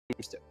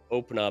to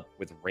open up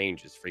with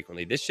ranges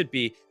frequently. This should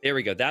be, there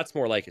we go. That's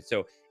more like it.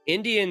 So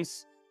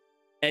Indians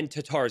and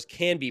Tatars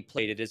can be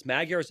played. It is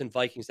Magyars and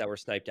Vikings that were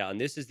sniped out. And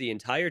this is the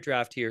entire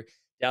draft here.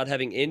 DauT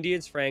having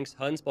Indians, Franks,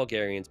 Huns,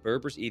 Bulgarians,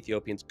 Berbers,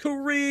 Ethiopians,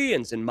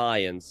 Koreans, and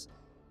Mayans.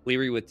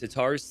 Liereyy with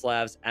Tatars,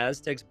 Slavs,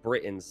 Aztecs,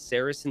 Britons,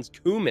 Saracens,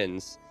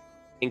 Cumans,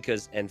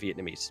 Incas, and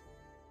Vietnamese.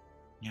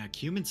 Yeah,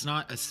 Cuman's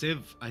not a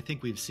civ I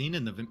think we've seen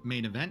in the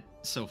main event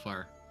so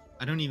far.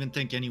 I don't even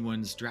think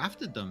anyone's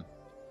drafted them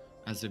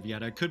as of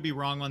yet. I could be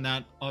wrong on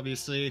that,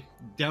 obviously.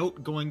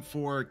 DauT going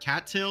for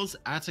Cattails,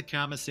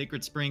 Atacama,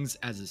 Sacred Springs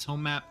as his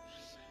home map.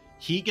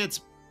 He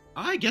gets,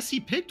 I guess he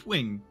picked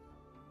Wing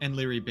and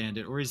Liereyy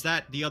Bandit, or is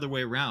that the other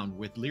way around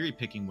with Liereyy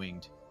picking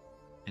Winged?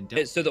 And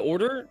DauT? So the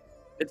order,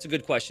 it's a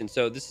good question.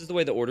 So this is the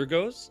way the order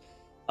goes.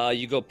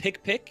 You go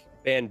pick,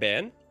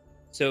 ban.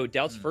 So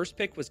DauT's first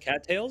pick was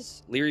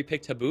Cattails. Liereyy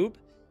picked Haboob.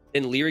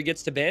 Then Liereyy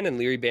gets to ban, and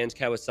Liereyy bans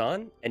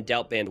Kawasan, and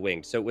DauT banned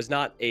Winged. So it was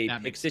not a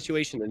pick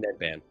situation and then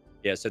ban.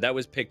 Yeah, so that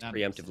was picked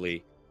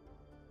preemptively.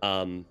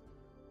 And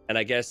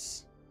I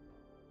guess,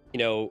 you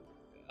know,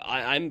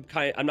 I'm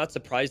not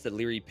surprised that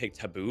Liereyy picked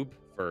Haboob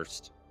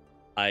first.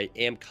 I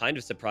am kind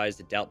of surprised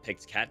that DauT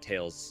picked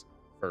Cattails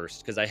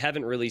first, because I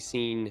haven't really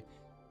seen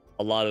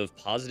a lot of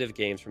positive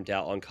games from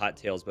DauT on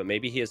Cattails, but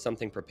maybe he has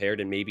something prepared,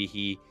 and maybe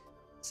he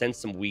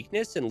sensed some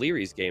weakness in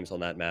Leary's games on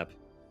that map.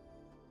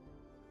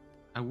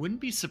 I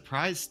wouldn't be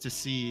surprised to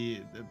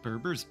see the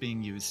Berbers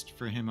being used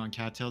for him on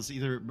Cattails,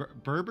 either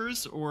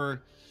Berbers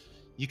or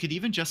you could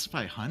even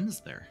justify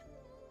Huns there.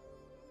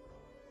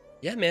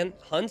 Yeah, man,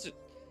 Huns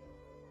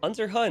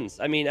are Huns.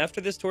 I mean, after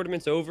this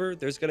tournament's over,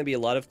 there's going to be a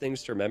lot of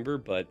things to remember,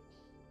 but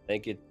I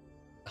think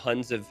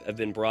Huns have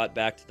been brought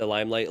back to the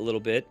limelight a little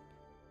bit.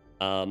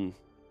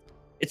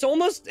 It's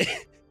almost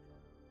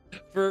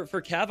for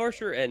Cav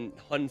Archer and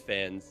Hun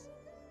fans,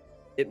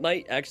 it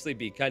might actually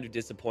be kind of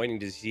disappointing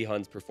to see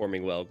Huns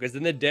performing well, because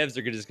then the devs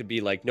are just gonna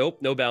be like, nope,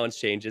 no balance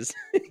changes.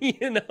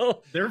 You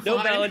know, they're no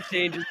fine. Balance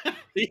changes.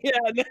 Yeah,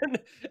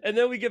 and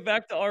then we get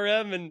back to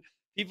RM and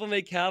people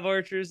make Cav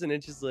Archers, and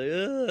it's just like,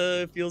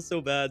 it feels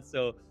so bad.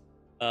 So,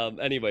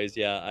 anyways,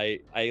 yeah,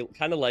 I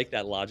kind of like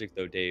that logic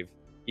though, Dave.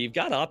 You've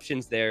got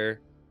options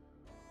there,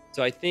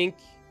 so I think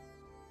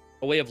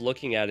a way of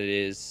looking at it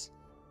is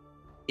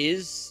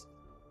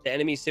the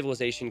enemy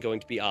civilization going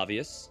to be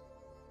obvious?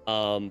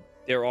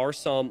 There are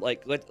some,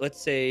 like, let's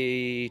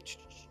say,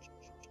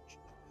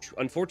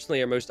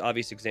 unfortunately, our most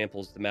obvious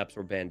examples, the maps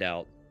were banned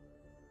out.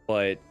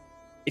 But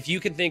if you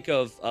can think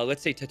of,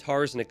 let's say,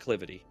 Tatars and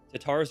Acclivity.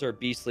 Tatars are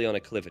beastly on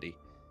Acclivity.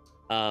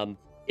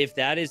 If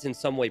that is in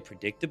some way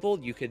predictable,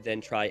 you could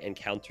then try and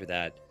counter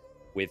that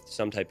with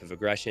some type of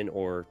aggression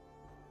or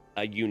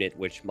a unit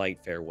which might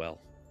fare well.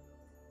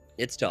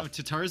 It's tough. Oh,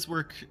 Tatars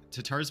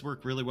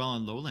work really well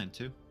on Lowland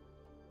too.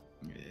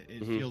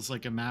 It feels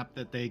like a map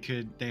that they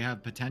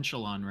have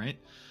potential on, right?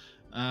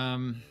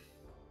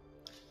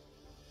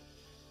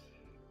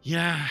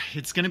 Yeah,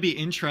 it's going to be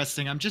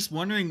interesting. I'm just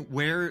wondering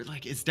where,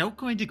 like, is DauT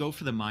going to go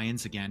for the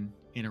Mayans again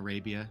in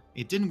Arabia?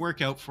 It didn't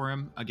work out for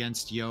him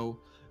against Yo.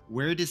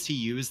 Where does he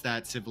use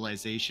that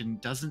civilization?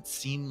 Doesn't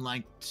seem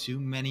like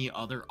too many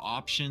other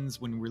options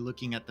when we're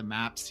looking at the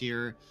maps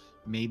here.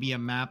 Maybe a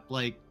map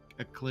like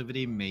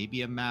Acclivity,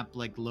 maybe a map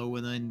like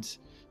Lowland.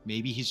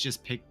 Maybe he's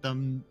just picked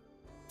them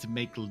to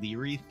make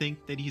Liereyy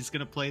think that he's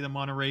gonna play them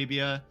on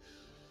Arabia.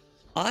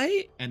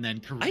 And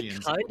then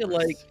Koreans. I kind of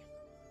like.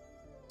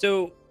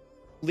 So,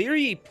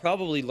 Liereyy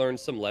probably learned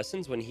some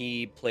lessons when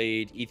he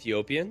played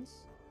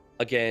Ethiopians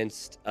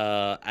against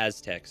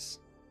Aztecs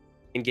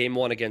in game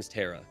 1 against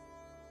Terra,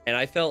 and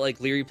I felt like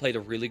Liereyy played a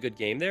really good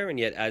game there, and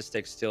yet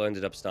Aztecs still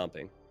ended up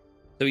stomping.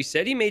 So he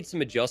said he made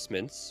some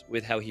adjustments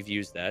with how he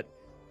views that.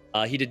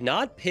 He did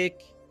not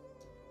pick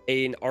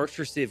an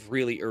Archer Civ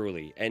really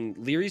early, and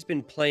Leary's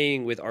been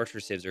playing with Archer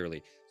Civs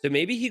early. So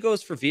maybe he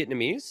goes for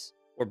Vietnamese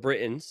or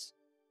Britons,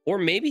 or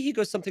maybe he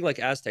goes something like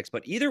Aztecs.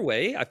 But either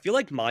way, I feel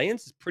like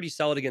Mayans is pretty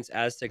solid against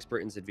Aztecs,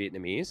 Britons, and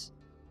Vietnamese.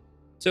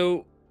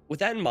 So with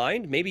that in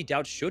mind, maybe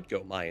DauT should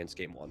go Mayans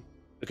game 1,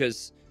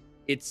 because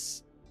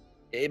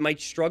it might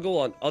struggle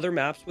on other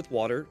maps with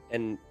water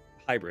and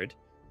hybrid,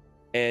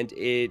 and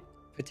it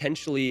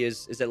potentially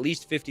is at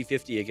least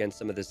 50-50 against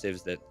some of the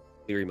civs that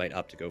Liereyy might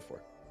opt to go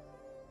for.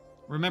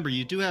 Remember,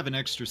 you do have an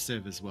extra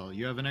civ as well.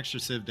 You have an extra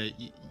civ that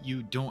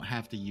you don't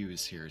have to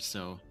use here.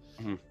 So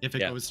if it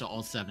goes to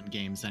all 7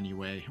 games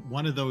anyway,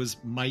 one of those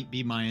might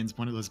be Mayans,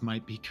 one of those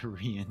might be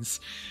Koreans.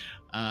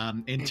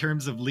 In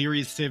terms of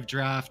Lierey's civ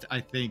draft,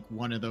 I think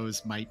one of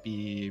those might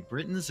be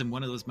Britons and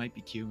one of those might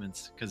be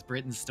Cumans, because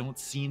Britons don't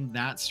seem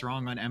that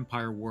strong on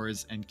Empire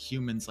Wars, and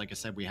Cumans, like I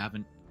said, we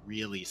haven't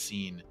really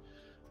seen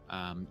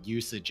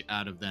usage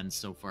out of them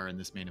so far in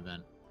this main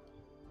event.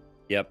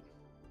 Yep.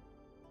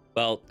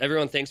 Well,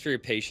 everyone, thanks for your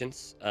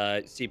patience.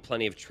 See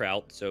plenty of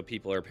trout, so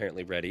people are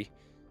apparently ready.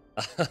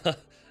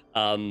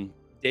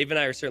 Dave and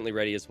I are certainly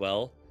ready as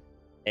well.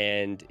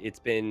 And it's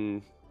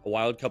been a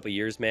wild couple of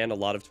years, man. A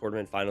lot of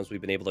tournament finals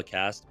we've been able to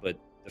cast, but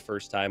the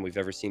first time we've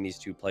ever seen these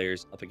two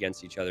players up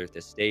against each other at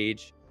this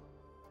stage.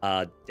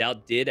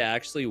 DauT did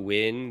actually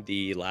win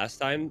the last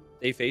time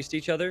they faced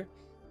each other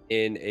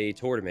in a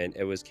tournament.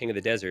 It was King of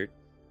the Desert,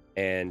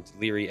 and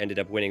Liereyy ended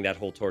up winning that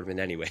whole tournament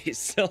anyways.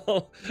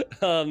 So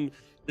the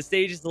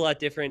stage is a lot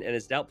different, and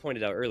as DauT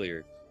pointed out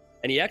earlier,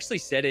 and he actually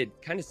said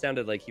it kind of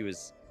sounded like he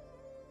was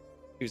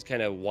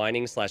kind of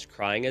whining slash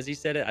crying as he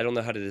said it. I don't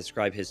know how to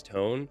describe his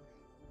tone,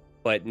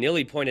 but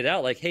Nilly pointed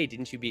out like, "Hey,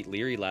 didn't you beat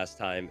Liereyy last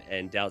time?"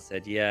 And DauT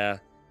said, "Yeah,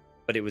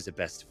 but it was a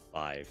best of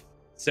 5."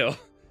 So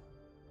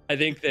I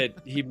think that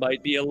he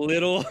might be a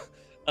little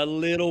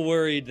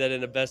worried that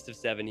in a best of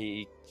 7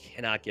 he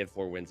cannot get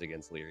 4 wins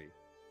against Liereyy.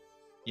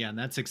 Yeah, and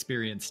that's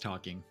experience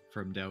talking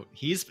from DauT.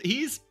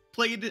 He's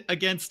played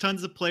against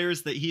tons of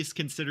players that he's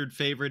considered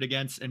favorite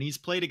against, and he's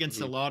played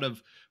against a lot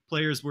of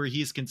players where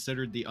he's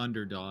considered the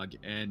underdog,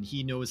 and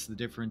he knows the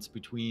difference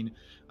between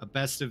a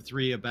best of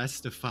 3, a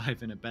best of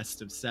 5, and a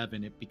best of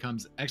 7. It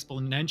becomes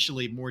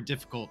exponentially more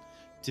difficult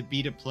to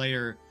beat a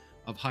player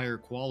of higher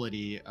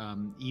quality,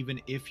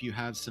 even if you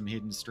have some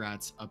hidden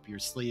strats up your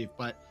sleeve.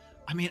 But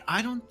I mean,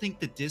 I don't think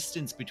the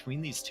distance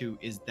between these two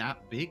is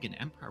that big in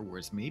Empire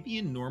Wars. Maybe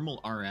in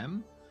normal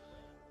RM,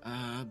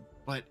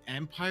 but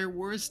Empire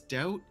Wars,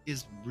 DauT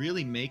is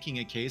really making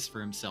a case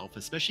for himself,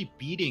 especially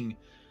beating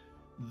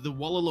the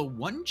Wololo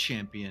 1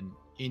 champion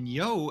in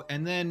Yo,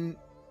 and then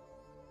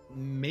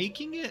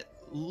making it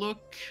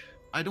look,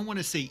 I don't want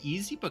to say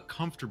easy, but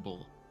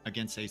comfortable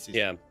against ACC.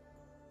 Yeah.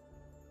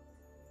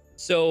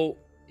 So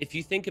if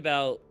you think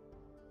about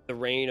the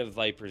reign of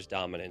Viper's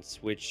dominance,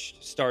 which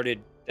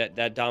started,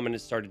 that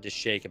dominance started to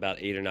shake about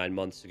 8 or 9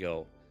 months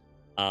ago.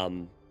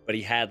 But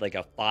he had like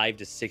a 5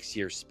 to 6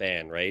 year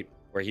span, right?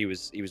 Where he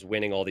was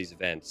winning all these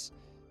events.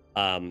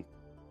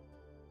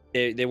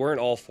 They weren't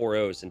all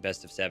 4-0s in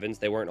best of 7s.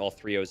 They weren't all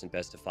 3-0s in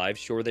best of 5s.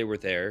 Sure, they were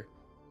there,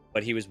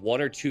 but he was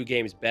 1 or 2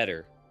 games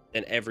better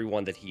than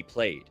everyone that he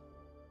played.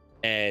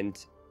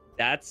 And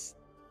that's,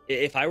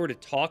 if I were to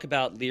talk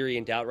about Liereyy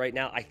and DauT right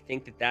now, I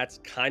think that that's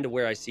kind of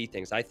where I see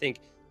things. I think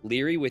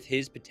Liereyy, with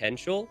his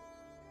potential,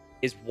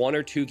 is 1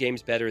 or 2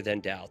 games better than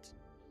DauT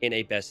in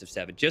a best of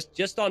 7,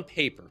 just on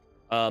paper.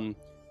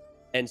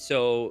 And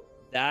so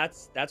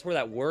that's where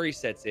that worry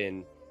sets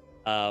in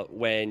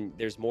when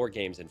there's more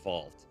games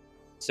involved.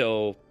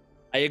 So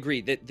I agree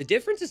that the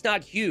difference is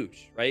not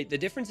huge, right? The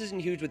difference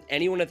isn't huge with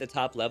anyone at the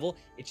top level.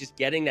 It's just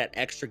getting that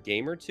extra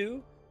game or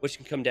two, which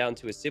can come down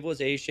to a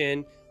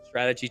civilization,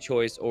 strategy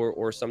choice,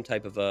 or some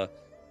type of a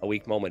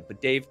weak moment.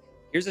 But Dave,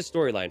 here's a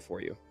storyline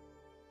for you.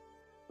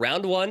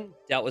 Round 1,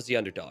 DauT was the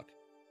underdog.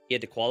 He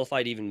had to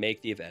qualify to even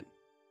make the event.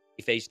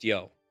 He faced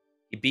Yo.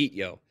 He beat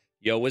Yo.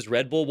 Yo was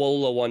Red Bull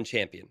Wololo 1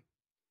 champion.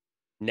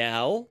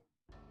 Now,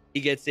 he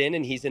gets in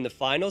and he's in the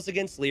finals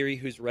against Liereyy,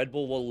 who's Red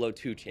Bull Wololo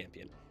 2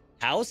 champion.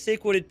 How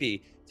sick would it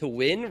be to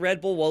win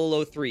Red Bull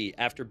Wololo 3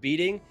 after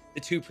beating the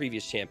 2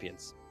 previous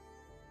champions?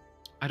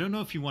 I don't know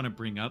if you want to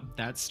bring up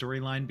that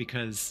storyline,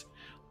 because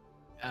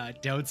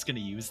DauT's going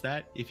to use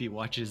that if he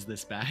watches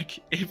this back.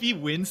 If he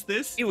wins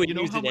this, he would you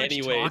know use how it much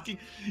anyways. talking,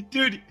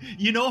 dude,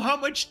 you know how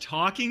much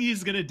talking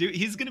he's going to do?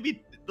 He's going to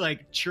be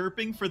like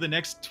chirping for the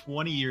next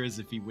 20 years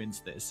if he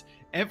wins this.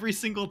 Every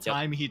single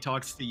time he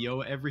talks to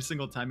Yo, every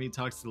single time he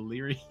talks to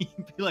Liereyy,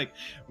 he'd be like,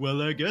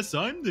 well, I guess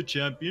I'm the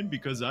champion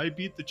because I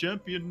beat the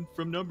champion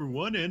from number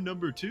 1 and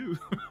number 2.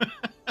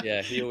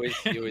 Yeah, he always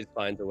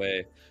finds a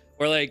way.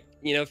 Or like,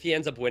 you know, if he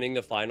ends up winning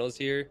the finals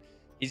here,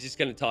 he's just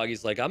gonna talk.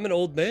 He's like, I'm an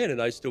old man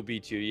and I still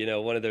beat you, you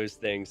know, one of those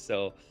things.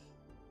 So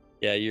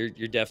yeah, you're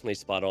definitely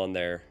spot on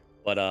there.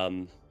 But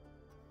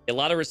a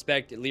lot of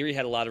respect. Liereyy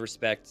had a lot of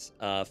respect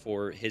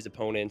for his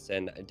opponents,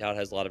 and DauT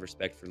has a lot of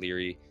respect for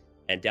Liereyy.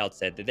 And DauT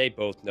said that they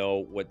both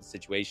know what the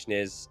situation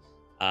is.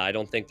 I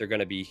don't think they're going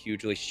to be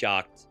hugely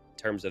shocked in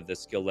terms of the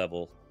skill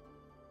level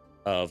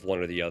of one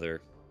or the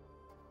other.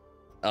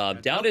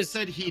 DauT has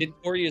said he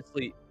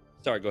notoriously.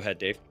 Sorry, go ahead,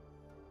 Dave.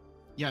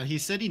 Yeah, he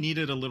said he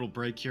needed a little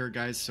break here,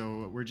 guys,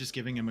 so we're just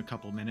giving him a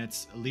couple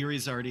minutes.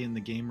 Lierey's already in the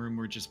game room.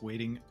 We're just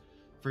waiting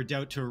for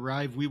DauT to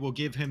arrive. We will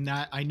give him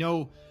that. I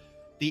know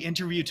the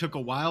interview took a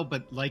while,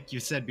 but like you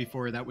said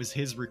before, that was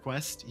his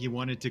request. He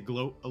wanted to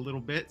gloat a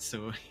little bit,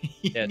 so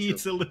he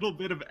needs a little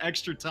bit of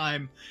extra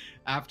time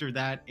after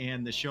that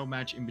and the show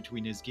match in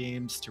between his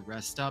games to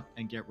rest up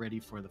and get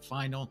ready for the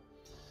final.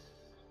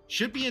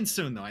 Should be in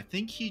soon, though. I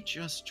think he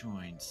just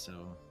joined,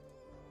 so...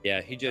 Yeah,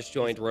 he just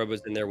joined. Rob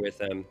was in there with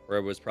them.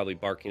 Rob was probably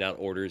barking out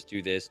orders,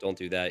 do this, don't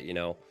do that, you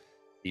know,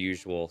 the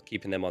usual,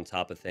 keeping them on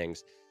top of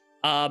things.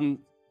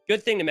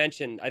 Good thing to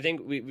mention. I think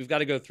we've got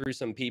to go through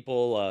some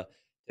people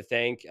to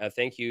thank.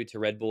 Thank you to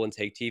Red Bull and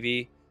Take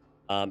TV.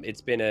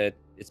 It's been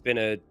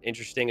a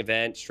interesting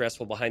event,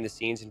 stressful behind the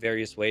scenes in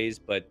various ways,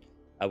 but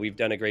we've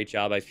done a great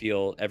job. I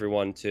feel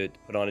everyone to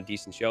put on a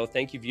decent show.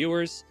 Thank you,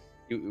 viewers.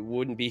 You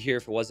wouldn't be here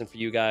if it wasn't for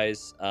you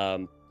guys.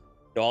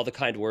 All the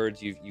kind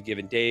words you've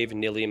given Dave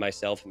and Nilly and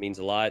myself, it means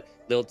a lot.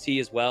 Lil T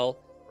as well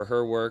for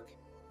her work.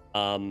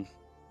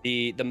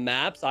 The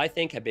maps I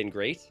think have been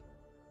great.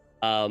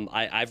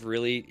 I've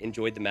really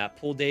enjoyed the map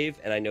pool, Dave,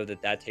 and I know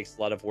that takes a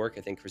lot of work.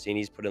 I think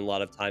Cresini's put in a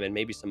lot of time, and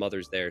maybe some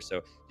others there.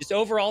 So just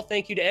overall,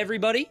 thank you to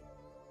everybody.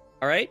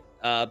 All right,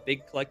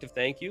 big collective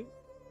thank you.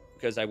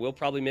 because I will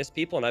probably miss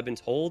people, and I've been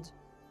told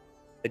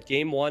that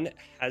game 1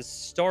 has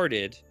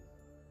started,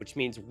 which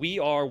means we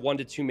are 1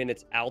 to 2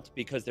 minutes out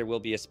because there will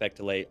be a spec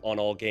delay on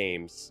all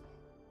games.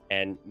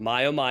 And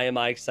my oh my, am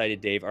I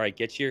excited, Dave. All right,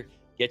 get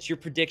your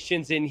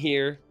predictions in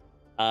here.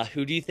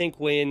 Who do you think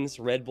wins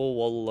Red Bull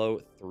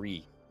Wololo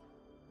 3?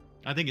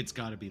 I think it's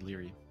got to be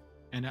Liereyy.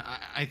 And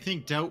I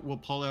think DauT will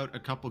pull out a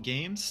couple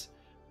games,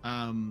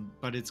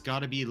 but it's got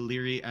to be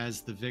Liereyy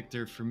as the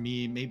victor for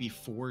me, maybe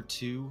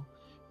 4-2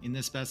 in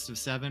this best of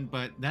 7.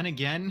 But then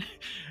again,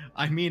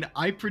 I mean,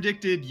 I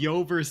predicted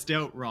Yo versus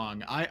DauT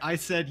wrong. I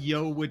said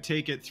Yo would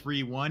take it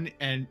 3-1,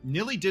 and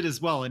Nilly did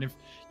as well. And if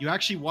you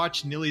actually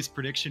watch Nilly's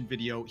prediction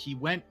video, he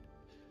went,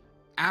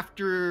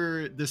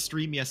 after the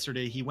stream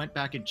yesterday, he went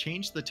back and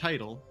changed the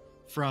title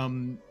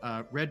from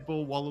Red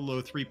Bull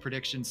Wololo 3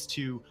 predictions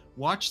to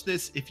watch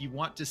this if you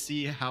want to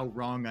see how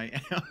wrong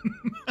I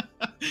am.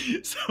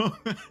 So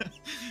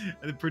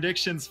the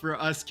predictions for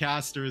us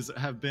casters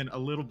have been a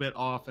little bit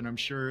off, and I'm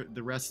sure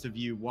the rest of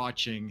you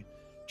watching.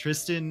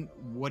 Tristan,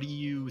 what are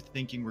you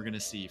thinking we're going to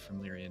see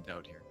from Liereyy and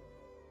DauT here?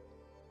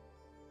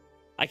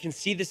 I can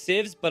see the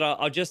civs, but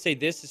I'll just say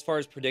this as far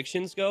as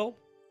predictions go.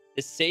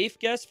 The safe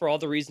guess, for all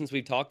the reasons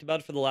we've talked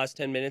about for the last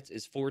 10 minutes,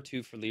 is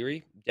 4-2 for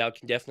Liereyy. DauT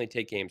can definitely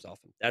take games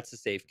off him. That's the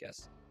safe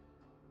guess.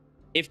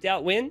 If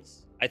DauT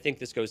wins, I think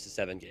this goes to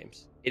 7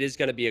 games. It is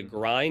going to be a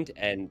grind,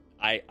 and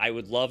I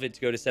would love it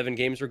to go to 7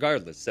 games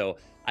regardless. So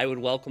I would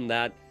welcome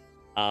that.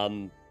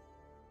 DauT,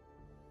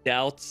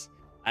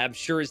 I'm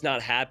sure, is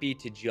not happy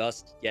to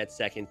just get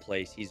second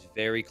place. He's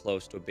very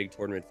close to a big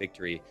tournament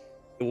victory.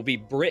 It will be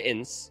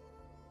Britons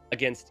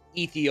against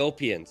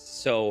Ethiopians.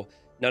 So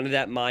none of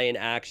that Mayan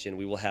action.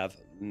 We will have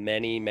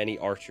many, many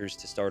archers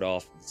to start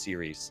off the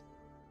series.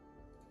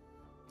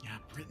 Yeah,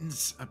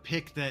 Britain's a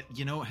pick that,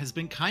 you know, has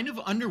been kind of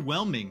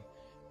underwhelming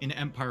in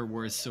Empire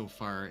Wars so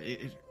far.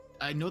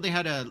 I know they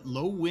had a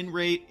low win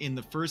rate in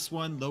the first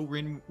one, low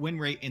win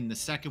rate in the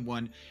second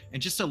one,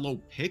 and just a low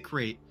pick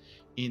rate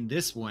in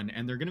this one.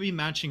 And they're going to be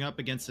matching up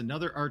against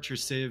another archer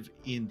civ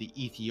in the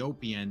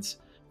Ethiopians.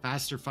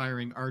 Faster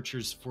firing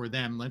archers for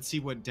them. Let's see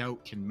what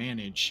DauT can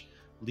manage.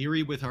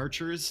 Liereyy with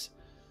archers,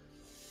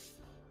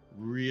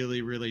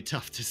 really, really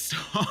tough to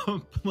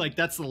stop. Like,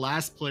 that's the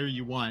last player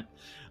you want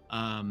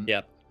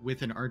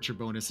with an archer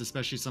bonus,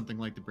 especially something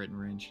like the Britain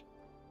range.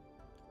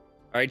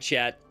 All right,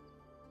 chat.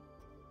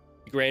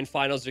 The grand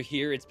finals are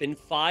here. It's been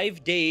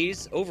 5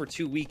 days, over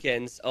 2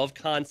 weekends of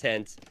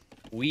content.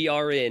 We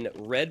are in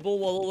Red Bull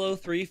Wololo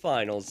 3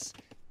 finals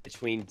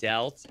between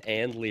DauT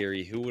and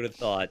Liereyy. Who would have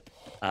thought?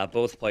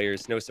 Both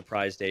players, no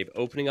surprise, Dave,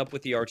 opening up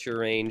with the archer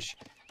range.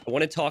 I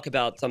want to talk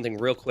about something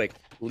real quick.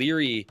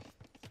 Liereyy,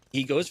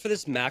 he goes for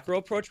this macro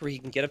approach where he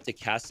can get up to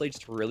castle age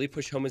to really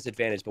push home his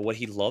advantage. But what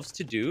he loves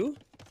to do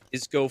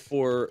is go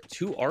for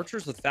 2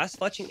 archers with fast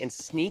fletching and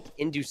sneak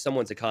into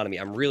someone's economy.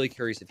 I'm really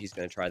curious if he's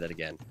going to try that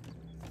again.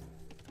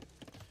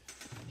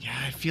 Yeah,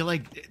 I feel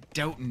like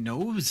DauT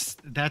knows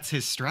that's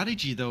his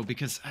strategy, though,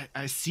 because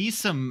I see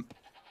some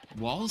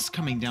walls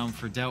coming down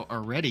for DauT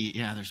already.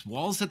 Yeah, there's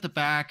walls at the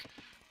back,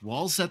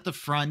 walls at the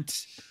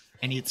front,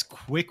 and it's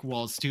quick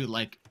walls, too.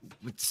 Like,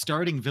 with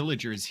starting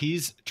villagers,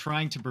 he's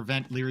trying to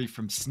prevent Liereyy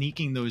from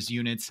sneaking those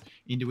units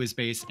into his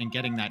base and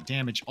getting that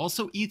damage.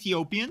 Also,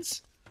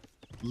 Ethiopians,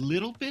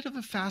 little bit of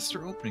a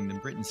faster opening than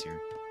Britons here.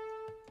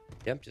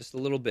 Yep, just a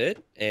little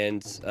bit.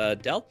 And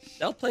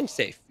DauT playing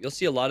safe. You'll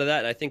see a lot of that.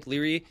 And I think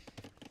Liereyy,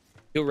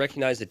 he'll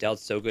recognize that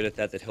DauT's so good at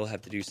that he'll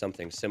have to do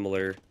something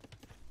similar.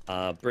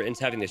 Britons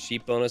having the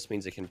sheep bonus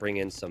means it can bring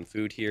in some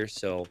food here,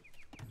 so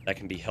that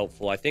can be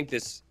helpful. I think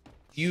this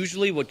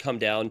usually would come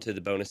down to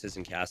the bonuses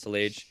in Castle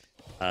Age.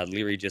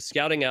 Liereyy just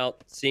scouting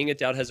out, seeing that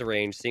DauT has a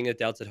range, seeing that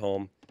DauT's at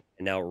home,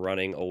 and now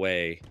running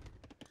away.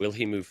 Will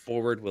he move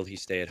forward? Will he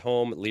stay at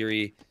home?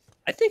 Liereyy,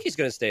 I think he's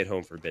going to stay at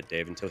home for a bit,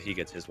 Dave, until he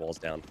gets his walls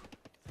down.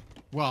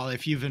 Well,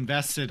 if you've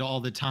invested all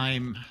the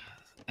time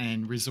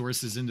and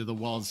resources into the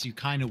walls, you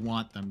kind of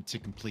want them to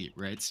complete,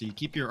 right? So you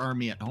keep your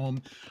army at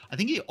home. I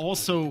think he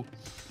also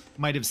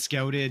might have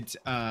scouted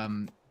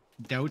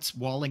DauT's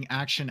walling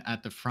action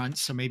at the front,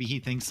 so maybe he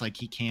thinks like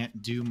he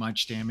can't do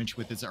much damage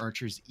with his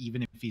archers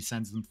even if he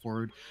sends them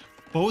forward.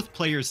 Both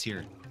players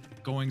here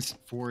going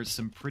for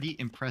some pretty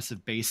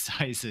impressive base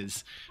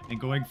sizes and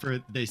going for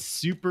the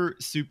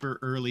super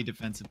early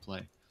defensive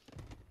play.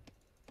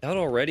 Out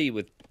already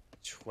with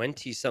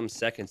 20-some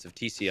seconds of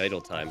TC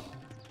idle time,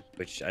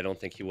 which I don't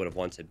think he would have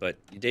wanted. But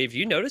Dave,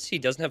 you notice he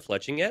doesn't have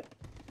fletching yet?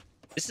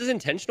 This is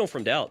intentional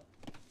from DauT.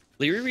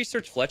 Liereyy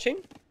researched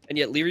fletching, and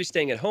yet Lierey's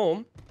staying at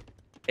home.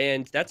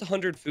 And that's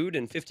 100 food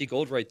and 50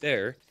 gold right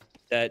there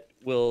that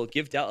will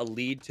give DauT a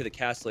lead to the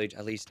Castle Age,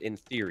 at least in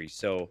theory.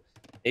 So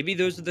maybe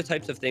those are the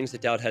types of things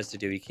that DauT has to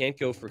do. He can't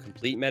go for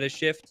complete meta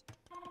shift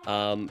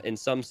in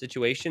some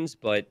situations,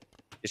 but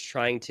is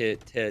trying to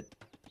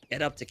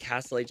get up to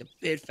Castle Age a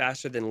bit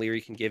faster than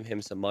Liereyy can give him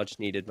some much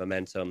needed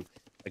momentum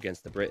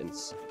against the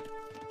Britons.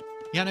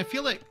 Yeah, and I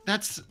feel like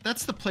that's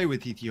the play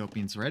with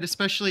Ethiopians, right?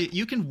 Especially,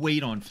 you can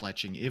wait on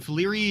fletching. If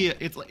Liereyy,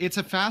 it's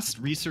a fast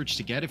research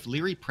to get. If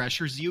Liereyy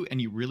pressures you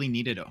and you really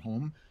need it at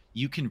home,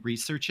 you can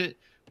research it,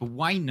 but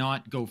why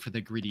not go for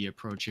the greedy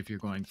approach if you're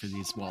going for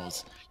these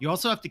walls? You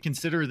also have to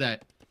consider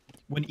that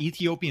when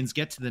Ethiopians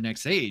get to the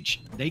next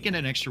age, they get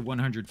an extra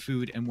 100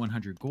 food and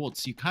 100 gold.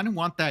 So you kind of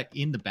want that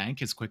in the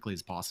bank as quickly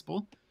as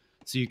possible.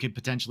 So you could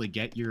potentially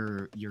get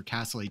your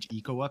Castle Age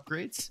eco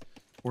upgrades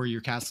or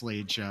your Castle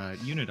Age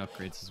unit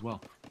upgrades as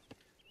well.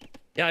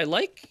 Yeah, I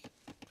like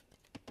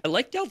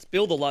DauT's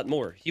build a lot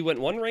more. He went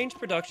 1 range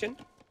production,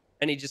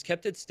 and he just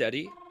kept it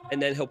steady,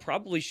 and then he'll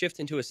probably shift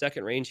into a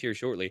 2nd range here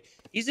shortly.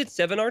 He's at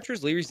 7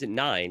 archers, Lierey's at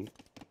 9,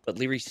 but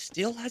Liereyy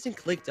still hasn't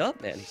clicked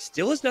up, man. He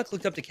still has not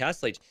clicked up to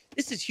Castle Age.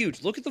 This is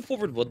huge. Look at the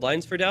forward wood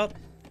lines for DauT.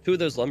 2 of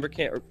those lumber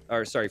camp,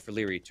 or sorry, for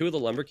Liereyy. 2 of the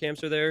lumber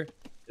camps are there.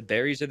 The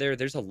berries are there.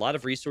 There's a lot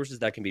of resources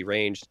that can be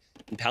ranged,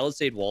 and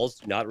palisade walls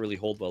do not really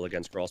hold well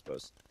against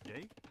crossbows.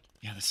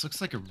 Yeah, this looks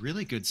like a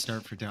really good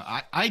start for DauT.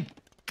 I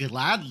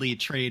gladly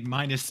trade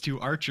 -2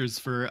 archers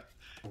for,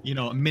 you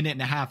know, a minute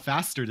and a half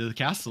faster to the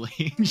Castle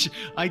Age.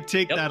 I'd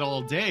take that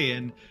all day,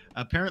 and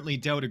apparently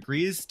DauT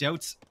agrees.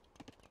 DauT's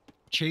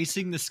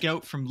chasing the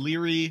scout from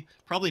Liereyy,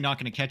 probably not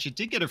going to catch it.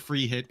 Did get a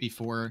free hit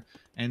before,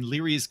 and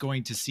Liereyy is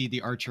going to see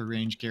the archer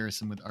range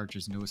garrison with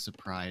archers. No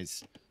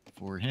surprise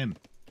for him.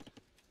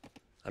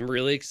 I'm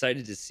really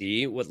excited to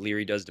see what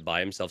Liereyy does to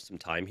buy himself some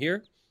time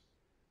here,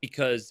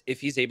 because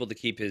if he's able to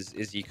keep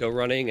his eco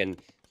running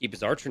and keep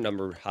his archer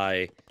number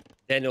high,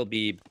 then it'll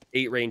be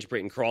 8 range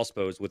Britain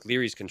crossbows with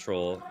Lierey's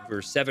control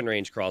versus 7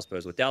 range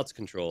crossbows with DauT's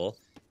control.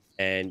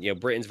 And, you know,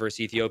 Britons versus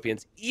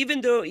Ethiopians.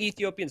 Even though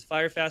Ethiopians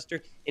fire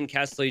faster, in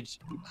Castle Age,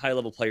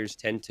 high-level players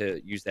tend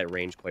to use that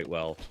range quite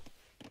well.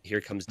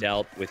 Here comes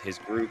DauT with his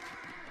group.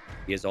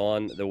 He is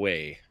on the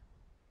way.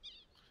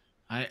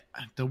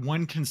 The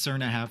one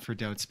concern I have for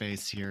DauT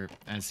Space here,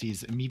 as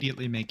he's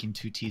immediately making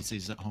 2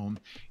 TCs at home,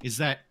 is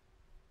that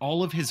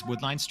all of his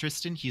woodlines,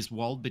 Tristan, he's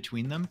walled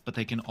between them, but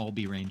they can all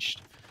be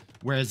ranged.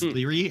 Whereas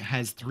Liereyy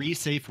has 3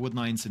 safe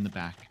woodlines in the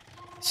back.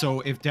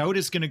 So if DauT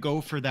is going to go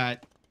for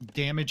that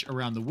damage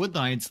around the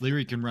woodlines,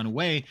 Liereyy can run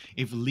away.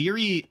 If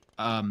Liereyy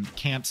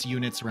camps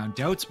units around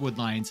DauT's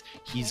woodlines,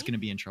 he's going to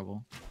be in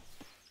trouble.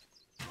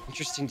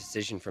 Interesting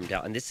decision from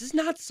DauT. And this is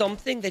not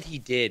something that he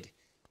did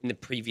in the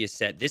previous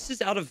set. This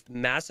is out of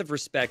massive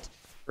respect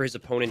for his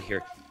opponent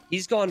here.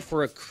 He's gone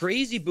for a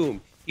crazy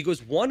boom. He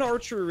goes 1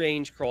 archer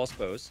range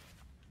crossbows.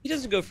 He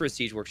doesn't go for a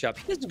siege workshop.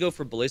 He doesn't go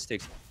for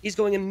ballistics. He's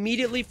going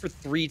immediately for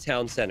 3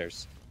 town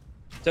centers.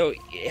 So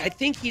I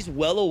think he's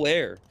well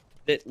aware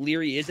that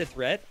Liereyy is a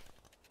threat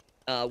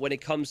when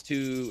it comes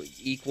to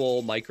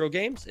equal micro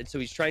games. And so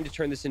he's trying to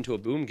turn this into a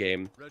boom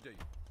game.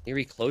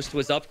 Liereyy close to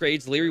his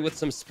upgrades. Liereyy with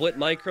some split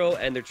micro,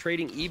 and they're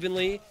trading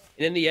evenly.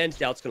 And in the end,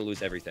 DauT's going to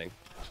lose everything.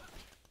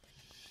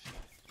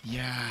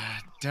 Yeah,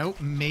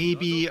 DauT may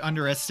be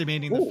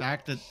underestimating the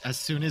fact that as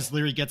soon as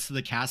Liereyy gets to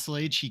the Castle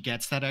Age, he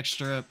gets that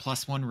extra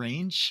 +1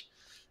 range.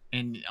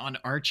 And on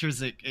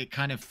archers, it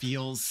kind of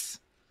feels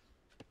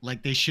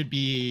like they should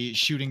be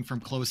shooting from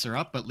closer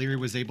up, but Liereyy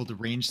was able to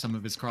range some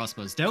of his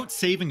crossbows. DauT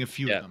saving a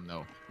few of them,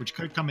 though, which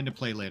could come into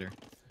play later.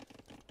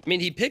 I mean,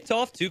 he picked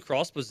off 2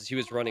 crossbows as he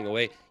was running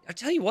away. I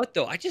tell you what,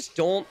 though,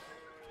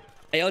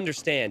 I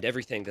understand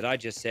everything that I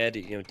just said.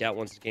 You know, DauT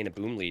wants to gain a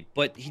boom lead,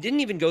 but he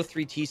didn't even go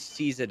 3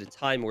 TCs at a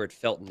time where it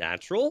felt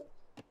natural,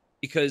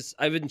 because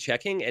I've been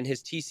checking and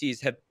his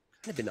TCs have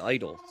kind of been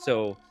idle.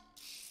 So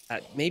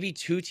maybe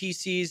 2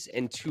 TCs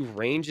and 2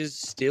 ranges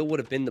still would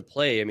have been the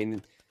play. I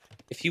mean,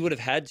 if he would have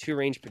had 2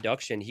 range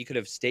production, he could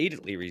have stayed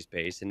at Lierey's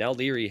base, and now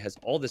Liereyy has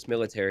all this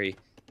military,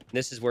 and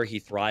this is where he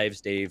thrives,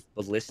 Dave.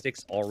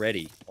 Ballistics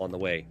already on the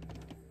way.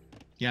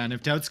 Yeah, and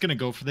if DauT's going to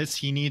go for this,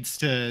 he needs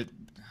to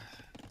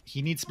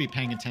be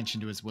paying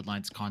attention to his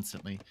woodlines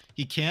constantly.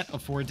 He can't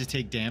afford to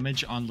take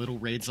damage on little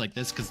raids like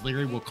this, because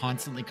Liereyy will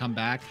constantly come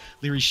back.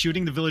 Lierey's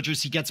shooting the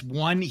villagers. He gets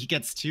 1, he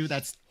gets 2.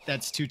 That's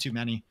 2 too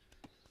many.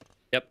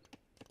 Yep.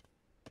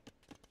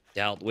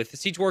 DauT with the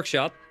siege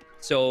workshop.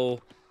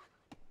 So,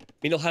 I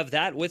mean, he'll have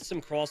that with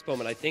some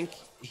crossbowmen. I think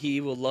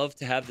he will love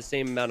to have the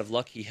same amount of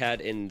luck he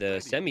had in the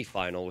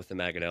semifinal with the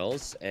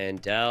Mangonels.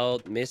 And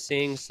DauT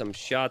missing some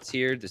shots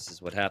here. This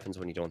is what happens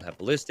when you don't have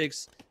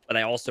ballistics. But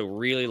I also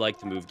really like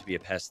the move to be a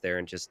pest there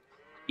and just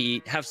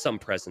have some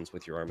presence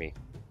with your army.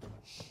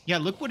 Yeah,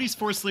 look what he's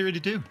forced Liereyy to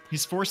do.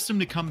 He's forced him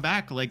to come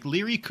back. Like,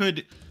 Liereyy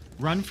could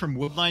run from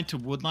woodline to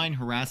woodline,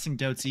 harassing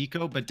DauT's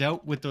eco, but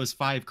DauT with those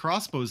 5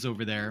 crossbows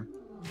over there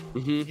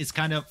is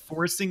kind of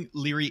forcing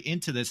Liereyy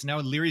into this.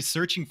 Now Lierey's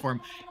searching for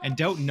him, and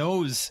DauT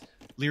knows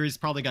Lierey's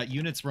probably got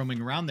units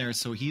roaming around there,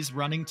 so he's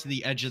running to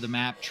the edge of the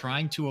map,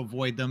 trying to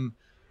avoid them.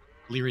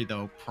 Liereyy,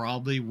 though,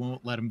 probably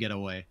won't let him get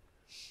away.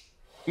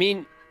 I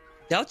mean,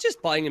 DauT's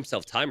just buying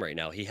himself time right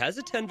now. He has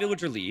a 10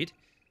 villager lead.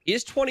 He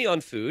is 20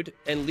 on food,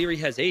 and Liereyy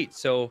has 8.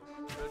 So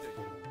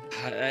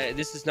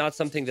this is not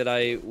something that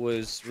I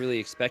was really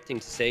expecting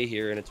to say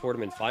here in a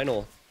tournament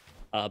final.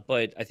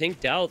 But I think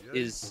DauT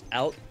is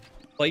out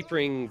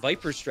vipering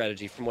Viper's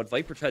strategy from what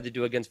Viper tried to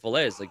do against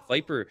Velez. Like,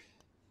 Viper,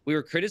 we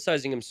were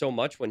criticizing him so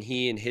much when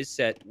he and his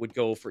set would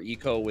go for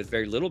eco with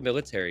very little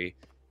military.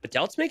 But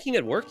DauT's making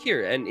it work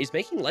here, and he's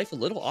making life a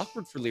little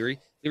awkward for Liereyy.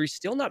 Lierey's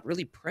still not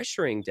really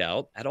pressuring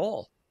DauT at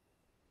all.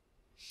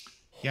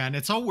 Yeah, and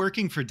it's all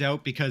working for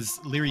DauT because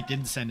Liereyy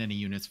didn't send any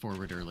units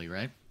forward early,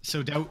 right?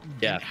 So DauT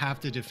Yeah. didn't have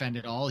to defend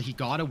at all. He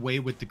got away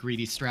with the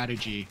greedy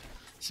strategy.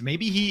 So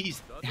maybe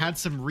he's had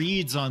some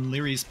reads on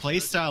Lierey's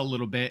playstyle a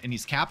little bit, and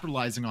he's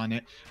capitalizing on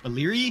it. But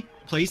Liereyy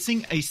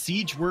placing a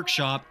siege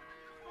workshop,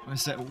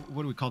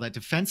 what do we call that?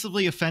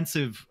 Defensively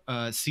offensive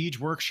siege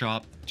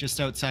workshop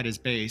just outside his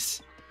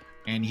base.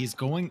 And he's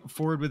going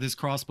forward with his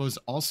crossbows,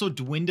 also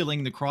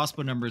dwindling the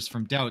crossbow numbers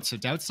from DauT. So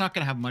DauT's not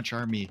going to have much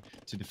army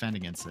to defend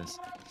against this.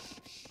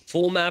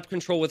 Full map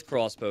control with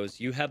crossbows.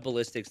 You have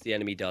ballistics, the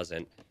enemy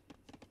doesn't.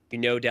 You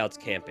know DauT's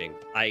camping.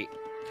 I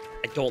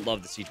don't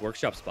love the siege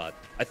workshop spot.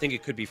 I think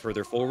it could be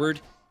further forward.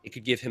 It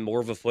could give him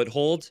more of a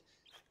foothold.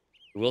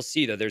 We'll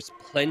see, though. There's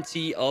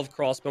plenty of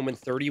crossbowmen,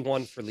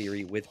 31 for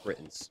Liereyy with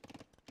Britons.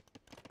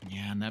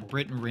 Yeah, and that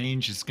Briton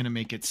range is going to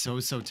make it so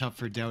tough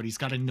for DauT. He's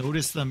got to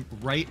notice them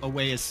right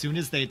away as soon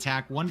as they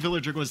attack. One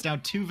villager goes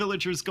down, two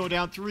villagers go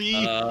down, three.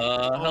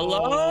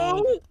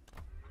 Hello?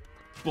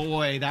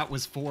 Boy, that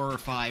was 4 or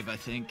 5, I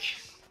think.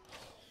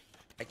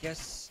 I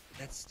guess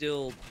that's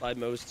still, by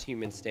most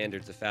human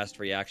standards, a fast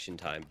reaction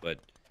time, but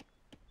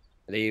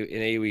in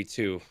AoE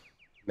 2,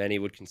 many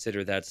would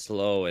consider that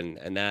slow,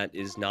 and that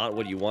is not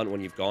what you want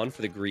when you've gone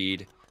for the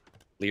greed.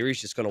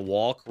 Lierey's just going to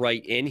walk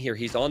right in here.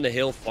 He's on the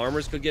hill.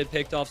 Farmers could get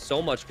picked off.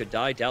 So much could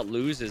die. DauT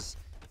loses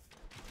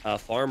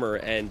Farmer,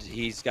 and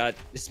he's got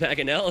this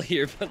Mangonel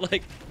here, but,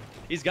 like,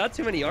 he's got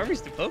too many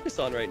armies to focus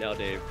on right now,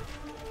 Dave.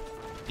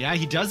 Yeah,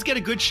 he does get a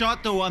good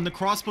shot, though, on the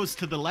crossbows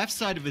to the left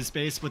side of his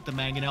base with the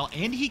Mangonel,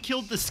 and he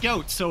killed the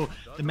scout. So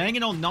the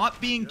Mangonel not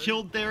being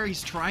killed there,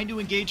 he's trying to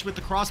engage with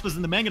the crossbows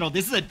and the Mangonel.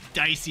 This is a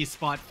dicey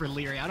spot for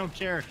Liereyy. I don't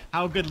care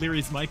how good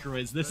Lierey's micro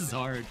is. This is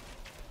hard.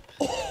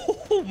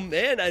 Oh,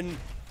 man, and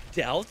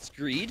DauT's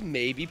greed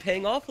may be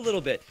paying off a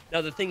little bit.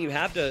 Now, the thing you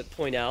have to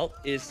point out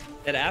is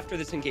that after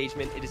this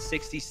engagement, it is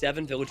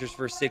 67 villagers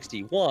versus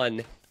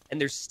 61, and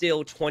there's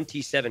still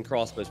 27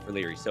 crossbows for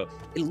Liereyy. So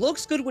it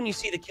looks good when you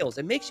see the kills.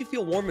 It makes you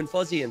feel warm and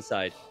fuzzy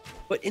inside.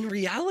 But in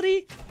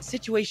reality, the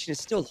situation is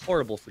still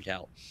horrible for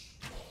DauT.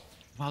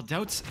 Well,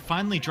 DauT's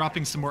finally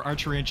dropping some more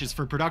archery inches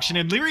for production,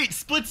 and Liereyy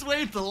splits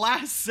away at the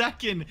last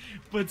second,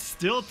 but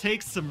still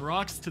takes some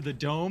rocks to the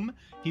dome.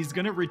 He's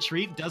going to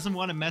retreat, doesn't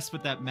want to mess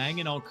with that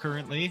Mangonel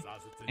currently,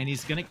 and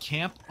he's going to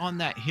camp on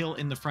that hill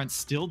in the front,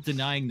 still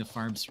denying the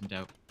farms from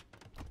DauT.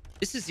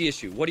 This is the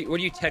issue. What are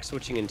you tech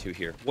switching into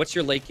here? What's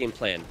your late game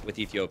plan with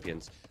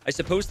Ethiopians? I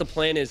suppose the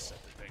plan is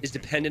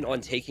dependent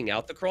on taking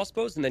out the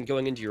crossbows and then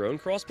going into your own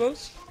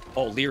crossbows.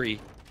 Oh, Liereyy.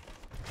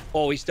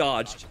 Oh, he's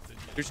dodged.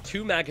 There's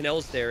 2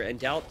 Mangonels there, and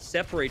DauT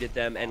separated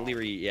them, and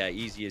Liereyy, yeah,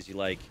 easy as you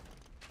like,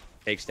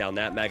 takes down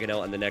that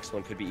Mangonel, and the next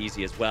one could be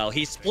easy as well.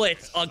 He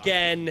splits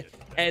again,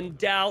 and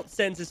DauT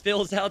sends his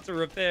fills out to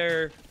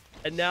repair,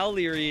 and now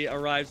Liereyy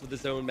arrives with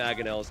his own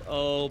Mangonels.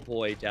 Oh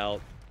boy, DauT,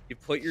 you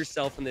put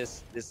yourself in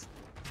this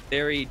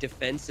very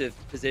defensive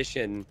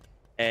position,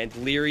 and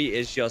Liereyy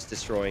is just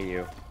destroying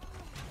you.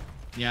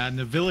 Yeah, and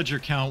the villager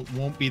count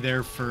won't be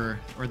there for,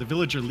 or the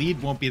villager lead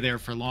won't be there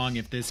for long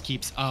if this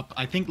keeps up.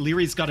 I think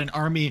Lierey's got an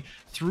army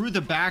through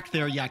the back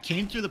there. Yeah,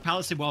 came through the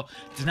palisade wall,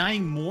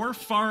 denying more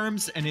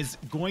farms, and is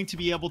going to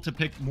be able to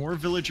pick more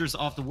villagers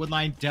off the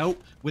woodline. DauT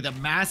with a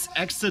mass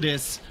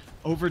exodus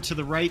over to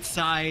the right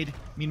side.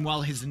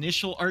 Meanwhile, his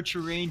initial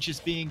archer range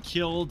is being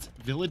killed.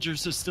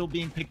 Villagers are still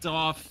being picked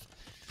off.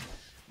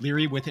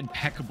 Liereyy with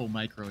impeccable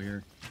micro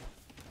here.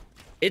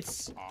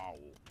 It's...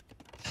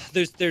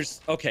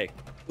 okay.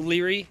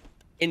 Liereyy,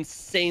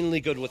 insanely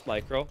good with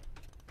micro,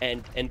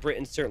 and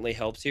Britain certainly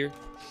helps here.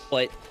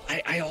 But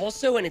I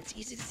also, and it's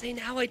easy to say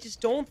now, I just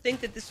don't think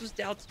that this was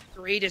DauT's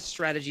greatest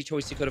strategy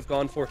choice he could have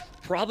gone for.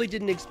 Probably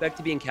didn't expect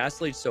to be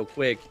encapsulated so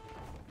quick.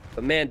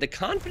 But man, the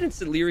confidence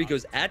that Liereyy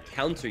goes at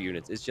counter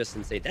units is just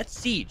insane. That's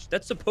siege.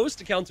 That's supposed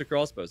to counter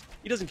crossbows.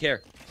 He doesn't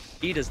care.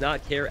 He does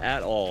not care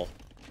at all.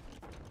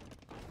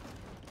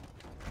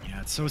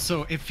 Yeah,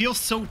 so it feels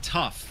so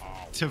tough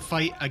to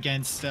fight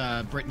against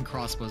Briton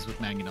crossbows with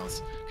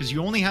Mangonels, because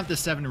you only have the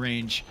 7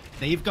 range.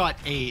 They've got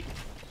 8,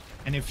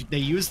 and if they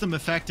use them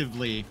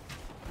effectively,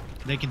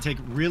 they can take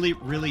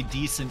really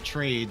decent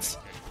trades.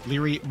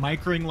 Liereyy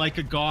microing like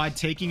a god,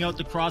 taking out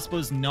the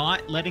crossbows,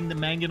 not letting the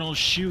Mangonels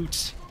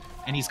shoot,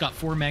 and he's got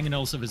 4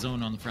 Mangonels of his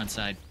own on the front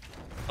side.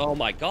 Oh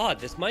my god,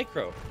 this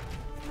micro.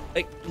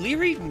 Like,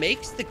 Liereyy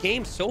makes the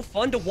game so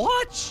fun to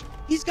watch.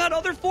 He's got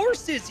other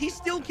forces. He's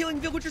still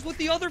killing villagers with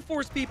the other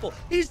force people.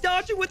 He's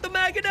dodging with the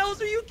Mangonels.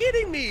 Are you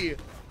kidding me?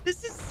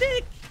 This is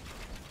sick.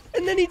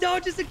 And then he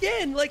dodges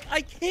again. Like,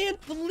 I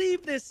can't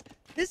believe this.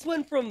 This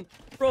went from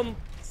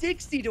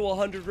 60 to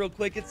 100 real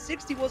quick. And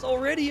 60 was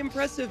already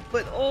impressive.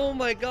 But, oh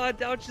my god,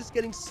 DauT's just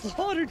getting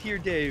slaughtered here,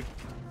 Dave.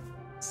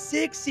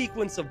 Sick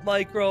sequence of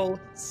micro.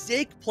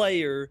 Sick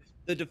player.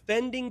 The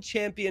defending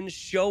champion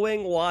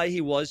showing why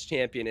he was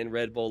champion in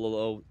Red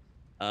Bull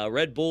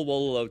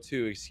Wololo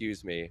 2,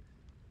 excuse me.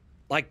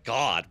 My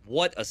god,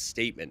 what a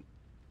statement.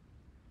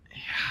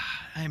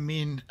 Yeah, I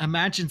mean,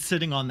 imagine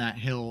sitting on that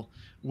hill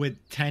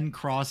with 10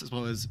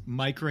 crossbows,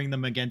 microing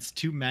them against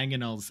 2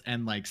 Mangonels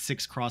and like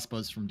 6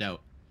 crossbows from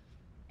DauT.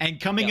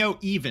 And coming out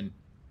even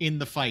in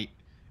the fight.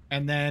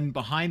 And then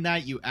behind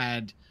that, you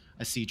add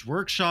a siege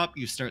workshop.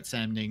 You start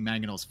sending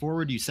mangonels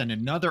forward. You send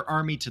another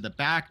army to the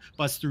back,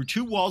 bust through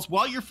 2 walls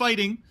while you're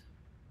fighting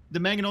the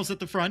mangonels at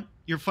the front.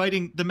 You're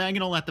fighting the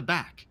mangonel at the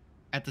back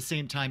at the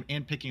same time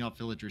and picking off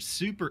villagers.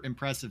 Super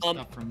impressive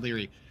stuff from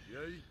Liereyy.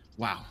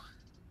 Wow.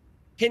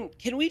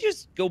 Can we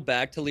just go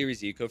back to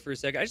Lierey's eco for a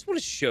second? I just want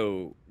to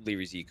show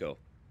Lierey's eco.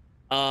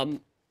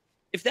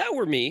 If that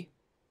were me,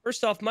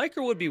 first off,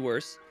 micro would be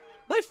worse.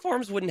 My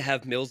farms wouldn't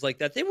have mills like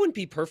that. They wouldn't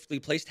be perfectly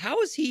placed. How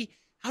does he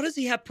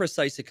have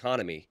precise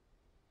economy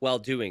while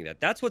doing that?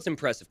 That's what's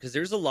impressive, because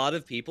there's a lot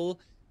of people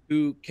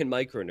who can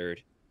micro nerd,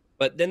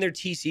 but then their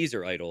TCs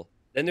are idle.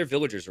 Then their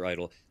villagers are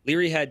idle.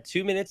 Liereyy had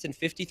 2 minutes and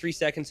 53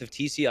 seconds of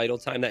TC idle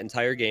time that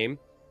entire game.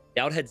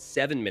 DauT had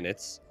 7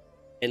 minutes,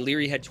 and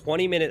Liereyy had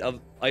 20 minutes of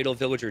idle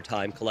villager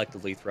time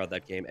collectively throughout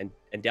that game,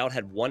 and DauT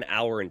had 1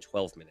 hour and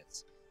 12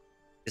 minutes.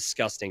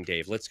 Disgusting,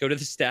 Dave. Let's go to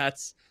the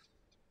stats.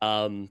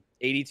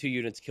 82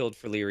 units killed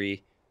for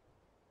Liereyy,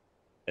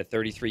 at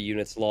 33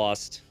 units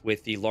lost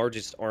with the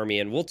largest army,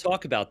 and we'll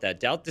talk about that.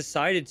 DauT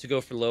decided to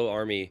go for low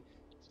army.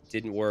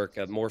 Didn't work.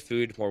 More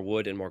food, more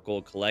wood, and more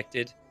gold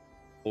collected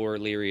for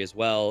Liereyy as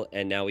well,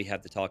 and now we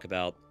have to talk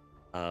about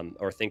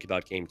or think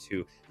about game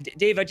 2.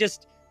 Dave,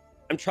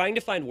 I'm trying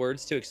to find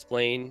words to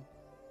explain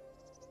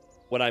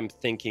what I'm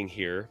thinking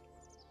here,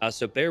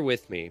 so bear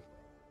with me.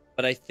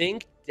 But I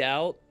think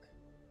DauT,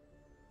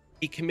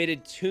 he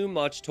committed too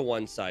much to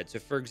one side. So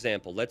for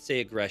example, let's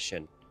say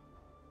aggression,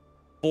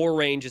 4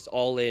 ranges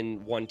all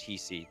in 1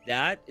 TC.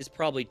 That is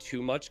probably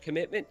too much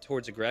commitment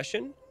towards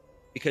aggression,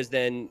 because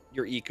then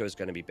your eco is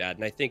going to be bad.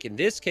 And I think in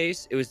this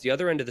case, it was the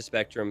other end of the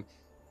spectrum.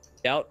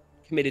 DauT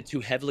committed too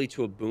heavily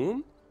to a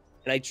boom,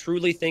 and I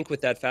truly think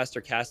with that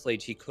faster castle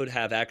age, he could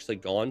have actually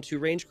gone to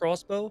range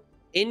crossbow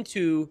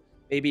into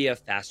maybe a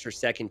faster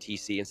second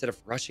TC instead of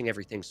rushing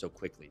everything so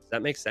quickly. Does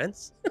that make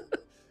sense?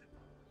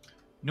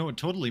 No, it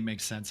totally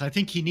makes sense. I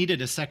think he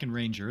needed a second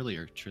range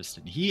earlier,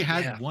 Tristan. He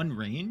had 1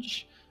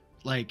 range.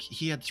 Like,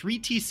 he had 3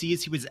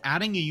 TCs. He was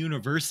adding a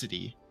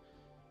university,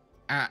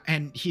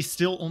 and he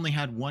still only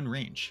had 1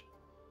 range.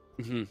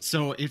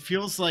 So it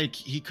feels like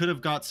he could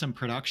have got some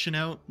production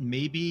out,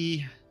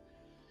 maybe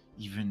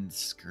even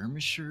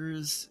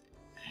skirmishers,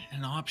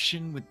 an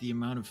option with the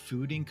amount of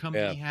food income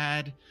he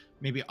had.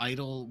 Maybe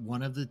idle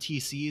one of the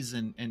TCs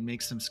and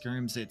make some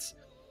skirms.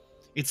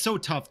 It's so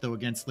tough though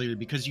against Liereyy,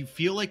 because you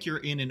feel like you're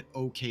in an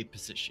okay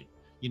position.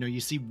 You know,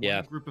 you see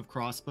one group of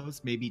crossbows,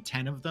 maybe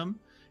 10 of them,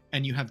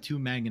 and you have 2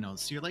 mangonels.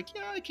 So you're like,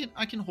 yeah,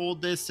 I can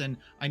hold this, and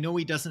I know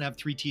he doesn't have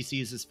 3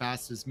 TCs as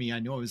fast as me. I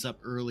know I was up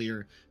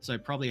earlier, so I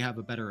probably have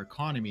a better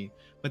economy.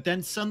 But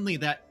then suddenly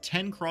that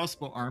 10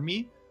 crossbow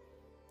army,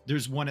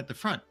 there's 1 at the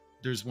front,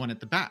 there's 1 at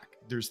the back,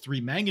 there's 3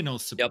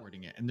 mangonels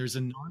supporting it, and there's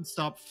a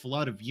nonstop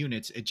flood of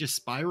units. It just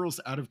spirals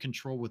out of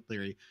control with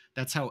Liereyy.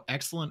 That's how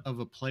excellent of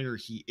a player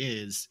he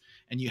is,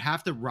 and you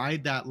have to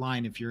ride that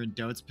line. If you're in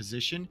DauT's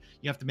position,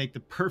 you have to make the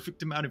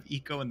perfect amount of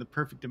eco and the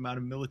perfect amount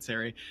of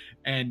military,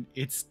 and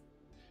it's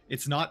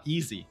not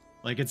easy.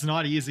 Like, it's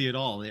not easy at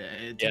all.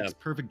 It takes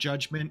perfect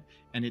judgment,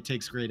 and it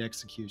takes great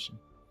execution.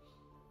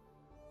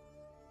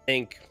 I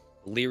think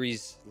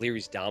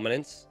Lierey's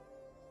dominance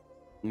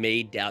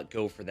made DauT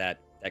go for that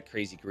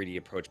crazy greedy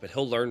approach, but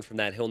he'll learn from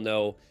that. He'll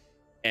know,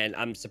 and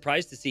I'm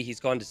surprised to see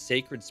he's gone to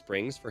Sacred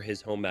Springs for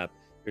his home map.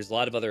 There's a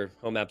lot of other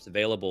home maps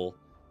available,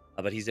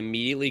 but he's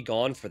immediately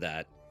gone for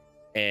that.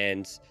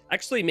 And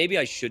actually, maybe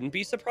I shouldn't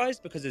be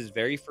surprised, because his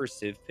very first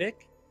Civ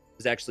pick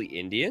was actually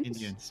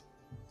Indians.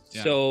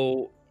 Yeah.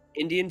 So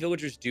Indian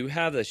villagers do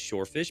have a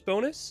shorefish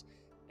bonus,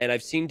 and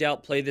I've seen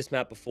DauT play this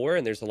map before,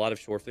 and there's a lot of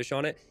shorefish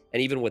on it.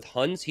 And even with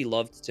Huns, he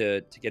loved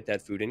to get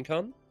that food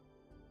income.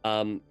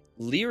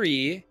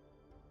 Liereyy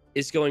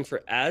is going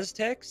for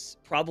Aztecs,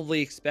 probably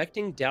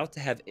expecting DauT to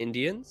have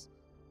Indians.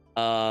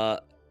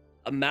 A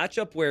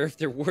matchup where if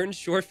there weren't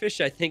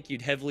shorefish, I think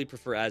you'd heavily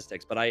prefer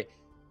Aztecs, but I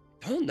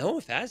don't know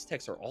if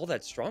Aztecs are all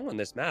that strong on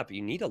this map.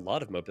 You need a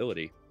lot of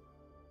mobility.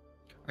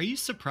 Are you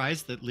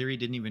surprised that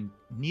Liereyy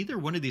neither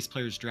one of these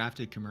players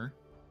drafted Khmer?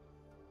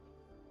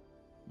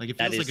 Like, it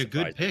feels like a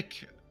good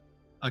pick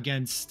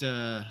against,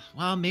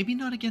 well, maybe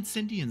not against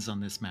Indians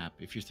on this map,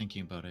 if you're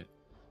thinking about it.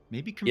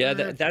 Maybe Khmer. Yeah,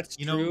 that's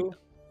true.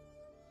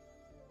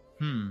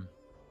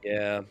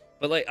 Yeah,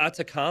 but like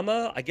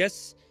Atacama, I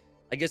guess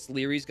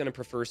Lierey's going to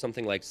prefer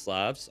something like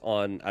Slavs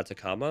on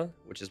Atacama,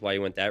 which is why he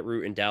went that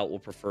route, and DauT will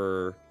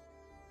prefer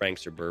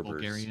Franks or Berbers.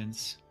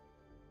 Bulgarians.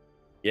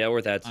 Yeah,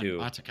 or that too.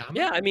 Atacama?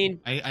 Yeah, I mean,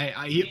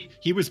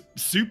 he was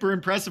super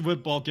impressive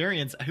with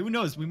Bulgarians. Who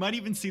knows? We might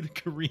even see the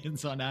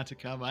Koreans on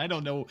Atacama. I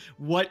don't know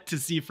what to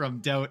see from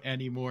DauT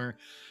anymore,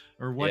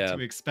 or what to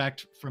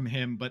expect from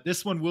him. But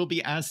this one will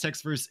be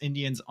Aztecs versus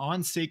Indians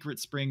on Sacred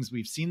Springs.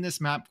 We've seen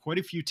this map quite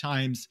a few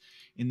times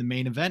in the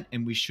main event,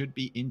 and we should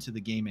be into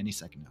the game any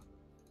second now.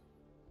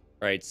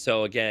 All right,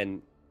 so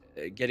again,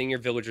 getting your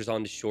villagers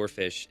onto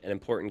shorefish, an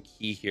important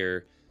key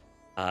here.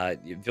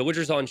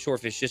 Villagers on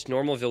shorefish, just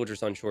normal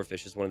villagers on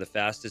shorefish, is one of the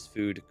fastest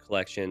food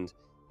collections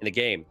in the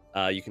game.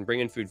 You can bring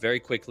in food very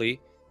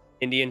quickly.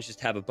 Indians just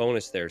have a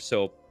bonus there.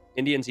 So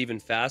Indians even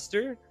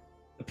faster.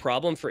 The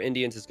problem for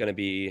Indians is going to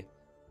be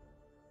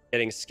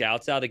getting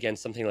scouts out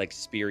against something like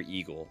Spear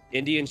Eagle.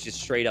 Indians just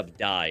straight up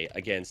die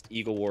against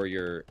Eagle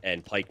Warrior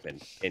and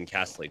Pikeman in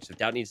Castle Age. So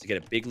DauT needs to get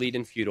a big lead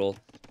in Feudal,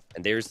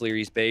 and there's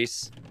Lierey's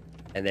base,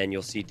 and then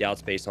you'll see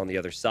DauT's base on the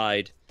other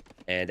side,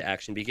 and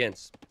action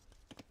begins.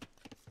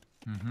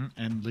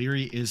 And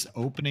Liereyy is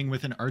opening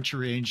with an archer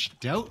range.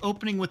 DauT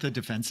opening with a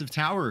defensive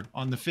tower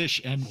on the fish.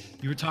 And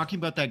you were talking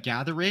about that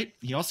gather rate.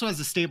 He also has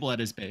a stable at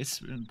his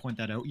base. Point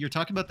that out. You're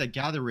talking about that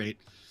gather rate.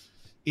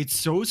 It's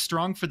so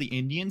strong for the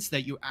Indians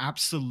that you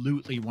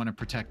absolutely want to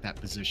protect that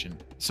position.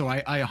 So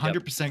I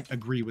 100%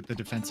 agree with the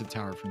defensive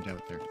tower from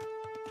DauT there.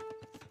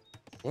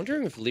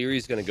 Wondering if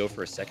Lierey's going to go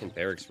for a second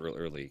barracks real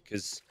early,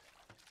 because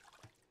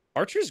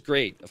Archer's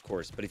great, of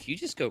course, but if you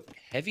just go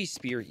heavy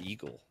Spear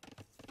Eagle,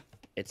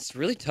 it's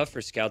really tough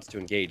for scouts to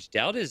engage.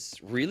 DauT is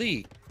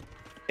really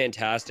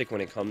fantastic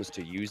when it comes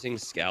to using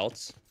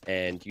scouts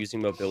and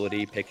using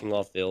mobility, picking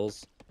off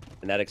vills,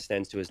 and that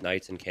extends to his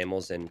knights and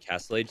camels and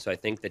Castle Age. So I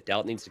think that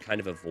DauT needs to kind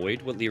of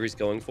avoid what Lierey's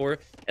going for,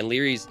 and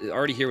Lierey's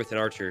already here with an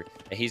archer,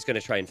 and he's going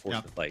to try and force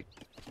the fight.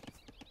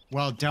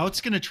 Well, DauT's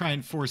going to try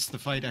and force the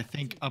fight, I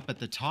think, up at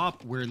the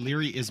top where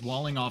Liereyy is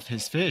walling off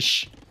his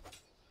fish.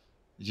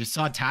 You just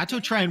saw Tato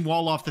try and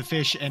wall off the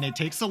fish, and it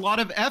takes a lot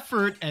of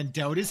effort, and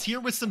DauT is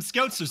here with some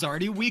scouts. There's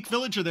already a weak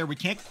villager there. We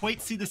can't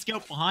quite see the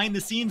scout behind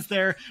the scenes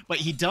there, but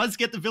he does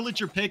get the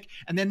villager pick,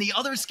 and then the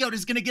other scout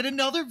is going to get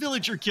another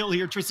villager kill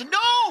here, Tristan.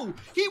 No!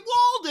 He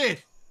walled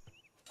it!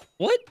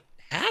 What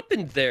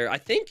happened there? I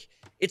think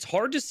it's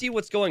hard to see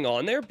what's going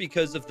on there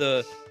because of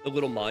the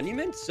little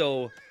monument,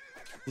 so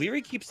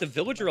Liereyy keeps the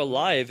villager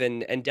alive,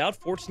 and DauT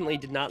fortunately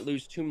did not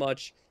lose too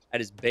much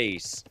at his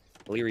base.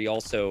 Liereyy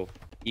also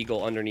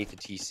Eagle underneath the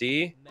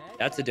TC.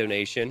 That's a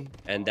donation,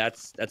 and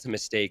that's a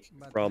mistake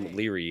from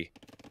Liereyy.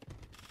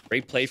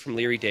 Great play from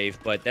Liereyy, Dave,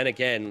 but then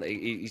again,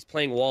 he's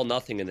playing wall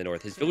nothing in the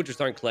north. His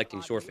villagers aren't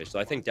collecting shorefish, so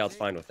I think DauT's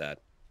fine with that.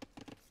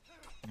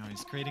 No,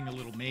 he's creating a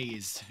little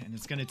maze, and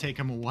it's going to take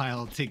him a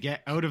while to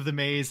get out of the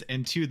maze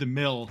and to the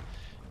mill,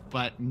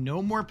 but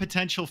no more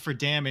potential for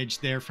damage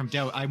there from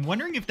DauT. I'm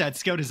wondering if that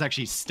scout is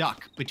actually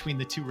stuck between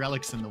the two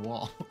relics in the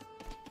wall.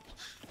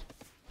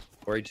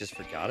 Or he just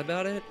forgot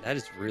about it? That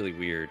is really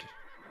weird.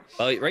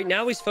 Well, right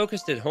now he's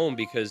focused at home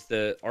because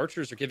the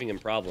archers are giving him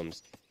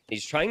problems.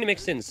 He's trying to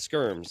mix in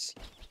skirms.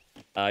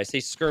 I say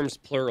skirms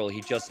plural.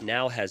 He just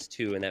now has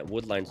 2, and that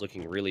wood line's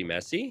looking really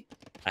messy.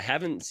 I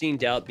haven't seen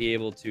DauT be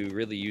able to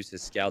really use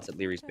his scouts at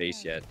Lierey's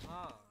base yet.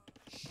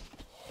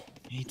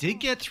 He did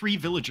get 3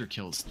 villager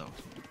kills, though.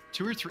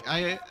 2 or 3.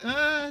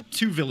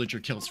 2 villager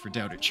kills for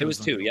DauT. It was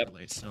 2, yep.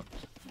 So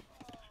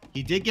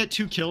he did get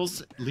 2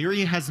 kills.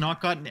 Liereyy has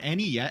not gotten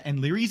any yet, and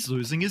Lierey's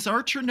losing his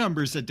archer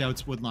numbers at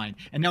DauT's woodline.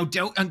 And now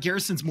DauT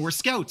garrisons more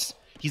scouts.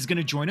 He's going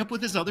to join up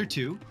with his other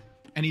 2,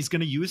 and he's going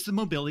to use the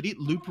mobility,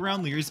 loop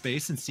around Lierey's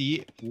base, and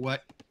see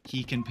what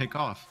he can pick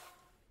off.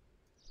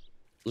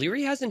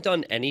 Liereyy hasn't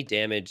done any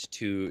damage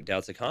to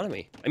DauT's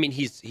economy. I mean,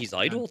 he's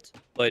idled,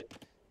 but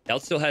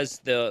DauT still has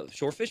the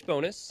shorefish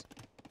bonus,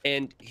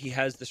 and he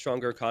has the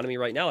stronger economy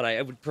right now. And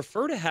I would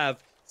prefer to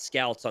have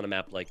scouts on a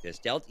map like this.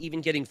 DauT even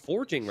getting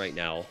forging right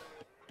now.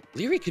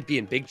 Liereyy could be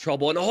in big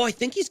trouble. And I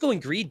think he's going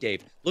greed,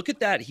 Dave. Look at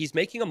that. He's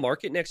making a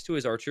market next to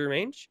his archer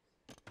range.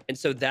 And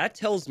so that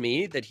tells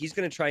me that he's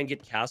going to try and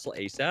get castle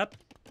ASAP.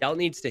 DauT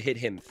needs to hit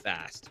him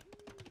fast.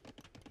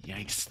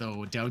 Yikes,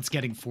 though. DauT's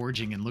getting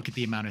forging, and look at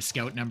the amount of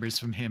scout numbers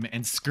from him.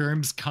 And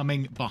skirms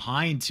coming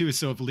behind, too.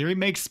 So if Liereyy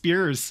makes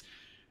spears,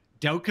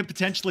 DauT could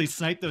potentially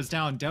snipe those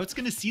down. DauT's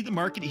going to see the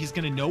market. He's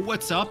going to know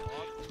what's up,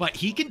 but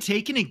he can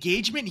take an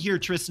engagement here,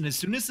 Tristan, as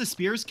soon as the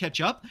spears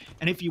catch up.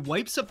 And if he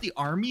wipes up the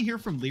army here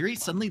from Liereyy,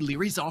 suddenly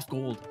Lierey's off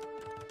gold.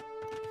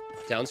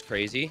 Sounds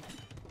crazy,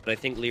 but I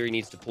think Liereyy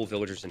needs to pull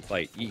villagers and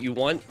fight. You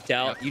want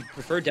DauT, you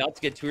prefer DauT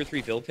to get 2 or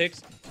 3 vill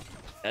picks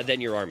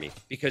than your army,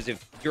 because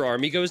if your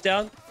army goes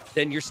down,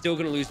 then you're still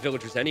going to lose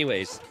villagers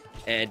anyways.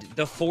 And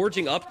the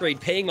forging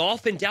upgrade paying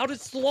off, and DauT is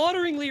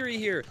slaughtering Liereyy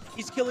here.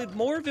 He's killing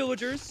more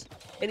villagers,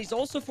 and he's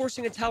also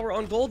forcing a tower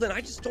on gold, and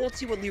I just don't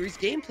see what Lierey's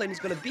game plan is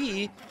going to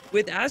be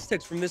with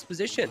Aztecs from this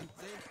position.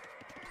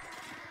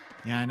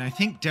 Yeah, and I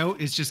think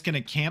DauT is just going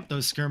to camp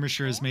those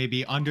skirmishers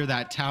maybe under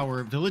that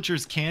tower.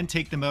 Villagers can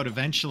take them out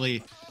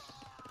eventually,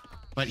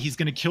 but he's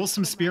going to kill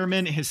some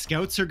spearmen. His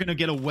scouts are going to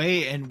get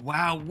away, and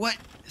wow, what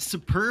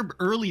superb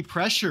early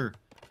pressure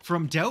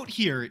from DauT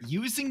here,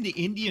 using the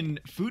Indian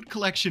food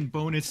collection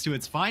bonus to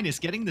its finest,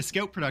 getting the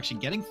scout production,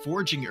 getting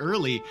forging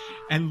early,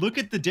 and look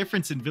at the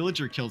difference in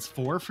villager kills.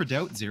 4 for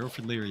DauT, 0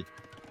 for Liereyy.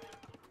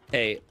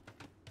 Hey,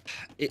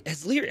 do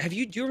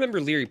you remember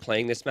Liereyy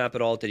playing this map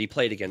at all? Did he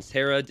play it against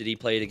Hera? Did he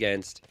play it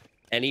against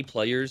any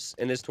players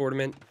in this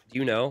tournament? Do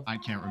you know? I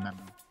can't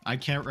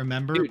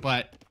remember. Dude,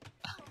 but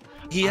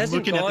he hasn't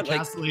looking gone, at the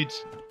Castle Age.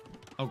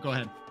 Oh, go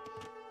ahead.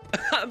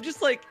 I'm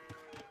just like,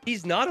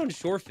 he's not on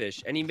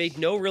shorefish, and he made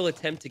no real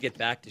attempt to get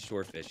back to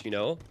shorefish, you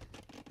know?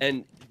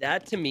 And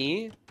that, to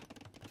me,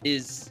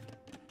 is,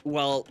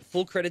 well,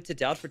 full credit to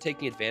DauT for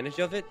taking advantage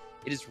of it.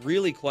 It is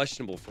really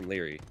questionable from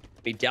Liereyy.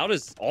 I mean, DauT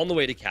is on the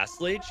way to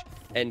Castle Age,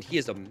 and he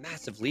has a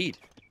massive lead.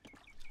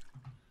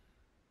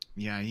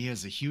 Yeah, he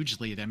has a huge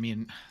lead. I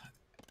mean,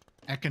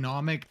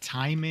 economic,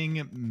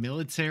 timing,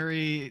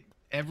 military,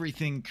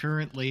 everything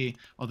currently.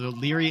 Although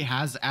Liereyy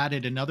has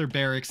added another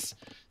barracks,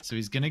 so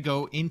he's going to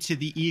go into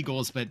the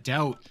Eagles, but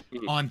DauT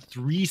on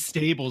 3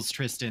 stables,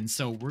 Tristan.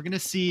 So we're going to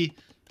see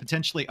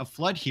potentially a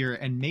flood here,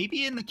 and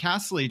maybe in the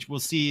Castle Age, we'll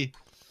see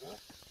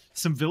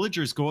some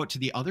villagers go out to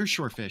the other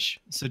shorefish,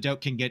 so DauT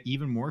can get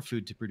even more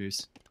food to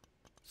produce.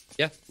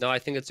 Yeah, no, I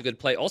think it's a good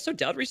play. Also,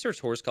 DauT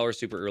researched Horsecollar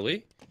super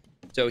early,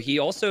 so he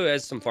also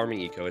has some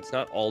farming eco. It's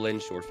not all in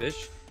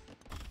shorefish.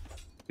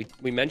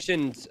 We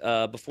mentioned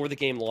before the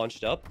game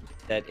launched up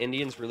that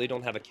Indians really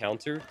don't have a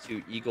counter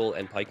to Eagle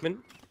and Pikeman.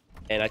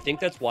 And I think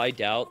that's why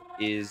DauT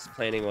is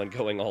planning on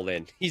going all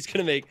in. He's going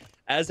to make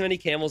as many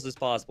camels as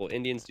possible.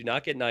 Indians do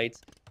not get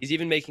knights. He's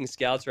even making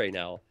scouts right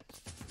now.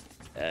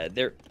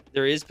 There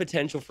is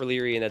potential for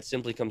Liereyy, and that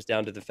simply comes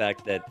down to the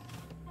fact that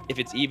if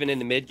it's even in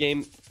the mid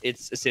game,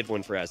 it's a Civ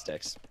win for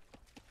Aztecs.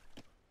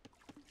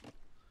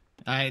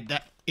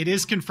 It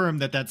is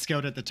confirmed that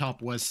scout at the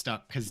top was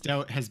stuck, because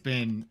DauT has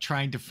been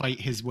trying to fight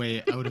his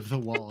way out of the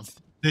walls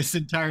this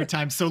entire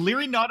time. So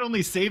Liereyy not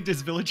only saved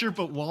his villager,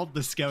 but walled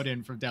the scout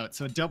in from DauT.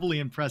 So a doubly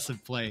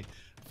impressive play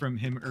from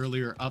him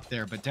earlier up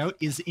there. But DauT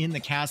is in the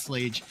Castle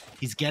Age.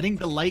 He's getting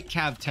the light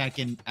cav tech,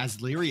 and as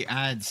Liereyy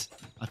adds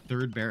a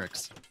 3rd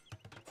barracks.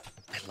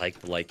 I like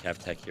the light cav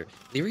tech here.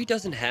 Liereyy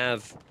doesn't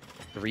have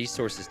the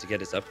resources to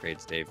get his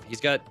upgrades, Dave.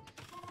 He's got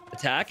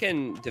attack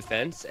and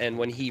defense, and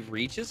when he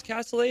reaches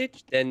Castle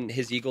Age, then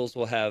his Eagles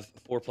will have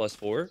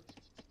 4+4.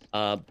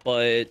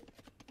 But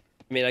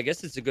I mean, I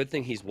guess it's a good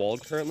thing he's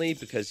walled currently,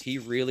 because he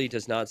really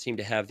does not seem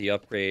to have the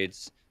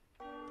upgrades,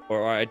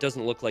 or it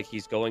doesn't look like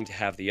he's going to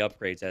have the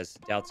upgrades as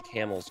DauT's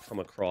camels come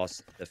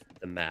across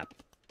the map.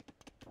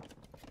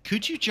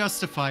 Could you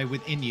justify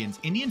with Indians?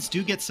 Indians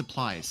do get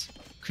supplies.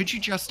 Could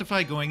you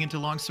justify going into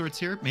longswords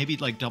here? Maybe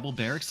like double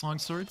barracks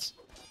longswords?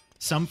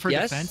 Some for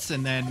defense,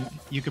 and then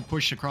you could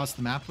push across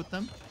the map with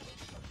them?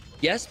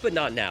 Yes, but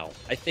not now.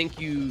 I think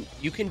you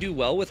can do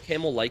well with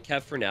Camel Light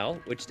Cav for now,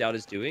 which DauT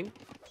is doing.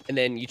 And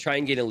then you try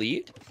and get a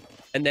lead.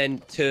 And then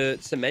to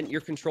cement your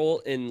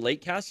control in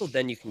late castle,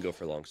 then you can go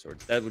for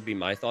longswords. That would be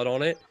my thought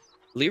on it.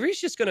 Lierey's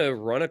just going to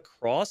run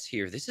across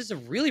here. This is a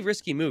really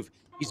risky move.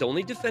 He's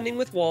only defending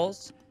with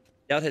walls.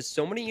 DauT has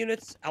so many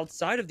units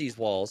outside of these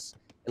walls.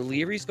 And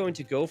Lierey's going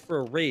to go for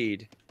a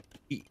raid.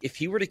 If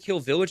he were to kill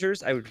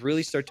villagers, I would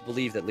really start to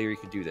believe that Liereyy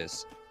could do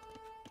this.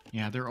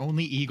 Yeah, they're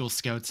only Eagle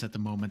Scouts at the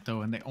moment,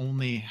 though, and they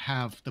only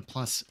have the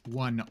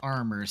 +1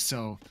 armor,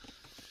 so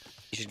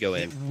he should go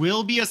in. It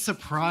will be a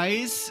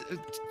surprise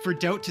for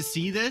DauT to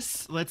see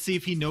this. Let's see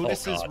if he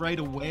notices right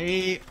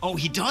away. Oh,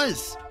 he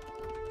does!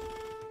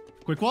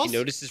 Quick walls? He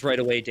notices right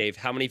away, Dave.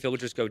 How many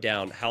villagers go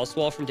down? House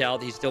wall from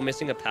DauT. He's still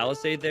missing a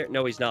palisade there?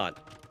 No, he's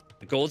not.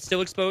 The gold's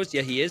still exposed.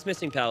 Yeah, he is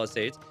missing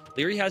palisades.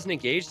 Liereyy hasn't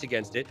engaged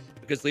against it,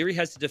 because Liereyy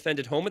has to defend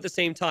at home at the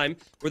same time,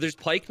 where there's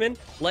pikemen,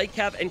 light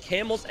cav, and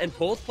camels, and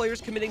both players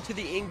committing to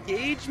the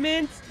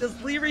engagement. Does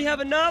Liereyy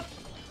have enough?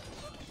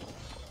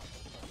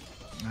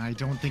 I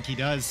don't think he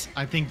does.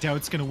 I think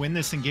DauT's going to win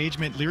this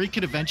engagement. Liereyy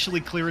could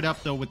eventually clear it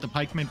up, though, with the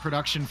pikeman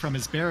production from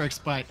his barracks,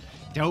 but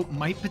DauT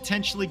might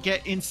potentially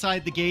get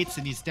inside the gates,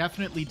 and he's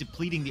definitely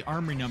depleting the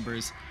armory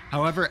numbers.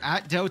 However,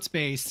 at DauT's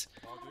base,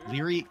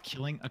 Liereyy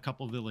killing a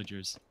couple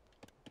villagers.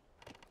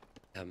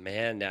 Oh,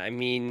 man, I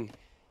mean,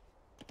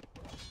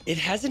 it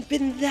hasn't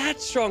been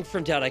that strong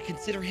from DauT. I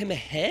consider him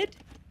ahead,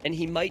 and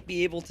he might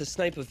be able to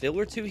snipe a vill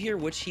or two here,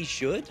 which he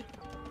should.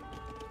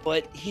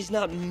 But he's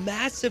not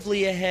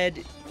massively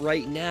ahead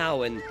right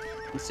now, and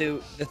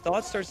so the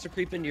thought starts to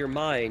creep into your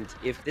mind.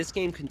 If this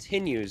game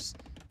continues,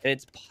 and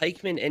it's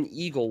pikeman and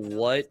eagle,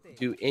 what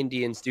do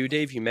Indians do,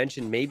 Dave? You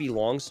mentioned maybe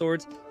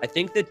longswords. I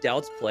think that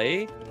DauT's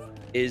play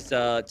is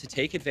to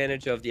take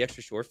advantage of the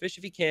extra shorefish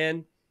if he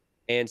can,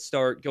 and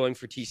start going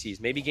for TCs.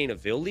 Maybe gain a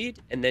vill lead,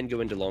 and then go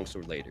into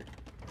longsword later.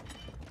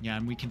 Yeah,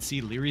 and we can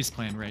see Lierey's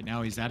plan right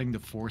now. He's adding the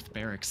 4th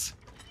barracks.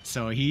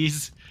 So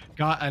he's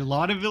got a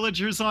lot of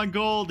villagers on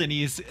gold, and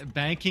he's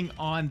banking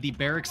on the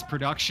barracks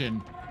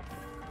production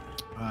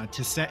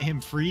to set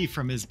him free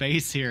from his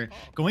base here.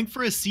 Going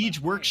for a siege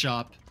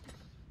workshop.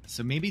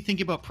 So maybe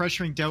thinking about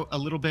pressuring DauT a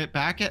little bit.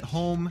 Back at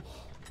home,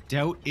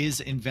 DauT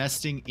is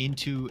investing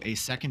into a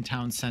 2nd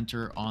town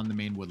center on the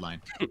main wood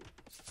line.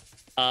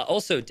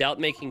 Also, DauT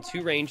making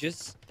 2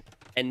 ranges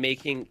and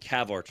making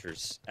cav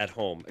archers at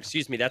home.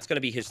 Excuse me, that's going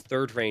to be his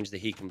 3rd range that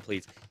he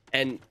completes.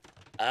 And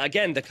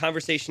again, the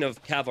conversation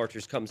of cav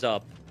archers comes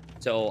up.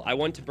 So I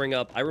want to bring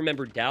up, I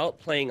remember DauT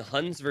playing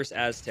Huns versus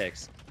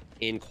Aztecs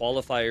in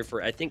qualifier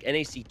for, I think,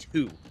 NAC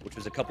 2, which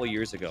was a couple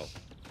years ago.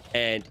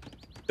 And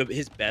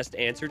his best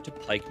answer to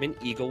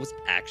pikeman eagle was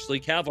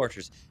actually cav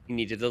archers. He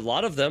needed a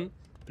lot of them,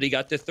 but he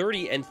got to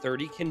 30, and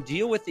 30 can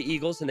deal with the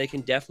eagles, and they can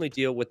definitely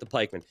deal with the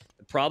pikemen.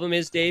 The problem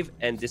is, Dave,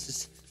 and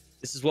this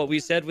is what we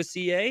said with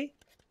CA,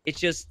 it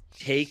just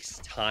takes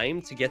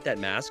time to get that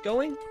mass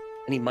going,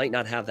 and he might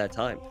not have that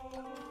time.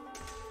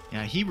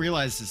 Yeah, he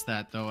realizes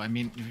that, though. I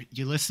mean,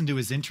 you listen to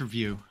his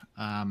interview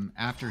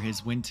after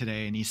his win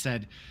today, and he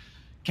said,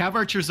 cav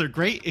archers are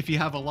great if you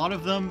have a lot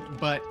of them,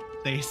 but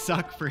they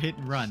suck for hit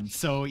and run.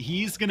 So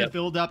he's going to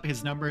build up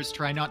his numbers,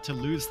 try not to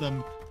lose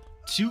them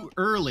too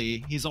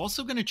early. He's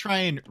also going to try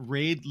and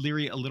raid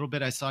Liereyy a little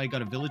bit. I saw he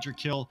got a villager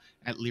kill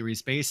at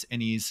Leerey's base,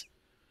 and he's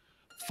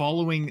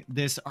following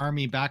this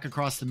army back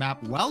across the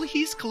map while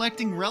he's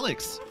collecting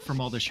relics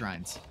from all the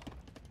shrines.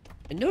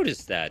 I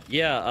noticed that.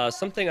 Yeah,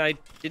 something I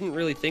didn't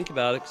really think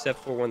about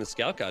except for when the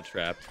scout got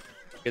trapped,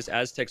 because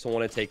Aztecs will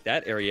want to take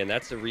that area, and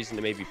that's the reason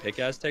to maybe pick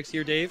Aztecs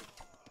here, Dave.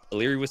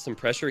 Liereyy with some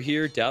pressure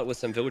here, DauT with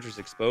some villagers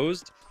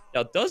exposed.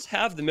 DauT does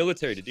have the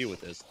military to deal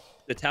with this.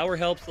 The tower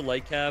helps the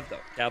light cav. The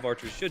cav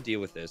archers should deal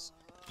with this.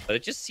 But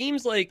it just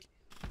seems like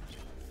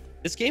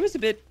this game is a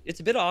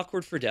bit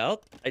awkward for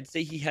DauT. I'd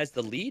say he has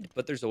the lead,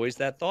 but there's always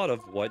that thought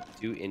of what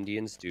do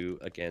Indians do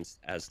against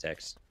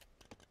Aztecs.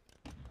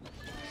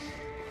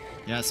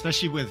 Yeah,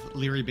 especially with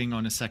Liereyy being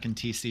on a second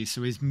TC.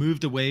 So he's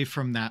moved away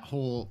from that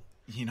whole,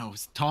 you know,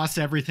 toss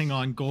everything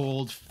on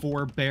gold,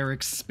 4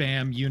 barracks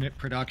spam unit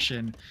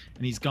production,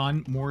 and he's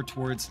gone more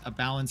towards a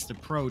balanced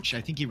approach.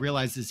 I think he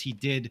realizes he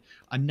did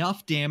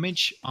enough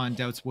damage on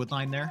DauT's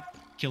woodline there,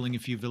 killing a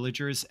few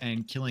villagers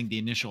and killing the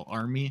initial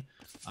army,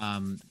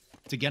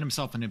 to get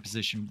himself in a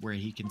position where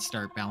he can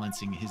start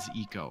balancing his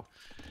eco.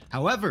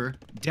 However,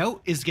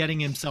 DauT is getting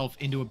himself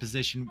into a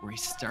position where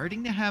he's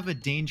starting to have a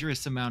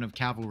dangerous amount of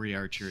cavalry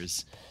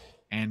archers,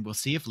 and we'll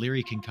see if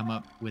Liereyy can come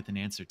up with an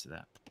answer to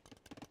that.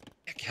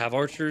 Cav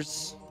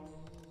archers,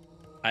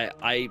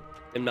 I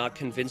am not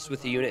convinced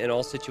with the unit in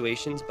all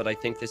situations, but I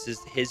think this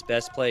is his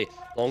best play.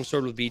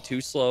 Longsword would be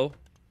too slow.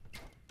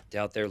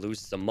 DauT there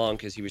loses a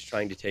monk as he was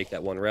trying to take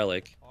that one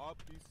relic.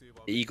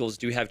 The Eagles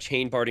do have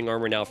chain barding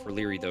armor now for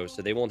Liereyy, though,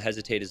 so they won't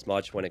hesitate as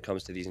much when it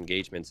comes to these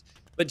engagements.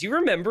 But do you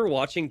remember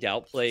watching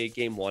DauT play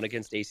game 1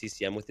 against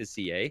ACCM with his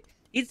CA?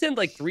 He'd send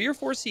like 3 or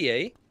 4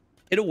 CA,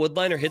 hit a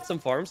woodline or hit some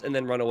farms, and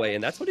then run away.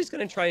 And that's what he's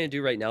going to try and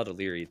do right now to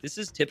Liereyy. This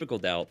is typical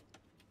DauT.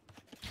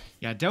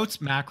 Yeah,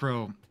 DauT's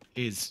macro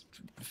is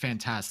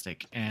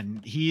fantastic,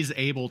 and he's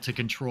able to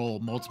control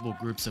multiple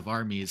groups of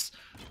armies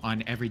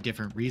on every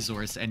different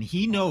resource, and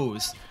he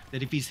knows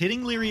that if he's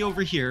hitting Liereyy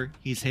over here,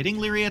 he's hitting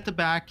Liereyy at the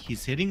back,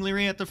 he's hitting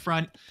Liereyy at the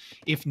front.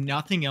 If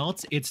nothing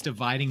else, it's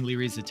dividing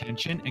Lierey's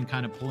attention and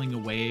kind of pulling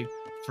away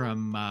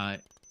from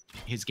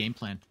his game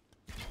plan.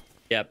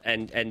 Yep,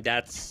 and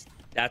that's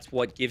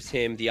what gives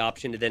him the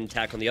option to then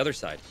attack on the other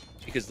side,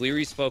 because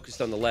Lierey's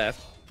focused on the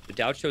left, the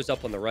DauT shows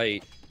up on the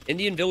right.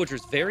 Indian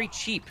villagers very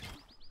cheap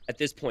at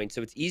this point,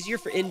 so it's easier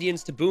for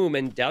Indians to boom,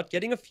 and DauT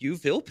getting a few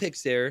Vill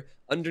picks there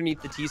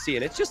underneath the TC,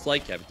 and it's just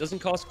like Kev. It doesn't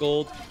cost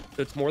gold,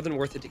 so it's more than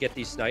worth it to get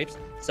these snipes.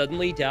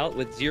 Suddenly, DauT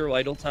with 0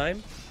 idle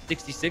time,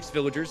 66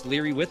 villagers.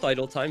 Liereyy with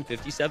idle time,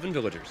 57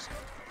 villagers.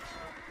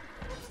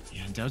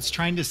 Yeah, and DauT's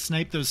trying to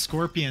snipe those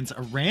scorpions.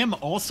 A ram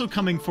also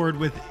coming forward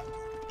with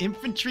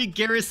infantry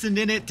garrison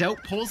in it.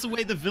 DauT pulls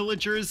away the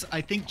villagers,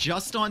 I think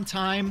just on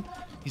time.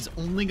 He's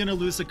only going to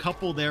lose a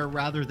couple there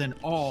rather than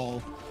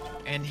all,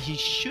 and he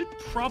should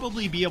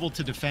probably be able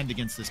to defend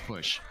against this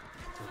push.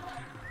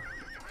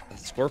 The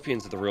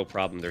scorpions are the real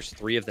problem. There's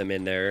 3 of them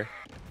in there,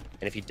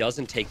 and if he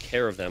doesn't take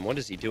care of them, what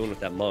is he doing with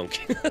that monk?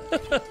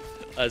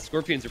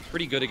 Scorpions are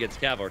pretty good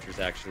against cav archers,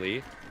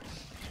 actually.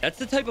 That's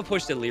the type of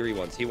push that Liereyy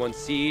wants. He wants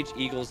siege,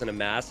 eagles, and a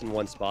mass in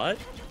one spot,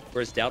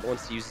 whereas DauT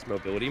wants to use his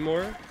mobility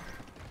more.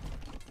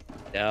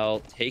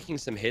 Now, taking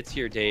some hits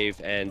here,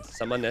 Dave, and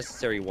some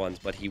unnecessary ones,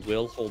 but he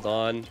will hold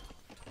on.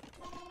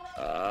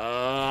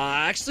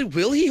 Actually,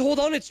 will he hold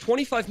on? It's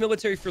 25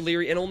 military for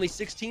Liereyy and only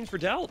 16 for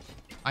DauT.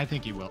 I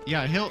think he will.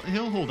 Yeah,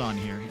 he'll hold on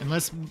here,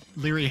 unless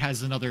Liereyy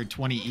has another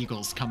 20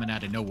 eagles coming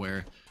out of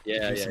nowhere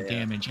to do some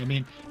damage. I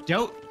mean,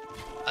 DauT,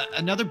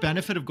 another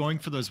benefit of going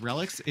for those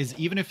relics is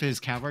even if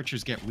his cav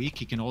archers get weak,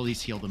 he can always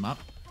heal them up.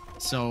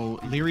 So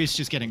Lierey's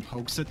just getting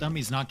pokes at them.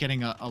 He's not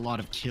getting a lot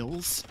of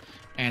kills.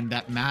 And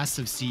that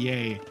massive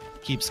CA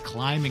keeps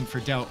climbing for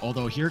DauT.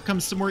 Although here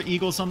comes some more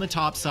eagles on the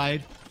top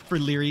side for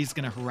Liereyy. He's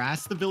going to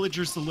harass the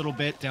villagers a little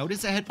bit. DauT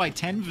is ahead by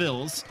 10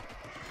 vills.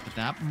 But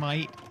that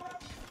might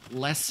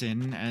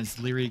lessen as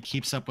Liereyy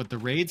keeps up with the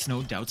raids.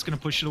 No, DauT's going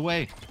to push it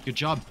away. Good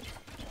job.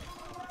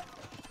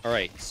 All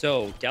right,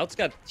 so DauT's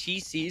got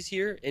TCs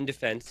here in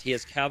defense. He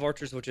has cav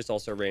archers, which is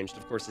also ranged.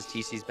 Of course, his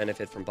TCs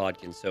benefit from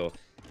Bodkin. So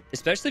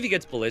especially if he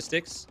gets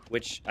ballistics,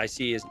 which I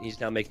see is he's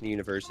now making the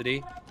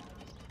university,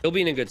 he'll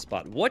be in a good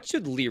spot. What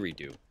should Liereyy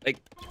do? Like,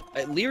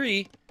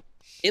 Liereyy,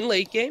 in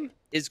late game,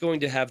 is going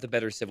to have the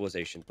better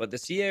civilization, but the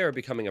CA are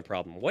becoming a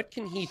problem. What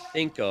can he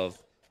think of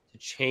to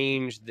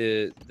change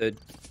the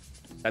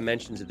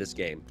dimensions of this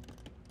game?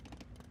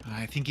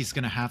 I think he's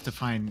going to have to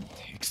find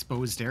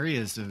exposed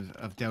areas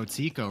of DauT's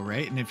eco,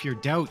 right? And if you're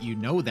DauT, you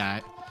know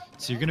that.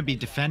 So you're going to be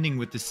defending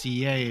with the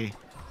CA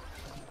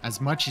as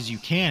much as you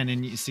can,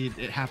 and you see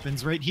it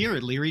happens right here.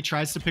 Liereyy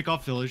tries to pick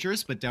off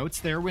villagers, but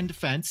DauT's there in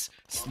defense,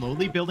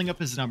 slowly building up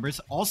his numbers.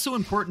 Also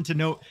important to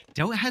note,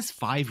 DauT has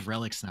 5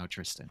 relics now,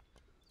 Tristan.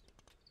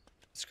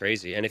 It's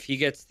crazy. And if he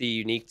gets the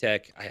unique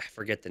tech, I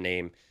forget the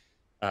name,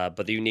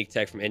 but the unique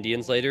tech from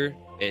Indians later,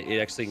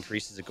 it actually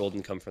increases the gold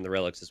income from the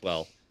relics as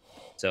well.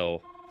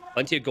 So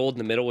Plenty of gold in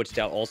the middle, which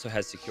DauT also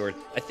has secured.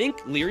 I think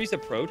Lierey's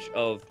approach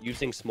of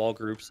using small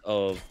groups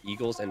of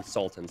Eagles and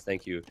Sultans,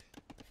 thank you.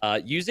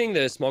 Using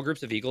the small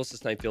groups of Eagles to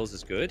snipe Bills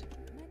is good,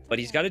 but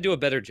he's got to do a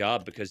better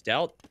job because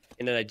DauT,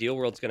 in an ideal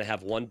world, is going to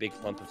have one big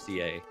clump of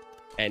CA.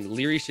 And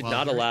Liereyy should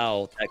not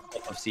allow that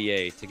clump of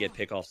CA to get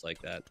pickoffs like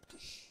that.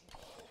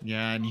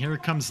 Yeah, and here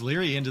comes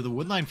Liereyy into the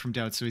woodline from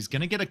DauT, so he's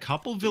going to get a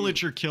couple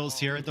villager kills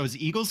here. Those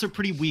Eagles are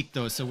pretty weak,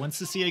 though, so once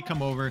the CA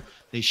come over,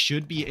 they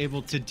should be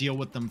able to deal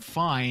with them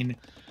fine.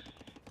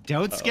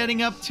 DauT's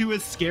getting up to a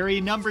scary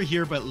number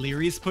here, but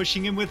Lierey's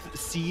pushing him with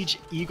Siege,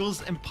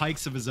 Eagles, and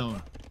Pikes of his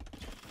own.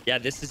 Yeah,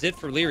 this is it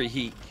for Liereyy.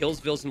 He kills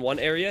Vils in one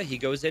area. He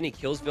goes in, he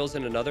kills Vils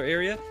in another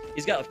area.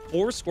 He's got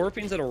 4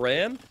 Scorpions and a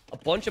Ram, a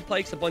bunch of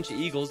Pikes, a bunch of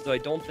Eagles, though I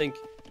don't think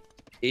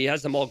he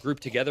has them all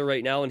grouped together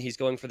right now, and he's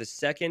going for the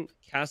second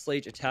Castle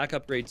Age attack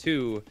upgrade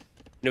too.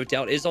 No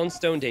doubt is on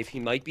Stone Dave. He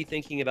might be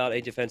thinking about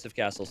a defensive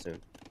castle soon.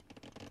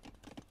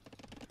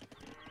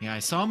 Yeah, I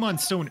saw him on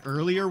Stone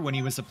earlier when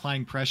he was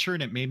applying pressure,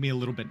 and it made me a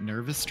little bit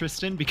nervous,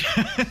 Tristan,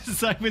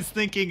 because I was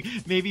thinking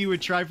maybe he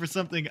would try for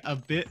something a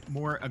bit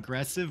more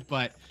aggressive.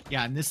 But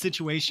yeah, in this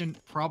situation,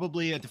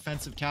 probably a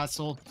defensive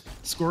castle.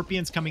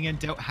 Scorpions coming in.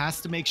 DauT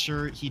has to make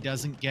sure he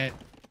doesn't get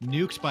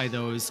nuked by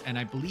those, and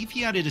I believe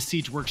he added a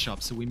siege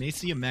workshop, so we may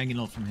see a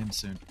Mangonel from him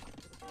soon.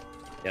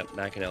 Yep,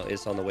 Mangonel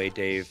is on the way,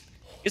 Dave.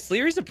 It's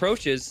Lierey's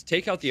approach is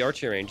take out the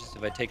archery ranges.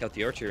 If I take out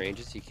the archery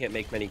ranges, he can't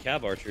make many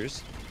cav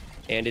archers.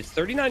 And it's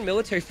 39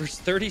 military versus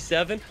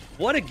 37.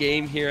 What a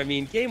game here. I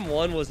mean, game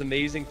 1 was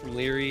amazing from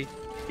Liereyy.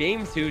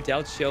 Game 2,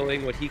 DauT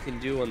showing what he can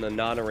do on the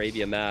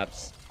non-Arabia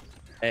maps.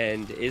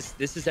 And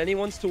this is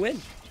anyone's to win.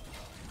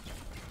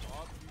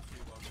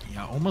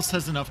 Yeah, almost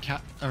has enough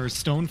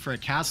stone for a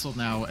castle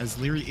now, as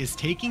Liereyy is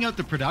taking out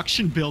the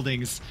production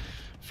buildings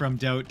from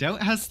DauT.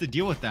 DauT has to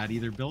deal with that,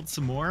 either build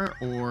some more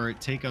or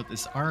take out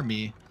this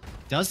army.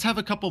 Does have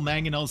a couple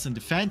Mangonels in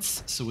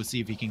defense, so we'll see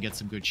if he can get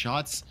some good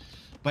shots.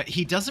 But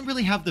he doesn't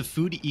really have the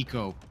food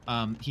eco.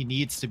 He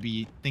needs to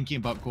be thinking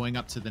about going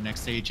up to the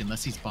next stage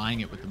unless he's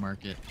buying it with the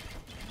market.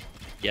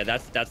 Yeah,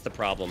 that's the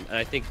problem. And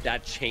I think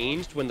that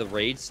changed when the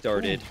raid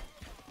started.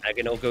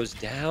 Mangonel goes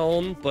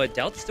down, but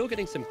DauT's still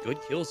getting some good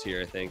kills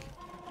here, I think.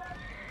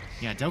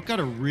 Yeah, DauT got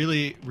a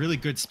really, really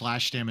good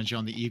splash damage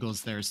on the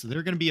Eagles there. So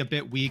they're going to be a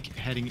bit weak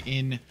heading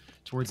in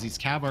towards these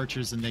cav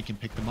archers, and they can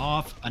pick them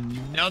off.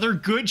 Another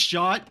good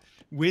shot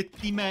with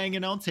the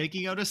Mangonel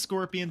taking out a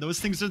Scorpion. Those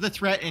things are the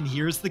threat, and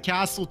here's the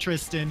castle,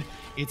 Tristan.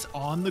 It's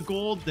on the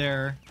gold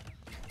there,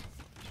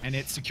 and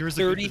it secures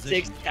a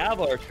 36 cav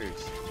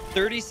archers.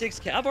 36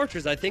 cav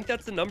archers. I think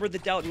that's the number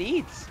that DauT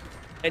needs.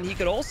 And he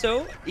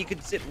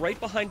could sit right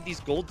behind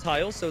these gold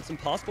tiles, so it's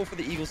impossible for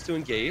the Eagles to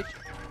engage.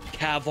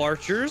 Cav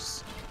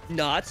archers,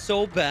 not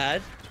so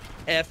bad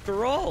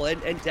after all.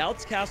 And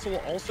DauT's castle will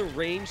also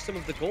range some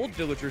of the gold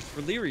villagers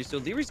for Liereyy. So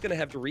Lierey's going to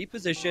have to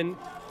reposition.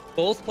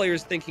 Both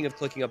players thinking of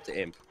clicking up to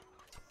Imp.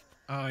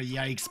 Oh,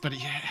 yikes. But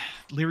yeah,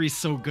 Lierey's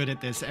so good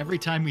at this. Every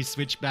time we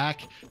switch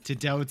back to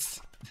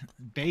DauT's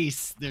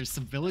base, there's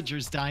some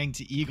villagers dying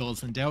to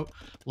Eagles, and DauT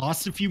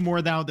lost a few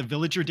more now. The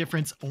villager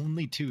difference,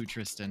 only 2,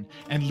 Tristan.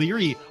 And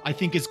Liereyy, I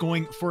think, is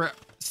going for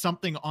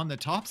something on the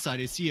top side.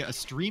 I see a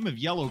stream of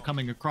yellow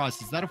coming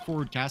across. Is that a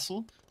forward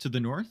castle to the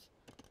north?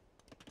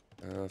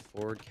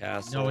 Forward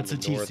castle. No, it's a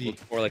TC.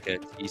 Looks more like a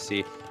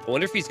TC. I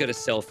wonder if he's going to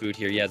sell food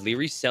here. Yeah,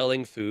 Lierey's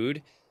selling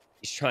food.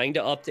 He's trying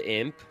to up to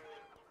Imp.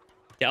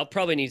 DauT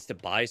probably needs to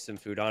buy some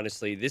food,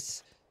 honestly.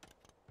 This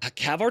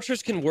cav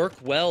archers can work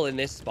well in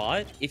this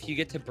spot if you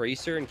get to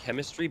Bracer and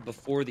Chemistry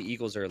before the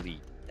Eagles are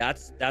elite.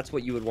 That's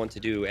what you would want to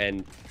do,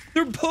 and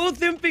they're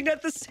both imping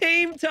at the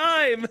same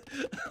time.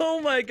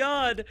 Oh my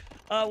god.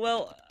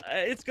 Well,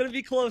 it's gonna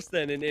be close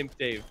then in Imp,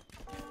 Dave.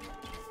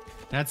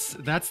 That's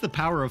the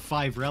power of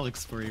 5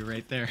 relics for you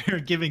right there.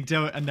 Giving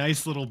DauT a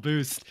nice little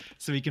boost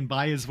so he can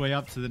buy his way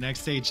up to the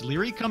next stage.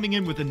 Liereyy coming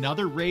in with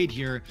another raid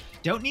here.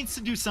 DauT needs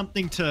to do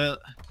something to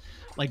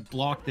like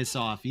block this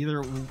off.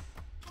 Either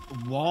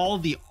wall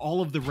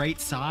all of the right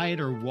side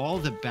or wall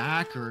the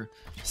back or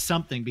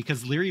something,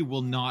 because Liereyy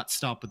will not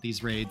stop with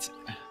these raids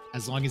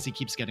as long as he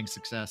keeps getting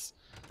success.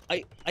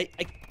 I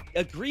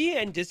agree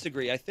and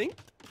disagree. I think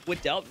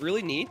what DauT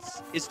really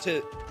needs is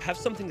to have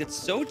something that's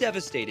so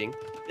devastating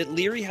that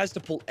Liereyy has to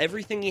pull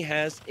everything he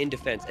has in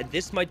defense. And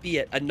this might be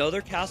it.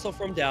 Another castle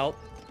from DauT,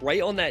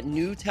 right on that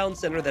new town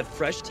center, that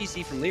fresh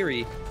TC from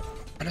Liereyy.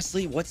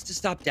 Honestly, what's to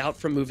stop DauT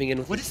from moving in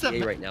with what is that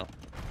right now?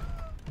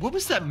 What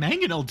was that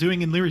Mangonel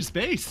doing in Lierey's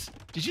base?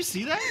 Did you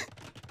see that?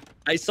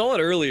 I saw it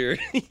earlier.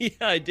 Yeah,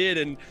 I did.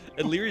 And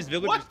Lierey's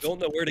villagers don't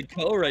know where to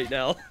go right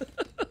now.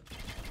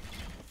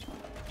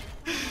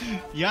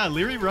 Yeah,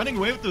 Liereyy running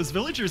away with those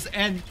villagers.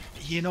 And,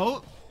 you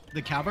know,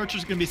 the cav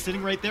archer's going to be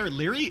sitting right there.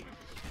 Liereyy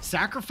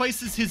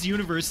sacrifices his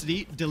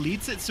university,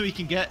 deletes it so he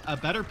can get a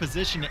better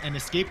position and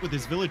escape with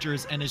his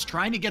villagers, and is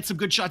trying to get some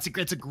good shots. He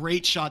gets a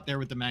great shot there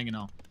with the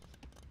Mangonel.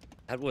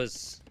 That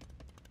was...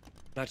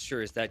 not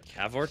sure. Is that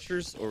cav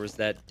archers or is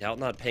that DauT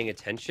not paying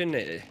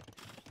attention?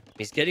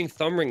 He's getting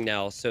Thumbring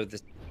now, so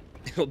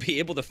he'll be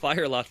able to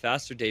fire a lot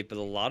faster, Dave, but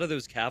a lot of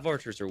those cav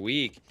archers are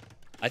weak.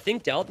 I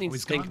think DauT needs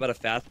he's to think gone. about a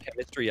fast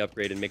chemistry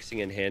upgrade and mixing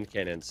in hand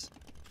cannons.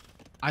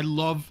 I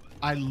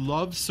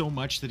love so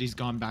much that he's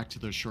gone back to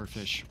those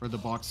shorefish or the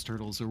box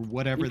turtles or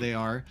whatever they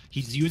are.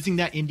 He's using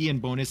that Indian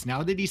bonus.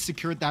 Now that he's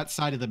secured that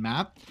side of the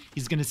map,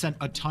 he's going to send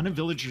a ton of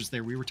villagers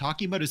there. We were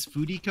talking about his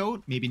food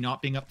eco, maybe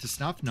not being up to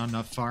snuff, not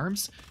enough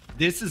farms.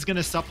 This is going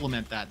to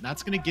supplement that. And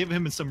that's going to give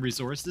him some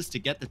resources to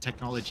get the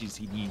technologies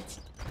he needs.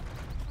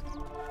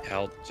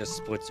 DauT just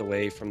splits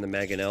away from the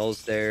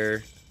Mangonels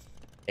there.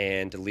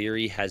 And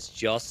Liereyy has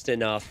just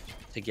enough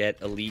to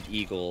get Elite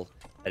Eagle.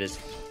 That is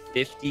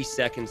 50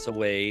 seconds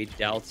away.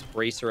 DauT's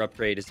Bracer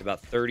upgrade is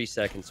about 30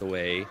 seconds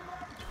away.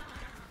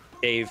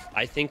 Dave,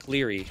 I think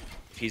Liereyy,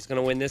 if he's going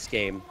to win this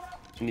game,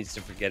 he needs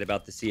to forget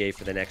about the CA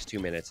for the next 2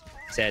 minutes.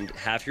 Send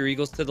half your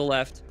Eagles to the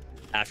left,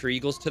 half your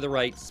Eagles to the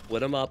right,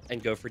 split them up,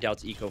 and go for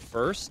DauT's Eco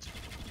first,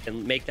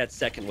 and make that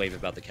second wave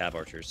about the Cav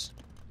Archers.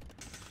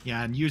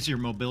 Yeah, and use your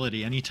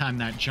mobility. Anytime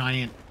that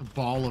giant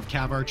ball of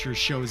Cav Archers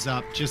shows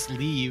up, just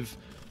leave.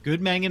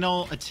 Good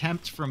Mangonel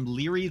attempt from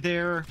Liereyy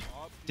there.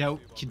 DauT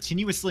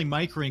continuously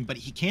microing, but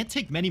he can't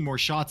take many more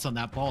shots on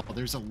that ball.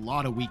 There's a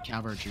lot of weak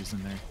Cav Archers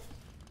in there.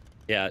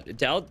 Yeah,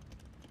 DauT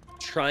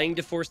trying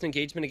to force an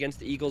engagement against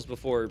the Eagles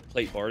before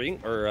plate barding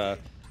or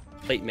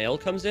plate mail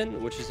comes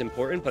in, which is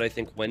important. But I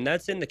think when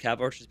that's in, the Cav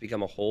Archers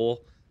become a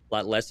whole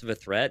lot less of a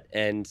threat.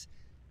 And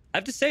I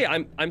have to say,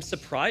 I'm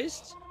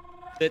surprised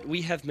that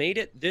we have made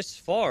it this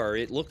far.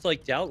 It looked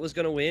like DauT was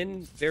going to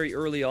win very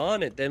early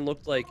on. It then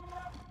looked like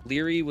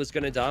Liereyy was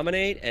going to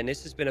dominate, and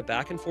this has been a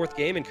back and forth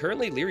game. And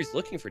currently, Lierey's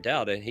looking for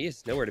DauT, and he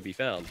is nowhere to be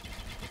found.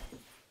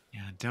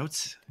 Yeah,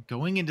 DauT's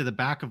going into the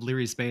back of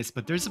Lierey's base,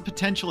 but there's a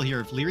potential here.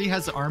 If Liereyy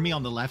has army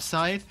on the left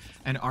side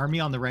and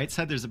army on the right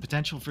side, there's a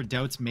potential for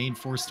DauT's main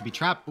force to be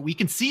trapped. But we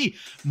can see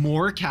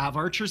more Cav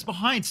Archers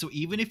behind, so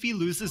even if he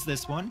loses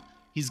this one,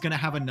 he's going to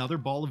have another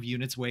ball of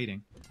units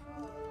waiting.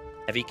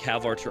 Heavy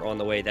Cav Archer on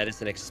the way. That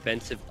is an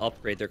expensive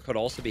upgrade. There could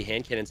also be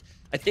hand cannons.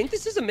 I think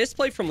this is a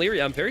misplay from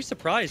Liereyy. I'm very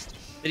surprised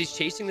that he's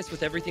chasing this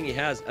with everything he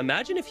has.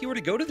 Imagine if he were to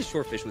go to the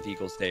shorefish with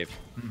Eagles, Dave.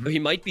 He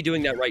might be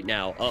doing that right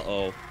now.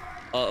 Uh-oh.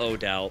 Uh-oh,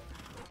 DauT.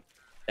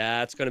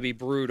 That's going to be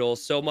brutal.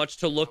 So much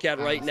to look at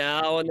right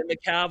now. And then the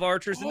Cav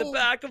Archers in the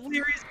back of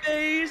Lierey's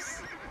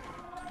base.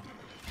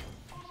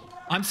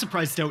 I'm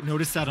surprised DauT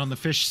noticed that on the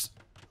fish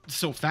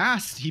so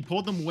fast. He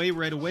pulled them away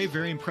right away.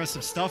 Very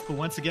impressive stuff. But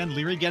once again,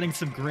 Liereyy getting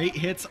some great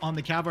hits on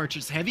the Cav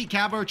Archers. Heavy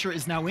Cav Archer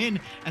is now in,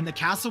 and the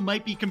castle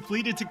might be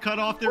completed to cut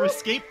off their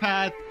escape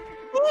path.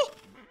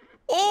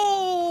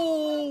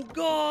 Oh,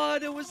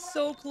 God. It was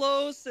so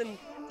close. And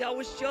DauT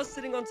was just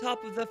sitting on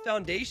top of the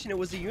foundation. It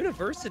was a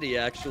university,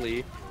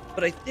 actually.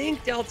 But I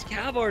think DauT's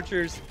Cav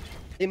Archers,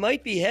 they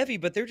might be heavy,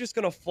 but they're just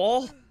going to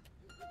fall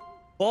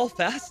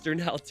faster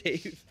now,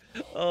 Dave.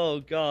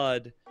 Oh,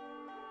 God.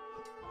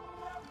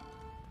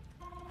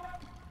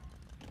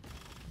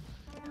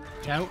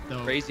 DauT,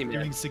 though, crazy man,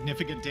 doing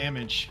significant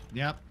damage.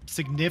 Yep,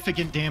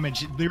 significant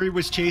damage. Liereyy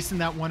was chasing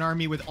that one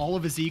army with all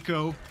of his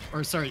Eagles,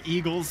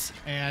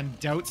 and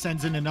DauT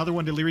sends in another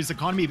one to Lierey's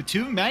economy. But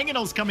two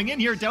Mangonels coming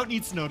in here. DauT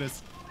needs to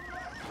notice.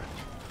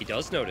 He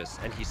does notice,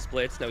 and he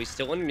splits. Now he's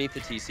still underneath the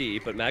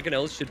TC, but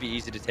Mangonels should be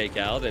easy to take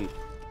out, and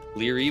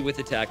Liereyy with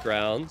attack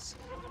rounds,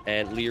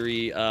 and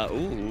Liereyy,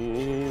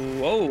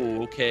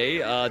 okay.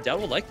 DauT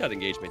will like that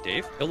engagement,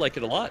 Dave. He'll like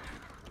it a lot.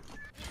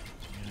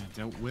 Yeah,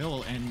 DauT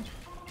will, and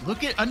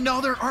look at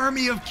another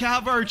army of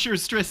Cav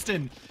Archers,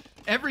 Tristan.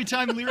 Every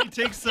time Liereyy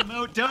takes them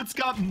out, DauT's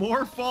got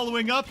more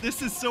following up.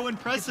 This is so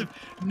impressive.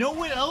 No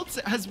one else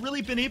has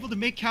really been able to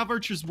make Cav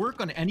Archers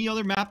work on any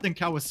other map than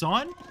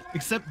Kawasan,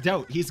 except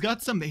DauT. He's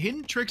got some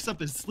hidden tricks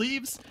up his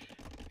sleeves,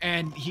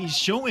 and he's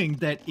showing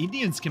that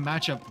Indians can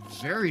match up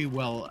very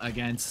well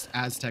against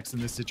Aztecs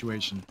in this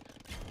situation.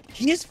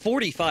 He has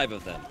 45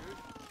 of them,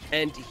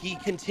 and he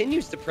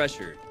continues to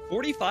pressure.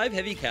 45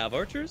 heavy Cav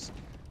Archers?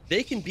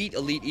 They can beat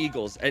Elite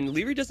Eagles, and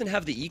Liereyy doesn't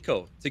have the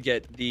eco to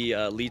get the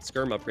Elite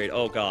Skirm upgrade.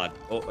 Oh, God.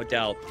 Oh,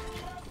 DauT.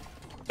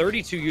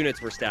 32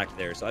 units were stacked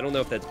there, so I don't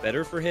know if that's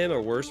better for him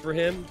or worse for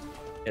him.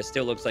 It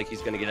still looks like he's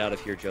going to get out of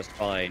here just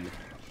fine.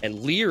 And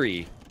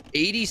Liereyy,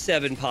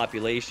 87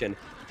 population.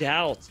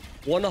 DauT,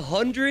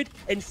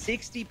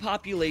 160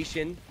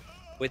 population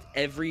with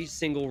every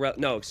single relic.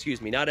 No,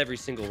 excuse me, not every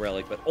single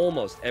relic, but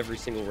almost every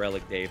single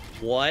relic, Dave.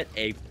 What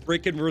a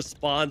freaking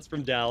response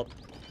from DauT.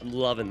 I'm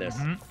loving this.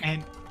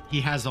 And he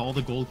has all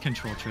the gold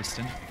control,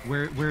 Tristan.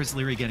 Where's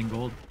Liereyy getting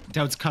gold?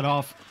 DauT's cut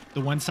off the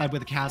one side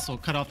with a castle,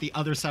 cut off the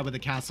other side with a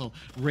castle,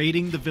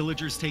 raiding the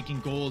villagers, taking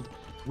gold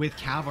with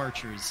Cav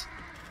Archers.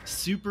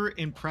 Super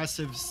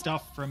impressive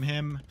stuff from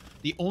him.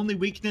 The only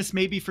weakness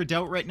maybe for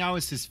DauT right now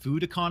is his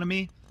food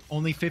economy.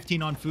 Only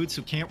 15 on food,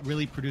 so can't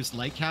really produce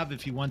light Cav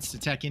if he wants to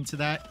tech into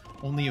that.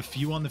 Only a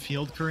few on the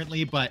field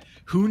currently, but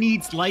who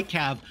needs light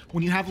Cav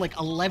when you have like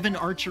 11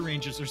 archer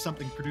rangers or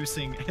something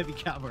producing heavy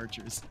Cav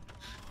Archers?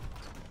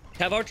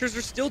 Cav Archers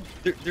are still,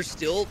 they're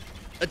still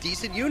a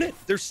decent unit.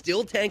 They're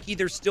still tanky.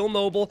 They're still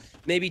mobile.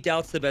 Maybe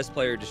DauT's the best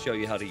player to show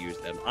you how to use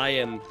them.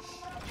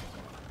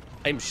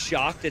 I'm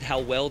shocked at how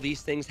well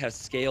these things have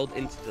scaled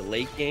into the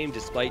late game,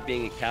 despite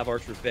being a Cav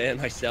Archer fan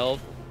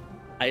myself.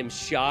 I am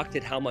shocked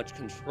at how much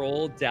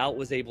control DauT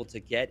was able to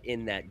get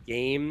in that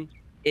game.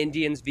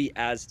 Indians v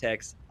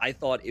Aztecs. I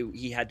thought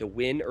he had to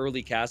win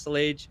early Castle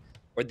Age,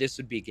 or this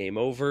would be game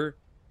over.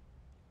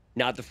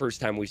 Not the first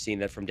time we've seen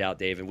that from DauT,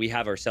 Dave, and we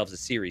have ourselves a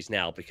series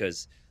now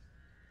because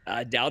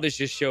DauT has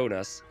just shown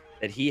us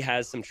that he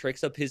has some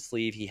tricks up his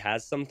sleeve. He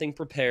has something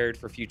prepared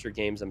for future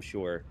games, I'm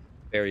sure.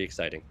 Very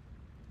exciting.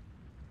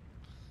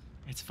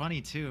 It's funny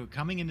too.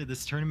 Coming into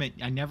this tournament,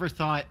 I never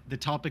thought the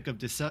topic of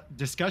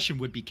discussion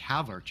would be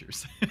cav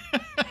archers.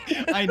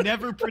 I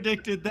never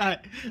predicted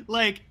that.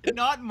 Like,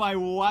 not in my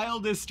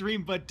wildest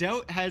dream, but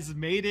DauT has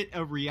made it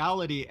a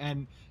reality.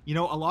 And you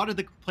know, a lot of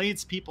the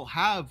complaints people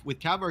have with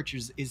cav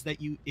archers is that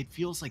it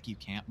feels like you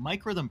can't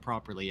micro them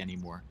properly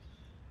anymore.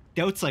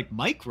 DauT's like,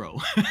 micro.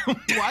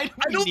 Why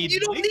do we need you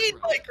don't need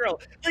micro.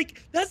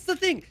 Like, that's the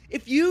thing.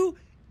 If you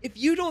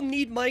don't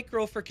need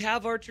micro for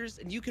cav archers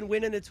and you can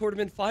win in a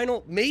tournament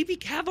final, maybe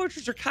cav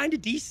archers are kind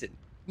of decent.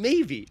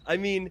 Maybe. I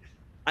mean,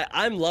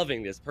 I'm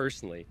loving this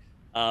personally.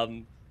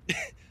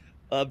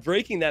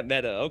 Breaking that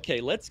meta.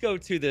 Okay, let's go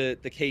to the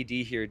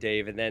KD here,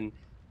 Dave, and then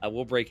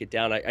we'll break it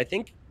down. I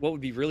think what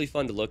would be really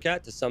fun to look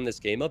at to sum this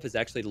game up is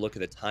actually to look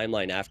at the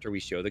timeline after we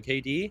show the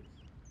KD.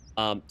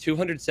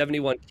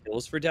 271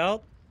 kills for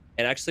DauT.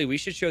 And actually, we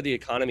should show the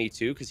economy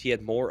too, because he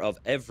had more of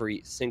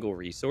every single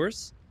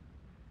resource.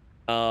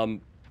 But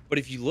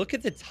if you look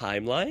at the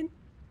timeline,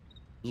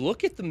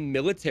 look at the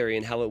military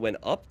and how it went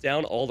up,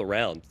 down, all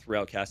around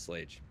throughout Castle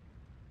Age.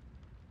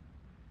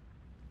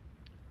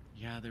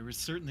 Yeah, there were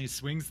certainly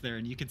swings there,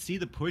 and you could see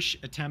the push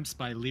attempts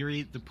by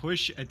Liereyy, the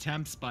push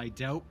attempts by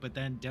DauT, but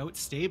then DauT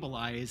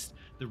stabilized.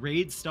 The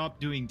raid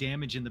stopped doing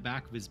damage in the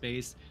back of his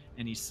base,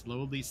 and he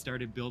slowly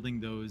started building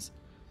those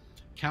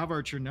cav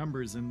archer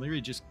numbers, and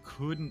Liereyy just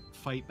couldn't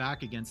fight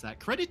back against that.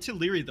 Credit to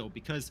Liereyy though,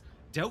 because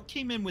DauT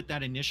came in with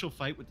that initial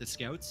fight with the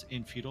scouts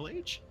in Feudal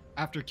Age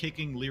after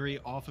kicking Liereyy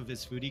off of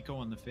his food eco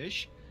on the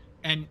fish,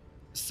 and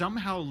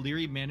somehow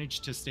Liereyy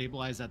managed to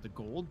stabilize at the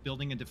gold,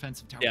 building a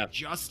defensive tower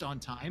just on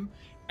time,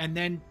 and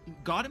then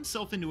got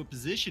himself into a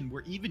position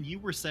where even you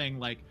were saying,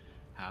 like,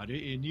 how do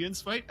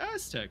Indians fight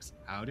Aztecs?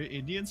 How do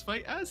Indians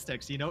fight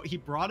Aztecs? You know, he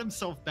brought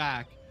himself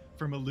back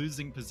from a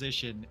losing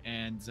position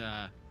and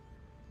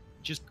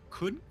just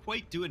couldn't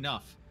quite do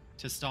enough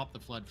to stop the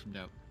flood from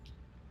DauT.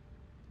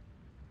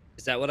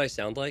 Is that what I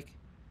sound like?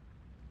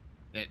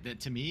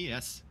 That to me,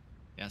 yes.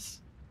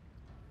 Yes.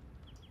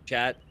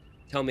 Chat,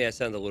 tell me I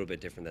sound a little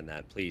bit different than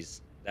that,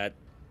 please.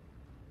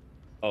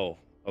 Oh,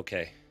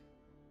 okay.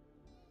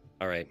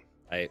 All right.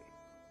 All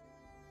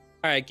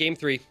right, game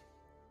 3.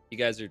 You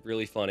guys are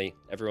really funny.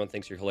 Everyone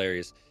thinks you're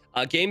hilarious.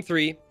 Game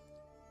 3.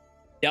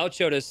 DauT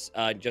showed us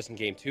just in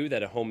game 2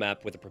 that a home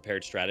map with a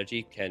prepared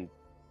strategy can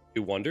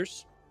do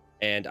wonders.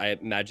 And I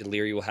imagine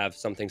Liereyy will have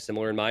something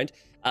similar in mind.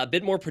 A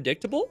bit more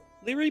predictable,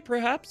 Liereyy,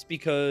 perhaps,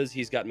 because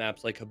he's got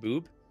maps like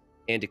Haboob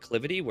and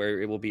Acclivity,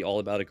 where it will be all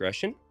about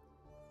aggression.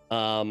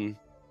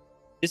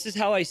 This is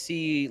how I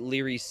see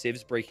Lierey's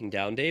civs breaking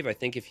down, Dave. I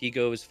think if he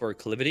goes for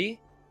Acclivity,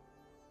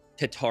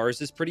 Tatars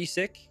is pretty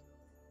sick.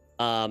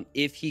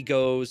 If he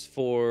goes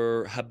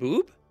for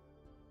Haboob,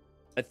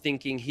 I'm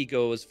thinking he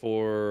goes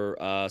for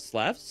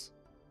Slavs.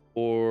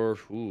 Or,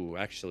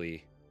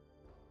 actually...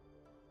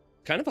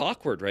 kind of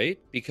awkward, right?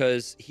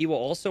 Because he will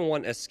also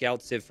want a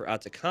scout civ for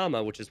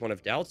Atacama, which is one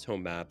of DauT's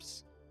home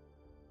maps.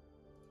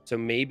 So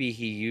maybe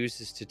he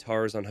uses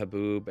Tatars on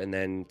Haboob and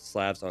then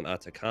Slavs on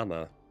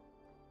Atacama.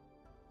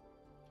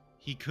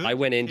 He could. I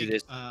went into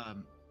this.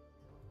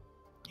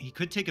 He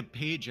could take a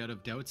page out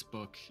of DauT's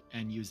book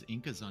and use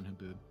Incas on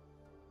Haboob.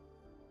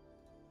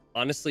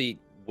 Honestly,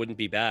 wouldn't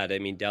be bad. I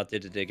mean, DauT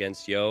did it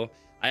against Yo.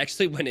 I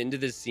actually went into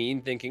this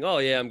scene thinking, oh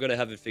yeah, I'm gonna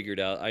have it figured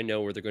out. I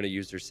know where they're gonna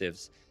use their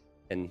civs.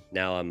 And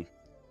now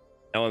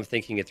I'm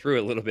thinking it through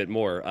a little bit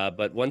more.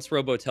 But once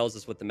Robo tells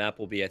us what the map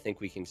will be, I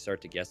think we can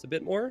start to guess a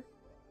bit more.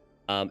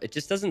 It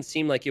just doesn't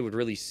seem like it would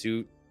really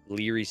suit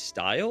Lierey's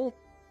style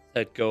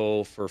to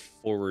go for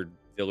forward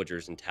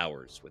villagers and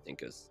towers with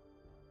Incas.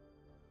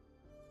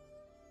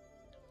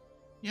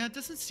 Yeah, it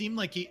doesn't seem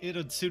like it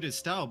would suit his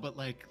style, but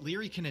like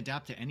Liereyy can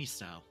adapt to any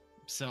style.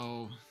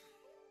 So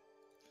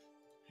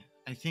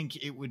I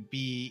think it would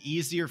be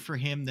easier for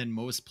him than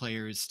most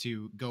players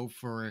to go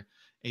for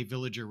a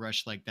villager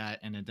rush like that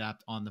and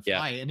adapt on the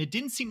fly. And it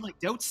didn't seem like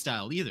DauT's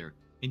style either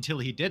until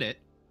he did it,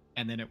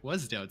 and then it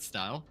was DauT's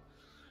style.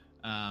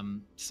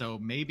 So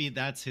maybe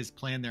that's his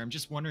plan there. I'm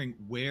just wondering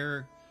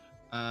where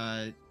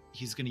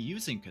he's going to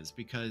use Incas,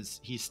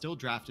 because he still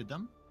drafted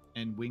them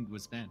and Winged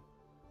was banned.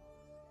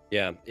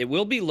 Yeah, it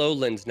will be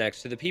Lowlands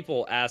next. To the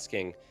people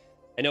asking,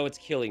 I know it's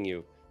killing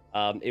you.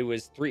 It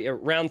was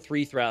around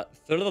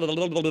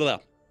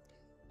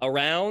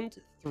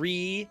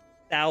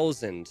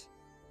 3,000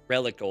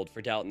 relic gold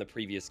for DauT in the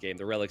previous game.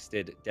 The relics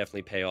did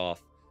definitely pay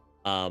off.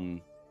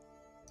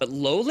 But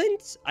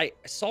Lowlands, I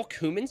saw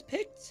Kumans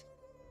picked,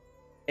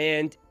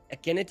 and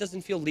again, it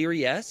doesn't feel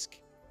Liereyy-esque.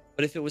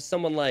 But if it was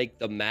someone like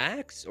the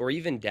Max or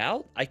even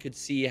DauT, I could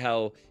see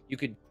how you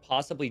could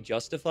possibly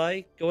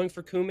justify going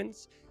for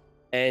Kumans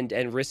and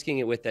risking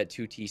it with that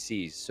 2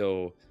 TCs.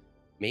 So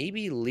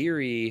maybe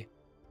Liereyy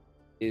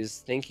is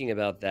thinking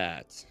about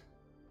that.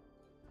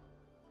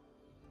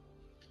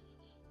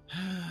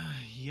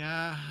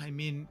 Yeah, I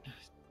mean,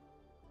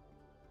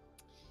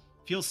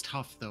 feels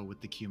tough though with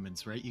the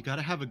Cumans, right? You got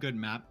to have a good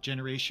map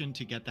generation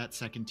to get that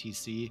second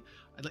TC.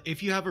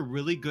 If you have a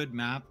really good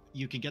map,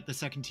 you can get the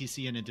second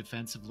TC in a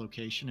defensive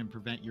location and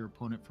prevent your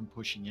opponent from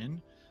pushing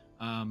in.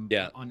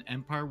 Yeah. But on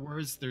Empire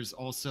Wars, there's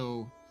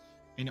also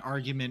an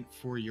argument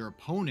for your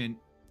opponent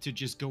to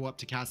just go up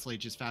to Castle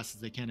Age as fast as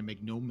they can and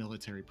make no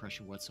military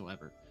pressure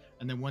whatsoever.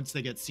 And then once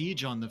they get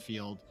siege on the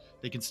field,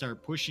 they can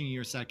start pushing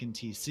your second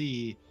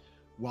TC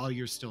while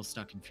you're still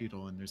stuck in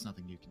feudal and there's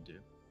nothing you can do.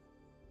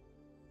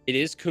 It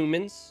is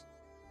Cumans,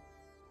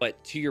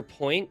 but to your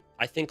point,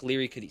 I think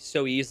Liereyy could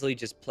so easily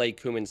just play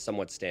Cumans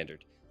somewhat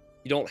standard.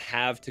 You don't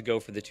have to go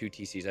for the 2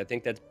 TCs. I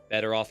think that's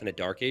better off in a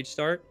Dark Age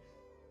start.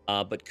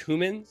 But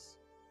Cumans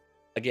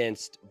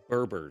against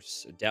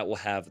Berbers, that will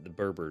have the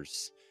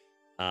Berbers.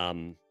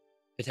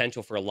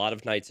 Potential for a lot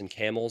of knights and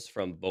camels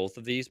from both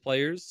of these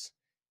players.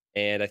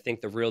 And I think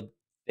the real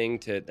thing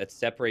that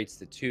separates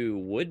the two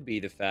would be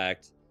the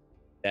fact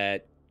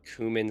that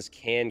Cumans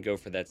can go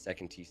for that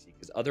second TC,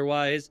 because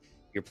otherwise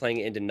you're playing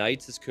into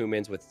knights as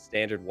Cumans with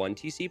standard 1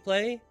 TC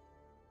play.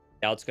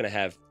 DauT's going to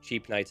have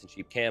cheap knights and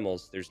cheap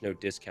camels. There's no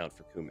discount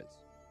for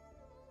Cumans.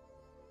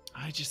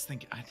 I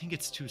think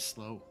it's too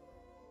slow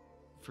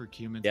for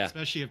Cumans, yeah.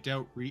 Especially if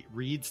DauT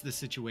reads the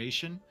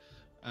situation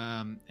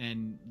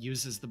and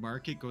uses the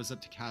market, goes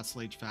up to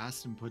Castle Age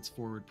fast and puts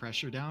forward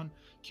pressure down.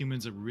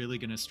 Cumans are really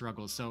going to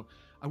struggle. So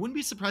I wouldn't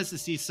be surprised to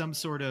see some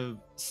sort of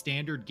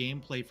standard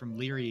gameplay from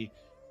Liereyy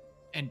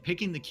and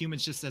picking the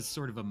Cumans just as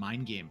sort of a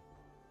mind game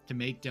to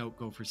make DauT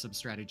go for some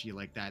strategy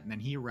like that. And then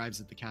he arrives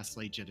at the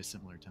Castle Age at a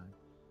similar time.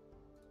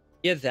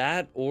 Yeah,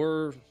 that,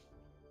 or,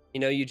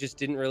 you just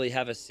didn't really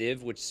have a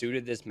Civ which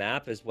suited this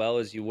map as well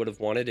as you would have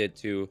wanted it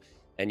to,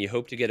 and you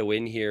hope to get a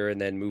win here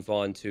and then move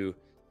on to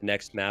the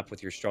next map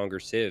with your stronger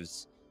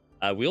Civs.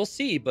 We'll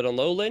see, but on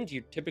Lowland,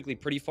 you're typically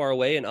pretty far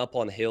away and up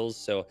on hills,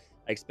 so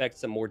I expect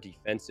some more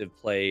defensive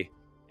play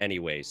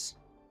anyways.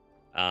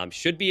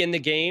 Should be in the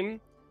game,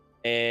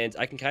 and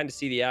I can kind of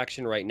see the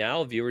action right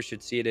now. Viewers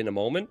should see it in a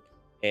moment.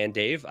 And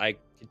Dave, I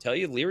can tell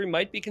you, Liereyy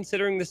might be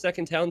considering the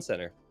second town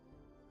center.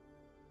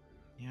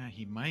 Yeah,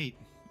 he might.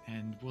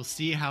 And we'll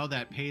see how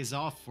that pays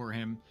off for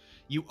him.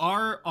 You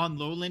are on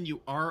Lowland.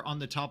 You are on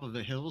the top of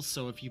a hill.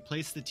 So if you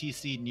place the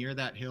TC near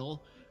that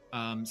hill,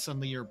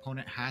 suddenly your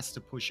opponent has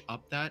to push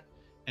up that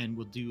and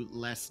will do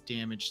less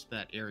damage to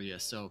that area.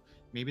 So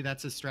maybe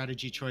that's a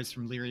strategy choice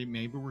from Liereyy.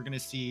 Maybe we're going to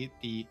see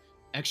the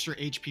extra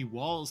HP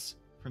walls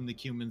from the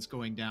Cumans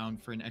going down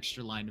for an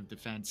extra line of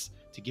defense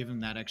to give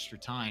him that extra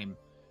time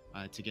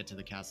to get to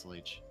the Castle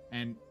Age.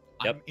 And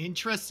yep. I'm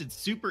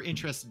super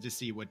interested to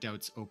see what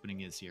DauT's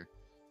opening is here.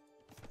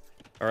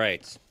 All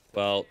right.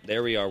 Well,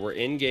 there we are. We're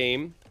in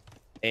game,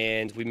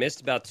 and we missed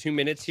about 2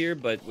 minutes here,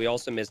 but we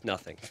also missed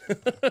nothing.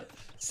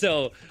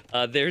 So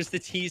there's the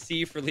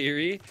TC for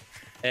Liereyy,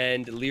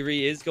 and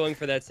Liereyy is going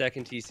for that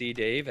second TC,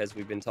 Dave, as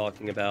we've been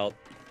talking about.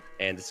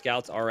 And the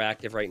scouts are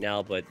active right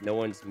now, but no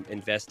one's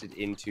invested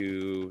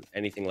into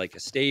anything like a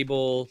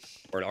stable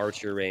or an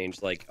archer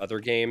range like other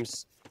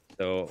games.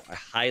 So I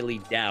highly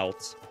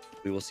doubt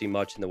we will see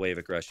much in the way of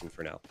aggression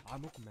for now.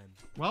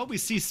 Well, we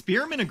see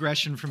spearman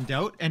aggression from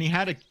DauT, and he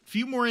had a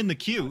few more in the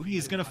queue.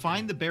 He's going to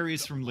find the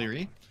berries from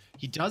Liereyy.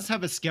 He does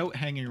have a scout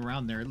hanging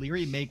around there.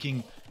 Liereyy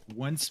making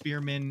one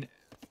spearman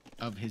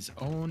of his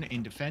own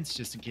in defense,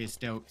 just in case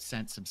DauT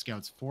sent some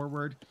scouts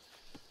forward.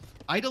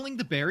 Idling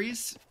the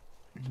berries,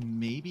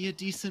 maybe a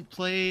decent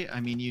play. I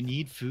mean, you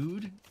need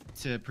food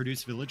to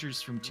produce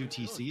villagers from 2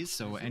 TCs,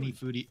 so any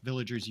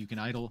villagers you can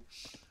idle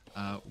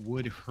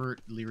would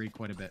hurt Liereyy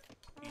quite a bit.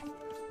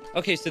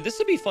 Okay, so this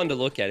would be fun to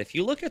look at. If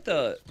you look at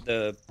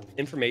the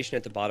information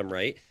at the bottom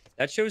right,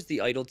 that shows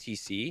the idle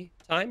TC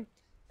time,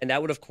 and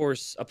that would, of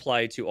course,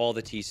 apply to all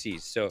the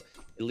TCs. So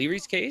in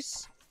Lierey's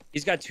case,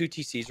 he's got 2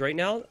 TCs right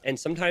now, and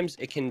sometimes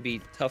it can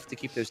be tough to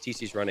keep those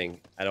TCs running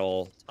at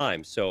all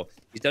times. So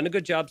he's done a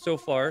good job so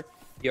far.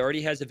 He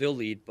already has a Vil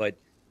lead, but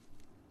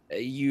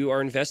you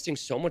are investing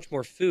so much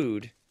more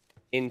food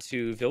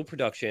into Vil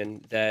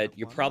production that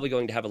you're probably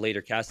going to have a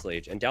later Castle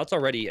Age. And DauT's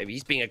already, I mean,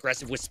 he's being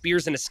aggressive with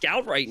spears and a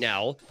scout right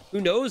now. Who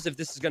knows if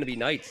this is going to be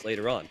knights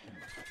later on.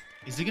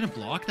 Is he going to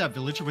block that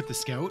villager with the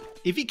scout?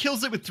 If he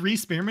kills it with 3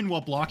 spearmen while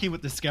blocking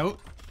with the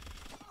scout,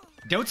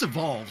 DauT's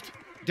evolved.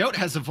 DauT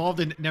has evolved,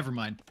 and never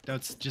mind.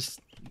 DauT's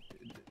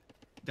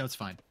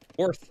fine.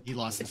 Worth. He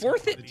lost. It's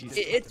worth it.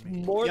 It's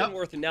more than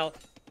worth it. Now,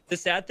 the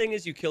sad thing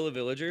is you kill a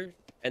villager,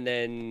 and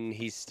then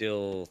he's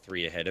still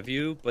 3 ahead of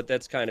you, but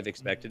that's kind of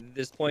expected at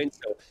this point.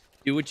 So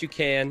do what you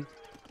can.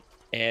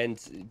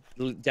 And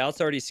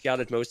DauT's already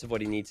scouted most of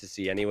what he needs to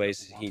see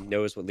anyways. He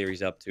knows what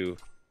Lierey's up to.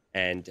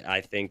 And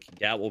I think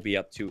DauT will be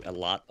up to a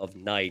lot of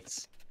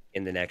knights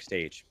in the next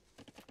stage.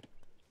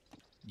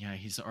 Yeah,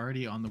 he's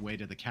already on the way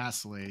to the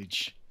Castle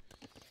Age.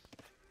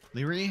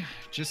 Liereyy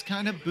just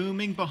kind of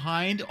booming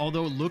behind,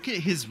 although look at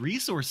his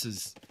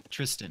resources,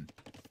 Tristan.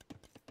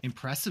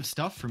 Impressive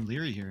stuff from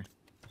Liereyy here.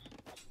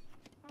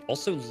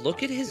 Also,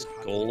 look at his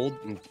gold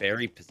and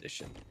berry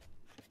position.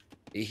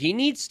 He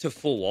needs to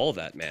full wall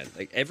that, man.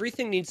 Like,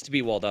 everything needs to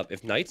be walled up.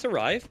 If knights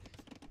arrive,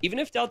 even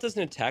if DauT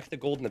doesn't attack the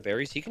gold and the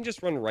berries, he can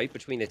just run right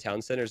between the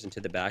town centers into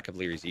the back of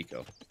Lierey's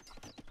eco.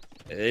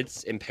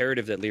 It's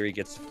imperative that Liereyy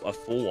gets a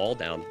full wall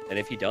down. And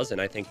if he doesn't,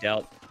 I think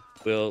DauT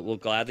will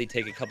gladly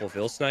take a couple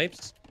Vil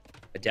snipes.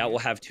 DauT will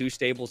have 2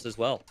 stables as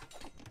well.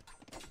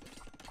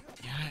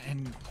 Yeah,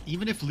 and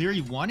even if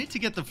Liereyy wanted to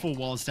get the full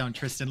walls down,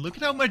 Tristan, look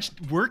at how much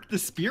work the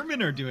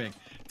spearmen are doing.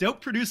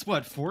 DauT produced,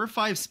 what, 4 or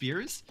 5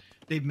 spears?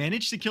 They've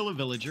managed to kill a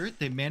villager.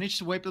 They've managed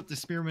to wipe out the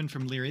spearmen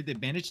from Liereyy.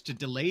 They've managed to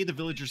delay the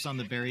villagers on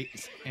the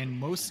berries. And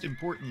most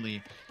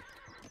importantly,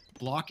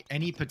 block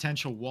any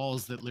potential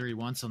walls that Liereyy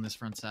wants on this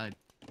front side.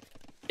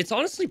 It's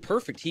honestly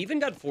perfect. He even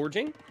got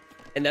forging,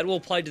 and that will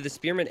apply to the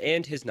spearmen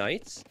and his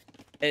knights.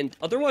 And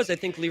otherwise, I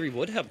think Liereyy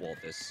would have walled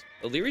this.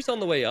 Lierey's on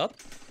the way up,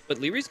 but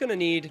Lierey's going to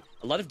need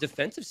a lot of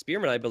defensive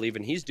spearmen, I believe,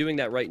 and he's doing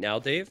that right now,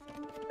 Dave,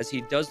 as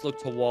he does look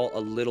to wall a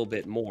little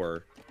bit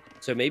more.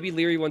 So maybe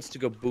Liereyy wants to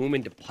go boom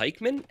into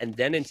pikemen and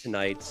then into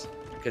knights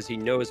because he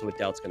knows what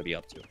DauT's going to be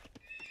up to.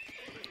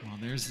 Well,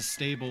 there's a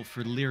stable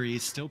for Liereyy,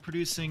 still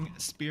producing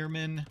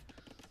spearmen,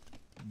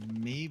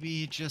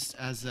 maybe just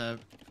as a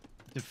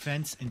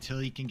defense until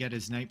he can get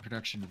his knight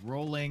production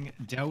rolling.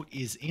 DauT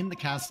is in the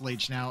castle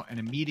age now, and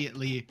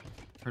immediately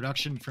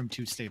production from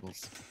 2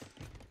 stables.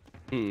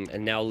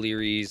 And now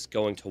Lierey's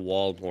going to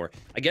wall more.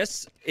 I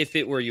guess if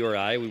it were you or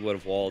I, we would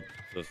have walled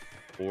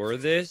before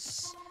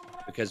this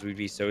because we'd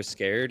be so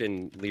scared,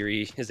 and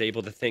Liereyy is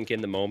able to think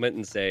in the moment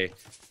and say,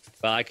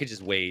 well, I could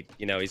just wait.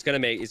 You know, he's gonna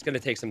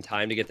take some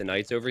time to get the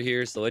knights over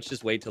here, so let's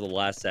just wait till the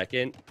last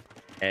second.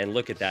 And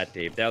look at that,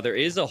 Dave. Now, there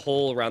is a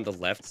hole around the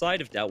left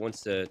side if DauT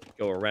wants to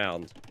go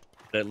around.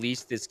 But at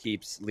least this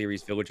keeps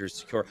Lierey's villagers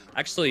secure.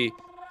 Actually,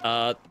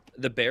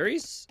 the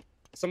berries,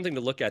 something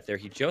to look at there.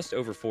 He just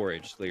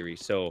over-foraged Liereyy.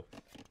 So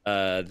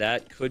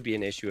that could be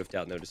an issue if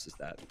DauT notices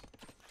that.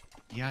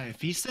 Yeah,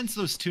 if he sends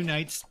those 2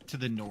 knights to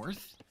the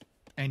north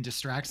and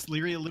distracts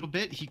Liereyy a little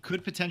bit, he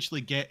could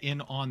potentially get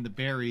in on the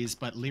berries.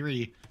 But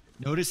Liereyy,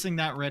 noticing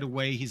that right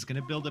away, he's going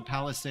to build a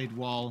palisade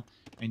wall.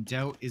 And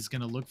DauT is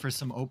going to look for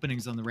some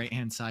openings on the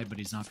right-hand side, but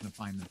he's not going to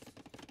find them.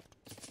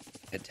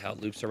 And DauT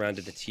loops around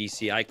to the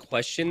TC. I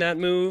question that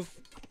move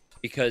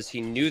because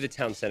he knew the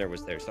town center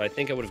was there. So I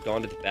think I would have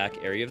gone to the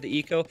back area of the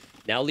eco.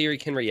 Now Liereyy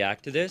can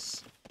react to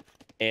this.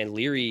 And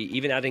Liereyy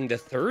even adding the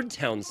 3rd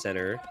town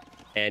center.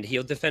 And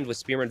he'll defend with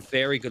spearmen.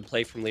 Very good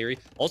play from Liereyy.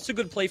 Also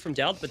good play from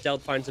DauT, but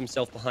DauT finds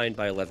himself behind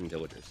by 11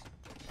 villagers.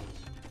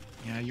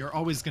 Yeah, you're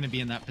always going to be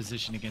in that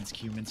position against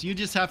humans. You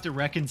just have to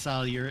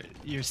reconcile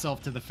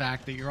yourself to the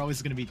fact that you're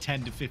always going to be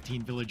 10 to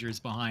 15 villagers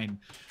behind,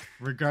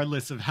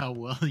 regardless of how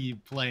well you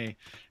play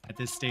at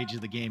this stage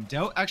of the game.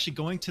 DauT actually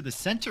going to the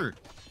center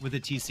with a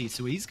TC,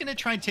 so he's going to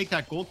try and take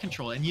that gold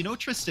control. And you know,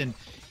 Tristan,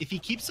 if he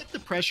keeps up the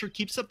pressure,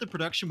 keeps up the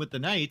production with the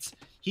knights,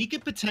 he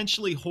could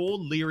potentially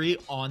hold Liereyy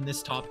on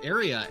this top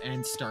area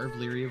and starve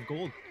Liereyy of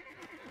gold.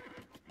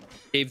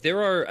 Dave,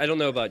 I don't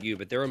know about you,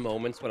 but there are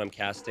moments when I'm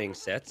casting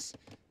sets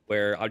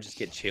where I'll just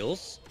get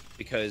chills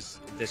because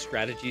the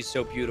strategy is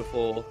so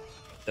beautiful,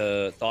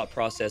 the thought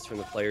process from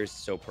the players is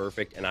so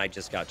perfect, and I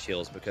just got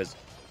chills because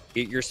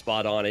you're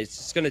spot on. It's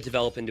just going to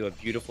develop into a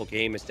beautiful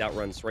game as DauT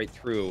runs right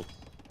through.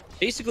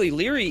 Basically,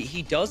 Liereyy,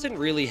 he doesn't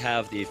really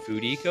have the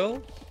food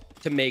eco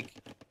to make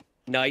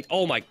knight.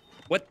 Oh my,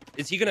 what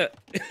is he gonna?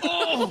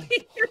 Oh,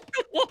 he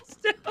walls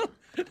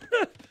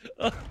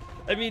down.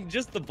 I mean,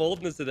 just the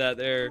boldness of that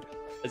there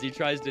as he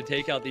tries to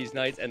take out these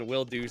knights and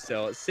will do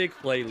so. Sick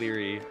play,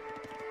 Liereyy.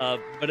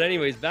 But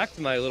anyways, back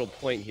to my little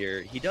point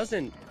here. He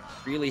doesn't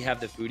really have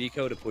the food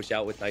eco to push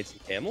out with knights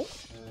and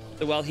camels.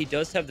 So while he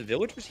does have the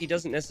villagers, he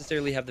doesn't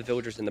necessarily have the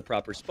villagers in the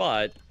proper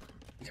spot.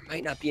 There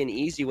might not be an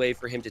easy way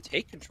for him to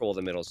take control of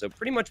the middle. So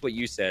pretty much what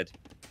you said.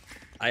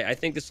 I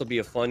think this will be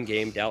a fun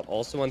game. DauT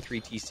also on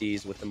 3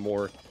 TCs with the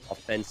more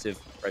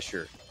offensive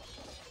pressure.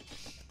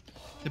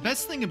 The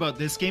best thing about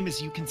this game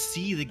is you can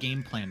see the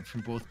game plan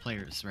from both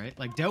players, right?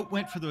 Like, DauT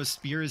went for those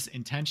spears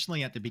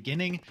intentionally at the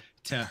beginning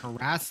to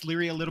harass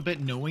Liereyy a little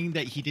bit, knowing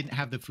that he didn't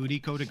have the food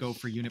eco to go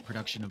for unit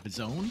production of his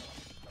own,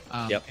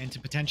 and to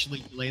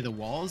potentially delay the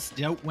walls.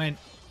 DauT went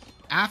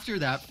after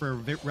that for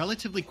a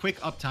relatively quick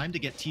uptime to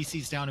get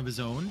TCs down of his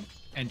own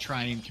and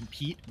try and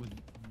compete with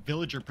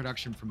villager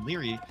production from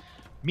Liereyy.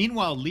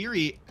 Meanwhile,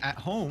 Liereyy at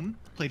home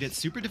played it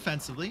super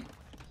defensively,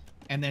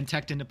 and then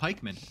teched into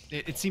pikemen.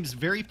 It seems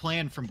very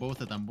planned from both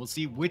of them. We'll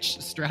see which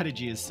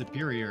strategy is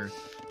superior,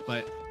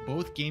 but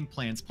both game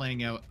plans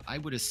playing out, I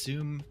would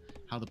assume,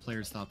 how the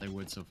players thought they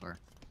would so far.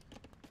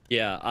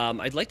 Yeah,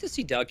 I'd like to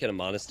see DauT get a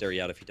monastery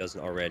out if he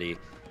doesn't already,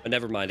 but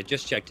never mind. I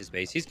just checked his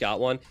base. He's got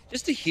one,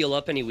 just to heal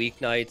up any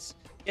weeknights,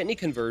 get any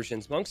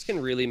conversions. Monks can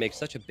really make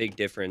such a big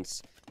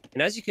difference.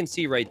 And as you can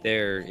see right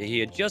there, he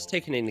had just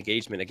taken an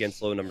engagement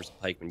against low numbers of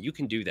pikemen. You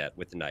can do that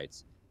with the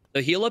knights.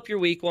 So heal up your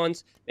weak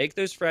ones, make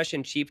those fresh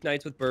and cheap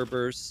knights with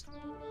berbers,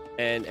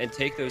 and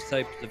take those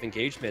types of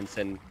engagements.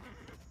 And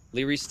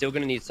Lierey's still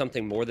going to need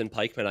something more than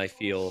pikemen, I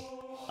feel.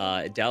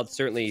 DauT's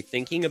certainly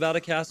thinking about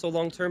a castle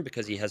long term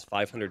because he has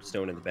 500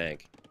 stone in the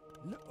bank.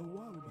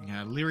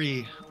 Yeah,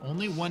 Liereyy,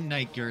 only one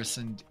knight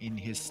garrisoned in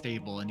his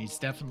stable, and he's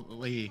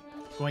definitely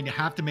going to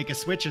have to make a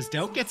switch as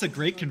DauT gets a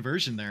great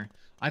conversion there.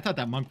 I thought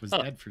that monk was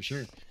dead for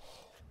sure.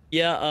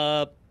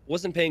 Yeah,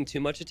 wasn't paying too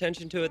much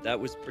attention to it. That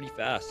was pretty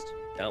fast.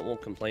 DauT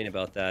won't complain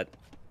about that.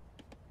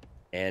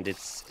 And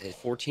it's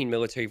 14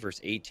 military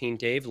versus 18,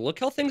 Dave. Look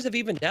how things have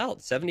evened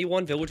out.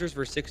 71 villagers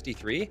versus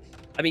 63.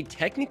 I mean,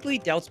 technically,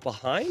 DauT's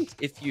behind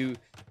if you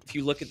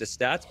look at the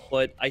stats,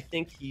 but I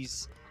think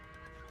he's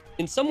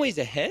in some ways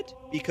ahead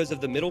because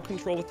of the middle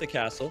control with the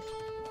castle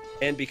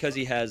and because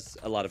he has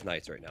a lot of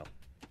knights right now.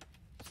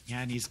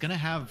 Yeah, and he's going to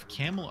have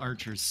camel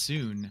archers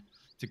soon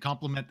to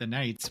complement the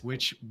knights,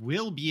 which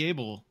will be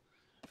able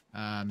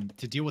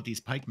to deal with these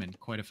pikemen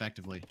quite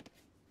effectively.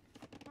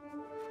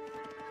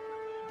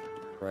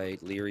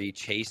 Right, Liereyy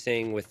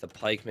chasing with the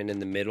pikemen in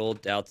the middle.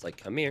 DauT's like,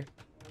 come here.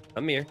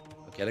 Come here.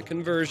 I'll get a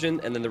conversion,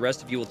 and then the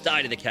rest of you will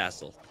die to the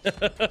castle.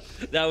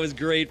 That was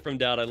great from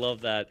DauT. I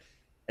love that.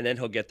 And then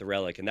he'll get the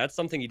relic. And that's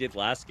something he did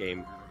last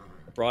game.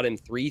 Brought him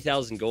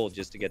 3,000 gold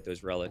just to get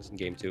those relics in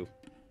game 2.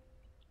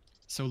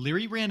 So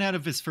Liereyy ran out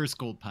of his first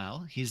gold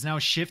pile. He's now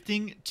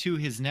shifting to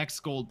his next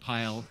gold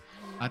pile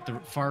at the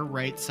far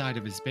right side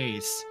of his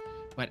base.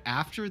 But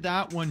after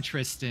that one,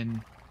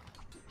 Tristan,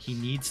 he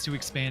needs to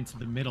expand to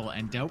the middle,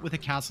 and DauT with a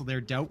castle there,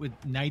 DauT with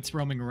knights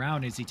roaming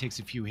around as he takes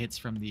a few hits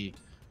from the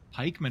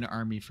pikeman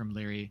army from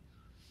Liereyy.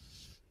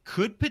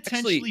 Could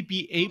potentially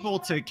be able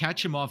to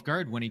catch him off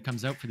guard when he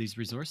comes out for these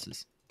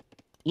resources.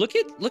 Look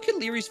at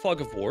Lierey's Fog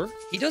of War.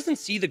 He doesn't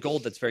see the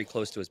gold that's very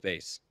close to his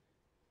base.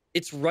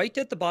 It's right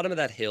at the bottom of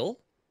that hill,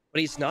 but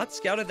he's not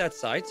scouted that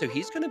side, so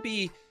he's going to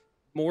be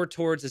more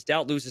towards as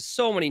DauT loses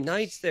so many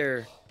knights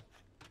there.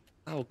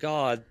 Oh,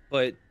 God.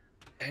 But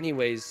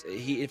anyways,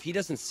 if he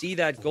doesn't see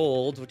that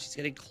gold, which he's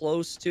getting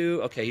close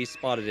to... Okay, he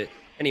spotted it.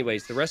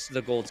 Anyways, the rest of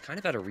the gold's kind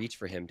of out of reach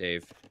for him,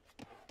 Dave.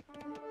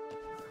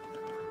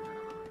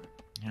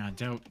 Yeah,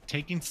 DauT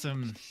taking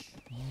some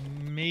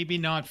maybe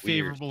not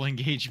favorable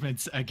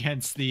engagements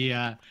against the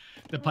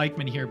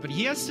pikeman here, but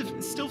he has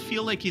to still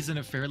feel like he's in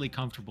a fairly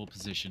comfortable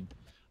position.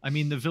 I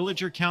mean, the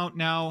villager count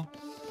now,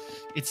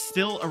 it's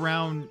still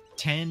around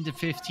 10 to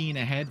 15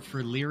 ahead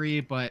for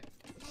Liereyy, but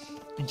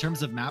in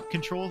terms of map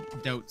control,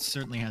 DauT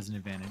certainly has an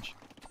advantage.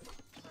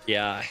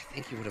 Yeah, I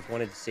think he would have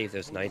wanted to save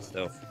those knights,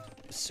 though.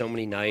 So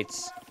many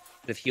knights.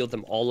 Could have healed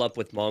them all up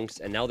with monks,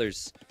 and now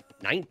there's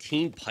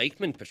 19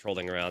 pikemen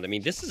patrolling around. I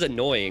mean, this is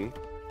annoying.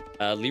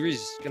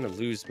 Lierey's going to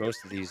lose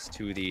most of these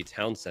to the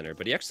town center,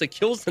 but he actually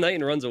kills the knight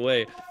and runs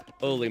away.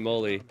 Holy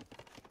moly.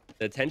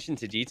 The attention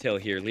to detail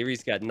here.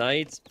 Lierey's got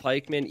knights,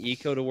 pikemen,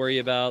 eco to worry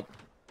about.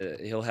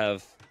 He'll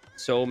have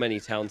so many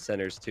town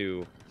centers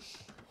too.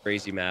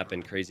 Crazy map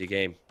and crazy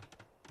game.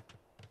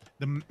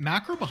 The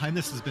macro behind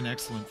this has been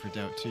excellent for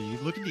DauT too. You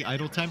look at the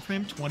idle time for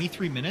him,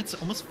 23 minutes,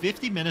 almost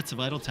 50 minutes of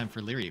idle time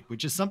for Liereyy,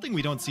 which is something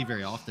we don't see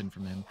very often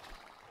from him.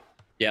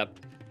 Yep.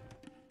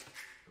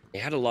 He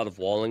had a lot of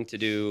walling to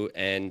do,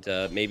 and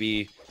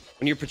maybe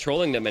when you're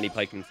patrolling that many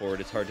pikemen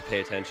forward, it's hard to pay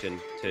attention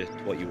to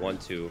what you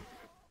want to.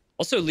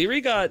 Also,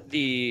 Liereyy got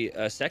the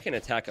second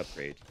attack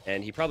upgrade,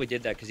 and he probably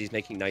did that because he's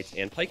making knights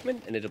and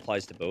pikemen, and it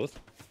applies to both.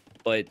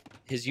 But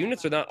his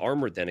units are not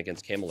armored then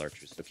against camel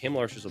archers, so camel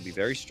archers will be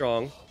very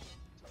strong,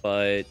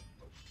 but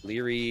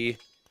Liereyy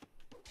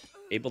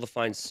able to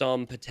find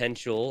some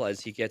potential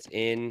as he gets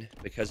in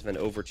because of an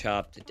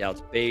overchopped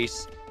DauT's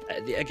base.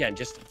 Again,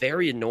 just a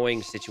very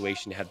annoying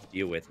situation to have to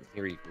deal with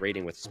Liereyy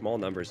raiding with small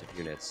numbers of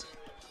units.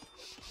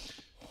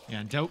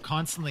 Yeah, and DauT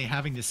constantly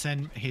having to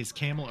send his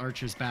camel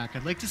archers back.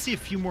 I'd like to see a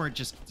few more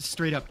just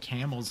straight up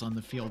camels on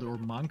the field or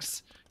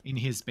monks in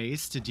his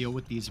base to deal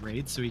with these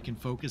raids so he can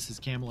focus his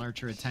camel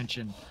archer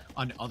attention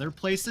on other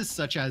places,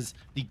 such as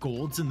the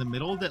golds in the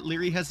middle that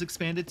Liereyy has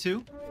expanded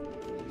to.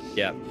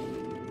 Yeah.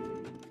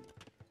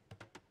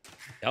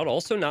 DauT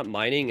also not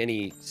mining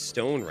any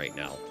stone right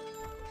now.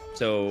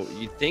 So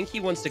you'd think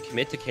he wants to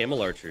commit to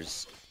camel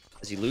archers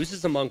as he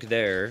loses the monk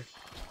there,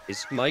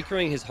 is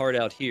microing his heart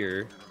out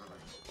here.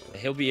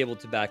 He'll be able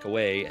to back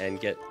away and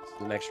get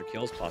some extra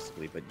kills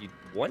possibly, but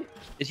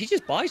did he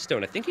just buy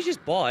stone? I think he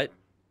just bought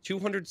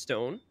 200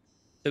 stone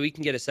so he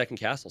can get a second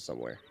castle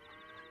somewhere.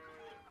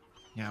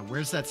 Yeah,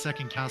 where's that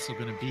second castle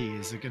going to be?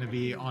 Is it going to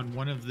be on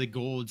one of the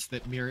golds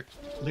that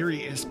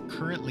Liereyy is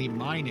currently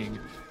mining,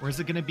 or is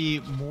it going to be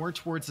more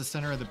towards the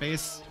center of the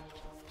base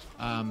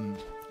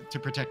to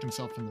protect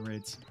himself from the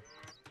raids?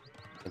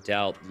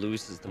 DauT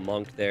loses the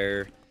monk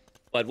there,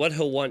 but what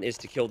he'll want is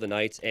to kill the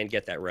knights and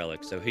get that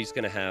relic, so he's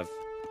going to have...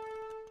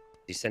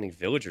 He's sending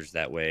villagers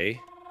that way.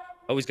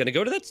 Oh, he's going to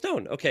go to that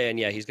stone. Okay, and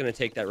yeah, he's going to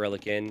take that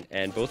relic in,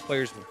 and both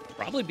players will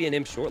probably be an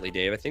imp shortly,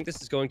 Dave. I think this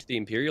is going to the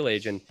Imperial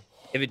Age, and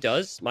if it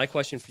does, my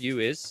question for you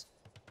is,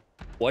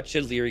 what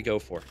should Liereyy go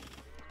for?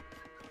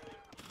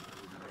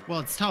 Well,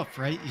 it's tough,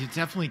 right? You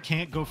definitely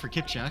can't go for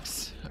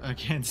kitchaks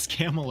against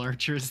camel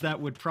archers. That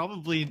would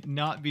probably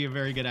not be a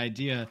very good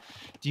idea.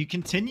 Do you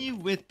continue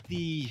with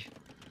the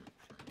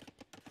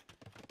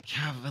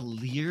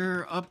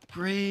Cavalier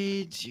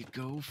upgrade? Do you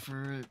go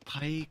for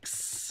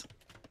pikes?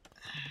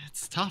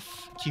 It's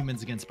tough,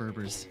 humans against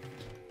Berbers.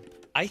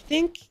 I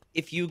think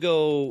if you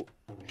go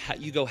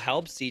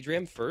Halb Siege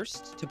Ram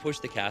first to push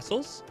the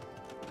castles,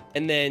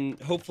 and then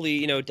hopefully,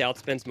 you know, DauT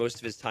spends most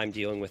of his time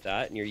dealing with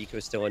that, and your eco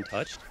is still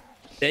untouched.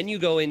 Then you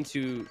go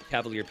into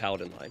Cavalier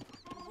Paladin line.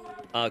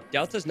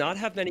 DauT does not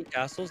have many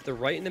castles. They're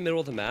right in the middle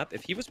of the map.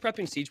 If he was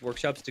prepping Siege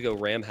Workshops to go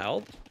Ram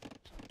Halb,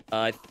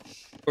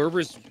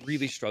 Berbers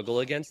really struggle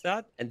against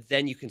that, and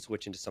then you can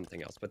switch into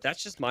something else. But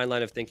that's just my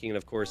line of thinking, and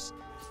of course,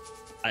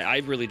 I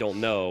really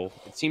don't know.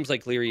 It seems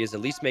like Liereyy is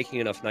at least making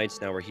enough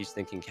knights now where he's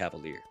thinking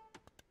Cavalier.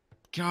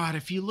 God,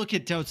 if you look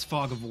at DauT's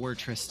Fog of War,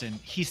 Tristan,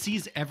 he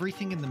sees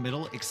everything in the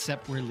middle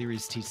except where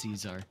Lierey's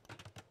TCs are.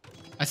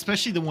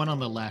 Especially the one on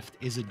the left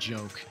is a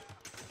joke.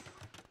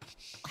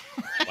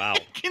 Wow.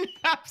 Like an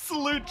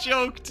absolute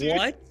joke, dude.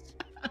 What?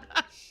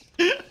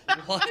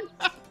 What?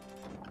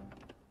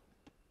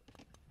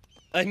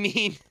 I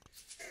mean,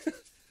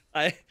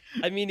 I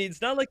mean,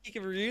 it's not like he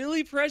can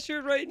really pressure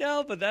it right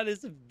now, but that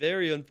is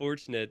very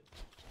unfortunate.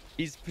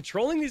 He's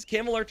patrolling these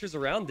camel archers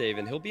around, Dave,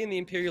 and he'll be in the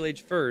Imperial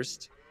Age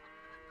first.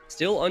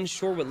 Still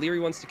unsure what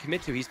Liereyy wants to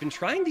commit to. He's been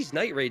trying these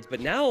night raids,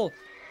 but now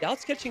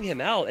DauT's catching him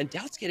out, and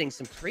DauT's getting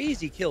some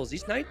crazy kills.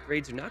 These night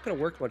raids are not going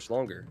to work much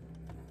longer.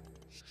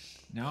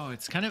 No,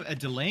 it's kind of a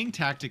delaying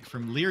tactic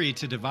from Liereyy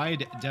to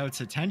divide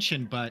DauT's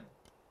attention, but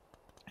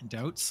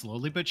DauT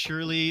slowly but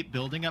surely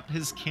building up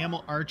his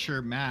camel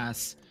archer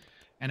mass,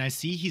 and I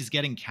see he's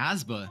getting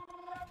Casbah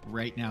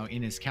right now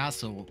in his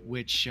castle,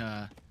 which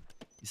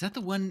is that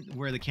the one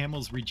where the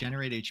camels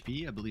regenerate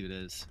HP? I believe it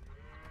is.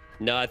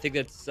 No, I think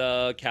that's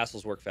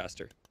castles work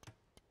faster.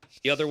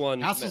 The other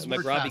one,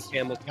 Maghrabi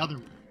camels.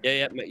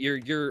 Yeah,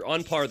 you're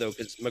on par though,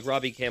 because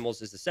Maghrabi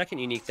camels is the second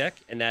unique tech,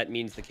 and that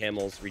means the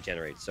camels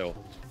regenerate. So,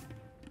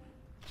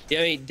 yeah,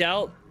 I mean,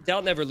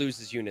 DauT never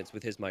loses units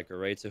with his micro,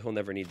 right? So he'll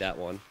never need that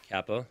one,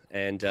 Kappa.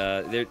 And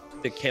the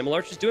camel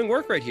arch is doing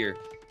work right here.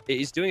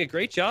 He's doing a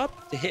great job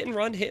to hit and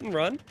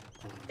run.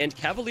 And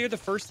Cavalier, the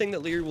first thing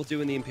that Liereyy will do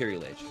in the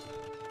Imperial Age.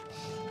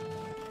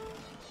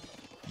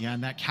 Yeah,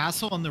 and that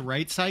castle on the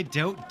right side,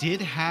 DauT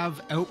did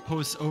have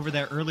outposts over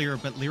there earlier,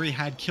 but Liereyy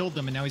had killed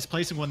them, and now he's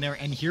placing one there.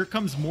 And here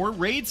comes more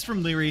raids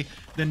from Liereyy.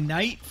 The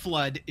Night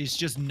Flood is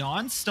just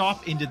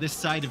non-stop into this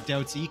side of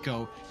DauT's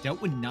eco.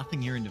 DauT with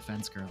nothing here in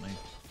defense currently.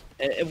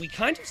 And we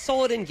kind of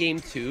saw it in game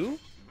 2.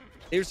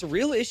 There's a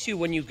real issue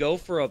when you go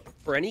for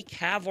any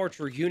Cav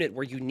Archer unit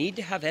where you need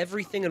to have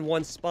everything in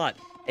one spot.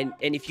 And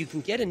if you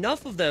can get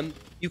enough of them,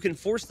 you can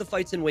force the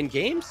fights and win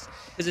games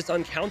because it's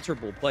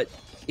uncounterable. But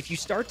if you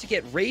start to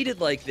get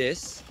raided like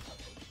this,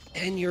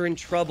 then you're in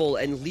trouble.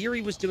 And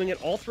Liereyy was doing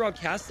it all throughout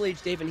Castle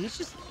Age, Dave, and he's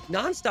just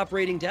nonstop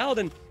raiding DauT.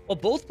 And while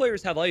both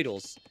players have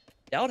idols,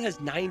 DauT has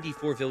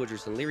 94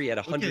 villagers and Liereyy had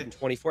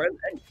 124.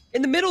 And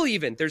in the middle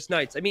even, there's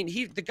knights. I mean,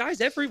 the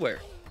guy's everywhere.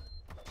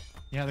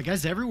 Yeah, the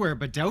guy's everywhere,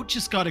 but DauT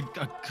just got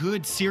a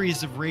good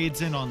series of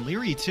raids in on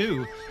Liereyy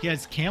too. He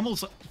has camel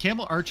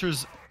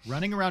archers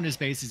running around his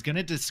base. He's going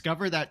to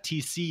discover that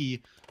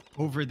TC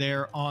over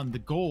there on the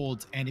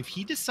gold, and if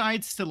he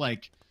decides to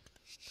like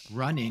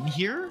run in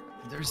here,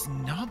 there's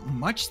not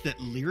much that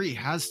Liereyy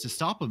has to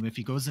stop him if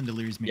he goes into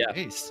Lierey's main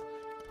base.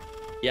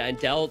 Yeah, and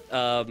DauT,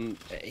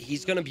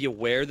 he's going to be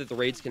aware that the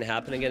raids can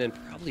happen again and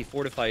probably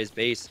fortify his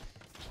base.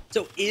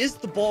 So is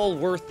the ball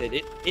worth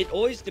it? It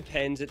always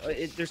depends.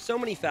 There's so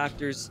many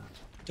factors.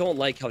 Don't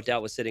like how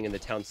DauT was sitting in the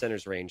town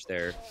center's range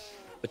there.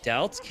 But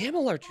DauT's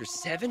Camel Archer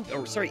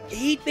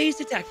 8 base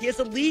attack. He has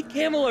a lead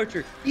Camel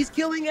Archer. He's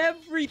killing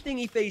everything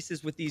he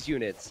faces with these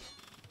units.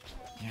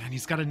 Yeah, and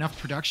he's got enough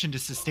production to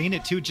sustain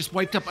it too. Just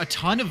wiped up a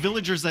ton of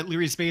villagers at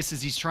Lierey's base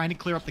as he's trying to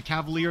clear up the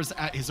Cavaliers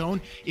at his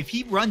own. If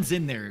he runs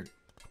in there,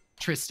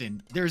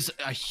 Tristan, there's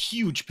a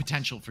huge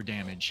potential for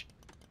damage.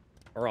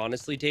 Or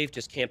honestly, Dave,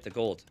 just camp the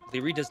gold.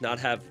 Liereyy does not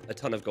have a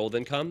ton of gold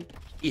income.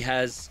 He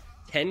has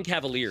 10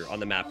 Cavalier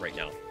on the map right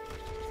now.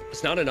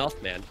 It's not enough,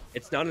 man.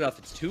 It's not enough.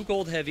 It's too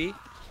gold heavy.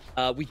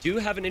 We do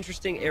have an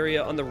interesting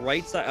area on the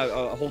right side.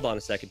 Hold on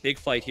a second. Big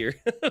fight here.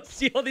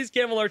 See how these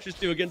Camel Archers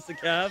do against the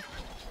Cav.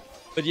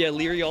 But yeah,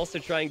 Liereyy also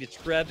trying to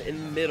treb in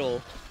the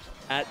middle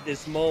at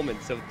this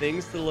moment. So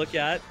things to look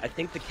at. I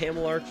think the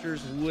Camel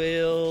Archers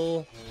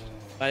will...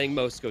 I think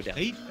most go down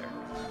there.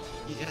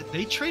 Yeah,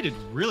 they traded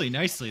really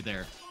nicely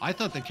there. I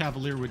thought the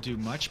Cavalier would do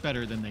much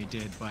better than they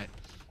did, but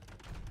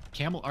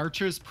Camel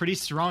Archers, pretty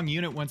strong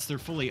unit once they're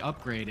fully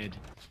upgraded.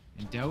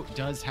 And DauT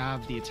does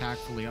have the attack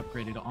fully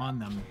upgraded on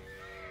them.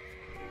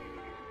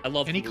 I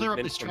love Can he clear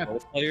up this from trap?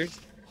 both players.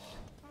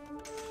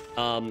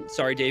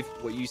 Sorry, Dave.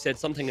 What you said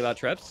something about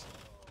traps?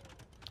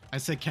 I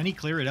said, can he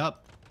clear it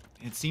up?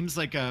 It seems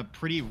like a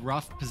pretty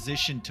rough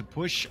position to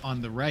push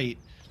on the right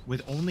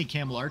with only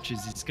Camel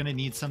Archers. He's going to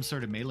need some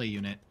sort of melee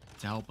unit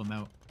to help him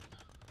out.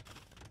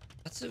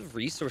 Lots of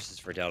resources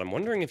for DauT. I'm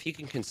wondering if he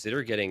can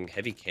consider getting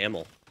heavy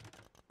camel,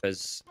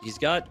 because he's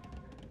got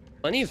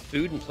plenty of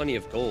food and plenty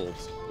of gold.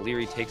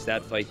 Liereyy takes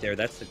that fight there.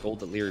 That's the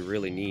gold that Liereyy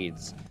really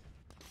needs.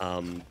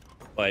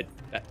 But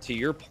to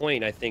your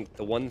point, I think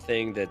the one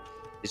thing that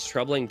is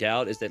troubling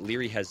DauT is that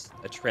Liereyy has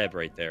a treb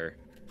right there,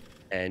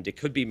 and it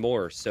could be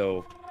more.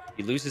 So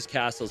he loses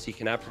castles. He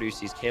cannot produce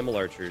these camel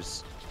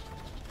archers.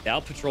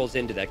 DauT patrols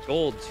into that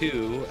gold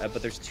too,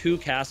 but there's 2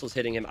 castles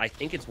hitting him. I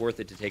think it's worth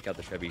it to take out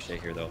the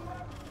trebuchet here, though.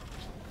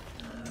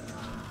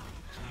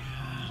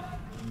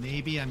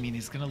 Maybe. I mean,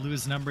 he's going to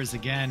lose numbers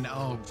again.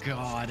 Oh,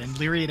 God. And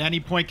Liereyy at any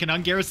point can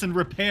ungarrison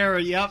repair.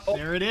 Yep,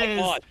 there it is.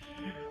 God.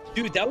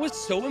 Dude, that was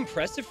so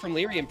impressive from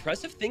Liereyy.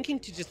 Impressive thinking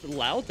to just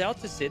allow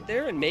DauT to sit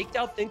there and make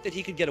DauT think that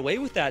he could get away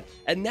with that.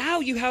 And now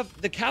you have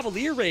the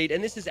Cavalier raid,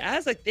 and this is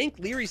as I think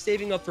Liereyy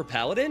saving up for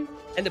Paladin,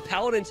 and the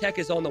Paladin tech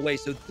is on the way.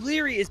 So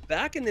Liereyy is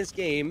back in this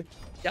game.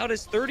 DauT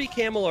has 30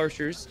 Camel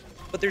Archers,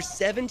 but there's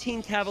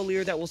 17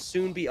 Cavalier that will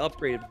soon be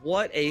upgraded.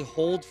 What a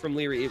hold from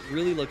Liereyy. It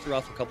really looked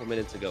rough a couple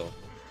minutes ago.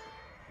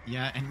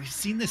 Yeah, and we've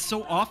seen this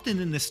so often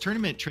in this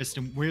tournament,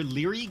 Tristan, where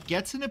Liereyy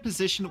gets in a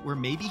position where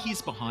maybe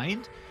he's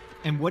behind.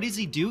 And what does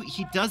he do?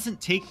 He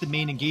doesn't take the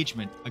main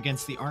engagement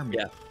against the army.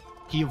 Yeah.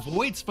 He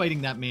avoids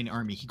fighting that main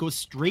army. He goes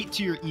straight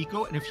to your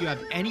eco, and if you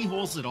have any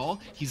holes at all,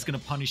 he's going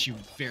to punish you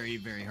very,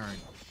 very hard.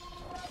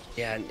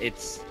 Yeah, and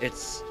it's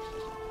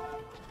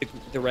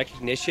the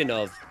recognition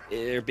of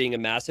there being a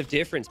massive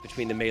difference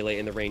between the melee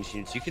and the ranged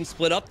units. You can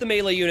split up the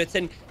melee units,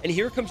 and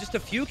here comes just a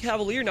few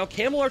Cavalier. Now,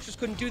 Camel Archers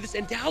couldn't do this,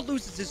 and DauT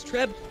loses his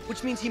Treb,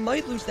 which means he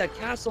might lose that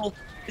castle.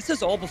 This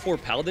is all before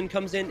Paladin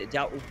comes in.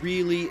 DauT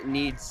really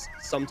needs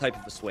some type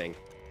of a swing.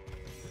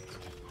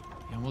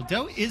 Yeah, well,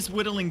 DauT is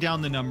whittling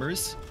down the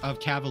numbers of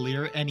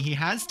Cavalier, and he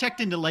has teched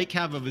into Light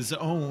Cav of his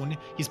own.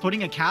 He's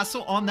putting a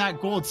castle on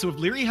that gold, so if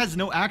Liereyy has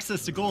no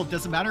access to gold,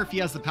 doesn't matter if he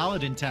has the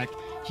Paladin tech,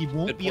 he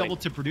won't be able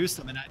to produce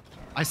them. And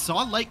I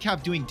saw Light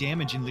Cav doing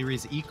damage in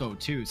Lierey's eco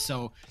too,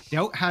 so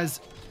DauT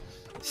has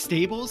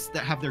stables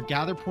that have their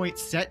gather point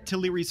set to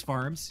Lierey's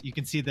farms. You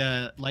can see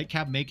the Light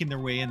Cav making their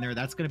way in there.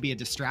 That's going to be a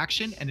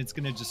distraction, and it's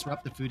going to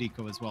disrupt the food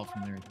eco as well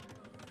from Liereyy.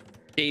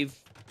 Dave,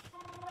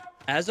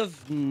 as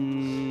of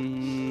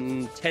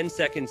 10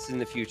 seconds in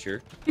the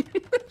future,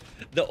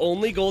 the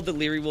only gold that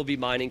Liereyy will be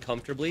mining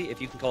comfortably, if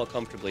you can call it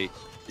comfortably,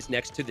 is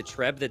next to the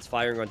Treb that's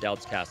firing on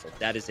DauT's castle.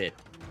 That is it.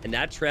 And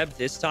that Treb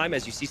this time,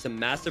 as you see some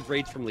massive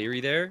raids from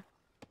Liereyy there,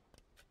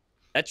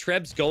 that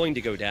Treb's going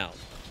to go down.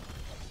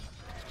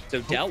 So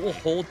DauT will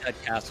hold that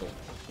castle.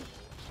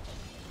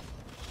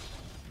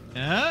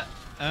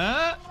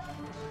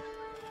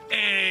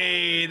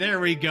 Hey, there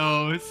we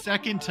go.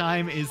 Second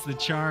time is the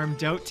charm.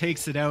 DauT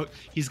takes it out.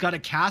 He's got a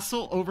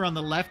castle over on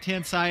the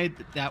left-hand side,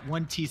 that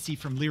 1 TC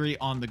from Liereyy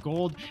on the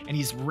gold, and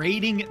he's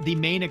raiding the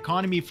main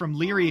economy from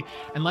Liereyy.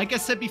 And like I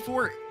said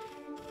before,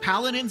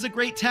 Paladin's a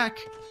great tech,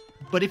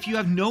 but if you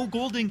have no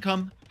gold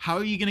income, how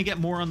are you going to get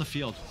more on the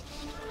field?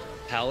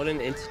 Paladin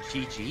into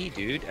GG,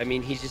 dude. I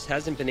mean, he just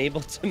hasn't been able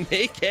to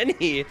make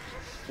any.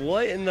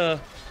 What in the...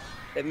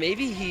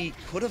 Maybe he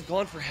could have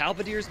gone for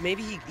Halberdiers.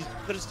 Maybe he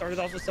could have started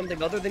off with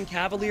something other than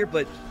Cavalier.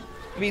 But,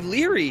 I mean,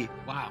 Liereyy,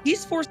 wow,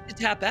 he's forced to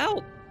tap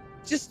out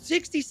just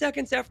 60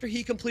 seconds after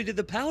he completed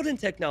the Paladin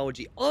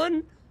technology.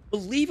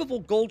 Unbelievable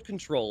gold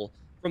control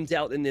from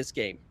DauT in this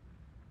game.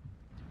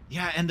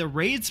 Yeah, and the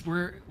raids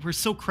were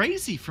so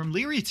crazy from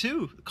Liereyy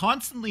too.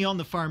 Constantly on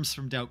the farms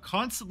from DauT,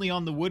 constantly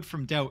on the wood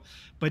from DauT.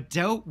 But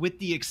DauT with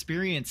the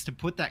experience to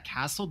put that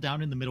castle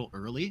down in the middle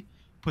early,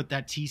 put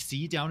that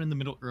TC down in the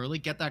middle early,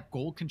 get that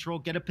gold control,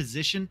 get a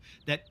position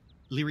that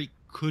Liereyy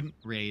couldn't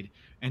raid,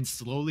 and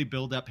slowly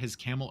build up his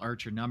Camel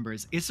Archer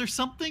numbers. Is there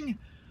something,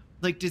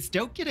 like, does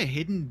DauT get a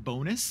hidden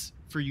bonus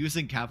for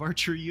using Cav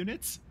Archer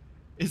units?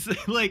 Is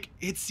it, like,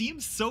 it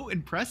seems so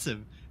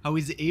impressive how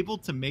he's able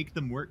to make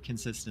them work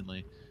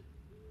consistently.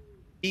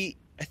 I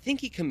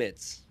think he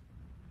commits.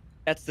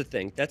 That's the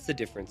thing. That's the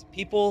difference.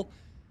 People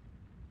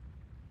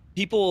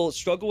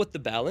struggle with the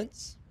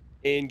balance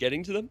in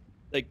getting to them.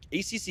 Like,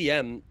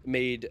 ACCM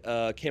made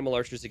Camel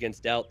Archers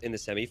against DauT in the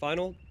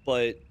semifinal,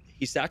 but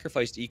he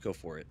sacrificed eco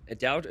for it. And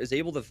DauT is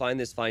able to find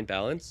this fine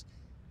balance.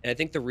 And I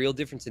think the real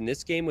difference in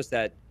this game was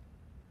that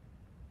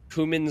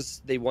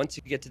Kumans, they want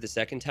to get to the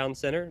second town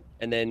center,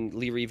 and then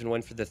Liereyy even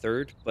went for the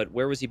third. But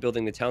where was he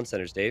building the town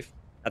centers, Dave?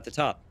 At the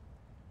top.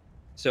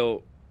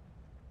 So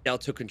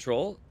DauT took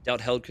control,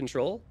 DauT held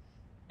control,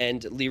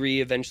 and Liereyy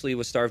eventually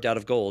was starved out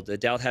of gold.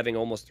 DauT having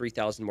almost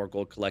 3,000 more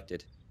gold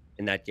collected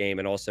in that game,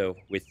 and also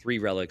with 3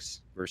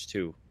 relics versus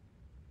 2.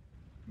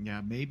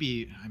 Yeah,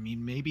 maybe, I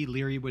mean, maybe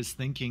Liereyy was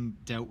thinking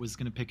DauT was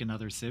going to pick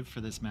another Civ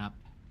for this map.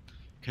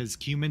 Because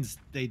Cumans,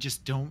 they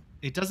just don't,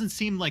 it doesn't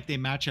seem like they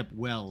match up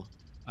well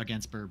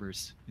against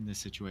Berbers in this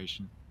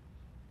situation.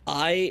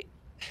 So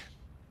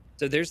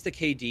there's the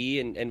KD,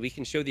 and we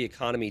can show the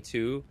economy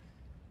too.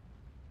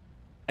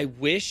 I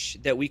wish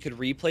that we could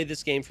replay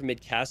this game from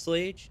mid-Castle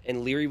Age,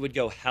 and Liereyy would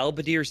go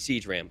Halberdier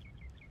Siege Ram.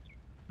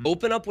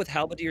 Open up with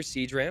Halberdier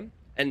Siege Ram,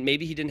 and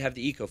maybe he didn't have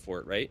the eco for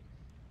it, right?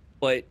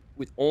 But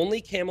with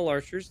only Camel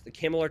Archers, the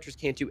Camel Archers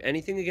can't do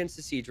anything against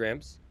the Siege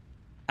Rams.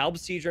 Halb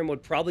Siege Ram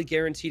would probably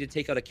guarantee to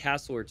take out a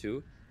castle or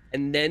two,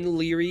 and then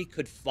Liereyy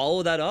could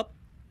follow that up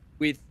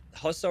with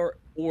Hussar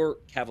or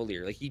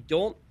Cavalier. Like,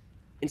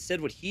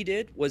 instead what he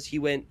did was he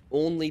went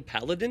only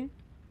Paladin,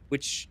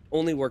 which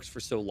only works for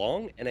so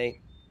long, and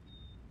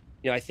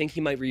I think he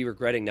might be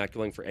regretting not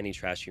going for any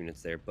trash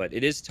units there, but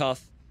it is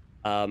tough.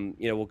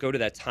 We'll go to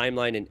that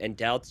timeline, and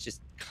DauT's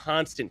just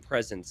constant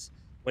presence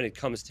when it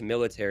comes to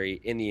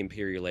military in the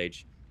Imperial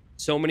Age.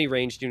 So many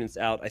ranged units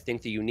out. I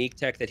think the unique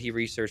tech that he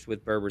researched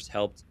with Berbers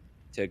helped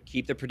to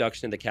keep the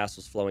production of the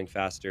castles flowing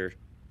faster.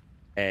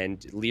 And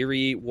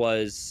Liereyy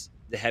was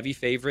the heavy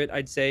favorite,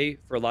 I'd say,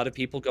 for a lot of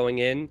people going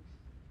in.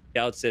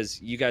 DauT says,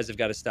 "You guys have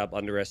got to stop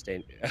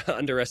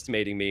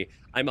underestimating me.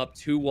 I'm up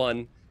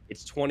 2-1.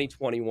 It's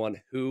 2021.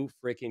 Who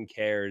freaking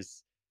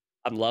cares?"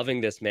 I'm loving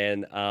this,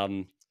 man.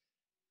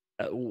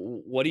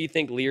 What do you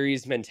think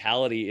Leary's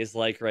mentality is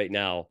like right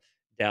now,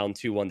 down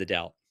 2-1 to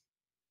DauT?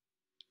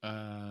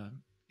 Uh,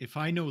 if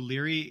I know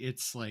Liereyy,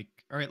 it's like,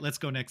 all right, let's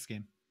go next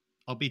game.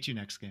 I'll beat you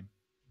next game.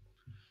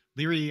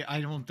 Liereyy,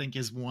 I don't think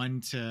is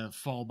one to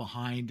fall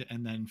behind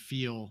and then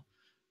feel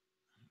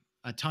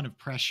a ton of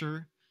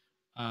pressure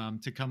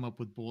to come up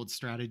with bold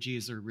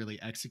strategies or really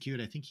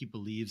execute. I think he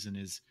believes in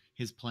his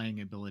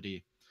playing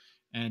ability.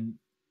 And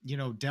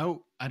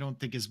DauT, I don't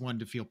think is one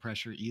to feel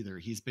pressure either.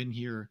 He's been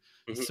here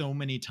so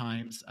many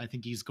times. I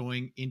think he's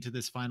going into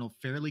this final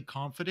fairly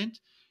confident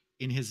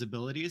in his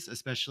abilities,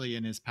 especially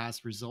in his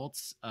past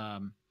results,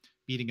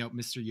 beating out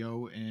Mr.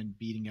 Yo and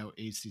beating out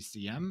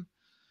ACCM.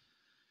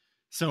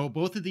 So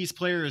both of these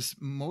players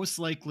most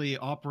likely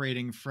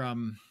operating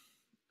from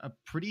a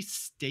pretty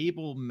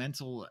stable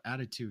mental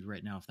attitude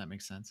right now, if that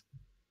makes sense.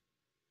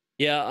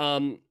 Yeah,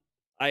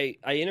 I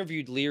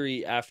interviewed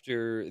Liereyy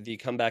after the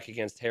comeback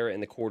against Hera in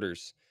the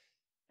quarters.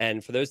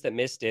 And for those that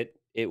missed it,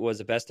 it was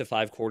a best of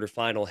 5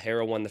 quarterfinal.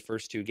 Hera won the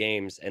first 2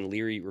 games, and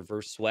Liereyy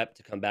reverse swept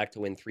to come back to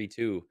win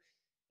 3-2.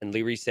 And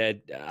Liereyy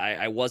said,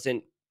 I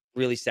wasn't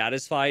really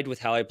satisfied with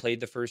how I played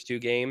the first 2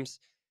 games.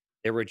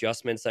 There were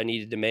adjustments I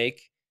needed to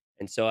make.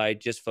 And so I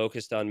just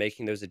focused on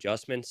making those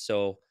adjustments.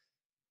 So,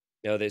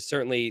 there's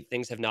certainly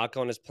things have not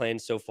gone as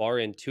planned so far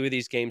in 2 of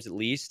these games at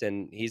least.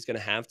 And he's going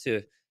to have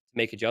to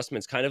make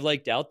adjustments, kind of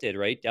like DauT did,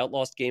 right? DauT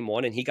lost game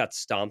 1 and he got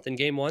stomped in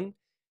game 1.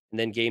 And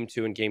then game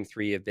 2 and game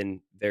 3 have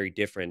been very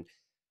different.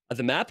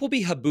 The map will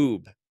be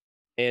Haboob.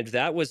 And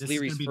that was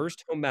Leary's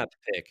first home map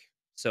pick.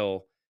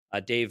 So,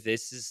 Dave,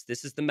 this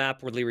is the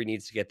map where Liereyy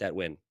needs to get that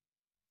win.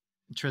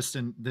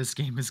 Tristan, this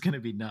game is going to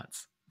be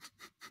nuts.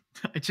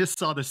 I just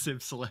saw the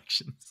Civ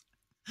selections.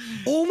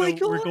 Oh my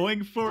God. We're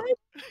going for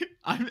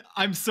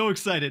I'm so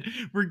excited.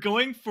 We're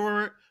going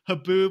for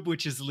Haboob,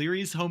 which is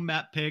Leary's home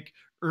map pick.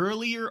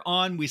 Earlier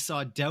on, we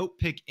saw DauT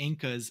pick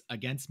Incas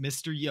against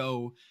Mr.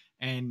 Yo,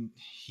 and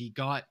he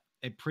got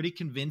a pretty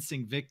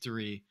convincing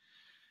victory.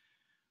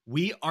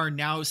 We are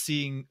now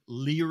seeing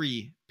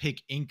Liereyy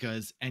pick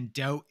Incas, and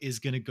DauT is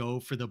going to go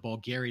for the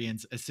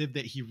Bulgarians, a civ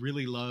that he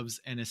really loves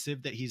and a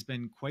civ that he's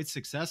been quite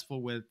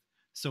successful with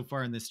so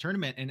far in this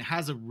tournament and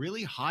has a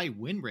really high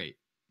win rate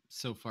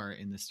so far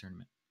in this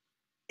tournament.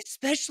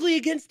 Especially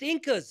against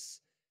Incas.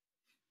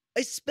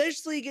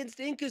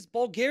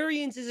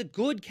 Bulgarians is a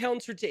good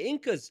counter to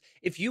Incas.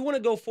 If you want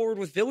to go forward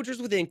with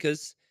villagers with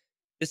Incas,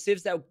 the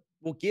civs that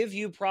will give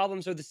you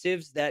problems are the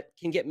civs that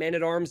can get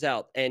man-at-arms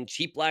out and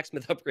cheap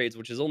blacksmith upgrades,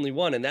 which is only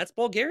one, and that's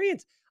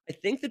Bulgarians. I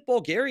think that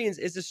Bulgarians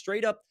is a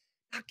straight-up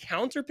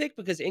counter pick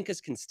because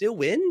Incas can still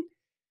win,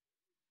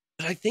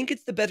 but I think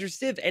it's the better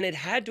civ, and it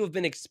had to have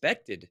been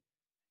expected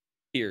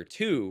here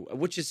too,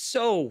 which is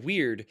so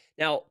weird.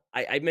 Now,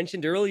 I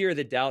mentioned earlier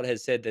that DauT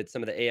has said that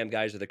some of the AM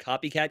guys are the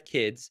copycat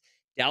kids.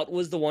 DauT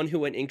was the one who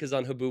went Incas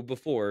on Haboob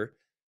before.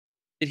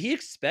 Did he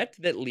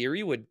expect that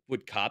Liereyy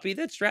would copy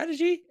that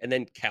strategy and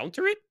then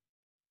counter it?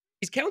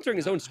 He's countering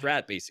his own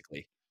strat,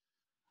 basically.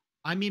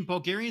 I mean,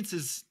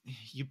 Bulgarians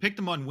you picked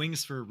them on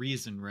wings for a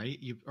reason, right?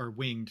 You are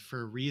winged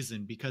for a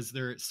reason because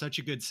they're such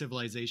a good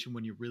civilization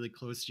when you're really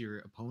close to your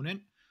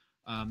opponent.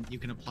 You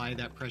can apply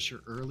that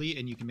pressure early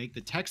and you can make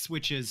the tech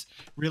switches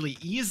really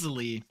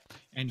easily.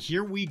 And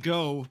here we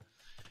go.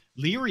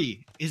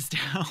 Liereyy is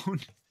down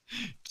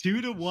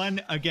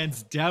 2-1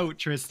 against DauT,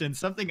 Tristan.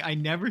 Something I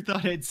never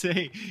thought I'd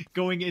say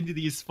going into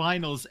these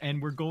finals.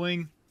 And we're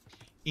going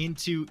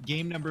into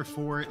game number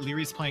 4.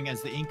 Leary's playing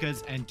as the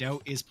Incas and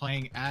DauT is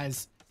playing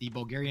as the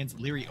Bulgarians.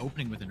 Liereyy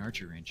opening with an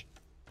archer range.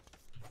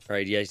 All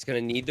right, yeah, he's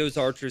going to need those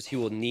archers. He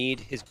will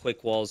need his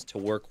quick walls to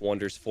work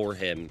wonders for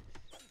him.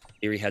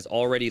 Liereyy has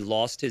already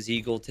lost his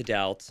eagle to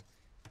DauT.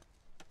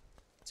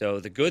 So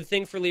the good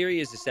thing for Liereyy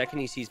is the second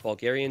he sees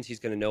Bulgarians, he's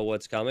going to know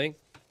what's coming.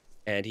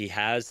 And he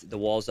has the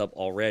walls up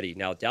already.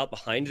 Now, DauT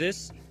behind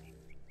this,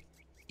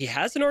 he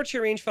has an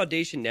archer range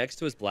foundation next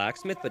to his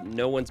blacksmith, but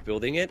no one's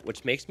building it,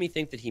 which makes me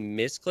think that he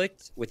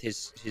misclicked with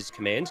his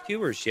command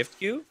queue or his shift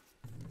queue.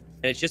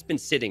 And it's just been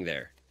sitting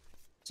there.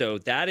 So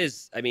that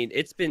is, I mean,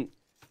 it's been...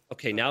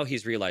 Okay, now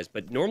he's realized,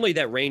 but normally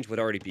that range would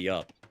already be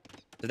up.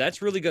 So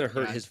that's really going to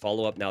hurt his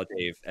follow-up now,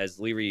 Dave, as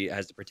Liereyy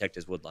has to protect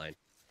his wood line.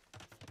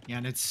 Yeah,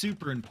 and it's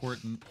super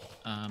important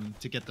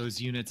to get those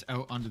units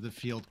out onto the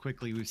field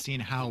quickly. We've seen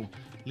how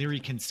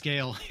Liereyy can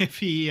scale if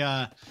he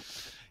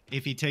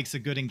takes a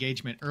good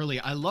engagement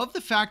early. I love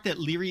the fact that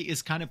Liereyy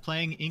is kind of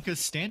playing Inca's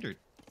standard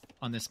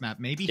on this map.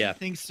 Maybe he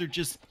thinks they're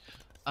just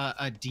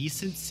a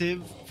decent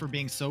civ for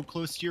being so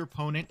close to your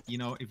opponent. You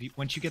know,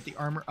 once you get the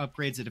armor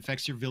upgrades, it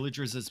affects your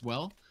villagers as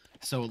well.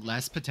 So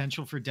less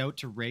potential for DauT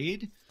to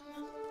raid.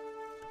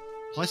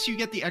 Plus, you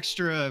get the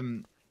extra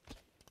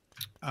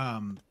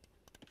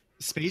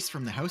space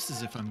from the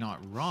houses, if I'm not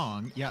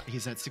wrong. Yeah,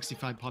 he's at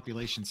 65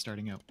 population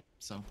starting out.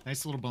 So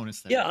nice little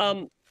bonus there.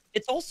 Yeah,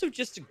 it's also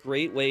just a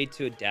great way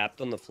to adapt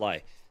on the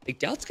fly. Like,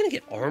 DauT's gonna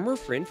get armor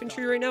for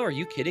infantry right now? Are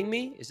you kidding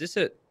me? Is this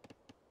a...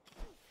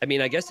 I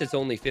mean, I guess it's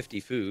only 50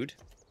 food,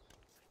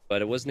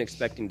 but I wasn't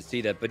expecting to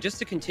see that. But just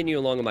to continue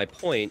along on my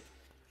point,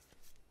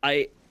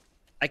 I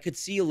could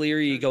see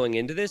Liereyy going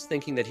into this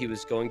thinking that he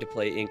was going to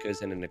play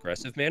Incas in an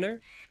aggressive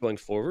manner going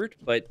forward.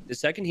 But the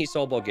second he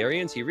saw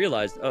Bulgarians, he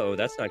realized, oh,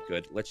 that's not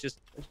good. Let's just,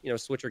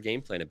 switch our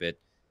game plan a bit.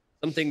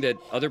 Something that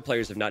other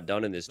players have not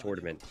done in this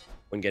tournament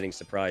when getting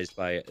surprised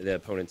by the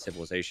opponent's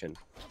civilization.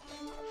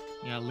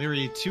 Yeah,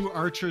 Liereyy, 2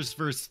 archers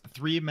versus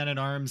 3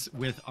 men-at-arms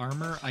with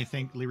armor. I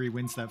think Liereyy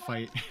wins that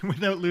fight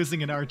without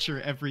losing an archer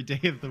every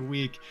day of the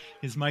week.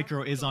 His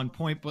micro is on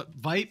point, but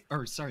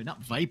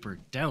not Viper,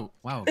 DauT.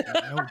 Wow,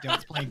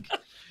 DauT's playing...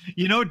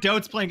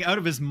 DauT's playing out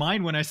of his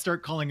mind when I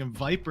start calling him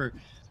Viper.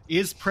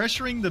 Is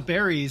pressuring the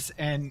berries,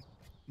 and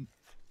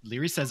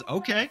Liereyy says,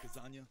 okay,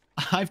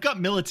 I've got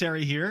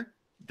military here.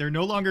 They're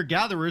no longer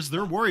gatherers,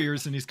 they're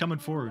warriors, and he's coming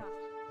forward.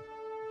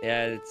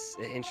 Yeah, it's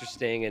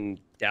interesting, and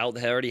DauT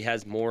already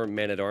has more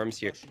men-at-arms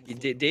here.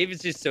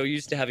 David's just so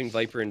used to having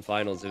Viper in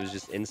finals, it was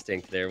just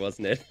instinct there,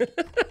 wasn't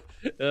it?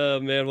 Oh,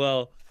 man,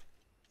 well...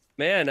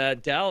 Man,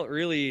 DauT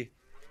really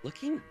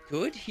looking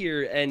good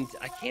here, and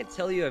I can't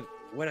tell you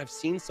when I've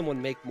seen someone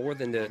make more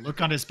than the...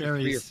 Look on his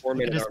berries. 3 or 4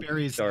 Look at his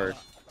men-at-arms berries.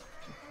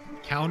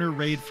 Counter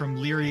raid from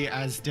Liereyy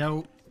as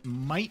DauT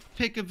might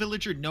pick a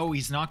villager. No,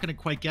 he's not going to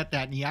quite get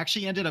that, and he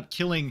actually ended up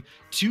killing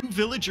 2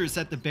 villagers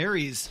at the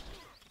berries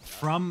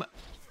from...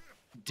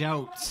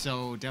 DauT.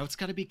 So DauT's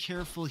got to be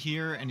careful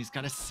here, and he's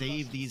got to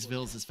save these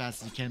vills as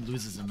fast as he can.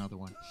 Loses another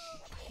one.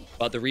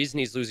 But the reason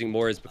he's losing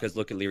more is because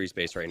look at Lierey's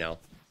base right now.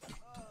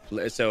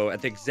 So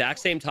at the exact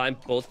same time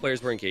both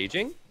players were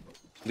engaging,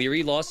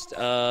 Liereyy lost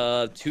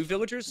 2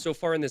 villagers so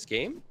far in this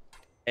game,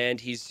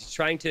 and he's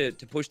trying to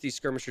push these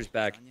skirmishers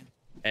back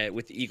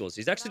with the Eagles.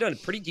 He's actually done a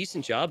pretty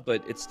decent job,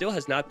 but it still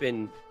has not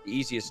been the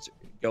easiest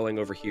going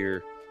over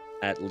here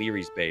at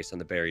Lierey's base on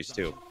the berries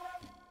too.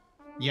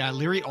 Yeah,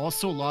 Liereyy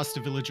also lost a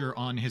villager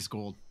on his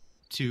gold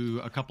to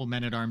a couple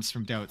men-at-arms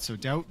from DauT. So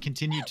DauT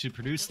continued to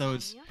produce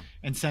those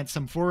and sent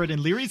some forward.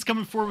 And Lierey's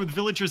coming forward with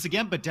villagers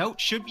again, but DauT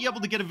should be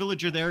able to get a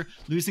villager there,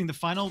 losing the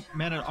final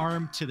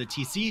man-at-arm to the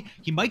TC.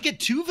 He might get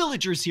 2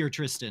 villagers here,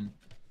 Tristan.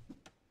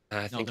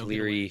 I think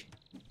Liereyy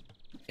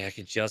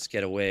could just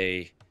get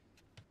away.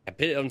 A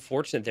bit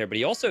unfortunate there, but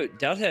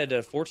DauT had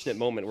a fortunate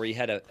moment where he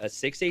had a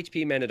 6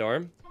 HP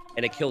man-at-arm,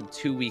 and it killed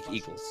 2 weak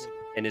Eagles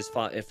in his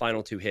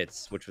final 2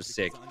 hits, which was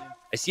sick.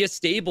 I see a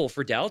stable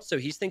for DauT, so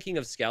he's thinking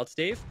of scouts,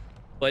 Dave,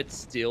 but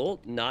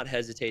still not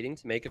hesitating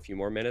to make a few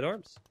more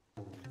men-at-arms.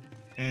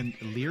 And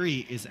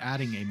Liereyy is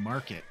adding a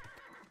market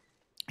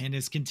and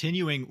is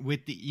continuing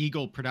with the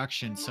eagle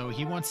production. So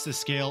he wants to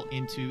scale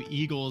into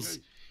eagles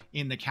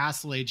in the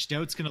Castle Age.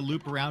 DauT's going to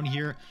loop around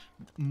here.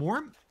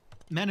 More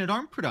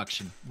men-at-arm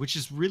production, which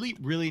is really,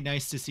 really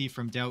nice to see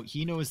from DauT.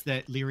 He knows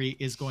that Liereyy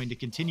is going to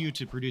continue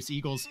to produce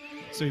eagles,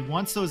 so he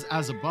wants those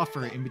as a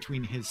buffer in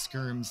between his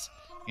skirms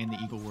and the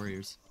eagle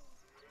warriors.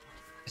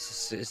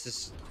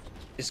 This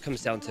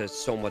comes down to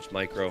so much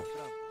micro.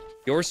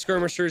 Your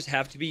skirmishers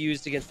have to be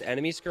used against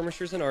enemy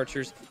skirmishers and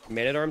archers.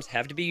 Men-at-arms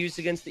have to be used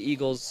against the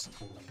eagles.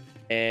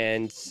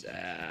 And,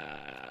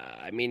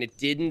 I mean, it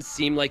didn't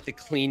seem like the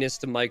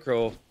cleanest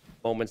micro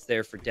moments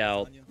there for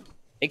DauT.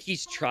 I think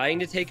he's trying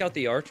to take out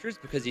the archers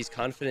because he's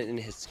confident in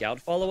his scout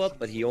follow-up,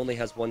 but he only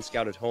has 1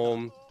 scout at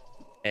home.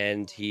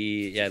 And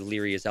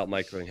Liereyy is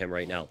out-microing him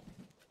right now.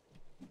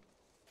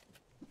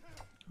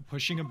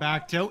 Pushing him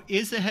back. DauT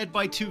is ahead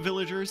by 2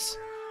 villagers.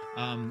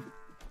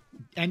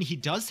 And he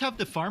does have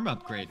the farm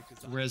upgrade,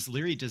 whereas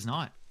Liereyy does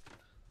not.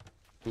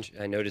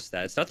 I noticed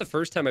that. It's not the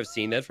first time I've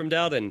seen that from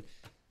DauT, and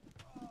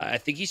I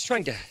think he's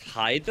trying to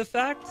hide the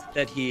fact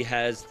that he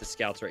has the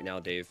scouts right now,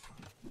 Dave.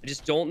 I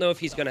just don't know if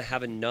he's going to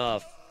have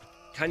enough.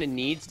 Kind of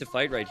needs to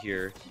fight right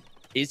here.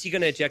 Is he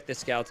going to eject the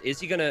scouts? Is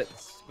he going to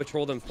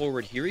patrol them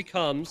forward? Here he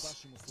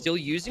comes. Still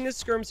using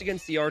his skirms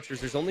against the archers.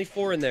 There's only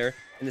 4 in there,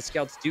 and the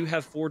scouts do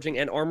have forging,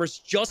 and armor's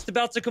just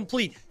about to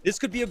complete. This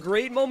could be a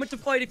great moment to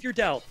fight if you're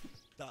DauT.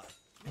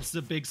 This is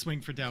a big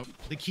swing for DauT.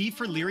 The key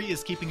for Liereyy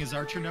is keeping his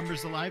archer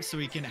numbers alive so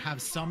he can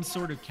have some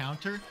sort of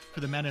counter for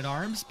the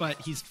men-at-arms,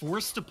 but he's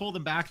forced to pull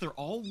them back. They're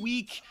all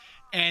weak,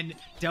 and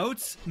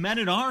DauT's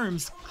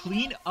men-at-arms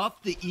clean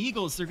up the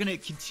eagles. They're going to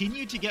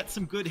continue to get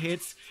some good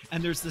hits,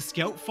 and there's the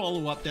scout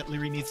follow-up that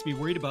Liereyy needs to be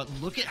worried about.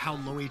 Look at how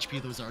low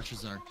HP those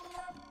archers are.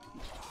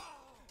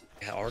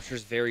 Yeah,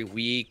 archer's very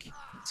weak.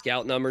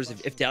 Scout numbers,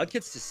 if DauT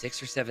gets to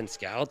 6 or 7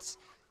 scouts,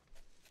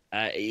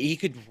 he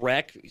could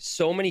wreck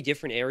so many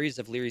different areas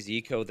of Lierey's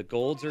eco. The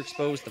golds are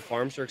exposed, the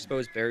farms are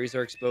exposed, berries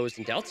are exposed,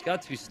 and DauT's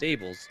got 2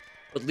 stables.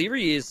 But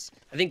Liereyy is,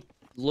 I think,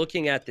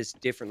 looking at this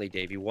differently,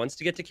 Dave. He wants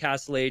to get to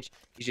Castle Age.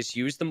 He's just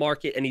used the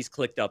market, and he's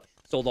clicked up.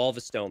 Sold all of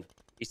his stone.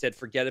 He said,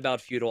 forget about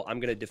feudal. I'm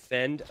going to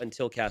defend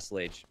until Castle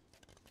Age.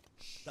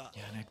 Yeah,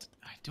 and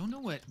I don't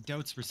know what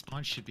DauT's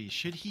response should be.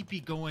 Should he be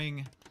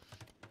going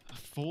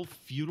full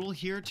feudal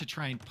here to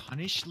try and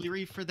punish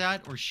Liereyy for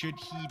that, or should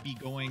he be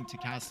going to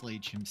Castle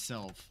Age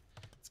himself?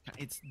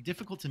 It's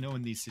difficult to know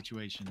in these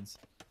situations.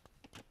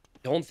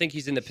 Don't think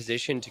he's in the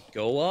position to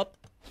go up.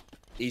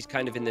 He's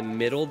kind of in the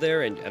middle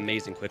there, and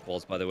amazing quick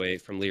balls, by the way,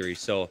 from Liereyy.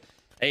 So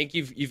I think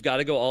you've got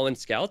to go all in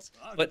scouts.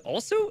 But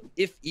also,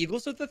 if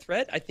Eagles are the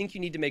threat, I think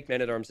you need to make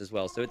men-at-arms as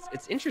well. So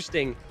it's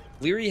interesting.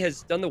 Liereyy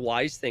has done the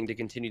wise thing to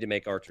continue to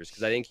make archers,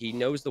 because I think he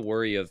knows the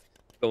worry of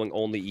going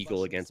only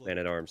Eagle against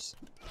men-at-arms.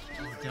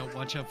 DauT,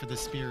 watch out for the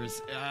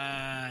spears.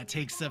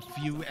 Takes a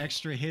few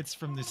extra hits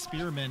from the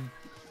spearmen.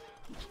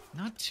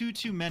 Not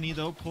too many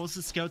though. Pulls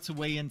the scouts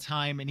away in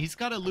time, and he's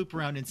got to loop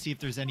around and see if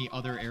there's any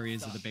other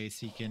areas of the base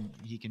he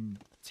can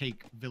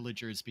take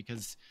villagers,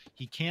 because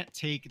he can't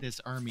take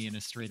this army in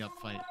a straight up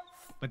fight.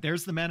 But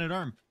there's the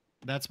man-at-arm.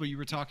 That's what you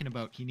were talking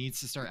about. He needs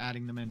to start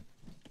adding them in.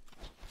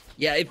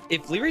 Yeah,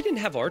 if Liereyy didn't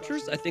have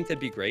archers, I think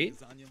that'd be great.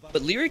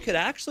 But Liereyy could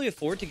actually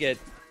afford to get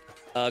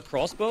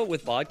crossbow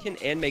with Bodkin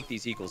and make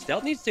these eagles.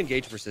 DauT needs to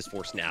engage versus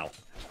force now.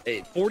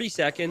 40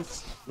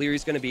 seconds.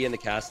 Lierey's going to be in the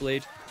Castle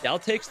Age.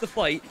 DauT takes the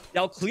fight.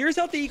 DauT clears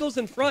out the eagles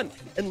in front.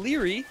 And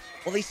Liereyy,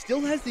 while he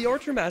still has the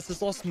archer mass,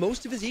 has lost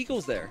most of his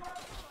eagles there.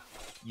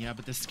 Yeah,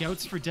 but the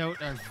scouts for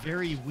DauT are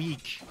very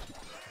weak.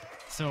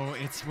 So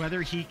it's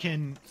whether he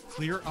can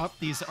clear up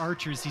these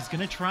archers. He's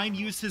going to try and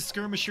use his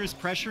skirmishers,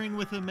 pressuring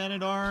with a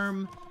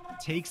men-at-arm.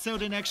 Takes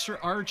out an extra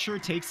archer,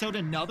 takes out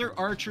another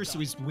archer, so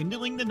he's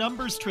dwindling the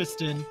numbers,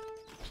 Tristan.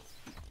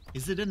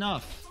 Is it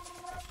enough?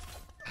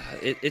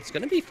 It's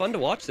going to be fun to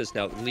watch this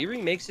now.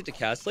 Liereyy makes it to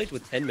Castle Age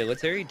with 10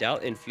 military,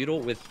 DauT and Feudal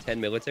with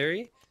 10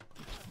 military.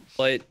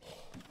 But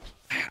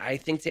I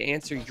think to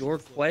answer your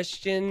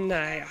question,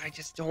 I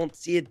just don't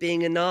see it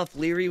being enough.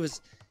 Liereyy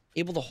was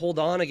able to hold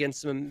on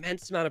against some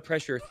immense amount of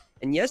pressure.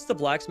 And yes, the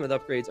blacksmith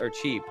upgrades are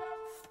cheap,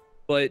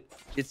 but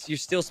you're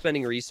still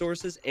spending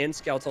resources, and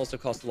scouts also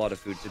cost a lot of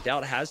food. So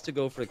DauT has to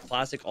go for the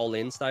classic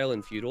all-in style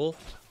in Feudal,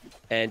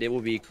 and it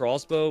will be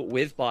crossbow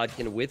with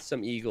Bodkin with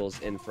some eagles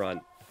in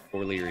front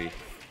for Liereyy.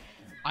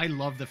 I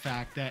love the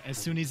fact that as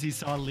soon as he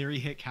saw Liereyy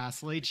hit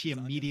Castle Age, he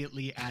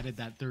immediately added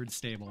that third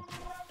stable.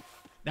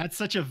 That's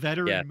such a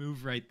veteran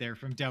move right there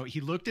from DauT.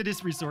 He looked at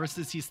his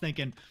resources. He's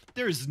thinking,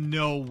 there's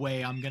no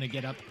way I'm going to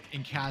get up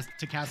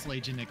to Castle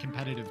Age in a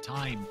competitive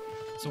time.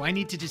 So I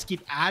need to just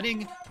keep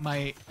adding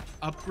my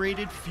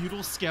upgraded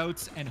feudal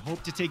scouts and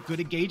hope to take good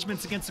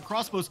engagements against the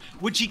crossbows,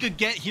 which he could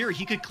get here.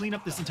 He could clean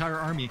up this entire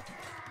army.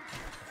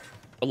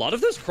 A lot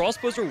of those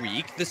crossbows are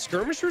weak. The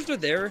skirmishers are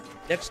there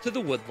next to the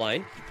wood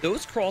line.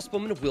 Those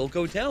crossbowmen will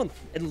go down.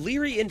 And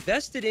Liereyy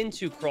invested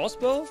into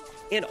crossbow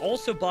and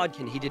also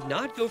Bodkin. He did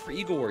not go for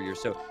Eagle Warrior.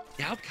 So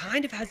DauT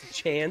kind of has a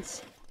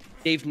chance.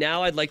 Dave,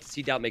 now I'd like to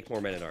see DauT make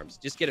more men-at-arms.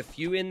 Just get a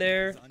few in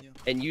there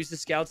and use the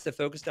scouts to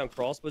focus down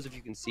crossbows if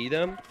you can see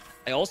them.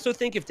 I also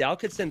think if DauT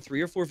could send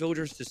 3 or 4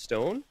 villagers to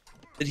stone,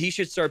 that he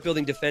should start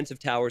building defensive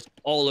towers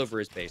all over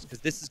his base. Because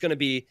this is going to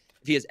be,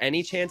 if he has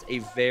any chance, a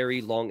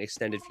very long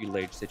extended feudal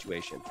age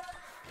situation.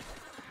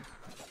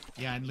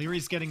 Yeah, and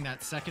Lierey's getting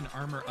that second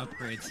armor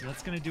upgrade, so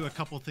that's going to do a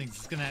couple things.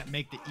 It's going to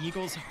make the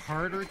eagles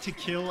harder to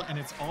kill, and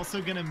it's also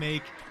going to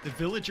make the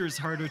villagers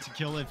harder to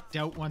kill if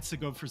DauT wants to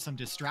go for some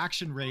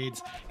distraction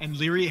raids. And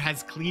Liereyy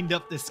has cleaned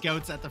up the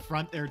scouts at the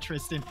front there,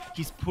 Tristan.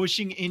 He's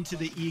pushing into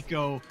the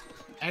eco.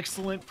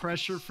 Excellent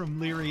pressure from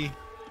Liereyy.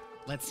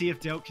 Let's see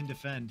if DauT can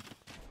defend.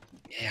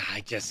 Yeah,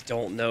 I just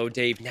don't know,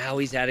 Dave. Now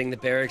he's adding the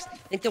barracks. I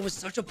think that was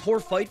such a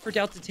poor fight for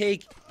DauT to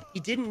take. He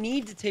didn't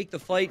need to take the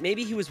fight.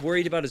 Maybe he was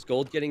worried about his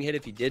gold getting hit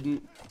if he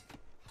didn't.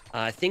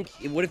 I think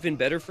it would have been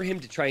better for him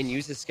to try and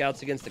use his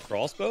scouts against the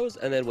crossbows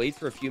and then wait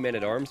for a few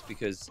men-at-arms,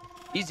 because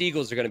these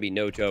eagles are going to be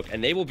no joke.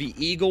 And they will be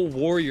Eagle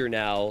Warrior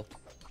now.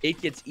 It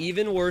gets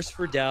even worse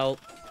for DauT.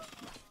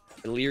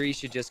 And Liereyy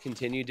should just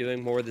continue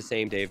doing more of the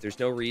same, Dave. There's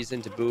no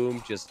reason to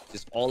boom. Just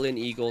all in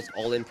eagles,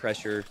 all in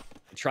pressure.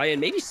 Try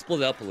and maybe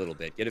split up a little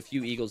bit. Get a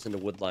few eagles into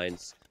wood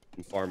lines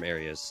and farm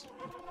areas.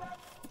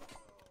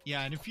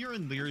 Yeah, and if you're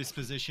in Lierey's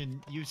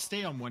position, you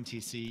stay on 1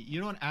 TC. You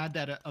don't add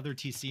that other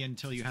TC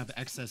until you have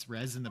excess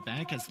res in the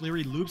bank. As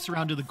Liereyy loops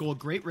around to the goal,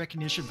 great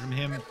recognition from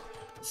him,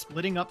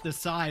 splitting up the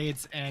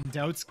sides, and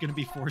DauT's going to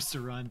be forced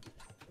to run.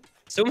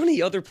 So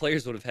many other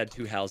players would have had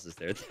 2 houses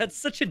there. That's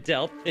such a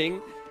DauT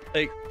thing.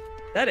 Like,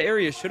 that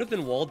area should have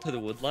been walled to the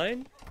wood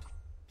line.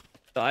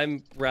 So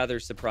I'm rather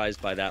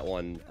surprised by that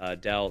one.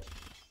 DauT,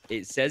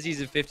 it says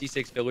he's at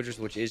 56 villagers,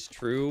 which is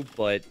true,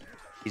 but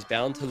he's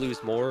bound to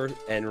lose more.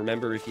 And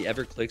remember, if he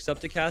ever clicks up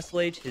to Castle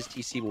Age, his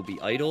TC will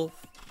be idle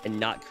and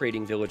not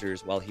creating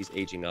villagers while he's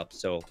aging up.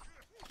 So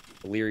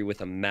Liereyy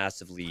with a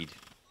massive lead.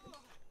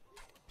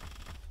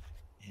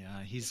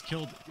 Yeah, he's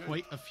killed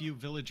quite a few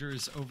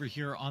villagers over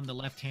here on the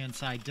left-hand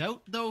side.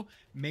 DauT, though,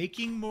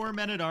 making more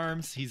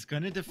men-at-arms. He's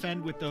going to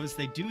defend with those.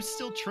 They do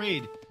still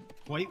trade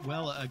quite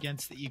well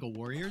against the Eagle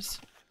Warriors,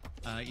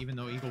 even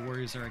though Eagle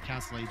Warriors are a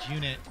Castle Age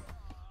unit.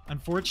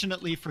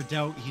 Unfortunately for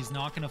DauT, he's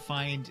not going to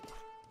find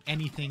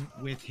anything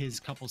with his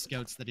couple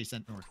scouts that he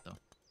sent north, though.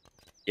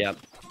 Yeah.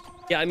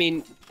 Yeah, I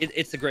mean,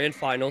 it's the grand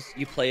finals.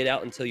 You play it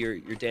out until you're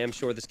damn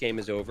sure this game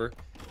is over.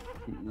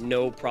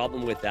 No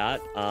problem with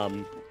that.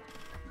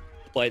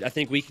 But I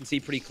think we can see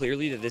pretty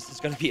clearly that this is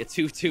going to be a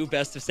 2-2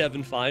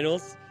 best-of-7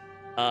 finals.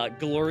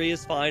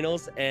 Glorious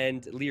finals,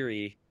 and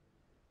Liereyy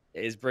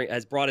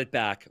has brought it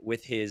back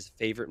with his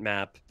favorite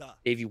map.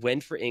 Davey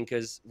went for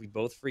Incas. We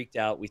both freaked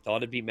out. We thought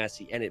it'd be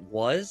messy, and it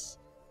was.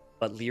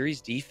 But Leary's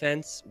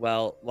defense,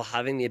 while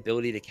having the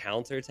ability to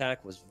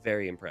counterattack, was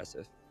very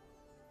impressive.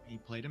 He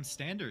played him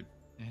standard,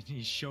 and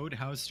he showed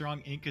how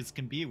strong Incas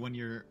can be when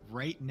you're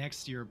right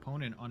next to your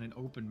opponent on an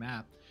open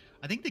map.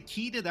 I think the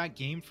key to that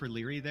game for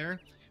Liereyy there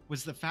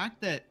was the fact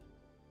that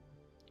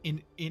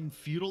in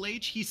Feudal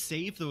Age, he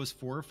saved those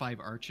 4 or 5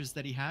 archers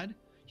that he had.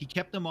 He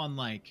kept them on,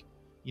 like,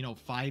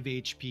 5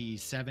 HP,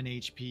 7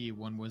 HP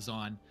one was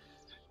on.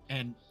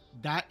 And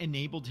that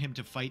enabled him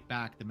to fight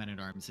back the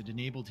men-at-arms. It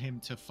enabled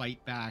him to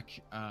fight back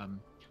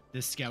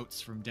the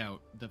scouts from DauT.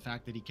 The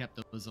fact that he kept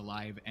those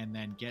alive and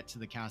then get to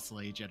the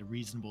Castle Age at a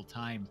reasonable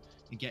time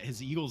and get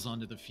his eagles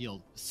onto the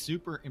field.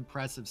 Super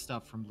impressive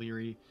stuff from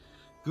Liereyy.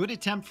 Good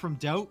attempt from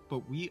DauT,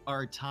 but we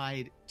are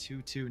tied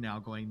 2-2 now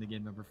going to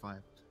game number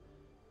 5.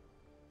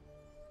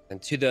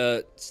 And to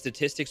the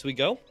statistics we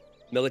go.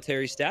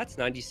 Military stats,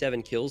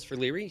 97 kills for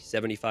Liereyy,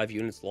 75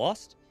 units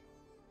lost.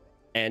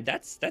 And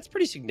that's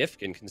pretty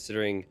significant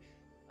considering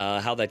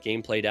how that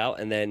game played out.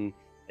 And then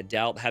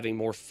DauT having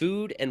more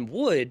food and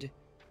wood,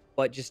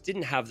 but just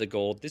didn't have the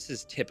gold. This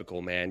is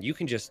typical, man. You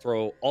can just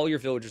throw all your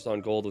villagers on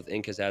gold with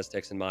Incas,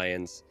 Aztecs, and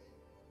Mayans,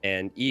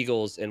 and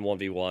Eagles in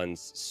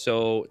 1v1s.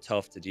 So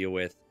tough to deal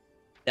with.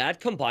 That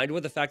combined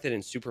with the fact that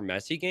in super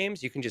messy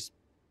games, you can just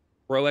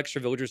throw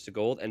extra villagers to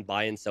gold and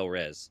buy and sell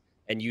res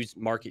and use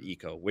market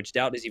eco, which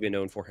DauT is even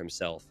known for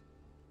himself.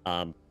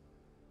 But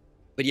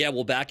yeah,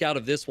 we'll back out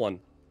of this one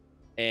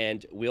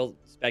and we'll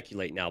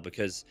speculate now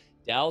because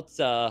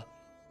DauT's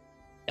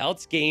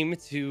game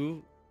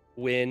to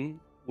win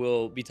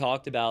will be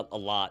talked about a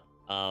lot.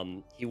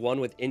 He won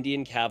with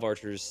Indian Cav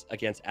Archers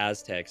against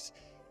Aztecs,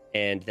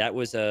 and that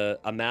was a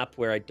map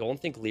where I don't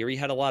think Liereyy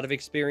had a lot of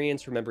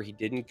experience. Remember, he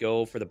didn't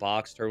go for the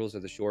box turtles or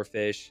the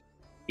shorefish.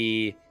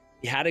 He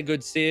had a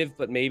good civ,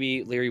 but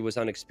maybe Liereyy was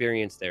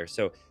unexperienced there.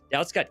 So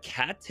DauT's got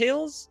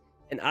Cattails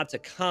and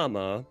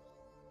Atacama.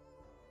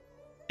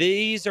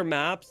 These are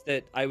maps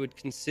that I would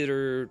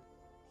consider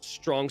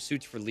strong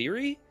suits for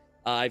Liereyy.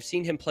 I've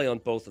seen him play on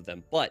both of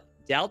them, but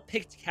DauT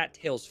picked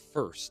Cattails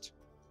first.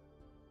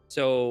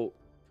 So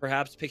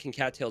perhaps picking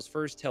Cattails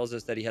first tells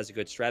us that he has a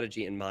good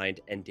strategy in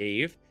mind. And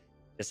Dave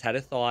just had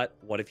a thought.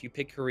 What if you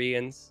pick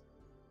Koreans?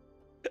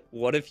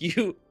 What if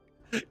you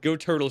go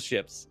turtle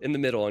ships in the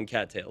middle on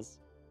Cattails?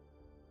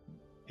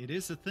 It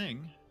is a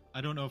thing.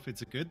 I don't know if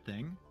it's a good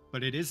thing,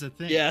 but it is a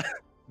thing. Yeah.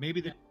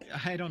 Maybe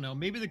I don't know.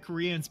 Maybe the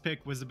Koreans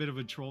pick was a bit of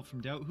a troll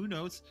from DauT. Who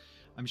knows?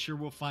 I'm sure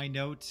we'll find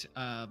out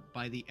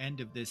by the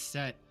end of this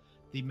set.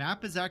 The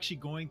map is actually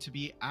going to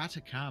be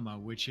Atacama,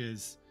 which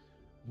is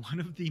one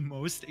of the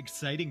most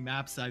exciting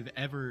maps I've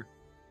ever,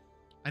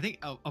 I think,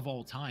 of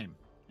all time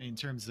in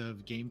terms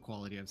of game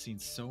quality. I've seen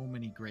so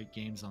many great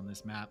games on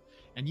this map.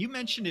 And you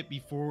mentioned it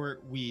before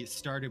we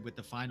started with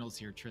the finals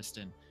here,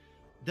 Tristan.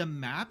 The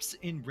maps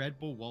in Red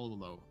Bull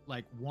Wololo,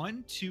 like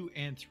 1, 2,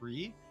 and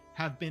 3,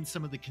 have been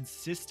some of the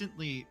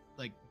consistently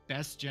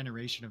best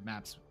generation of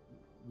maps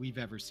we've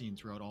ever seen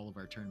throughout all of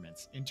our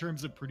tournaments in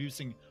terms of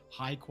producing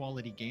high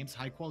quality games,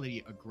 high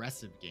quality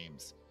aggressive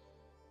games.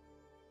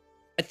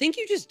 I think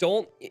you just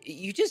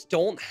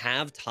don't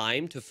have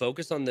time to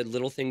focus on the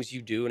little things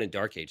you do in a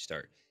Dark Age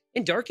start.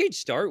 In Dark Age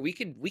start, we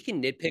can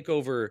nitpick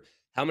over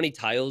how many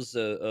tiles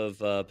of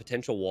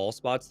potential wall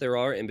spots there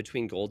are in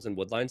between golds and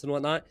woodlines and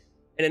whatnot.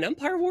 And in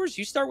Empire Wars,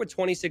 you start with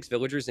 26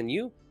 villagers and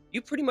you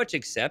pretty much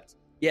accept,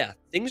 yeah,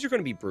 things are going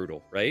to be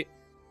brutal, right?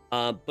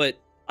 But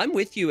I'm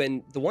with you.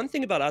 And the one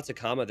thing about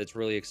Atacama that's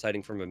really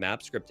exciting from a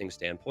map scripting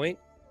standpoint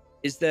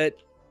is that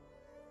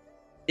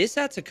this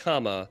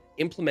Atacama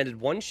implemented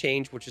one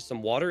change, which is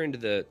some water into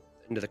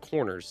the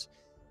corners,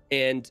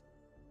 and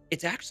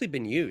it's actually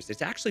been used.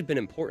 It's actually been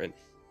important.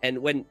 And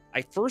when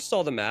I first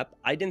saw the map,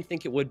 I didn't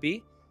think it would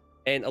be,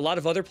 and a lot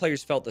of other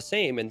players felt the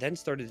same, and then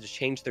started to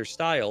change their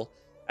style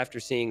after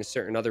seeing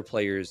certain other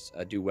players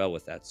do well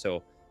with that.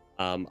 So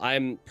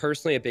I'm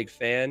personally a big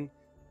fan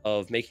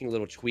of making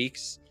little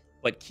tweaks,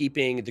 but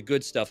keeping the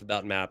good stuff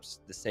about maps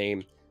the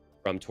same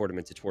from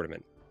tournament to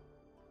tournament.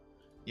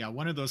 Yeah,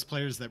 one of those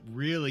players that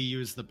really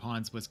used the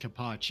pawns was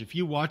Kapach. If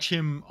you watch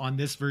him on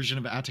this version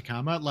of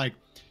Atacama,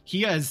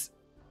 he has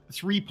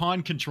 3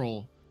 pawn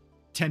control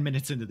 10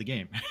 minutes into the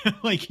game.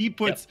 He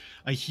puts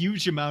a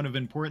huge amount of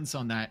importance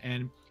on that.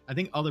 And I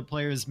think other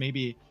players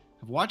maybe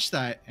have watched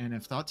that and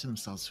have thought to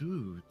themselves,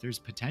 ooh, there's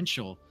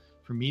potential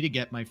for me to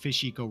get my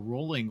fish eco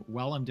rolling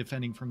while I'm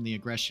defending from the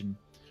aggression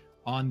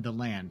on the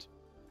land.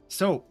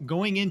 So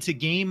going into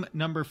game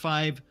number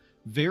 5,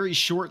 very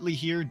shortly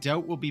here,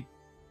 DauT will be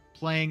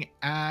playing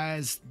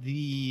as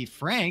the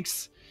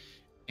Franks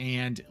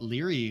and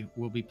Liereyy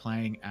will be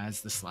playing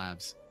as the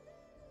Slavs.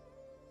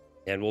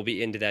 And we'll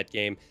be into that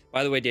game.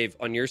 By the way, Dave,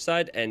 on your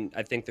side, and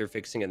I think they're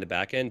fixing it in the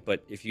back end,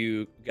 but if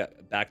you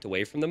got backed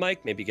away from the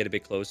mic, maybe get a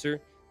bit closer,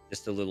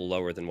 just a little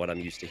lower than what I'm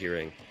used to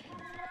hearing.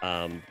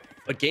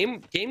 But But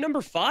game number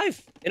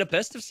 5 in a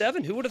best of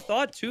 7. Who would have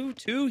thought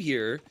 2-2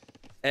 here?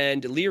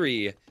 And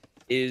Liereyy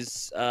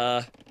is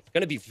going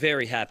to be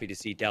very happy to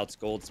see DauT's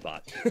gold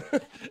spot.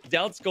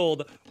 DauT's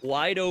gold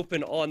wide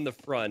open on the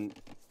front.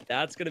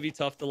 That's going to be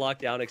tough to lock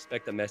down.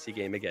 Expect a messy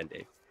game again,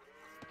 Dave.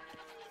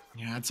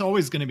 Yeah, it's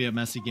always going to be a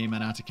messy game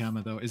at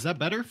Atacama, though. Is that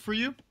better for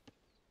you?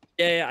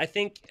 Yeah, I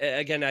think,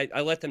 again, I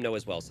let them know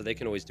as well, so they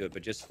can always do it.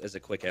 But just as a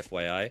quick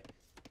FYI, it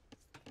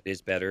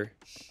is better.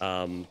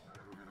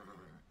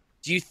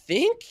 Do you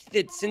think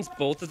that since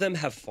both of them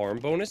have farm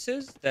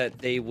bonuses, that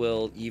they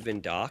will even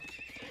dock?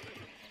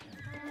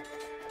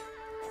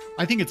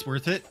 I think it's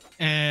worth it.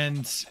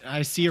 And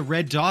I see a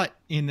red dot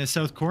in the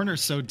south corner,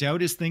 so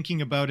DauT is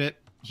thinking about it.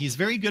 He's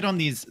very good on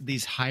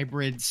these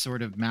hybrid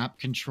sort of map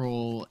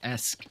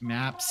control-esque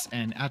maps,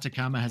 and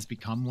Atacama has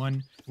become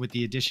one with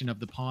the addition of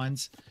the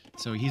pawns.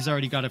 So he's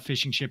already got a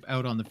fishing ship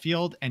out on the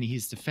field, and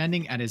he's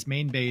defending at his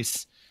main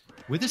base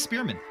with a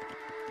spearman.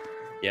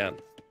 Yeah.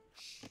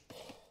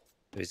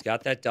 He's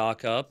got that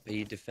dock up.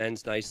 He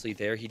defends nicely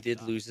there. He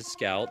did lose a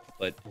scout,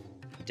 but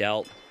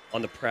DauT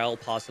on the prowl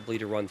possibly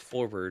to run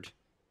forward.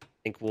 I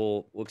think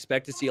we'll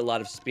expect to see a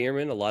lot of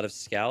spearmen, a lot of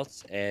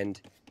scouts, and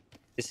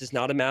this is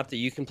not a map that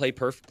you can play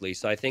perfectly.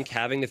 So I think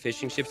having the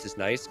fishing ships is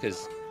nice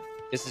because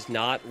this is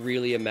not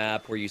really a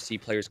map where you see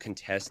players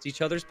contest each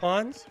other's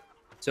ponds.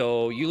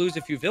 So you lose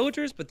a few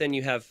villagers, but then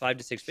you have 5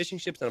 to 6 fishing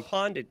ships on a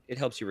pond. It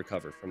helps you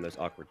recover from those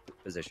awkward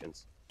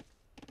positions.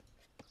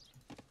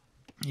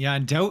 Yeah,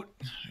 and DauT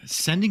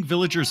sending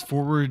villagers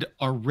forward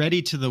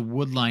already to the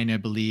wood line, I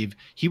believe.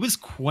 He was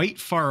quite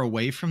far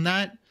away from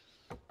that,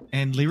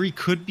 and Liereyy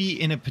could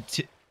be in a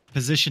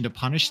position to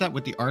punish that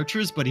with the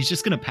archers, but he's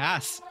just going to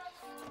pass.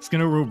 He's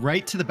going to go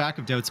right to the back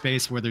of DauT's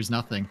base where there's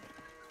nothing.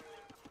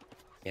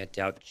 Yeah,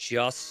 DauT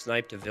just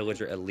sniped a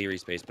villager at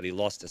Lierey's base, but he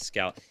lost a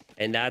scout,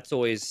 and that's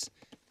always...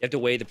 You have to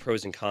weigh the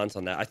pros and cons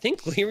on that. I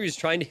think Lierey's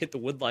trying to hit the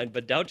wood line,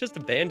 but DauT just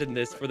abandoned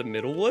this for the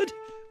middle wood.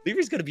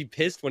 Lierey's going to be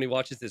pissed when he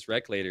watches this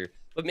wreck later.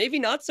 But maybe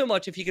not so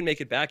much if he can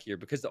make it back here,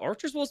 because the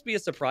archer's supposed to be a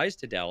surprise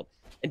to DauT.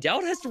 And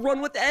DauT has to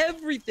run with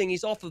everything.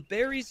 He's off of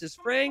berries, his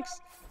franks,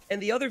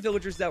 and the other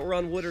villagers that were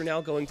on wood are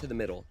now going to the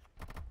middle.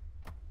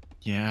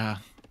 Yeah.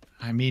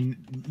 I mean,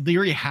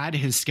 Liereyy had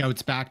his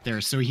scouts back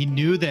there, so he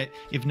knew that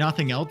if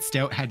nothing else,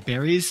 DauT had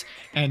berries.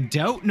 And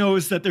DauT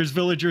knows that there's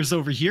villagers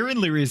over here in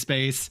Lierey's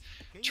base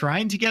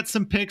trying to get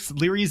some picks.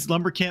 Lierey's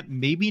lumber camp,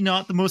 maybe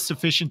not the most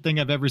efficient thing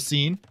I've ever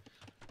seen.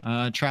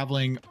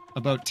 Traveling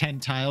about 10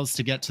 tiles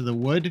to get to the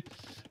wood.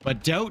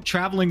 But DauT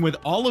traveling with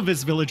all of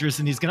his villagers,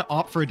 and he's going to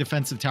opt for a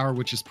defensive tower,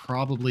 which is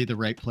probably the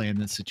right play in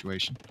this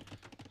situation.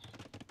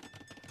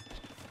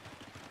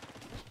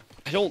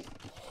 I don't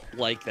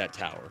like that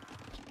tower.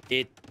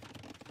 It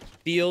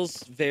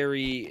feels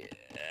very...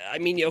 I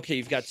mean, okay,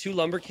 you've got 2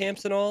 lumber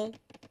camps and all,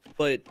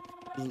 but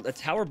a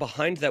tower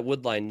behind that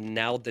wood line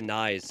now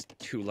denies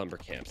 2 lumber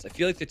camps. I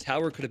feel like the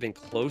tower could have been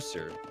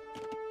closer.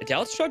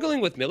 DauT's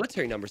struggling with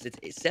military numbers.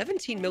 It's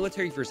 17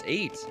 military versus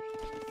 8.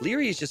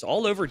 Liereyy is just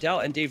all over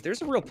DauT. And Dave,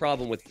 there's a real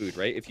problem with food,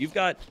 right? If you've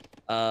got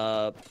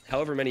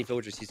however many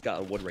villagers he's got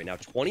on wood right now,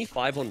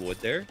 25 on wood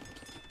there,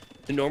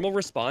 the normal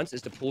response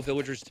is to pull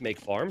villagers to make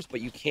farms,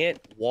 but you can't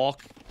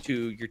walk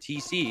to your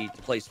TC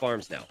to place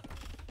farms now.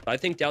 I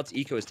think DauT's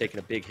eco has taken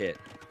a big hit.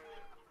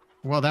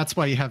 Well, that's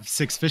why you have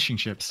 6 fishing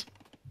ships.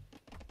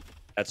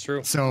 That's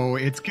true. So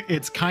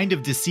it's kind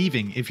of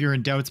deceiving if you're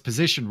in DauT's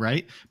position,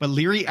 right? But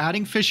Liereyy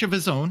adding fish of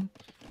his own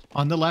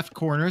on the left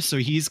corner, so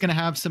he's going to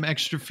have some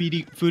extra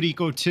food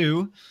eco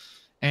too.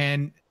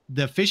 And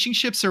the fishing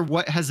ships are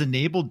what has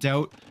enabled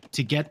DauT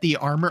to get the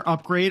armor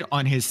upgrade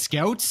on his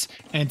scouts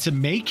and to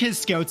make his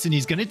scouts, and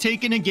he's going to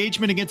take an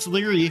engagement against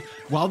Liereyy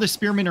while the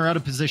spearmen are out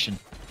of position.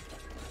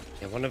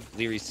 Yeah, one of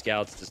Lierey's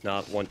scouts does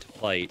not want to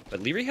fight, but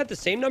Liereyy had the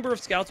same number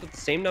of scouts with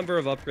the same number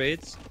of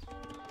upgrades.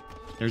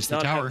 There's the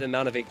tower. Have the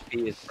amount of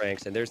HP as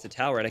Franks, and there's the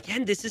tower. And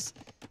again, this is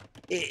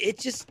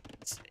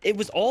it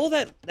was all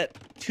that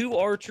 2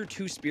 archer,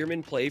 2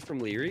 spearmen play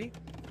from Liereyy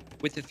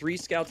with the 3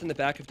 scouts in the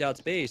back of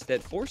DauT's base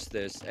that forced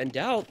this. And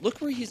DauT,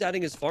 look where he's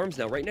adding his farms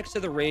now, right next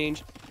to the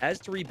range, has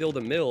to rebuild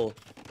a mill.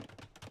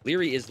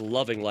 Liereyy is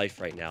loving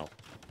life right now.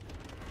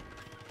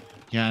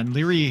 Yeah, and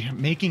Liereyy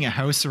making a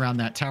house around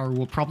that tower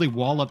will probably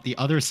wall up the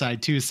other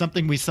side too.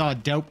 Something we saw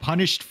DauT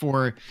punished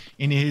for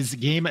in his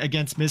game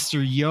against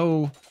Mr.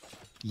 Yo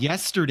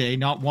yesterday,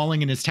 not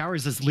walling in his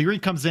towers, as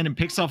Liereyy comes in and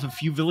picks off a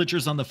few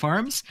villagers on the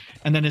farms,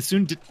 and then as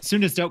soon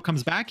as DauT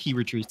comes back, he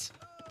retreats.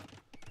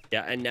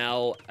 Yeah, and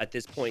now at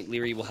this point,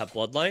 Liereyy will have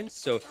bloodlines,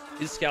 so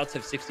his scouts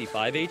have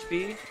 65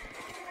 HP.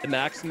 The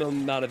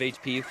maximum amount of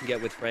HP you can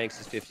get with Franks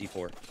is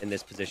 54 in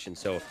this position.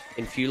 So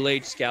in feudal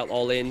age scout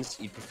all-ins,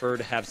 you'd prefer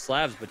to have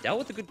slabs, but DauT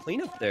with a good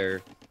cleanup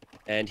there.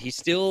 And he's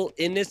still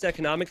in this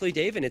economically,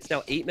 Dave, and it's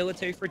now 8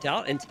 military for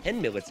DauT and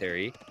 10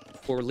 military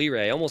for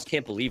Liereyy. I almost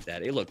can't believe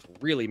that. It looked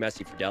really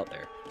messy for DauT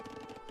there.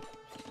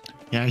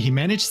 Yeah, he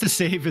managed to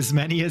save as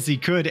many as he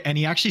could, and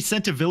he actually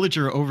sent a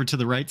villager over to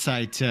the right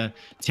side to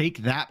take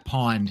that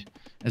pond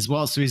as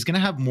well. So he's going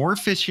to have more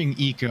fishing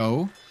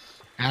eco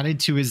added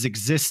to his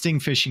existing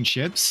fishing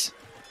ships.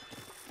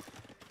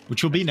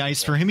 which will be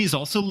nice for him. He's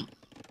also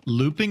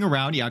looping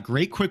around. Yeah,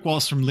 great quick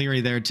walls from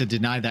Liereyy there to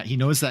deny that. He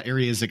knows that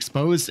area is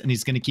exposed, and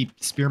he's going to keep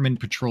Spearman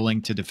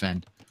patrolling to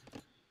defend.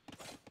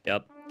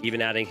 Yep, even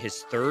adding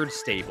his third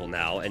stable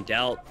now, and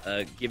DauT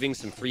giving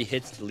some free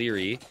hits to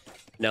Liereyy.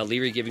 Now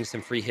Liereyy giving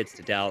some free hits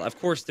to DauT. Of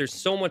course, there's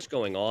so much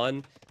going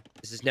on.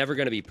 This is never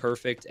going to be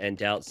perfect, and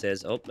DauT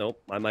says, oh,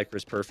 nope, my micro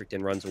is perfect,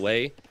 and runs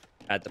away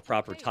at the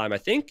proper time. I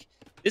think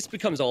this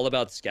becomes all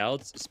about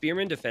scouts.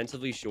 Spearman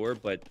defensively, sure,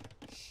 but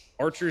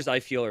archers, I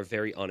feel, are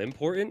very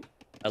unimportant.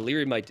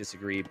 Liereyy might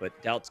disagree, but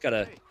DauT's got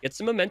to get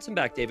some momentum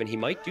back, Dave, and he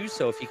might do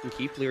so if he can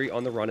keep Liereyy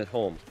on the run at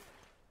home.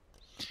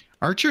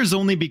 Archers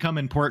only become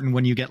important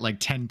when you get like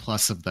 10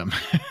 plus of them.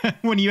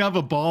 When you have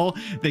a ball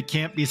that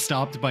can't be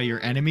stopped by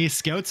your enemy.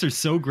 Scouts are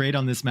so great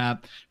on this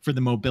map for the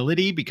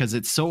mobility because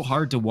it's so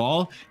hard to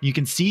wall. You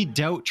can see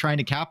DauT trying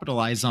to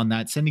capitalize on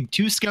that, sending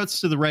 2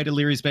 scouts to the right of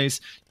Lierey's base,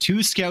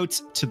 2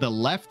 scouts to the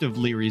left of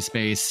Lierey's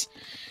base.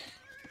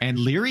 And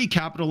Liereyy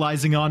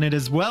capitalizing on it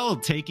as well,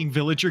 taking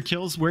villager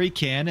kills where he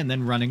can and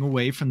then running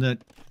away from the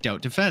DauT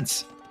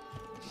defense.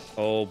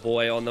 Oh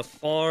boy, on the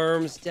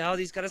farms, DauT,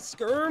 he's got a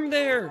skirm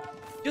there.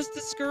 Just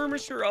a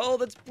skirmisher. Oh,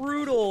 that's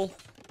brutal.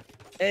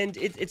 And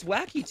it's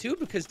wacky too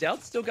because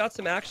DauT's still got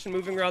some action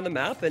moving around the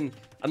map, and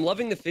I'm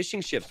loving the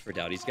fishing ships for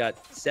DauT. He's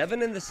got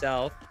 7 in the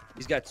south.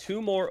 He's got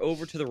 2 more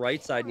over to the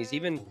right side, and he's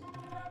even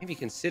maybe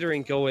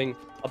considering going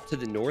up to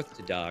the north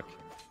to dock.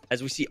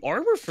 As we see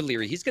armor for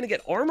Liereyy, he's going to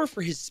get armor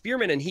for his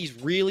spearmen, and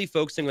he's really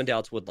focusing on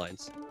DauT's wood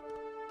lines.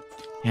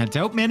 Yeah,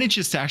 DauT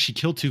manages to actually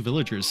kill 2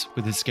 villagers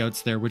with his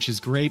scouts there, which is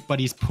great, but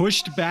he's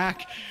pushed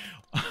back.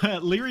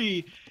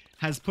 Liereyy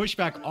has pushed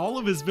back all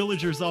of his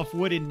villagers off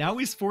wood, and now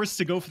he's forced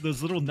to go for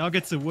those little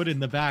nuggets of wood in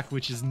the back,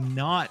 which is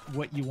not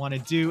what you want to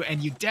do,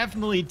 and you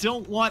definitely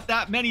don't want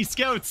that many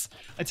scouts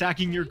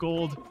attacking your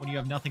gold when you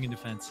have nothing in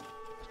defense.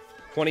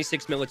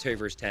 26 military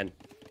versus 10.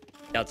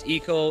 DauT's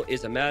eco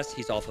is a mess.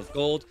 He's off of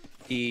gold.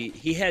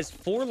 He has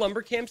 4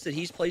 lumber camps that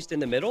he's placed in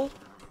the middle.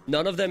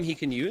 None of them he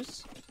can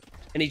use.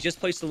 And he just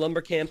placed a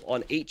lumber camp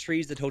on 8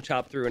 trees that he'll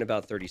chop through in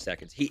about 30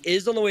 seconds. He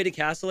is on the way to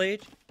Castle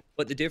Age,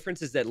 but the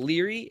difference is that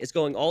Liereyy is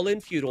going all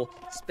in feudal,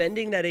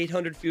 spending that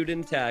 800 feud in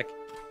attack.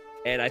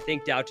 And I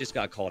think DauT just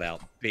got called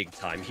out big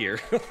time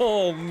here.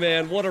 Oh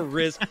man, what a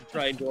risk to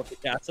try and go up to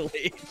Castle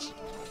Age.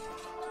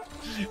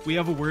 We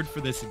have a word for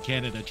this in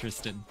Canada,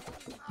 Tristan.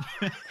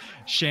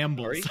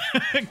 Shambles.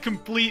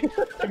 complete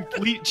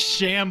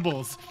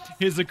shambles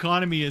his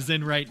economy is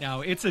in right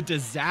now. It's a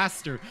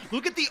disaster.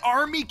 Look at the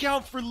army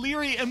count for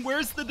Liereyy, and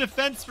where's the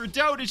defense for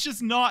DauT? It's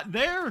just not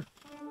there.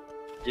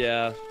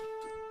 Yeah.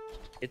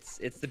 It's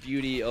the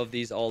beauty of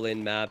these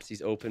all-in maps,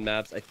 these open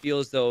maps. I feel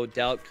as though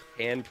DauT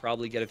can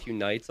probably get a few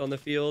knights on the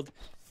field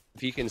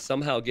if he can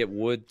somehow get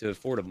wood to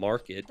afford a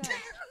market,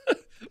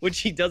 which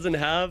he doesn't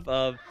have.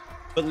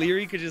 But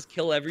Liereyy could just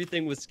kill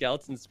everything with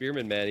scouts and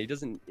spearmen, man. He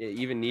doesn't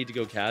even need to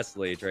go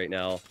Castle Age right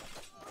now,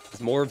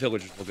 because more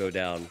villagers will go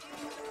down.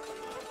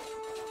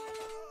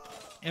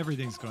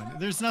 Everything's going.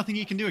 There's nothing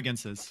you can do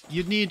against this.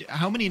 You'd need...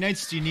 How many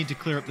knights do you need to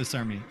clear up this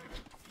army?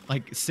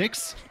 Like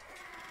 6?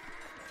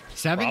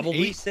 7?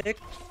 Probably 8?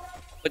 6.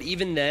 But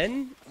even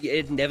then,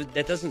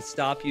 that doesn't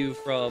stop you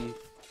from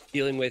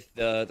dealing with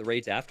the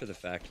raids after the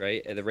fact,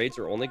 right? And the raids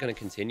are only going to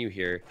continue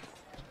here.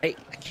 I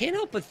can't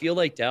help but feel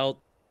like DauT,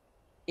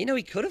 you know,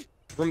 he could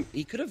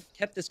have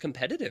kept this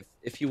competitive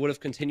if he would have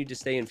continued to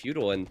stay in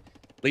feudal. And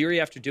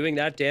Liereyy, after doing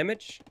that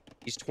damage,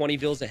 he's 20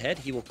 vills ahead.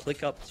 He will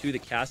click up to the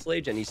Castle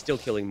Age, and he's still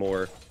killing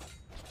more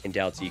in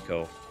DauT's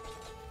eco.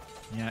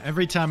 Yeah,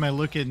 every time I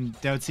look in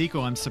DauT's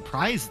eco, I'm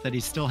surprised that he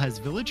still has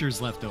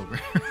villagers left over.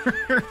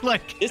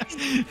 Like,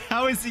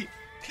 how is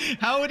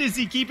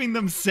he keeping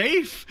them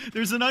safe?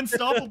 There's an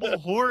unstoppable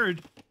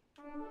horde.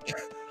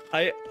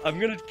 I'm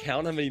gonna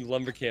count how many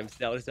lumber camps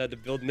DauT has had to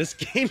build in this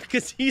game,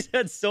 because he's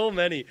had so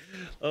many.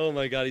 Oh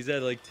my god, he's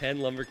had like 10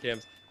 lumber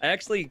camps. I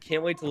actually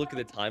can't wait to look at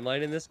the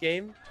timeline in this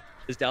game,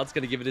 because DauT's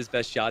gonna give it his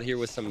best shot here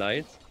with some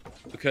knights,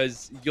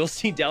 because you'll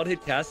see DauT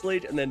hit Castle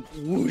Age and then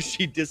whoosh,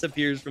 he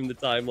disappears from the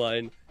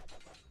timeline.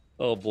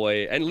 Oh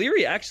boy. And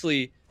Liereyy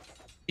actually,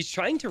 he's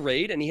trying to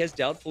raid and he has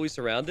DauT fully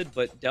surrounded,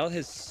 but DauT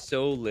has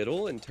so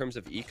little in terms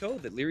of eco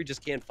that Liereyy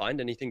just can't find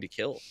anything to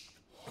kill.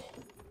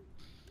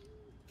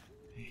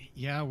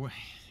 Yeah,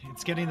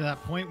 it's getting to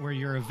that point where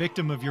you're a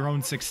victim of your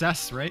own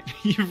success, right?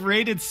 You've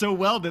raided so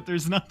well that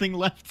there's nothing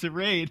left to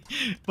raid,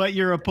 but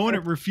your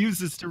opponent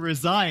refuses to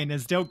resign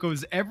as DauT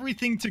goes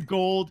everything to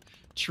gold,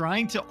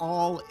 trying to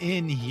all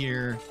in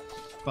here.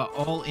 But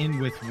all in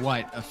with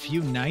what? A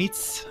few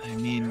knights? I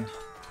mean,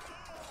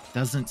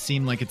 doesn't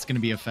seem like it's going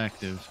to be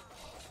effective.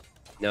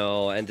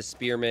 No, and the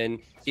spearmen,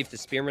 see if the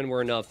spearmen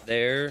were enough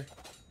there,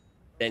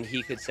 then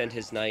he could send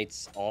his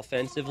knights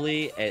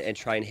offensively and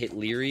try and hit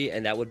Liereyy,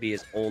 and that would be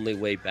his only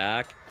way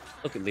back.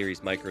 Look at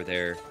Lierey's micro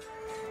there.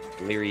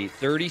 Liereyy,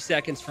 30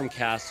 seconds from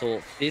castle,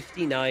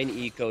 59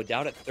 eco,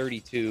 DauT at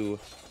 32,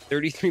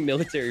 33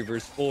 military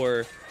versus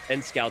 4,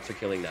 and scouts are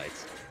killing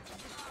knights.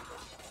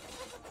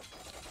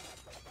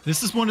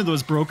 This is one of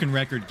those broken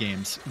record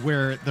games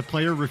where the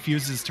player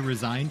refuses to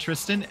resign,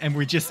 Tristan, and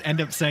we just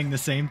end up saying the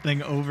same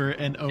thing over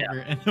and over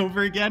and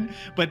over again.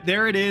 But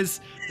there it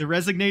is, the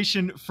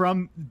resignation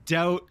from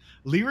DauT.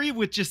 Liereyy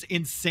with just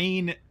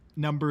insane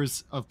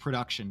numbers of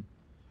production.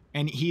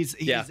 And he's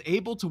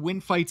able to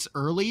win fights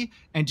early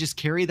and just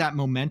carry that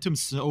momentum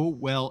so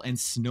well and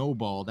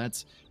snowball.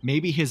 That's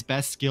maybe his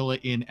best skill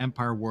in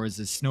Empire Wars,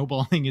 is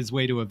snowballing his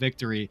way to a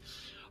victory.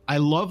 I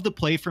love the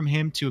play from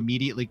him to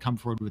immediately come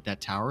forward with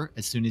that tower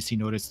as soon as he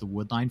noticed the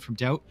wood line from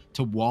DauT,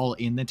 to wall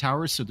in the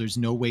tower so there's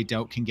no way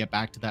DauT can get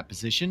back to that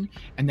position,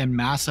 and then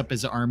mass up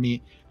his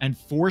army and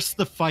force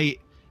the fight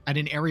at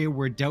an area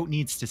where DauT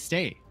needs to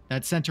stay,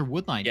 that center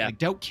wood line. Like,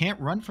 DauT can't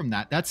run from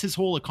that. That's his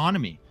whole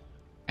economy.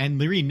 And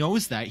Liereyy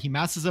knows that. He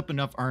masses up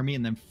enough army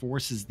and then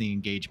forces the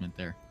engagement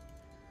there.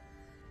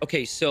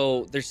 Okay,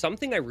 so there's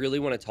something I really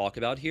want to talk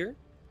about here.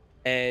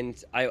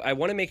 And I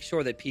want to make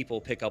sure that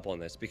people pick up on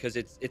this, because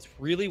it's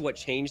really what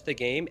changed the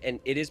game, and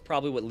it is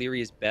probably what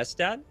Liereyy is best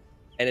at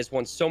and has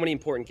won so many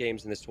important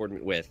games in this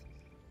tournament with.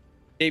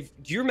 Dave,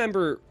 do you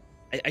remember,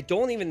 I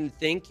don't even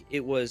think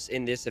it was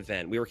in this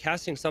event. We were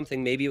casting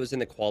something, maybe it was in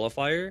the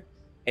qualifier,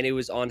 and it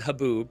was on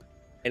Haboob,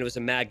 and it was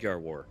a Magyar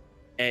war.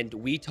 And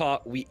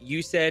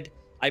you said,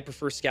 I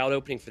prefer scout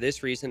opening for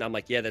this reason. I'm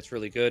like, yeah, that's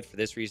really good for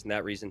this reason,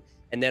 that reason.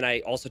 And then I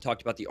also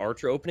talked about the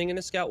archer opening in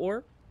a scout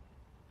war.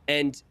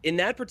 And in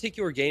that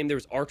particular game, there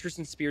was archers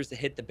and spears that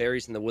hit the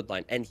berries in the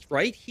woodline. And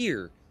right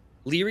here,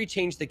 Liereyy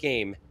changed the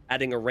game,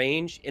 adding a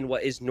range in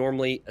what is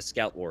normally a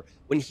scout war.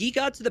 When he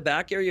got to the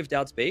back area of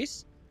DauT's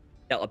base,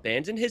 DauT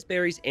abandoned his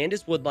berries and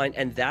his woodline,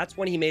 and that's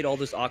when he made all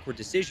those awkward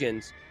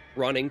decisions,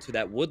 running to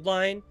that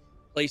woodline,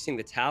 placing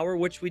the tower,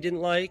 which we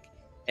didn't like,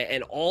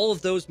 and all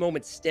of those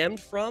moments stemmed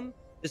from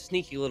the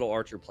sneaky little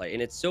archer play.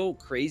 And it's so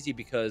crazy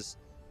because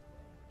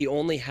he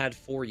only had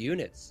 4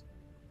 units.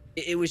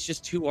 It was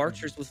just 2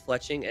 archers with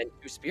fletching and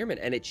 2 spearmen,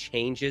 and it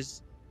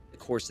changes the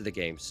course of the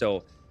game.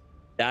 So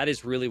that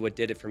is really what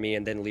did it for me.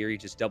 And then Liereyy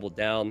just doubled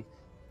down.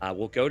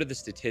 We'll go to the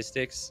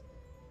statistics,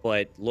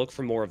 but look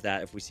for more of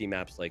that if we see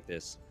maps like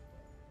this.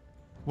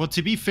 Well,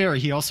 to be fair,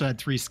 he also had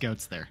 3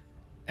 scouts there,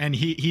 and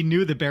he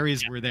knew the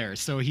berries were there.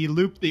 So he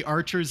looped the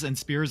archers and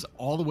spears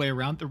all the way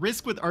around. The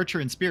risk with archer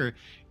and spear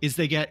is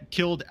they get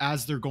killed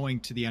as they're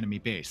going to the enemy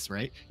base,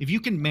 right? If you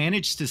can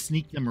manage to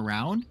sneak them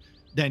around,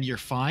 then you're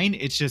fine.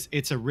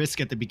 It's a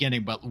risk at the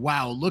beginning. But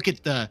wow, look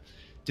at the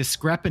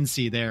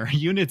discrepancy there.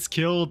 Units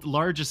killed,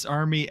 largest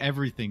army,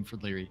 everything for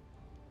Liereyy.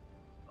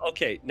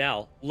 Okay,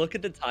 now look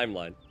at the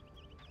timeline.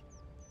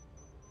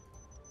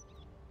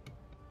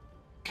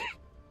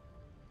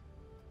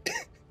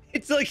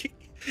 It's like,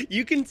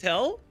 you can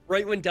tell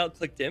right when DauT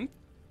clicked imp,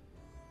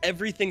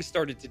 everything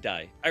started to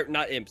die. Or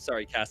not imp,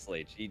 sorry, Castle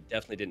Age. He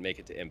definitely didn't make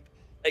it to imp.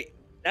 Like,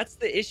 that's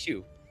the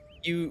issue.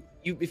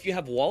 If you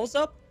have walls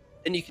up,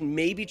 then you can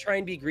maybe try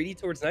and be greedy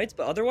towards knights,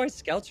 but otherwise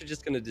scouts are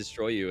just going to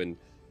destroy you. And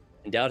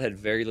DauT had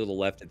very little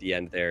left at the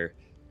end there,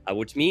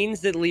 which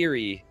means that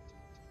Liereyy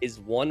is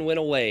 1 win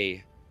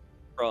away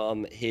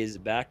from his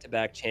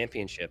back-to-back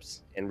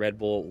championships in Red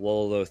Bull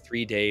Wololo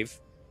 3, Dave.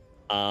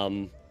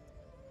 DauT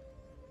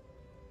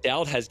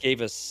has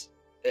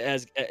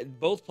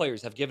both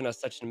players have given us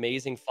such an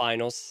amazing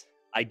finals.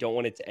 I don't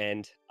want it to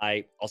end.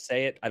 I'll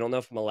say it. I don't know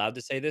if I'm allowed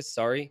to say this.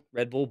 Sorry,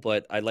 Red Bull,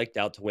 but I'd like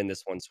DauT to win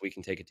this one so we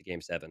can take it to game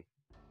 7.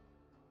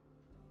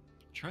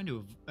 Trying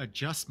to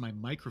adjust my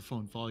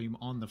microphone volume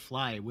on the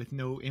fly with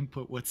no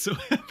input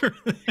whatsoever.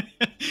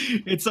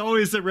 It's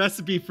always a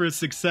recipe for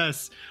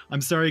success.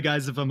 I'm sorry,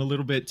 guys, if I'm a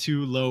little bit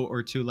too low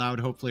or too loud.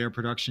 Hopefully our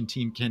production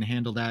team can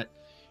handle that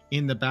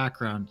in the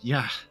background.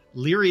 Yeah,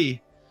 Liereyy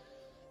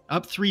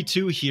up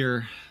 3-2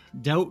 here.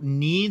 DauT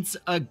needs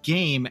a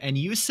game. And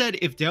you said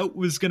if DauT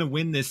was going to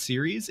win this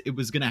series, it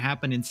was going to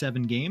happen in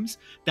 7 games.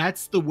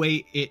 That's the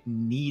way it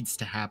needs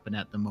to happen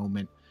at the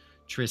moment,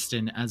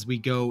 Tristan, as we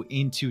go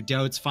into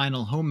DauT's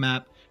final home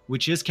map,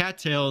 which is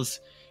Cattails,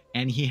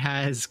 and he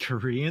has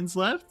Koreans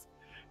left,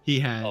 he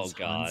has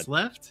Huns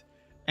left,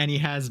 and he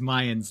has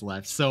Mayans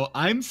left. So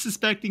I'm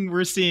suspecting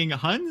we're seeing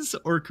Huns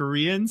or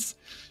Koreans.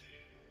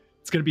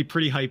 It's going to be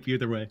pretty hype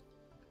either way.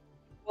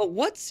 Well,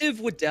 what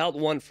civ would DauT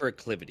want for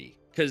Acclivity?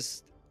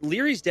 Because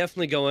Lierey's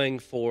definitely going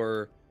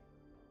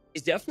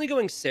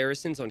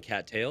Saracens on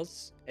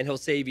Cattails, and he'll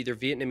save either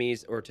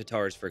Vietnamese or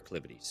Tatars for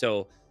Acclivity.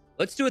 So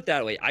let's do it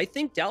that way. I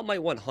think DauT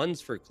might want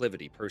Huns for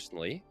Acclivity,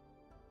 personally.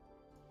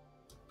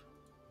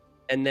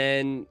 And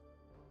then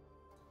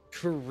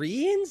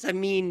Koreans? I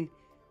mean,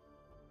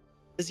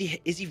 is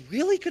he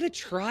really going to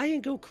try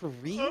and go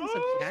Koreans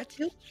on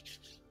Cattails?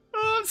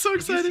 Oh, I'm so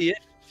excited.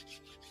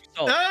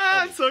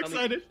 I'm so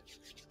excited.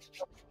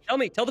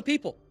 Tell the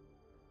people.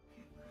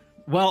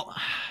 Well,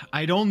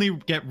 I'd only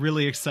get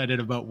really excited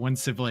about one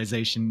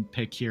civilization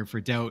pick here for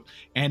DauT,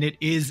 and it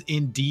is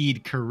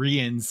indeed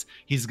Koreans.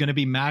 He's going to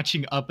be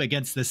matching up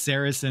against the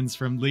Saracens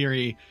from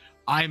Liereyy.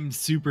 I'm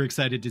super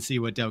excited to see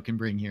what DauT can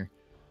bring here.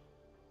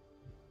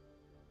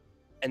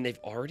 And they've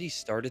already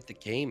started the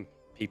game,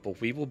 people.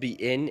 We will be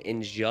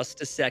in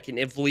just a second.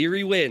 If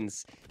Liereyy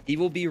wins, he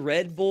will be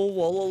Red Bull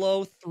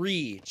Wololo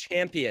 3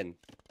 champion.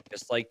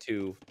 just like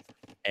 2.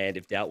 And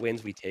if DauT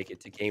wins, we take it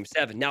to game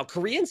 7. Now,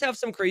 Koreans have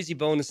some crazy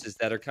bonuses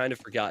that are kind of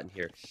forgotten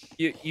here.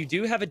 You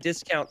do have a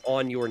discount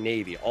on your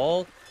Navy.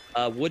 All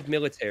wood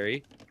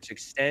military, which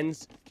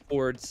extends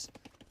towards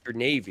your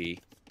Navy,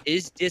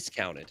 is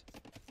discounted.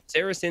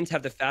 Saracens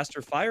have the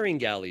faster firing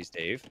galleys,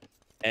 Dave.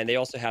 And they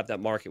also have that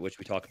market, which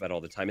we talk about all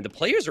the time. And the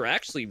players are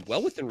actually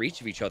well within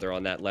reach of each other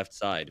on that left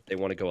side if they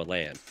want to go a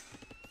land.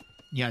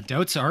 Yeah,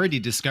 DauT's already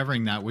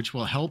discovering that, which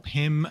will help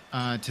him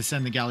to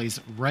send the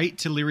galleys right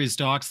to Lierey's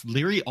docks.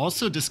 Liereyy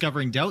also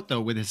discovering DauT, though,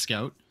 with his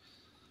scout.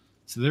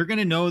 So they're going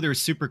to know they're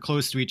super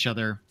close to each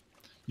other.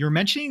 You're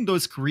mentioning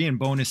those Korean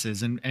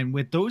bonuses, and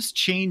with those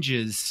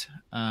changes,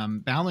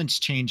 balance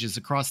changes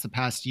across the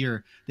past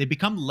year, they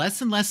become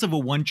less and less of a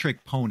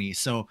one-trick pony.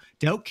 So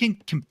DauT can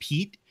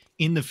compete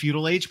in the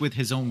feudal age with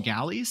his own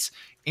galleys,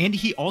 and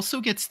he also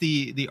gets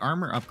the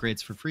armor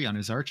upgrades for free on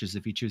his archers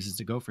if he chooses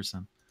to go for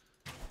some.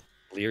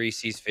 Liereyy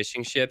sees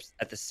fishing ships.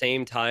 At the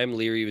same time,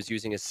 Liereyy was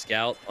using a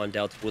scout on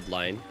DauT's wood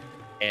line,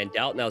 and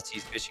DauT now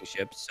sees fishing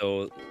ships.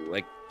 So,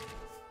 like,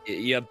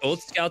 you have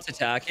both scouts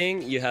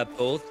attacking. You have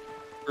both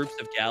groups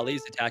of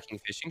galleys attacking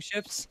fishing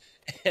ships,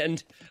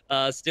 and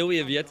still we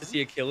have yet to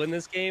see a kill in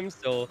this game.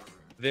 So,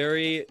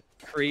 very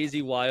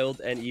crazy, wild,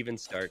 and even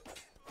start.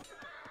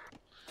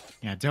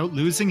 Yeah, DauT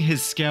losing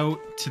his scout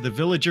to the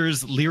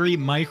villagers. Liereyy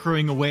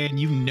microing away, and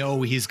you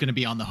know he's going to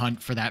be on the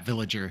hunt for that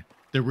villager,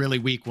 the really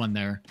weak one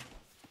there.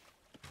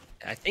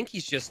 I think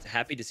he's just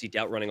happy to see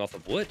DauT running off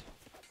of wood.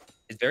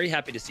 He's very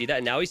happy to see that.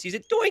 And now he sees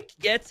it, doink,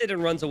 gets it,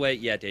 and runs away.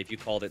 Yeah, Dave, you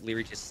called it.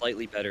 Liereyy just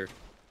slightly better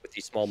with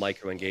these small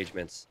micro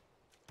engagements.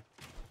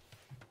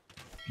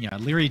 Yeah,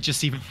 Liereyy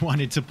just even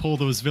wanted to pull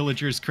those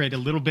villagers, create a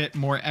little bit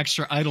more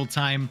extra idle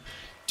time.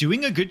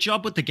 Doing a good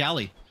job with the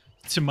galley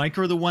to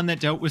micro the one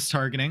that DauT was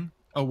targeting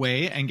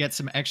away and get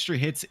some extra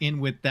hits in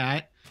with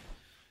that.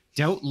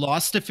 DauT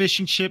lost a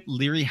fishing ship.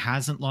 Liereyy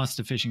hasn't lost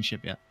a fishing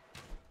ship yet.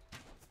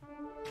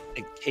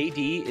 The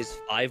KD is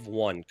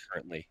 5-1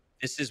 currently.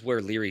 This is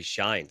where Liereyy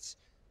shines.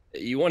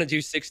 You want to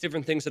do 6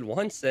 different things at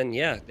once, then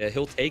yeah,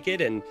 he'll take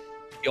it. And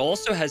he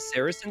also has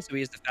Saracen, so he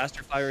has the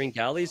faster firing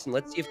galleys. And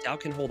let's see if DauT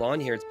can hold on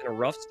here. It's been a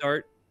rough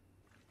start,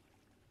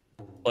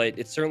 but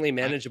it's certainly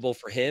manageable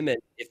for him. And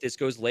if this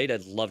goes late,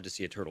 I'd love to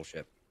see a turtle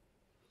ship.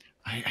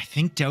 I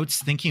think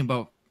DauT's thinking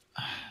about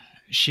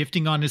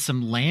shifting onto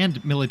some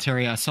land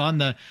military. I saw on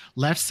the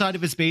left side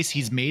of his base,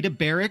 he's made a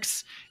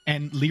barracks,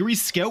 and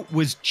Lierey's scout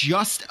was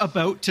just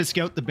about to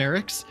scout the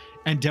barracks,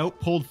 and DauT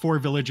pulled 4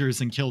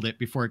 villagers and killed it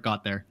before it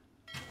got there.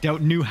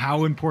 DauT knew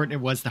how important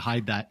it was to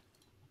hide that.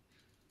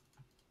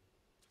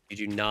 You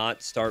do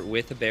not start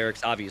with a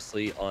barracks,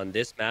 obviously, on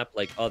this map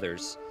like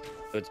others.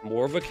 So it's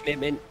more of a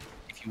commitment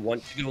if you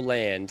want to go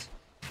land.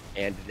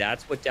 And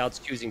that's what DauT's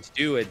choosing to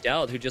do. And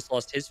DauT, who just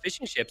lost his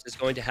fishing ships, is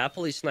going to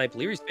happily snipe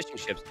Lierey's fishing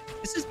ships.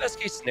 This is best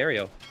case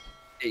scenario.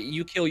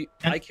 You kill,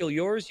 I kill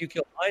yours, you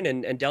kill mine,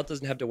 and DauT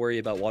doesn't have to worry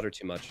about water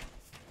too much.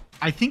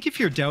 I think if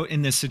you're DauT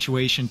in this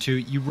situation too,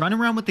 you run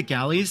around with the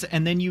galleys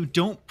and then you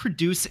don't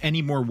produce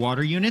any more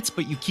water units,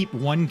 but you keep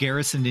 1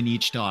 garrisoned in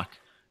each dock.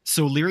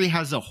 So Liereyy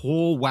has a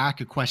whole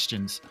whack of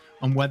questions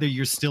on whether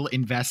you're still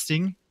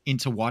investing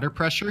into water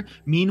pressure.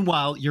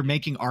 Meanwhile, you're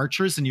making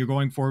archers and you're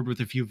going forward with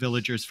a few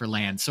villagers for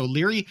land. So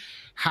Liereyy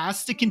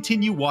has to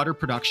continue water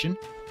production,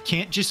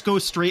 can't just go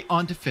straight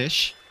onto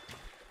fish,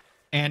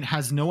 and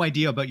has no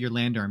idea about your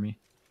land army.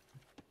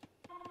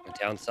 The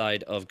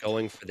downside of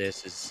going for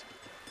this is,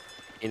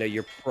 you know,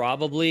 you're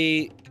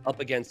probably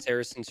up against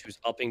Saracens who's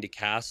upping to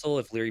castle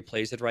if Liereyy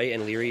plays it right,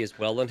 and Liereyy is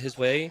well on his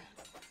way.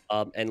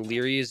 And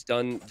Liereyy has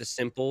done the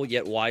simple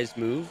yet wise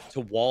move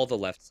to wall the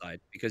left side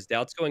because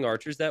DauT's going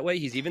archers that way.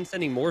 He's even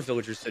sending more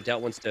villagers, so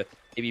DauT wants to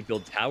maybe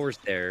build towers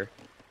there.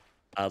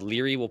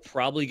 Liereyy will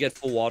probably get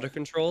full water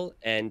control,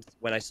 and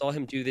when I saw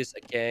him do this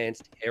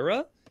against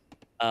Hera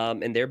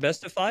in their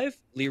best of 5,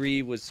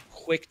 Liereyy was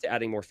quick to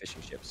adding more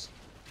fishing ships.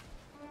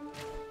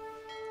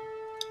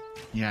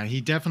 Yeah, he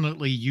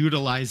definitely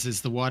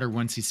utilizes the water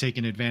once he's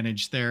taken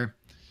advantage there.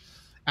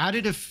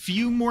 Added a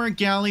few more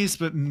galleys,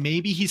 but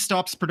maybe he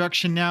stops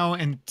production now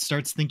and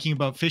starts thinking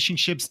about fishing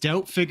ships.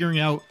 DauT figuring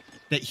out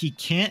that he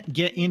can't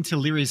get into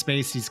Lierey's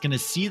base. He's going to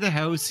see the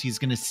house. He's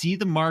going to see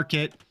the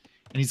market.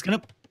 And he's going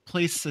to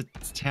place a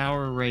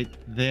tower right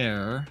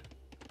there.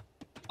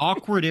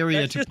 Awkward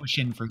area to push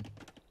in for.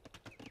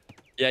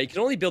 Yeah, you can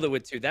only build it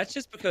with 2. That's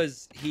just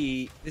because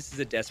this is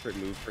a desperate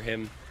move for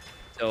him.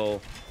 So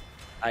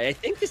I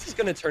think this is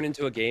going to turn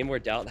into a game where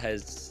DauT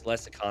has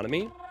less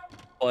economy,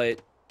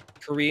 but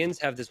Koreans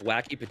have this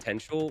wacky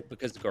potential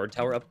because the guard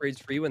tower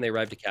upgrades free when they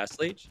arrive to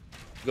Castle Age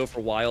to go for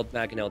wild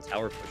Maganel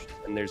tower pushes.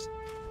 And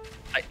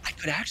I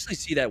could actually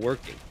see that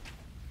working.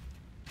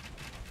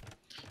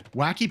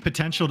 Wacky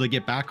potential to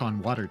get back on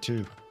water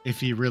too, if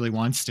he really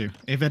wants to.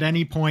 If at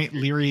any point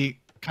Liereyy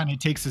kind of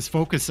takes his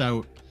focus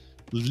out,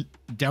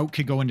 DauT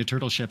could go into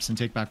turtle ships and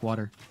take back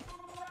water.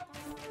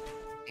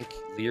 I think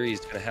Liereyy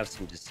is going to have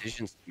some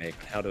decisions to make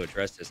on how to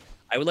address this.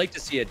 I would like to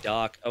see a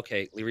dock.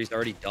 Okay, Lierey's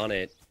already done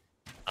it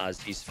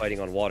as he's fighting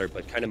on water,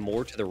 but kind of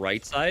more to the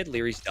right side,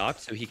 Lierey's dock,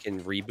 so he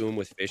can reboom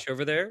with fish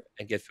over there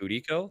and get food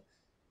eco.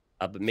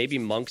 But maybe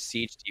Monk's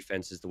siege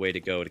defense is the way to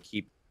go to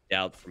keep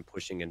DauT from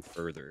pushing in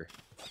further.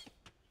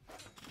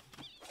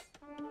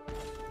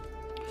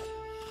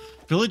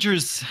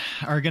 Villagers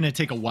are going to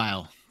take a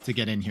while to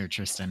get in here,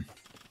 Tristan.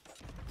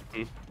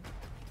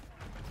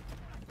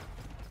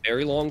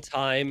 Very long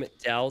time.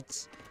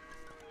 DauT,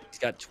 he's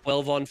got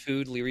 12 on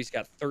food. Lierey's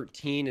got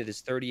 13. It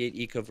is 38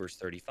 eco versus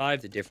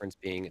 35. The difference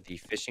being the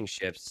fishing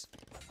ships.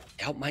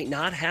 DauT might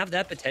not have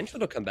that potential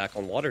to come back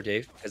on water,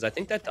 Dave, because I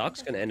think that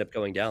dock's going to end up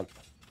going down.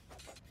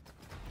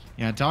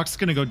 Yeah, dock's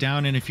going to go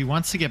down, and if he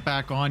wants to get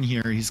back on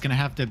here, he's going to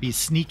have to be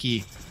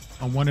sneaky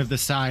on one of the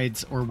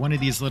sides or one of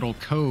these little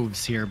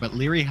coves here. But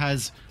Liereyy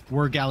has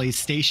war galleys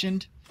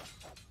stationed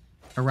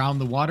around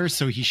the water,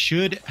 so he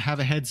should have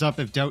a heads up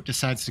if DauT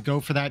decides to go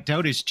for that.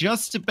 DauT is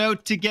just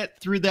about to get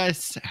through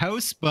this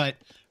house, but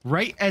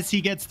right as he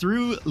gets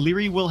through,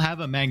 Liereyy will have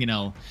a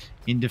mangonel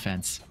in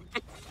defense.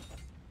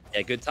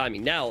 Yeah, good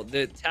timing. Now,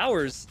 the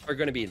towers are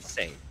going to be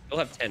insane. They'll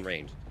have 10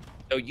 range.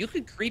 So you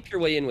could creep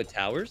your way in with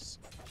towers,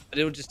 but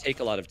it'll just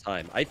take a lot of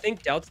time. I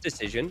think DauT's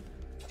decision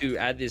to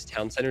add these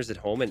town centers at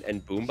home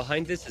and boom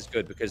behind this is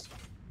good, because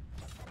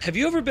have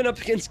you ever been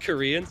up against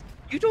Koreans?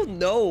 You don't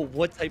know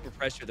what type of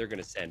pressure they're going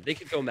to send. They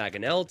could go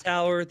Mangonel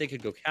Tower. They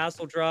could go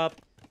Castle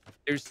Drop.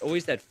 There's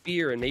always that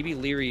fear, and maybe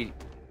Liereyy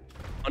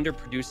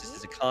underproduces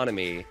his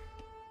economy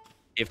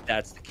if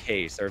that's the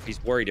case, or if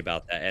he's worried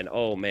about that. And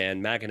oh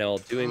man,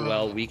 Mangonel doing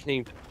well,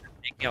 weakening,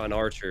 taking out an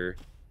archer.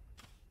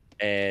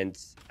 And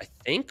I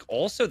think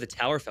also the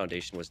tower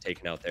foundation was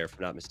taken out there, if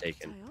I'm not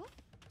mistaken.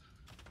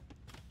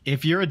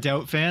 If you're a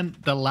DauT fan,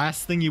 the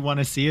last thing you want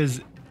to see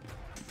is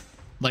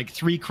like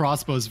 3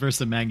 crossbows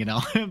versus a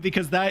mangonel,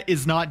 because that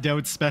is not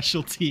DauT's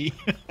specialty.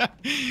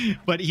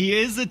 But he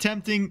is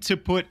attempting to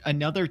put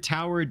another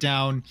tower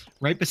down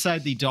right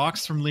beside the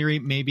docks from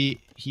Liereyy. Maybe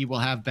he will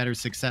have better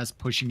success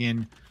pushing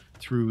in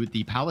through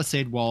the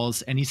palisade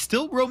walls, and he's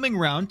still roaming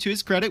around, to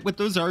his credit, with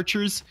those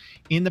archers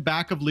in the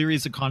back of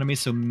Leary's economy,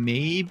 so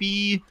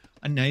maybe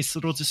a nice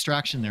little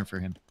distraction there for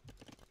him.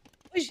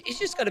 He's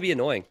just got to be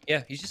annoying.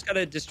 Yeah, he's just got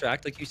to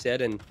distract, like you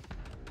said, and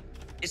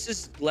it's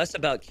just less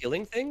about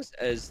killing things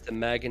as the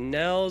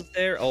Mangonel's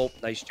there. Oh,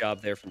 nice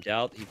job there from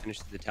DauT. He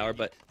finishes the tower,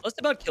 but less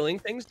about killing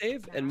things,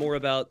 Dave, and more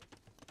about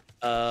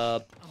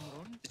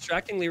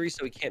distracting Liereyy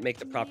so he can't make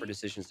the proper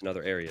decisions in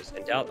other areas.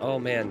 And DauT, oh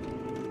man,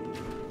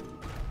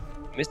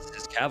 misses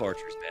his cav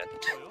archers, man.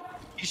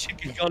 He should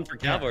get gone for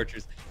cav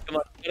archers. Come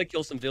on, gotta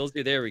kill some vills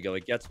here. There we go.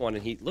 It gets one,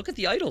 and he look at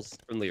the idols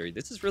from Liereyy.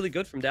 This is really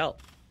good from DauT.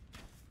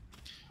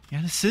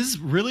 Yeah, this is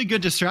really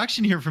good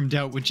distraction here from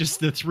DauT with just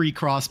the 3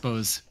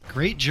 crossbows.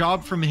 Great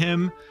job from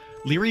him.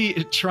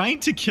 Liereyy trying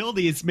to kill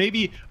these,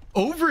 maybe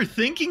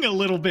overthinking a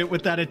little bit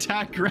with that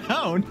attack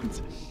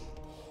ground.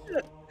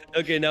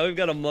 Okay, now we've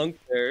got a monk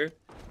there.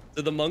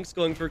 So the monk's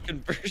going for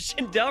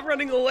conversion. DauT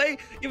running away.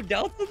 Yo,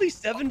 DauT's only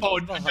 7. Oh,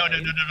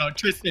 no.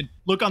 Tristan,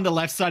 look on the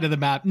left side of the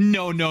map.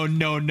 No.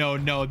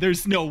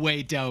 There's no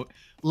way, DauT.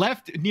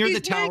 Left near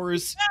the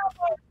towers.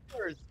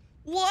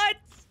 What?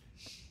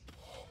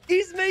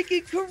 He's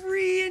making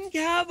Korean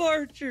cav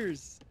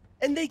archers.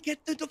 And they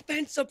get the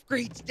defense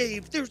upgrades,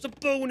 Dave. There's a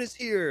bonus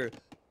here.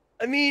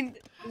 I mean,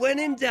 when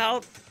in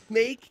doubt,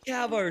 make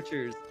cav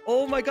archers.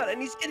 Oh my god,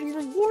 and he's getting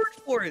reward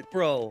for it,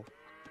 bro.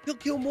 He'll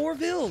kill more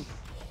vills.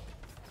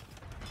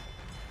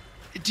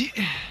 Do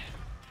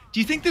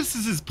you think this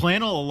is his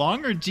plan all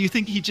along, or do you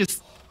think he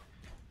just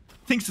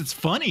thinks it's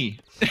funny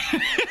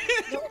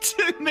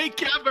to make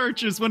cav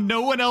archers when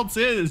no one else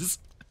is?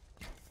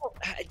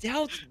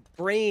 DauT's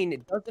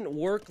brain doesn't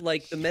work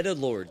like the meta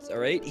lords, all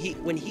right?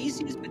 When he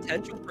sees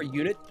potential for a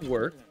unit to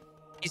work,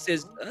 he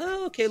says,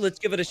 oh, okay, let's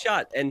give it a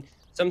shot. And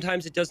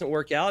sometimes it doesn't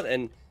work out,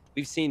 and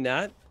we've seen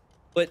that.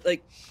 But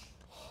like,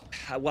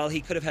 while he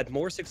could have had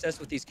more success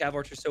with these cav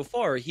archers so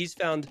far, he's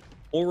found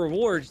more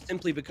rewards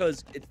simply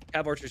because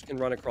cav archers can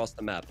run across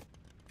the map.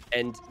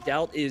 And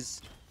DauT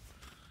he's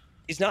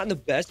not in the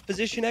best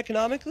position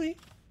economically,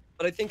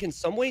 but I think in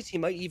some ways he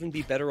might even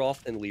be better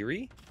off than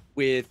Liereyy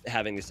with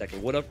having the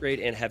second wood upgrade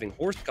and having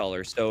horse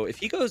collar. So if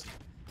he goes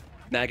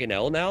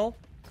Mangonel now,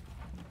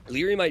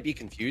 Liereyy might be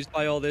confused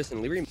by all this,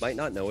 and Liereyy might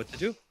not know what to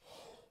do.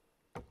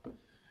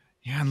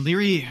 Yeah, and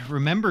Liereyy,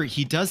 remember,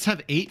 he does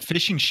have 8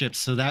 fishing ships,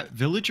 so that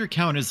villager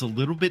count is a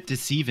little bit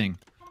deceiving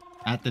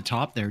at the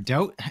top there.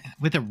 DauT,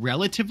 with a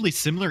relatively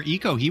similar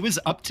eco, he was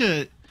up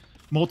to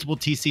multiple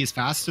TCs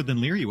faster than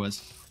Liereyy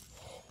was.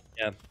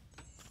 Yeah.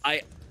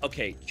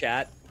 Okay,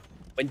 chat.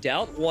 When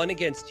DauT won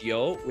against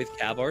Yo with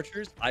cav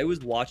archers, I was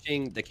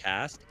watching the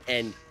cast,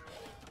 and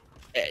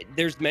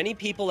there's many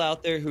people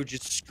out there who are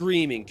just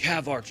screaming,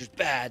 cav archers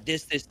bad,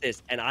 this,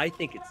 and I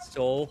think it's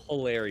so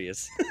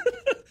hilarious.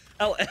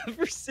 How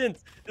ever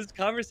since this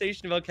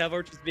conversation about cav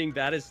archers being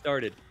bad has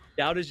started,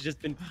 DauT has just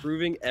been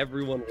proving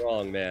everyone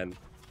wrong, man.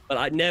 But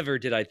I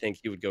think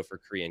he would go for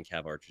Korean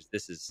cav archers.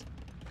 This is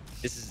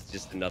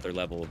just another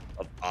level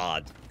of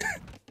odd.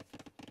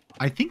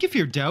 I think if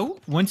you're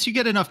DauT, once you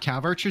get enough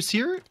cav archers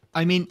here,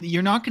 I mean,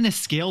 you're not going to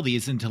scale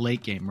these into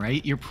late game,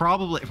 right? You're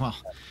probably, well,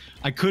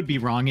 I could be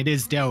wrong. It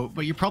is DauT,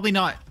 but you're probably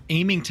not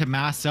aiming to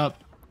mass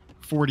up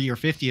 40 or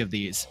 50 of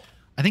these.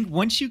 I think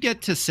once you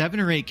get to 7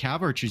 or 8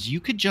 cav archers, you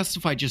could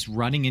justify just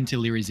running into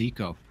Lierey's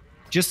eco.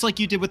 Just like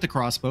you did with the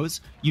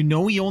crossbows. You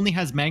know he only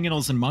has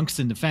mangonels and monks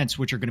in defense,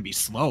 which are going to be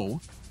slow.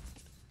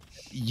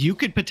 You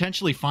could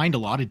potentially find a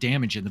lot of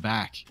damage in the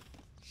back.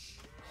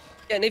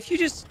 Yeah, and if you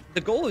just...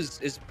 The goal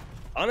is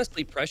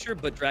honestly pressure,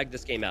 but drag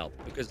this game out.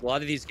 Because a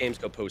lot of these games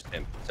go post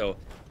him. So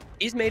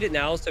he's made it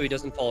now, so he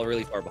doesn't fall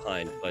really far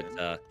behind.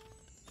 But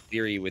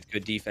Liereyy with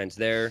good defense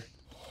there.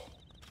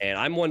 And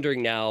I'm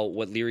wondering now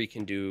what Liereyy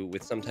can do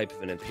with some type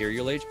of an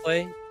Imperial Age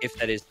play. If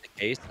that is the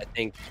case, I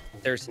think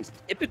Saracens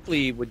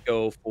typically would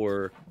go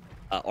for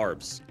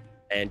ARBs.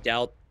 And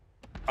DauT,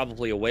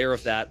 probably aware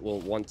of that, will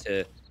want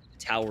to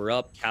tower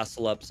up,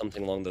 castle up,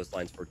 something along those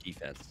lines for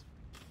defense.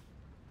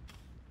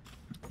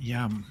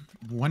 Yeah, I'm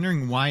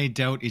wondering why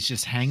DauT is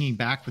just hanging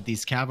back with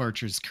these cav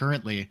archers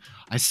currently.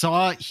 I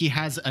saw he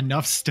has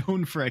enough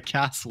stone for a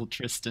castle,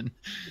 Tristan.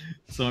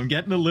 So I'm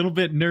getting a little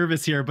bit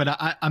nervous here, but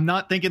I'm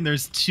not thinking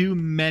there's too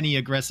many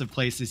aggressive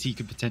places he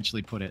could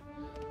potentially put it.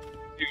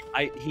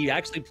 He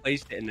actually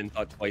placed it and then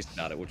thought twice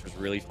about it, which was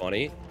really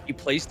funny. He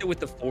placed it with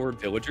the forward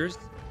villagers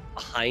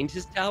behind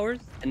his towers,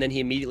 and then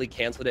he immediately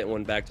canceled it and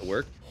went back to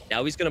work.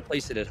 Now he's going to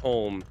place it at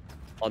home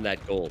on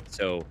that gold.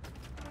 So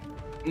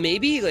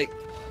maybe, like,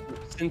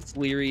 since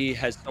Liereyy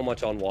has so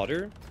much on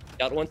water,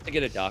 DauT wants to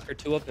get a dock or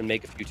two up and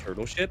make a few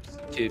turtle ships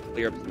to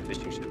clear up some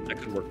fishing ships.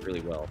 That could work really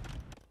well.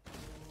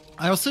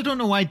 I also don't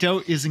know why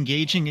DauT is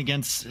engaging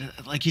against...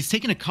 like, he's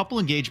taken a couple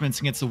engagements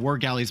against the war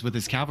galleys with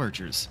his cav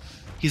archers.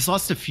 He's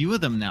lost a few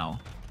of them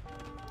now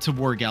to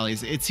war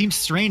galleys. It seems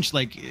strange.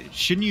 Like,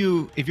 shouldn't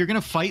you... If you're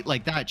going to fight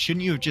like that,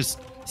 shouldn't you have just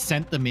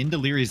sent them into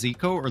Lierey's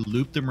eco or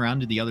looped them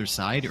around to the other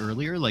side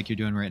earlier like you're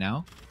doing right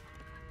now?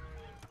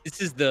 This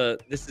is the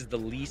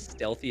least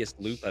stealthiest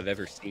loop I've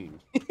ever seen.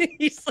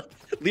 He's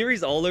like,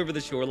 Lierey's all over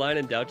the shoreline,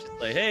 and DauT's just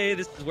like, hey,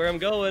 this is where I'm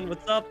going.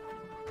 What's up?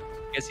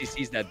 I guess he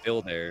sees that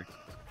bill there.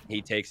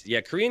 He takes...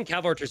 Yeah, Korean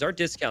cav archers are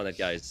discounted,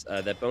 guys.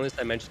 That bonus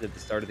I mentioned at the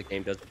start of the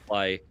game does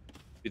apply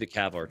to the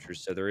cav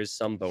archers, so there is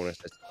some bonus,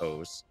 I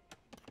suppose.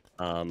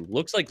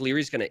 Looks like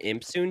Lierey's going to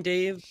imp soon,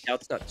 Dave.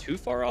 DauT's not too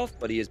far off,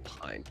 but he is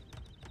behind.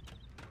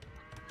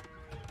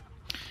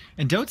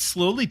 And DauT's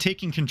slowly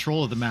taking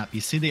control of the map.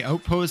 You see the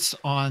outposts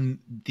on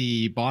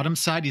the bottom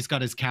side. He's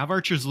got his cav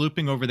archers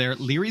looping over there.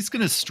 Lierey's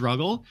going to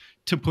struggle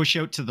to push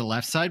out to the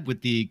left side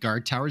with the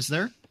guard towers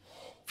there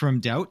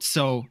from DauT.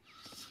 So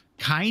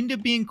kind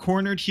of being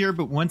cornered here,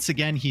 but once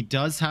again, he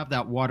does have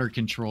that water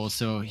control,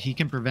 so he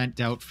can prevent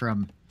DauT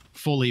from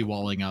fully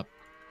walling up.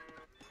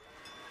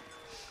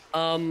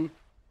 Do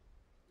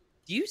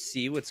you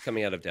see what's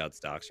coming out of DauT's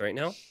docks right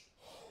now?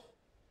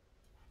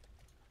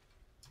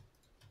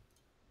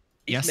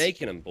 He's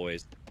making them,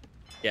 boys.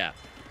 Yeah,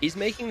 he's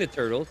making the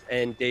turtles.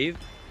 And Dave,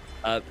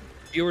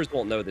 viewers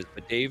won't know this,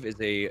 but Dave is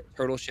a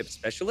turtle ship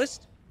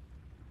specialist.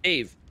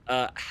 Dave,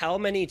 how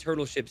many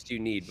turtle ships do you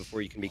need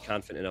before you can be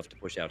confident enough to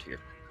push out here?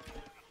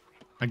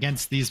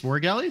 Against these war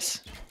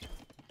galleys?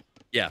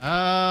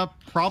 Yeah.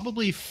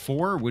 Probably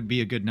 4 would be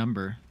a good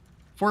number.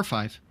 4 or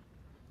 5.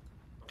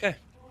 Okay.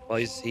 Well,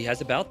 he has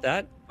about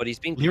that, but he's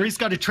being... Lierey's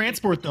got a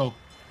transport, though.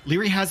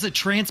 Liereyy has a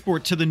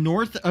transport to the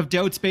north of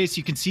DauT's base.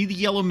 You can see the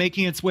yellow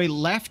making its way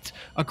left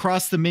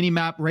across the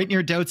mini-map right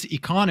near DauT's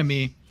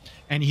economy.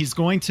 And he's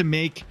going to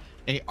make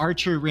a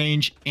archer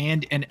range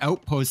and an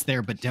outpost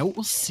there. But DauT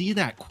will see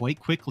that quite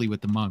quickly with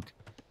the monk.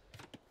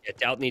 Yeah,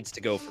 DauT needs to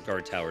go for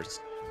guard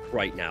towers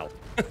right now.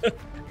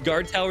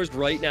 Guard towers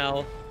right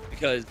now,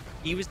 because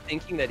he was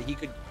thinking that he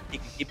could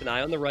keep an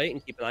eye on the right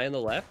and keep an eye on the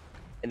left,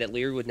 and that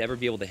Liereyy would never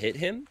be able to hit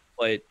him.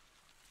 But...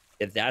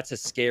 yeah, that's a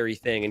scary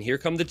thing. And here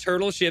come the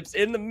turtle ships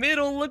in the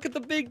middle. Look at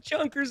the big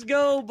chunkers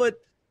go. But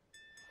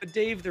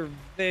Dave, they're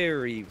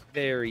very,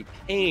 very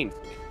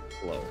painfully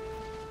slow.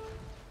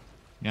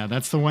 Yeah,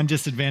 that's the one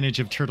disadvantage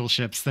of turtle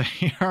ships.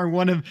 They are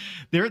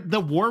they're the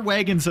war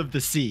wagons of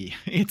the sea.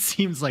 It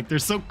seems like they're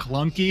so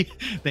clunky.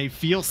 They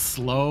feel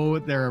slow.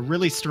 They're a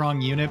really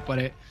strong unit, but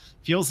it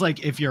feels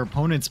like if your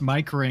opponent's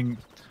microing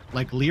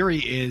like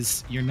Liereyy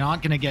is, you're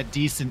not going to get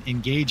decent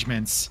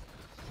engagements.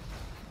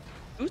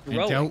 Who's and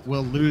rowing? DauT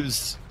will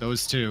lose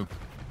those two.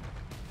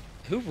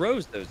 Who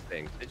rows those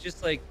things? It's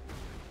just like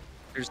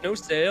there's no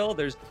sail.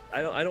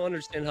 I don't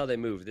understand how they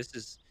move. This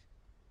is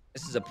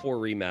a poor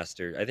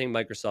remaster. I think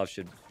Microsoft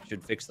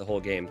should fix the whole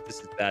game. This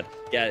is bad.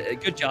 Yeah,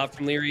 good job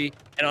from Liereyy.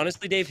 And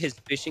honestly, Dave, his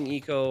fishing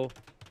eco,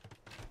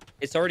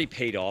 it's already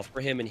paid off for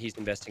him, and he's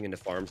investing into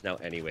farms now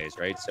anyways,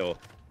 right? So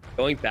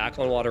going back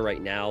on water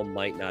right now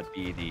might not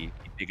be the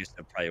biggest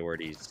of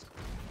priorities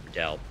for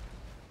DauT.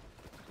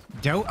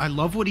 DauT, I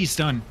love what he's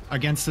done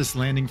against this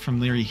landing from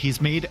Liereyy.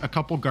 He's made a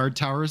couple guard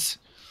towers.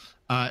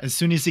 As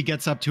soon as he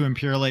gets up to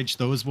Imperial Age,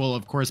 those will,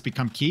 of course,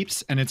 become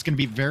keeps, and it's going to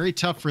be very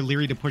tough for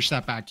Liereyy to push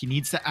that back. He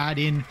needs to add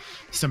in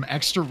some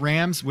extra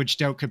rams, which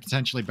DauT could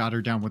potentially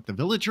batter down with the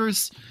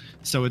villagers,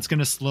 so it's going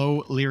to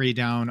slow Liereyy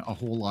down a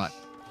whole lot.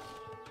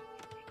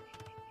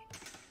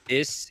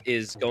 This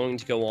is going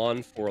to go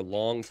on for a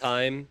long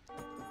time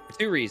for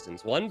 2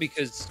 reasons. One,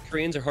 because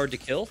Koreans are hard to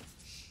kill.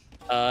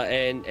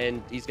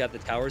 And he's got the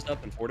towers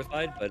up and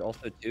fortified, but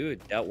also too,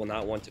 DauT will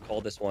not want to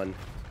call this one,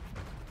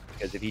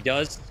 because if he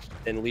does,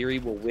 then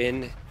Liereyy will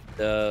win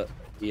the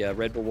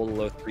Red Bull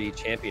Wololo 3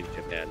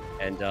 championship, man.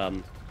 And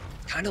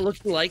it's kind of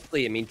looking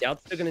likely. I mean,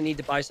 DauT's still going to need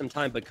to buy some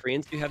time, but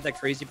Koreans do have that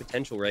crazy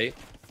potential, right?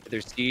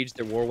 Their siege,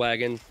 their war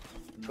wagons,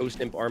 Coast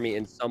Imp army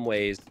in some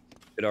ways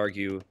could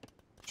argue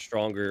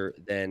stronger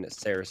than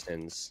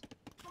Saracens.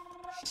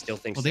 Still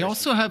think. Well, they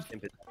also have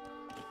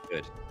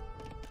good.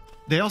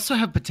 They also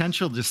have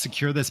potential to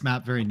secure this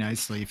map very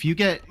nicely. If you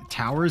get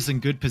towers in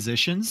good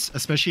positions,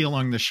 especially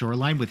along the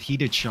shoreline with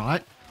heated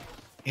shot,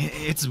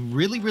 it's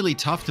really, really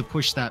tough to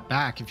push that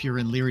back if you're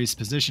in Lierey's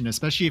position,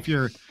 especially if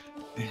you're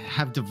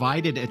have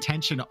divided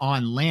attention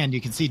on land.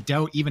 You can see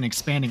DauT even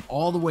expanding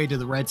all the way to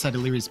the right side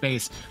of Lierey's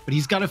base, but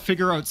he's got to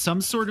figure out some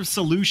sort of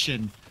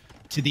solution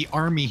to the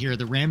army here.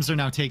 The Rams are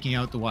now taking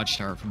out the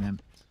watchtower from him.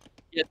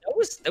 Yeah,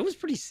 that was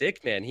pretty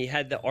sick, man. He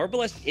had the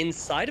Arbalest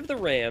inside of the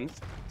Rams,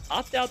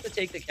 opted out to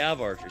take the Cav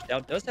Archers.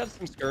 DauT does have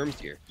some skirms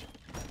here,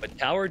 but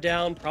tower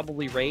down,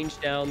 probably range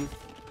down.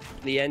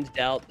 In the end,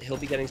 DauT, he'll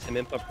be getting some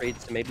imp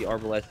upgrades, so maybe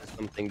Arbalest is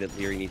something that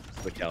Liereyy needs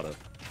to switch out of.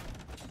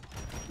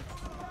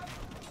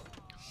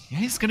 Yeah,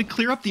 he's going to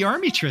clear up the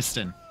army,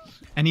 Tristan.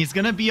 And he's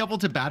going to be able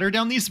to batter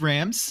down these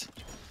Rams.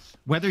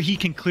 Whether he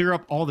can clear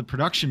up all the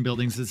production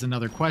buildings is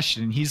another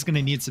question. He's going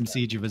to need some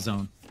siege of his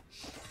own.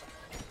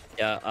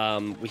 Yeah,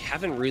 we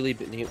haven't really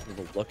been able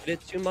to look at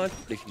it too much,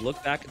 but if you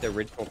look back at the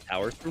original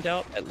towers from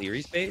DauT at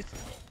Lierey's base,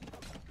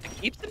 the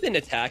Keeps have been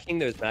attacking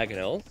those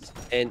Mangonels,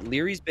 and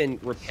Lierey's been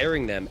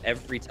repairing them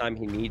every time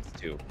he needs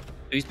to.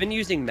 So he's been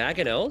using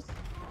Mangonels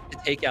to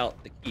take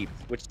out the Keeps,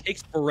 which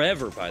takes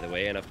forever, by the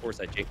way, and of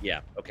course yeah,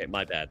 okay,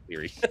 my bad,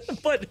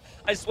 Liereyy. But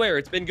I swear,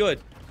 it's been good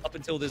up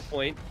until this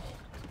point,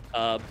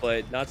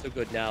 but not so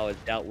good now, as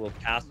DauT will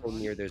castle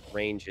near those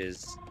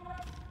ranges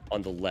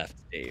on the left,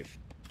 Dave.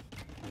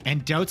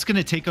 And DauT's going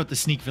to take out the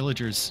sneak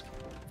villagers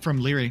from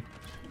Liereyy.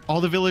 All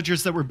the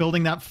villagers that were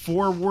building that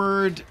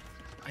forward,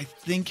 I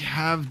think,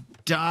 have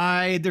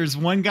died. There's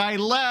one guy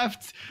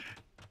left.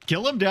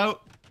 Kill him, DauT.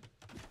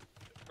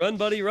 Run,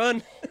 buddy,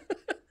 run.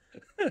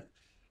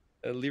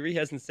 Liereyy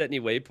hasn't set any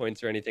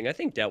waypoints or anything. I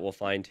think DauT will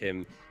find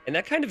him. And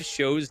that kind of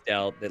shows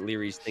DauT that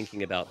Lierey's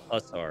thinking about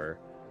Hussar,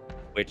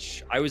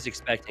 which I was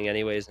expecting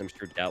anyways. I'm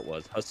sure DauT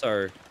was.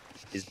 Hussar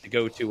is the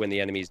go-to when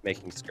the enemy's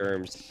making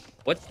skirms.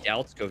 What's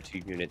DauT's go-to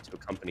unit to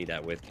accompany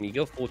that with? Can you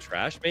go full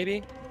trash,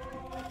 maybe?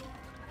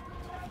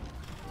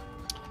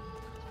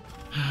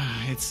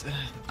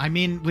 I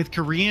mean, with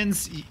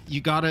Koreans,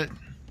 you gotta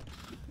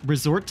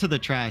resort to the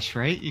trash,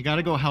 right? You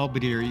gotta go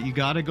halberdier, you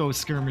gotta go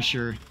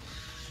skirmisher,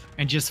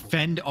 and just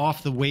fend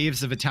off the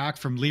waves of attack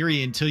from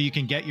Liereyy until you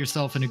can get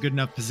yourself in a good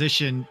enough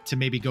position to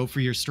maybe go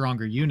for your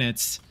stronger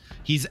units.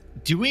 He's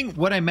doing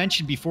what I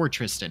mentioned before,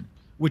 Tristan,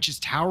 which is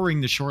towering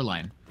the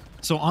shoreline.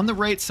 So on the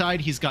right side,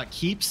 he's got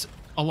keeps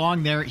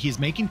along there. He's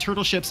making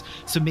turtle ships.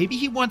 So maybe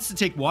he wants to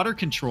take water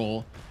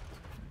control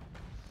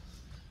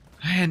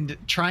and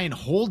try and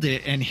hold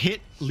it and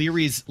hit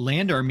Lierey's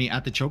land army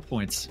at the choke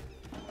points.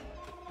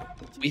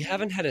 We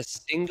haven't had a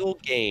single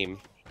game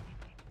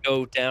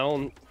go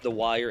down the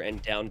wire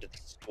and down to the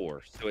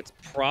score. So it's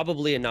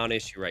probably a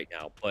non-issue right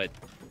now. But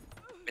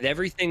with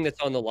everything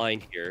that's on the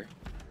line here,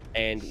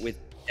 and with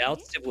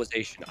DauT's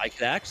civilization, I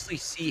could actually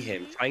see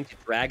him trying to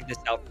drag this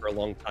out for a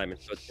long time.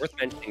 And so it's worth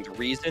mentioning the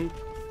reason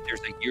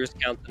there's a years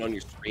counted on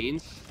your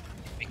screens,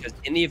 because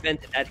in the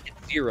event that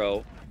hits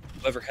 0,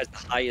 whoever has the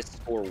highest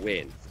score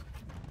wins.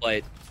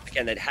 But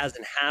again, that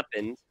hasn't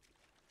happened.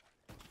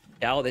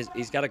 DauT,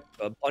 he's got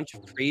a bunch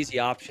of crazy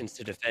options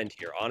to defend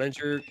here.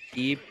 Onager,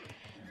 Keep.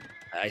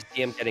 I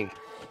see him getting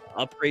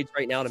upgrades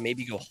right now to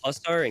maybe go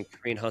Hussar, and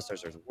Korean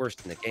Hussars are the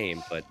worst in the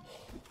game, but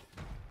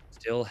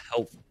still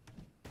helpful.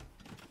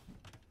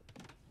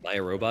 Am I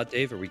a robot,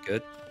 Dave? Are we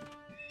good?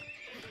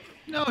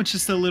 No, it's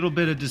just a little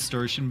bit of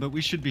distortion, but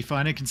we should be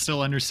fine. I can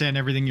still understand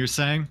everything you're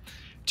saying.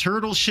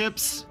 Turtle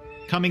ships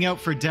coming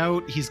out for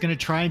DauT. He's going to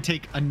try and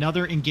take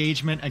another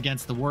engagement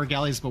against the war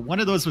galleys, but one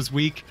of those was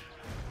weak.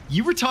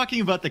 You were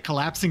talking about the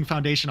collapsing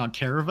foundation on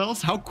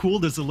caravels. How cool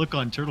does it look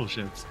on turtle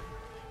ships?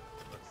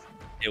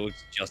 It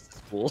looks just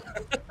as cool.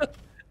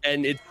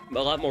 And it's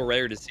a lot more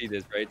rare to see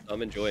this, right? So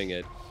I'm enjoying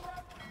it.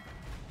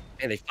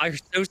 Man, they fire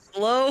so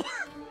slow.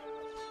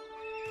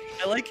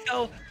 I like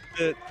how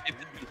the ship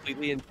is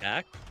completely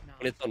intact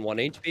when it's on 1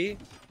 HP,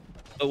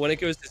 but when it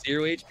goes to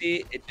 0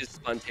 HP, it just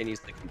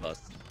spontaneously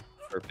combusts.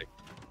 Perfect.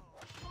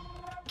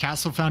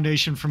 Castle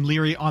Foundation from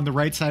Liereyy on the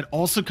right side,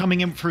 also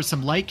coming in for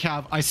some light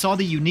cav. I saw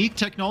the unique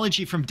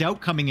technology from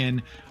DauT coming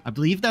in. I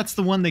believe that's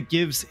the one that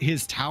gives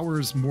his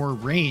towers more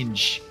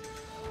range.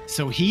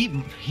 So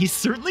he's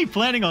certainly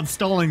planning on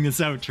stalling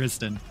this out,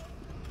 Tristan.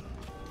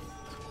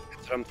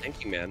 That's what I'm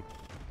thinking, man.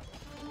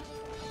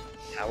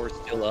 Tower's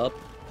still up.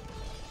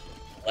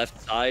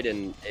 Left side,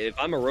 and if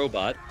I'm a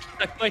robot,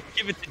 I might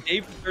give it to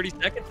Dave for 30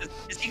 seconds.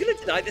 Is he going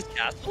to deny this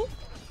castle?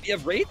 We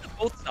have raids on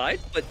both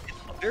sides, but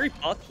it's very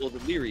possible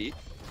that Liereyy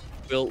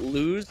will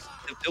lose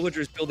the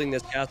villagers building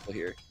this castle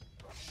here.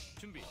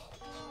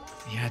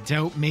 Yeah,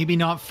 DauT, maybe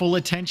not full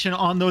attention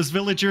on those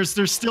villagers.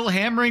 They're still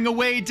hammering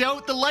away.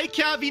 DauT, the light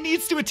cav, he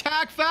needs to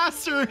attack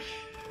faster.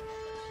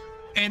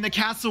 And the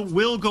castle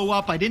will go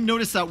up. I didn't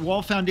notice that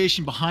wall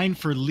foundation behind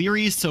for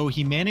Liereyy, so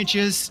he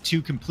manages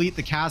to complete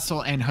the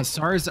castle, and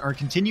Hussars are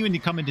continuing to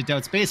come into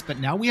DauT's base, but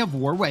now we have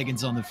war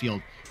wagons on the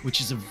field, which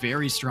is a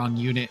very strong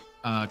unit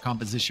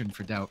composition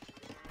for DauT.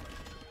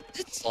 Is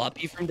it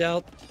sloppy from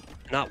DauT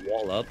to not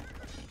wall up?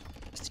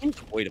 It seems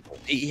avoidable.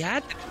 He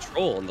had the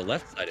control on the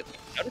left side of things.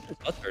 How did his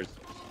Hussars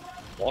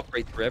walk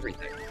right through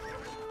everything?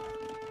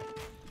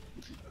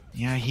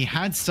 Yeah, he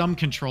had some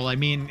control. I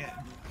mean,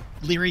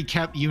 Liereyy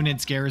kept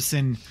units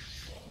garrison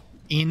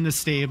in the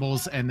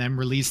stables and then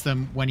released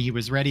them when he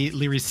was ready.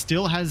 Liereyy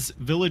still has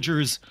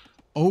villagers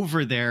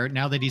over there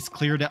now that he's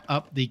cleared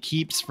up the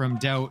keeps from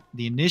DauT,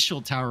 the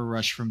initial tower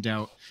rush from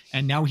DauT,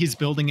 and now he's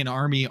building an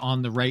army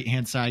on the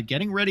right-hand side,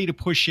 getting ready to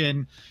push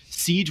in.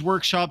 Siege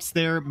workshops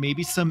there,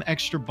 maybe some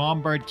extra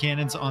bombard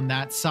cannons on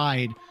that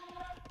side.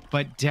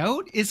 But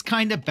DauT is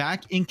kind of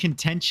back in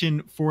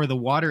contention for the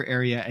water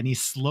area, and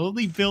he's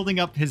slowly building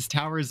up his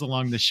towers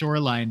along the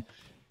shoreline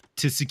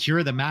to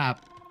secure the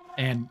map.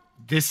 And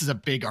this is a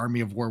big army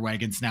of war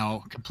wagons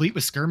now, complete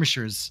with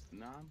skirmishers.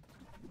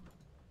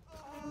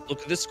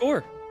 Look at the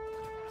score.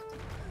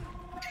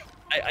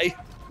 I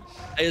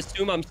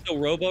assume I'm still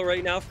robo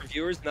right now for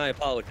viewers, and I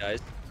apologize.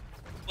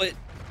 But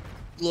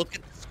look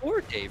at the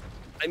score, Dave.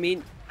 I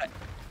mean,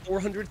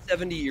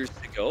 470 years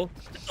to go.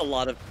 That's a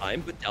lot of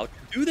time, but DauT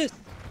can do this.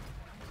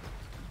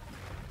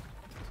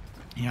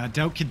 Yeah,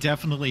 DauT could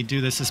definitely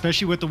do this,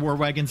 especially with the war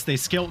wagons. They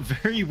scale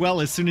very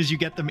well as soon as you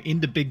get them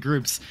into big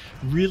groups.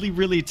 Really,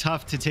 really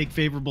tough to take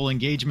favorable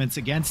engagements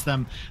against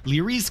them.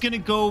 Lierey's going to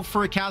go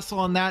for a castle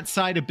on that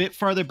side a bit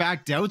farther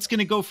back. DauT's going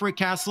to go for a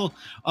castle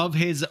of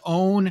his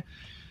own.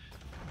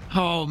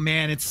 Oh,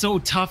 man, it's so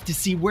tough to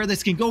see where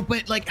this can go.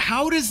 But, like,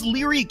 how does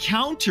Liereyy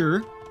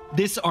counter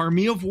this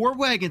army of war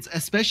wagons,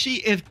 especially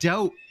if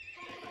DauT,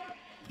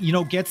 you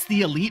know, gets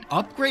the elite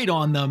upgrade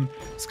on them?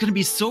 It's going to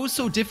be so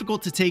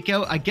difficult to take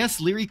out. I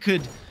guess Liereyy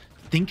could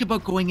think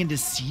about going into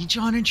Siege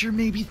Onager,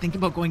 maybe think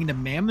about going into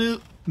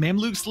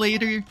Mamluks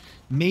later,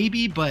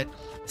 maybe, but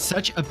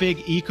such a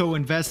big eco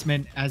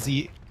investment as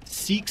he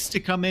seeks to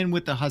come in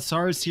with the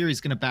Hussars here.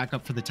 He's going to back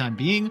up for the time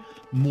being.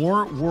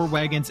 More war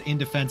wagons in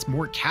defense,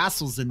 more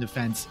castles in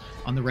defense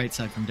on the right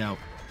side from DauT.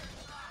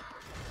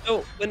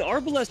 So when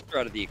Arbalests are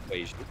out of the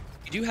equation,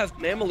 you do have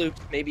Mamelukes,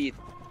 maybe it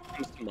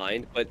comes to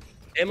mind, but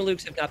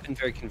Mamelukes have not been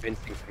very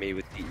convincing for me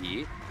with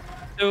DE.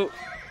 So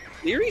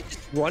Liereyy just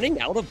running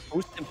out of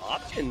positive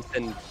options,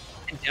 and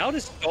DauT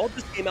has stalled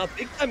this game out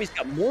big time. He's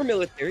got more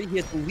military. He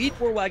has the lead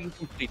war wagon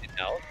completed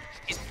now.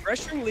 He's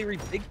pressuring Liereyy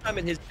big time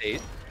at his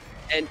base.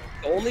 And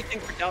the only thing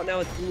for DauT now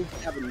is he needs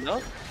to have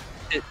enough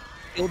to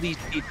kill these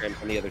siege rams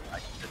on the other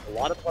side. There's a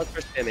lot of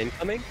cluster spam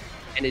incoming,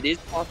 and it is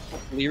possible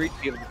for Liereyy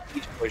to be able to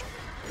siege push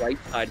the right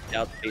side of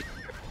DauT's base.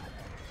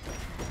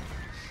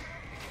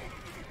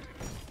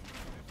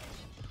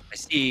 I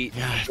see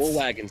war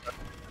wagons up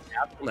in the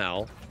castle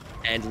now,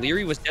 and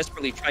Liereyy was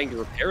desperately trying to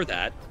repair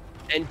that.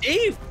 And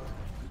Dave,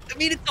 I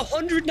mean, it's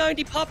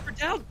 190 pop for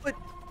DauT, but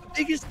the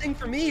biggest thing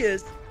for me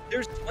is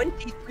there's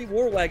 23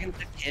 war wagons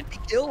that can't be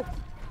killed.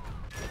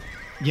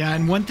 Yeah,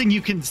 and one thing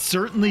you can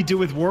certainly do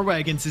with war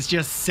wagons is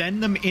just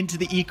send them into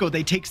the eco.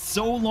 They take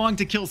so long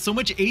to kill, so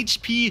much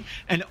HP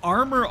and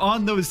armor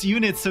on those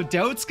units. So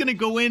DauT's going to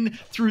go in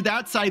through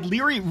that side.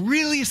 Liereyy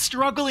really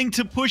struggling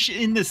to push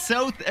in the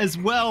south as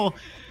well.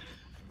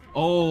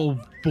 Oh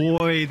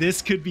boy,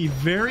 this could be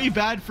very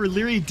bad for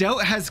Liereyy.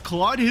 DauT has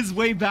clawed his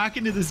way back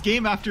into this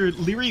game after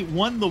Liereyy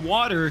won the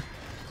water.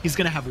 He's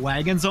going to have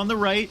wagons on the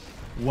right,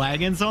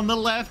 wagons on the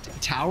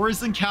left,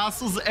 towers and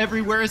castles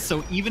everywhere.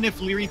 So even if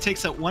Liereyy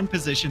takes out one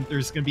position,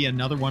 there's going to be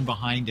another one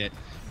behind it.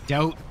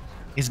 DauT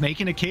is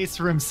making a case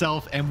for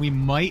himself, and we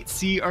might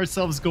see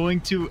ourselves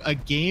going to a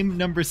game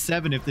number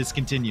 7 if this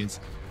continues.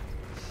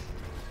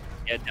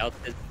 Yeah, DauT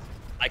says,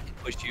 I can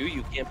push you,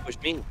 you can't push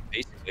me,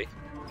 basically.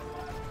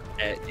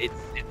 It's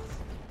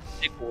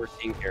what we're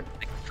seeing here.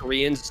 The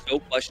Koreans so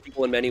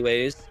questionable in many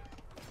ways,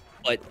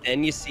 but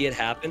then you see it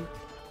happen.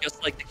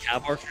 Just like the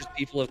Cav Archers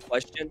people have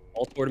questioned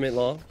all tournament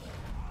long.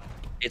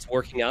 It's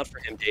working out for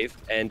him, Dave.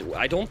 And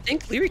I don't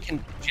think Liereyy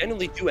can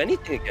genuinely do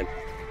anything against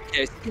him.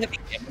 Okay, I see heavy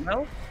camel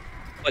now,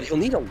 but he'll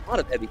need a lot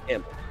of heavy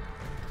camel.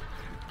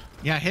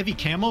 Yeah, heavy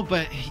camel,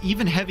 but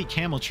even heavy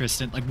camel,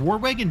 Tristan, like war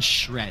wagons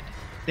shred.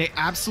 They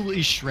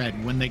absolutely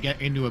shred when they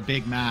get into a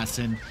big mass,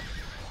 and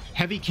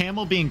heavy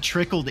camel being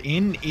trickled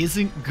in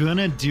isn't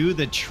gonna do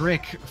the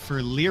trick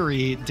for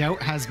Liereyy. DauT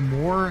has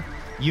more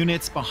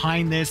units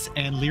behind this,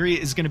 and Liereyy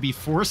is going to be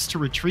forced to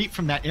retreat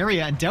from that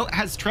area. And DauT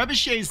has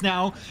trebuchets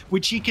now,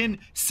 which he can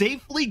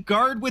safely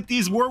guard with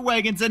these war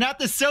wagons. And at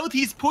the south,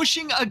 he's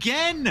pushing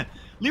again.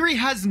 Liereyy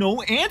has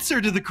no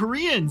answer to the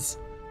Koreans.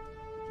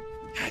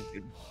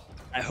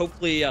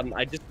 Hopefully,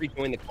 I just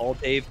rejoined the call,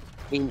 Dave.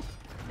 I mean,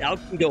 DauT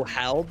can go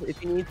Halb if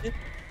he needs it,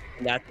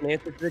 and that's an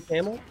answer to the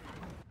camel.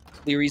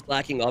 Lierey's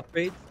lacking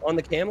upgrades on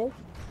the camel.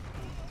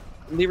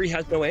 Liereyy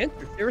has no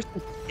answer.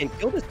 Saracens can't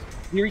kill this.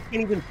 Liereyy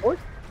can't even force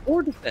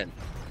or defend.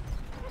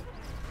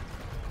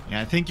 Yeah,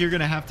 I think you're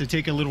going to have to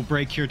take a little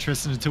break here,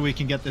 Tristan, until we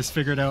can get this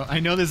figured out. I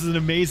know this is an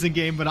amazing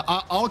game, but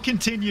I'll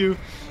continue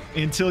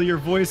until your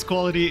voice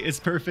quality is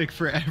perfect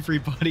for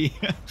everybody.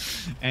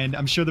 And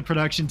I'm sure the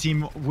production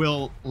team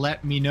will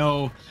let me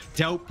know.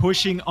 DauT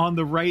pushing on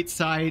the right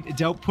side,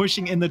 DauT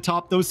pushing in the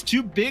top. Those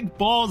two big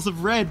balls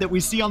of red that we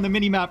see on the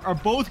minimap are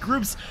both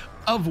groups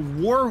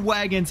of war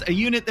wagons, a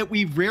unit that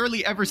we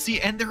rarely ever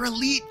see, and they're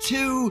elite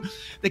too.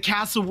 The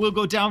castle will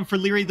go down for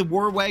Liereyy. The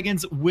war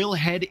wagons will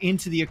head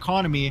into the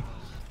economy.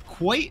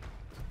 Quite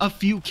a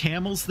few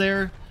camels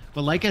there,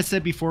 but like I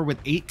said before, with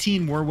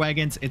 18 war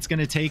wagons, it's going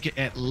to take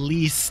at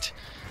least,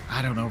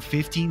 I don't know,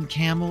 15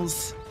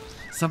 camels,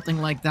 something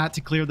like that,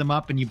 to clear them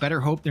up. And you better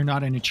hope they're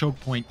not in a choke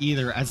point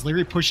either, as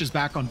Liereyy pushes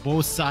back on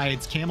both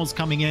sides. Camels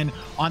coming in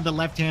on the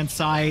left-hand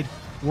side,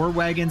 war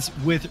wagons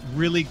with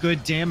really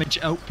good damage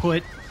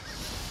output.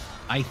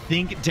 I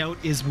think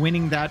DauT is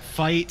winning that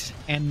fight.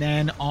 And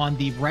then on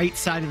the right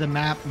side of the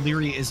map,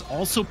 Liereyy is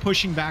also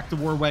pushing back the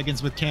war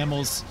wagons with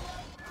camels.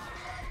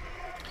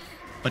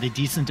 But a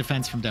decent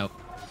defense from DauT.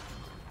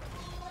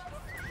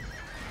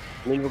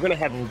 I mean, we're going to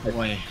have... Oh,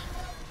 boy.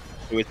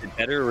 So is it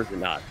better or is it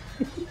not?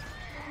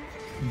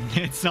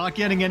 It's not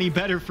getting any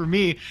better for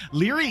me.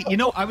 Liereyy, you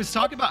know, I was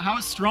talking about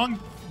how strong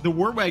the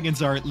war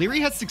wagons are.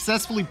 Liereyy has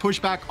successfully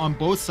pushed back on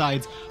both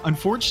sides.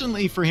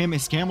 Unfortunately for him,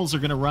 his camels are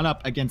going to run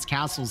up against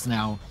castles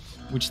now,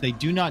 which they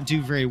do not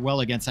do very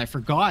well against. I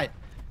forgot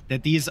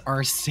that these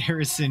are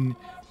Saracen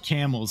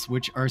camels,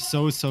 which are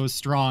so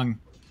strong.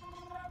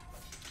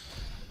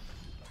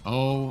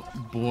 Oh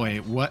boy,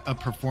 what a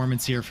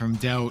performance here from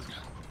DauT.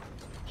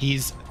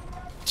 He's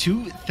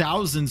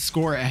 2,000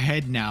 score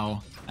ahead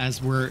now,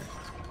 as we're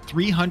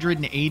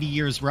 380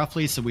 years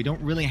roughly, so we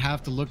don't really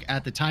have to look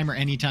at the timer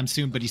anytime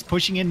soon, but he's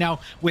pushing in now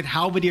with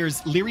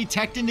halberdiers. Liereyy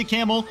teched into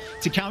camel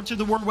to counter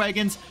the war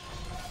wagons.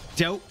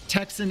 DauT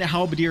techs into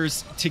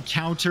halberdiers to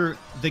counter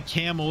the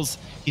camels.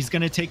 He's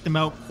going to take them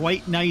out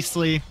quite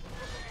nicely.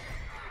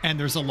 And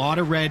there's a lot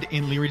of red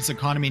in Lierey's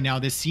economy now.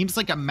 This seems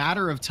like a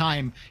matter of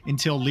time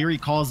until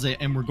Liereyy calls it,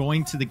 and we're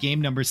going to the game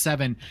number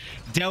 7.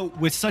 DauT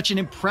with such an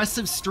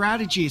impressive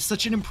strategy,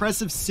 such an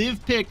impressive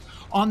civ pick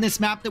on this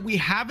map that we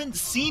haven't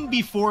seen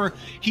before.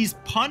 He's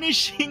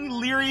punishing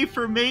Liereyy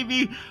for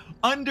maybe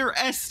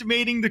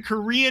underestimating the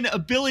Korean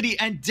ability,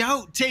 and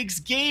DauT takes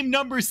game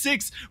number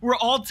 6. We're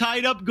all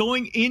tied up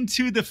going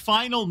into the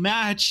final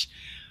match.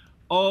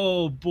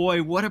 Oh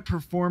boy, what a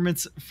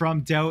performance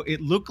from DauT. It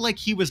looked like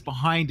he was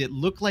behind. It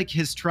looked like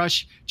his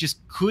Trush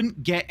just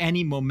couldn't get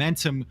any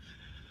momentum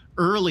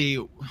early,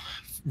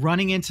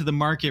 running into the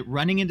market,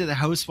 running into the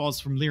house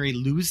walls from Liereyy,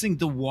 losing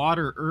the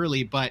water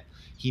early, but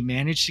he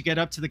managed to get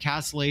up to the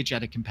castle age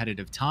at a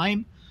competitive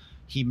time.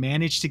 He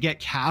managed to get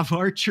cav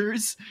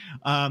archers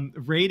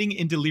raiding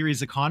into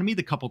Lierey's economy.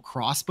 The couple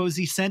crossbows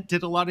he sent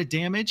did a lot of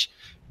damage.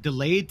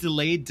 Delayed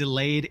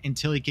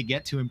until he could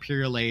get to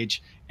Imperial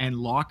Age and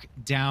lock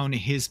down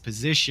his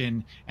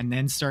position and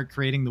then start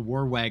creating the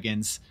war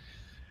wagons.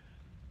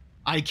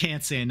 I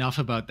can't say enough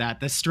about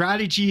that. The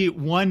strategy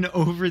won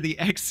over the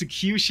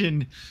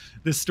execution,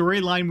 the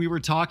storyline we were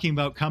talking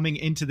about coming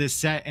into this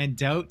set, and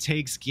DauT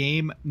takes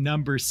game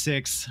number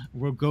 6.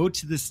 We'll go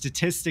to the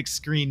statistics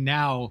screen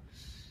now,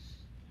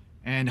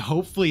 and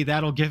hopefully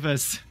that'll give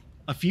us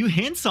a few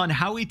hints on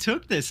how he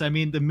took this. I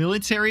mean, the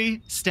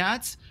military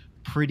stats,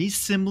 pretty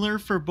similar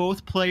for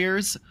both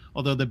players,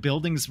 although the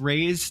buildings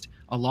raised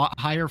a lot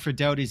higher for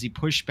DauT as he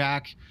pushed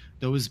back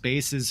those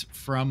bases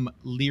from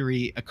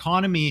Liereyy.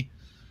 Economy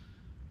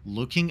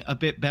looking a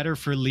bit better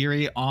for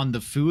Liereyy on the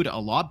food, a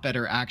lot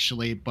better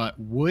actually, but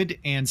wood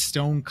and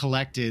stone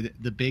collected,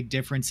 the big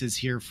differences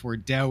here for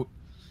DauT.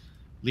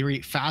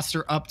 Liereyy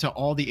faster up to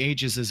all the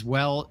ages as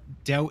well.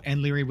 DauT and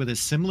Liereyy with a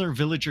similar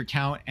villager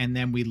count, and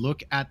then we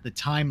look at the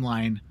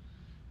timeline,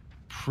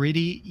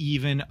 pretty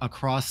even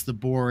across the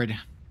board.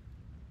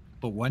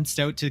 But once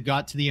DauT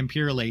got to the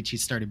Imperial Age, he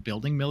started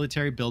building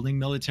military,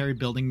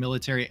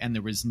 and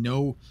there was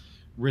no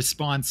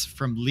response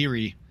from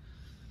Liereyy.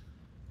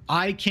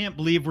 I can't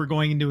believe we're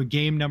going into a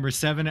game number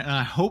 7, and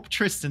I hope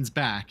Tristan's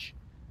back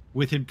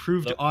with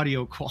improved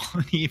audio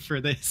quality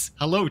for this.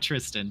 Hello,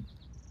 Tristan.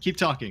 Keep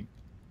talking.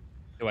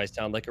 Do I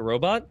sound like a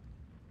robot?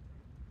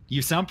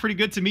 You sound pretty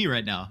good to me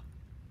right now.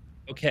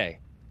 Okay.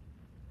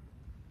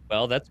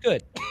 Well, that's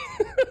good.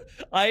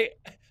 I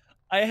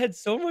had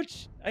so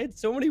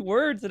many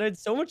words and I had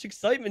so much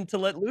excitement to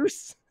let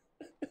loose.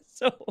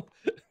 So,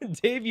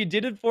 Dave, you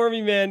did it for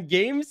me, man.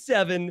 Game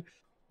 7,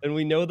 and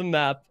we know the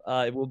map.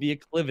 It will be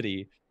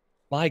Acclivity.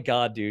 My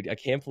God, dude, I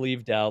can't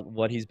believe DauT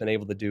what he's been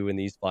able to do in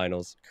these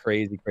finals.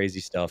 Crazy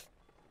stuff.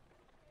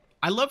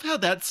 I love how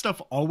that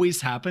stuff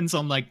always happens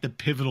on like the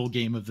pivotal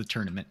game of the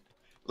tournament.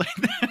 Like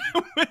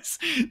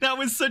that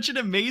was such an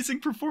amazing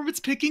performance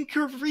picking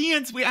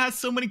Koreans. We asked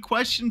so many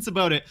questions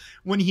about it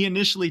when he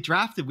initially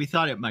drafted. We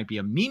thought it might be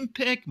a meme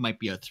pick, might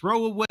be a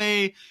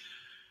throwaway,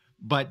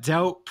 but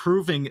DauT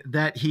proving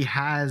that he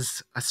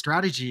has a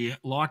strategy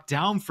locked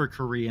down for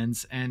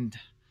Koreans. And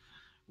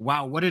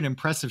wow, what an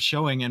impressive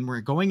showing. And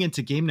we're going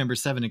into game number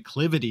 7,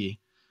 Acclivity.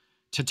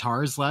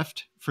 Tatars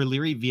left for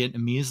Liereyy,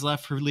 Vietnamese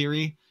left for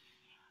Liereyy.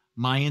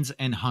 Mayans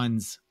and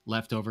Huns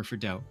left over for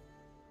DauT.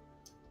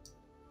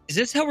 Is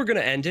this how we're going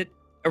to end it?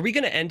 Are we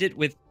going to end it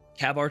with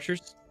Cav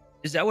Archers?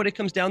 Is that what it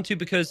comes down to?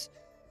 Because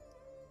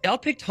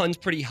DauT picked Huns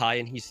pretty high,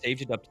 and he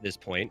saved it up to this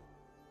point.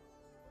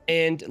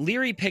 And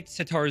Liereyy picked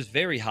Tatars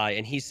very high,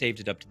 and he saved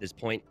it up to this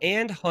point.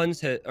 And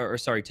Tatars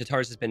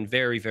has been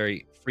very,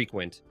 very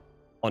frequent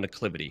on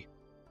acclivity.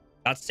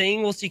 Not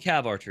saying we'll see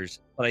Cav Archers,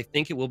 but I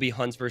think it will be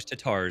Huns versus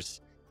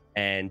Tatars.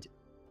 And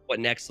what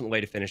an excellent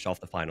way to finish off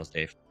the finals,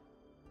 Dave.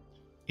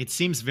 It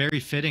seems very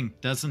fitting,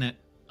 doesn't it?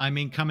 I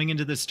mean, coming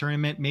into this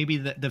tournament, maybe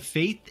the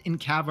faith in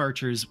Cav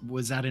Archers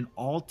was at an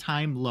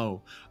all-time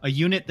low. A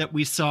unit that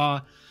we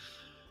saw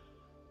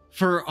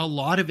for a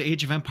lot of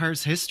Age of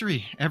Empires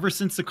history. Ever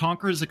since the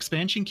Conquerors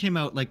expansion came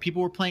out, like,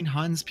 people were playing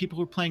Huns, people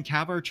were playing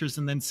Cav Archers,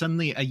 and then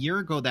suddenly a year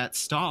ago that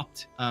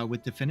stopped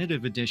with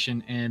Definitive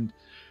Edition, and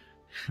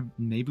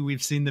maybe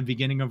we've seen the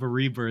beginning of a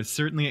rebirth.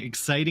 Certainly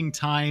exciting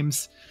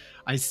times.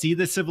 I see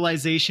the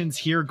civilizations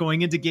here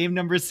going into game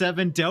number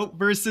 7, DauT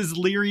versus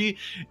Liereyy,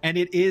 and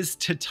it is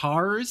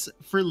Tatars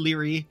for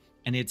Liereyy,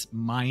 and it's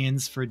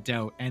Mayans for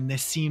DauT. And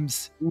it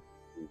seems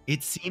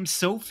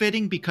so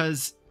fitting,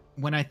 because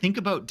when I think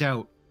about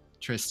DauT,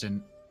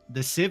 Tristan,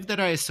 the civ that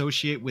I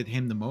associate with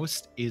him the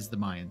most is the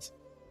Mayans.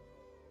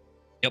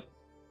 Yep,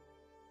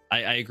 I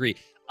agree.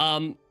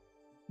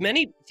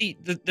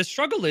 The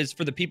struggle is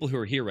for the people who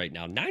are here right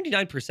now.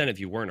 99% of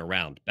you weren't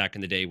around back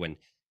in the day when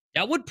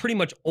DauT would pretty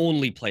much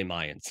only play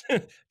Mayans.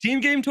 Team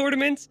game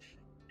tournaments,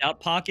 DauT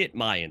pocket,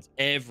 Mayans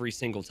every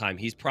single time.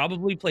 He's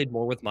probably played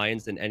more with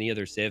Mayans than any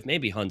other civ.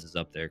 Maybe Huns is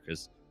up there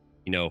because,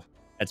 you know,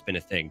 that's been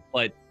a thing.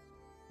 But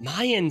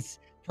Mayans,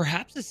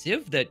 perhaps a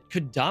civ that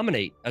could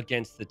dominate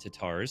against the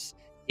Tatars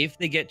if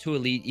they get to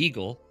Elite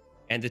Eagle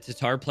and the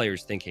Tatar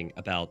players thinking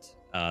about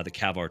the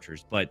Cav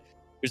Archers. But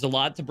there's a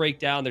lot to break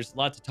down. There's a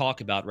lot to talk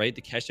about, right?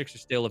 The Keshiks are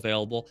still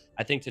available.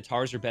 I think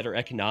Tatars are better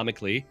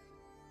economically.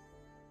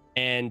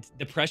 And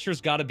the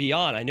pressure's got to be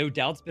on. I know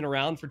DauT's been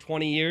around for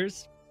 20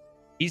 years.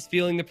 He's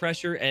feeling the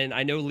pressure. And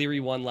I know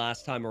Liereyy won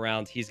last time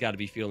around. He's got to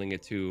be feeling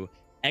it too.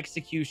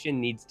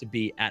 Execution needs to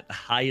be at the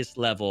highest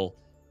level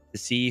to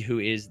see who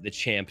is the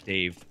champ,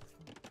 Dave.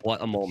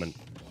 What a moment.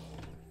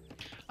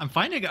 I'm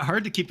finding it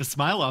hard to keep a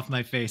smile off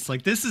my face.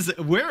 Like, this is,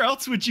 where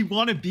else would you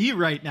want to be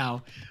right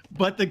now?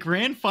 But the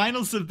grand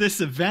finals of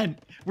this event,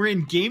 we're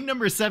in game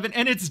number 7,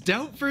 and it's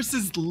DauT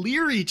versus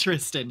Liereyy,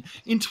 Tristan,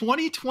 in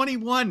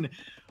 2021.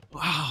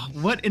 Wow,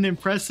 what an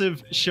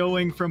impressive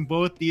showing from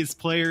both these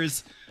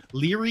players.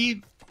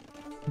 Liereyy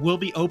will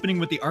be opening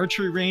with the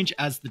archery range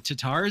as the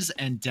Tatars,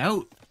 and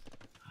DauT,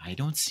 I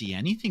don't see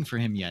anything for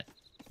him yet.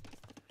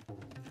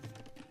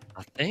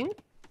 Nothing?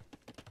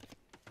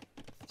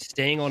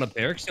 Staying on a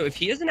barrack. So if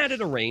he hasn't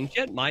added a range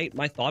yet, my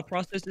thought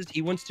process is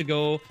he wants to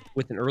go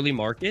with an early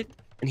market,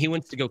 and he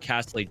wants to go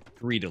Castlade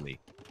greedily.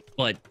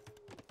 But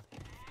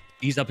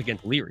he's up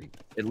against Liereyy.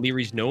 And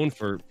Leary's known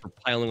for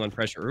piling on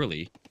pressure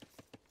early.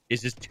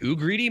 Is this too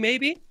greedy,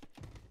 maybe?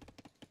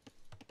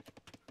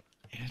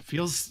 It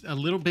feels a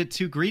little bit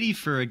too greedy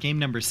for a game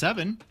number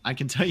 7. I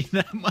can tell you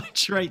that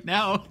much right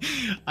now.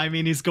 I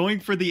mean, he's going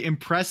for the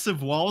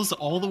impressive walls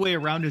all the way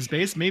around his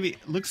base. Maybe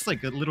it looks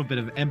like a little bit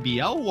of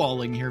MBL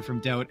walling here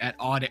from DauT at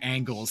odd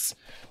angles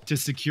to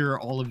secure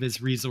all of his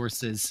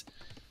resources.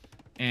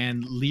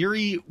 And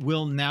Liereyy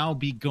will now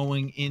be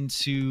going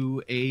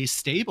into a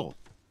stable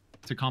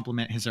to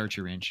complement his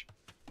archer range.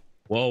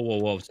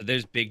 Whoa. So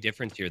there's big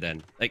difference here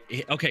then. Like,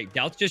 okay,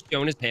 DauT's just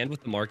shown his hand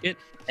with the market,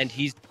 and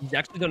he's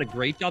actually done a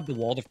great job to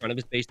wall the front of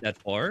his base that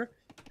far.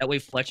 That way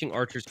fletching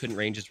archers couldn't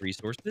range his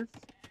resources.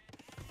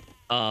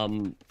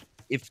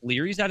 If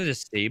Leary's out of the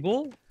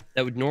stable,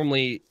 that would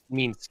normally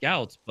mean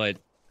scouts, but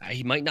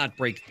he might not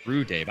break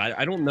through, Dave.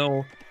 I don't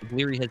know if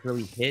Liereyy has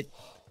really hit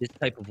this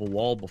type of a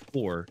wall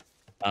before,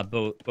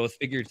 both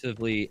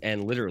figuratively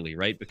and literally,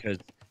 right? Because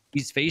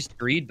he's faced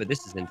greed, but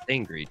this is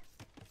insane greed.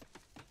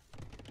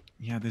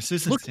 Yeah, this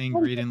is insane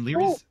greed, and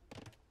Leary's...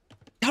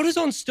 DauT is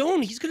on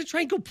stone. He's going to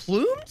try and go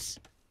plumes?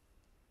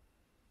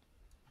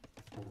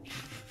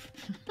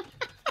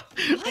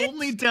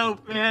 Only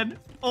DauT, man.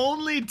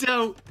 Only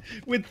DauT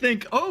would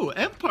think, oh,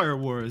 Empire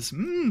Wars.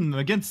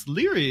 Against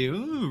Liereyy.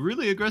 Ooh,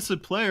 really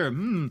aggressive player.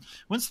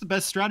 What's the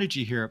best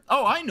strategy here?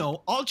 Oh, I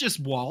know. I'll just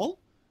wall,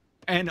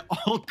 and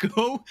I'll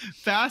go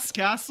fast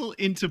castle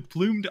into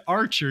plumed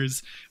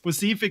archers. We'll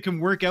see if it can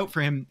work out for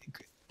him.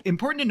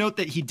 Important to note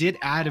that he did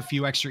add a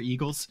few extra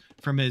eagles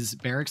from his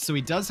barracks, so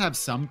he does have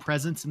some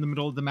presence in the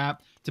middle of the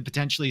map to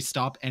potentially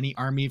stop any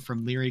army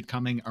from Liereyy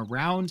coming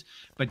around.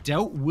 But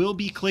DauT will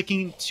be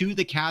clicking to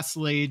the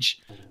castle age.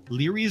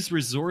 Leary's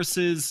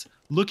resources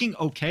looking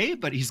okay,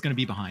 but he's going to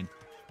be behind.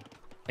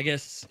 I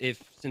guess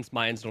since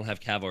Mayans don't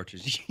have cav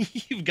archers,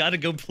 you've got to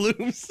go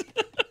plumes.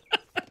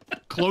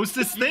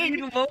 Closest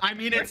thing. I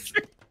mean, it's...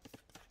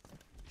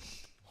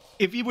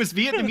 If he was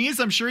Vietnamese,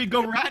 I'm sure he'd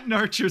go Rattan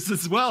archers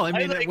as well. I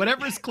mean,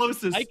 whatever's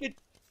closest.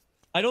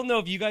 I don't know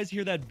if you guys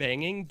hear that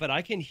banging, but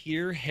I can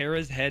hear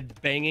Hera's head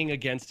banging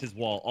against his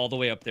wall all the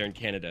way up there in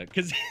Canada.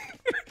 Because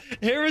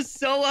Hera's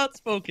so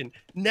outspoken.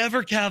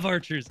 Never cav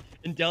archers.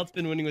 And DauT's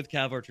been winning with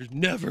Cav archers,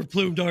 never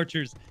plumed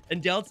archers.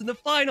 And DauT's in the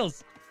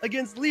finals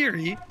against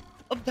Liereyy,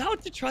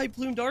 about to try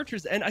plumed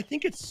archers. And I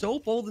think it's so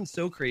bold and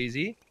so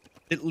crazy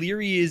that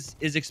Liereyy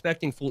is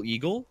expecting full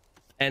eagle.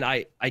 And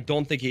I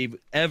don't think he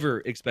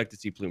ever expect to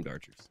see plumed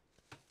archers.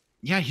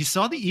 Yeah, he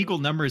saw the eagle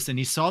numbers and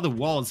he saw the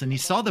walls and he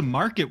saw the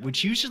market,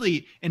 which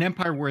usually in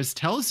Empire Wars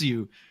tells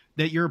you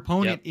that your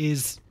opponent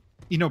is,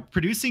 you know,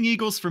 producing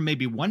eagles from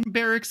maybe one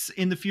barracks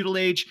in the feudal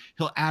age.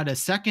 He'll add a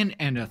second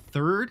and a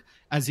third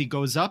as he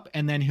goes up,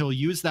 and then he'll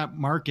use that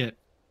market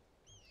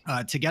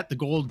to get the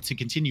gold to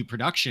continue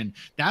production.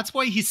 That's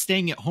why he's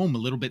staying at home a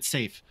little bit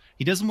safe.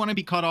 He doesn't want to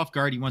be caught off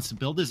guard. He wants to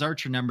build his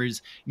archer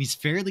numbers, and he's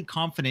fairly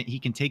confident he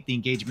can take the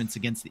engagements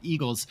against the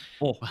eagles.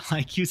 But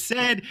like you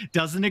said,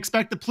 doesn't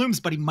expect the plumes,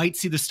 but he might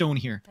see the stone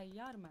here.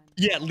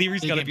 Yeah,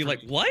 Leary's got to be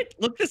like, what?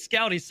 Look, the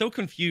scout, he's so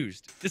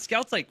confused. The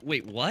scout's like,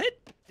 wait, what?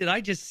 Did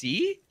I just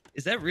see?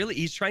 Is that really?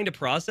 He's trying to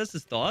process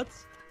his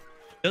thoughts.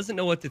 Doesn't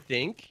know what to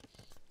think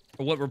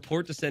or what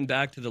report to send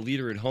back to the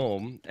leader at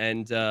home.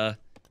 And,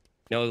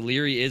 no,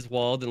 Liereyy is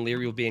walled, and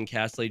Liereyy will be in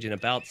Castle Age in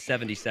about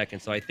 70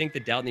 seconds. So I think the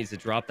DauT needs to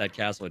drop that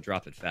castle and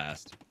drop it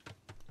fast.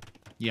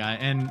 Yeah,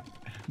 and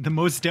the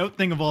most DauT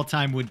thing of all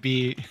time would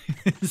be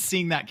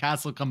seeing that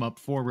castle come up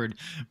forward.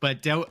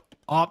 But DauT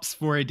opts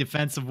for a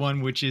defensive one,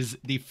 which is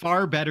the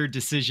far better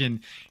decision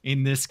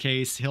in this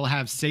case. He'll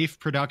have safe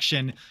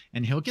production,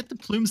 and he'll get the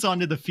plumes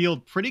onto the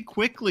field pretty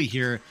quickly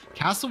here.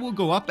 Castle will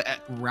go up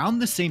at around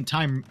the same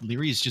time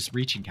Liereyy is just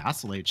reaching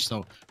Castle Age.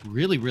 So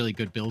really, really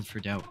good build for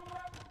DauT.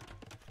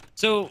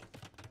 So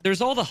there's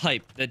all the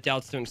hype that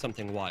DauT's doing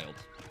something wild,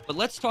 but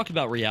let's talk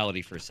about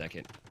reality for a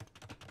second.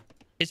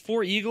 His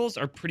 4 eagles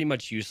are pretty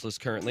much useless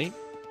currently.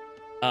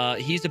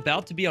 He's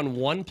about to be on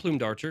 1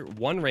 plumed archer,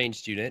 1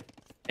 ranged unit,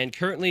 and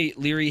currently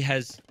Liereyy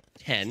has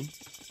 10.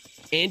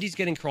 And he's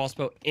getting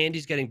crossbow, and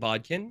he's getting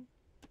bodkin,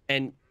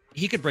 and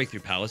he could break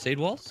through palisade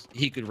walls.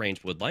 He could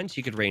range woodlines.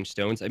 He could range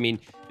stones. I mean,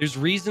 there's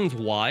reasons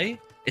why,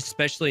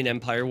 especially in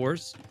Empire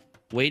Wars,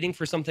 waiting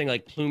for something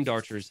like plumed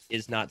archers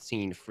is not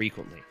seen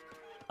frequently.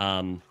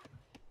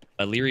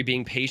 Liereyy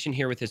being patient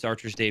here with his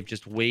archers, Dave,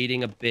 just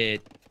waiting a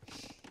bit.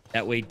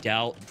 That way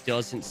DauT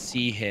doesn't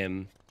see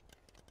him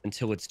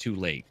until it's too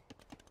late.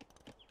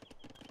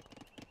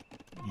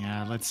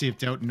 Yeah, let's see if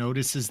DauT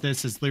notices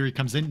this as Liereyy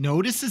comes in.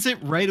 Notices it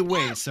right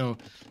away. So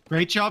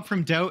great job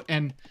from DauT.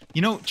 And,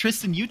 you know,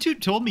 Tristan, you two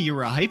told me you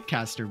were a hype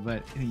caster,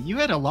 but you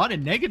had a lot of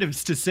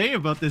negatives to say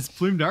about this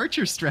plumed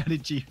archer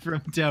strategy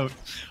from DauT.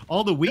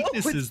 All the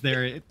weaknesses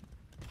there.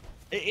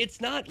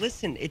 It's not,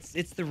 listen, it's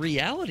the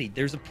reality.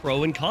 There's a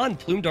pro and con.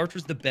 Plumed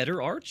archer's the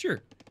better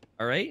archer.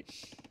 All right?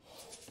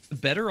 The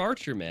better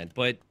archer, man.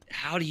 But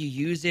how do you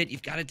use it?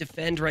 You've got to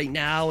defend right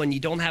now, and you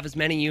don't have as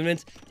many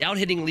units. DauT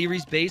hitting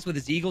Leary's base with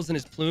his eagles and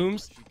his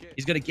plumes.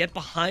 He's going to get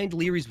behind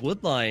Leary's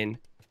woodline.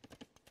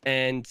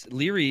 And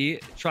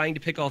Liereyy trying to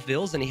pick off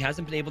vills, and he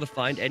hasn't been able to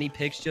find any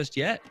picks just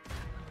yet.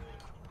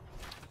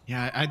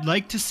 Yeah, I'd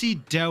like to see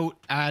DauT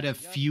add a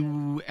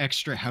few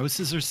extra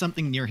houses or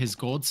something near his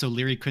gold so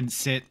Liereyy couldn't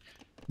sit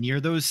near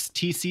those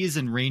TCs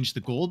and range the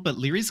gold, but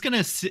Leary's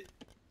gonna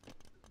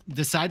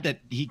decide that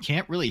he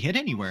can't really hit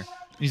anywhere.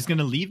 He's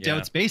gonna leave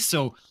DauT's base.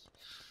 So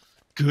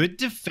good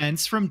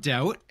defense from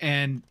DauT,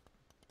 and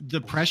the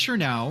pressure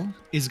now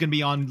is gonna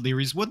be on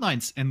Leary's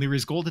woodlines and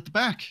Leary's gold at the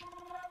back.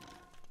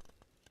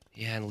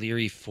 Yeah, and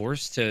Liereyy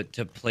forced to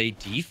play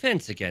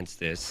defense against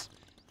this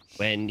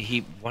when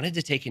he wanted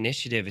to take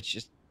initiative. It's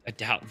just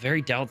a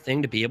very DauT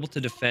thing to be able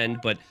to defend,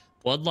 but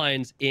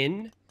bloodlines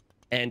in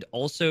and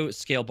also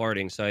scale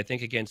barding. So I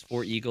think against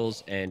 4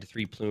 eagles and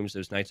 3 plumes,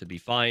 those knights would be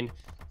fine.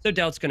 So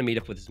DauT's going to meet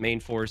up with his main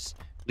force.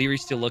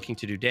 Lierey's still looking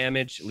to do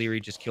damage.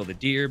 Liereyy just killed a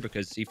deer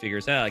because he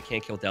figures, I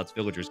can't kill DauT's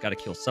villagers. Got to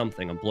kill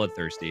something. I'm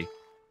bloodthirsty.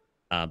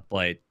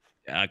 But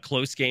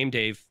close game,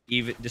 Dave,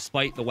 even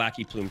despite the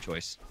wacky plume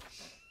choice.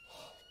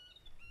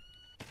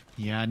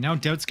 Yeah, now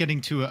DauT's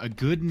getting to a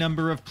good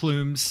number of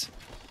plumes.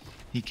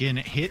 He can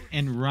hit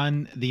and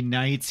run the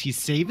knights. He's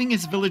saving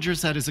his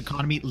villagers at his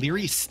economy.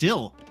 Liereyy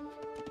still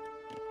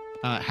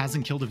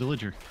hasn't killed a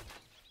villager.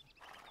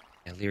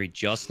 And Liereyy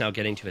just now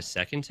getting to a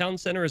second town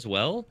center as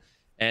well.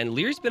 And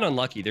Leary's been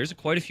unlucky. There's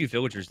quite a few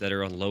villagers that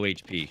are on low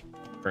HP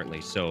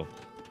currently. So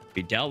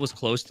DauT was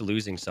close to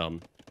losing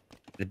some.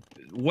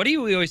 What do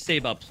you always say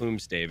about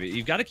plumes, Dave?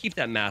 You've got to keep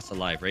that mass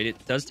alive, right?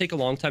 It does take a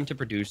long time to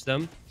produce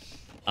them.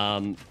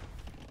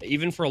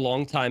 Even for a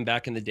long time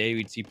back in the day,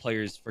 we'd see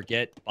players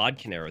forget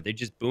bodkin arrow. They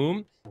just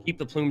boom, keep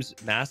the plumes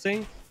massing,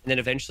 and then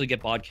eventually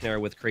get bodkin arrow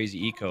with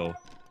crazy eco.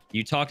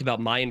 You talked about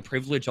Mayan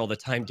privilege all the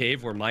time,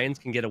 Dave, where Mayans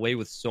can get away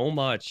with so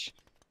much,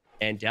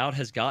 and DauT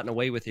has gotten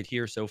away with it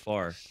here so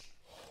far.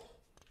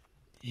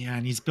 Yeah,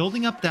 and he's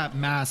building up that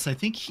mass. I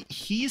think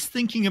he's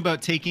thinking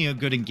about taking a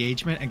good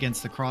engagement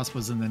against the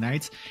crossbows and the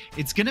knights.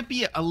 It's going to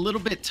be a little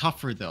bit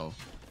tougher, though.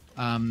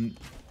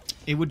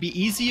 It would be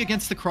easy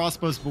against the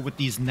crossbows, but with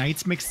these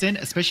knights mixed in,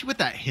 especially with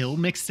that hill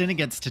mixed in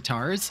against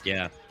Tatars,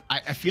 yeah,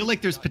 I feel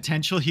like there's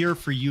potential here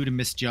for you to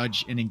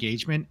misjudge an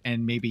engagement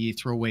and maybe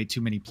throw away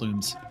too many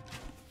plumes.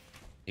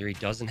 Liereyy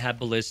doesn't have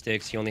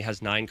ballistics. He only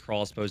has 9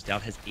 crossbows.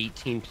 DauT has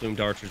 18 plumed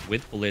archers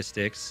with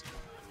ballistics.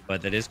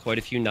 But that is quite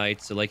a few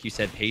knights. So like you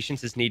said,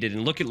 patience is needed.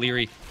 And look at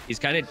Liereyy. He's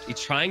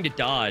trying to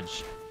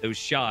dodge those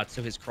shots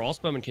so his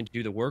crossbowman can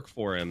do the work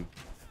for him.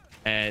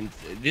 And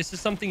this is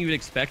something you would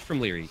expect from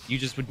Liereyy. You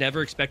just would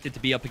never expect it to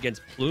be up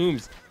against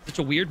plumes. Such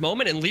a weird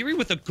moment. And Liereyy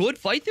with a good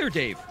fight there,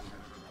 Dave.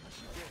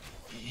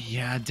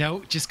 Yeah,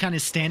 DauT just kind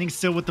of standing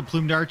still with the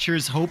plumed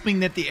archers, hoping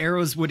that the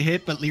arrows would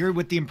hit, but Liereyy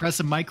with the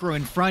impressive micro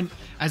in front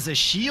as a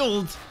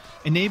shield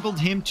enabled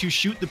him to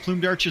shoot the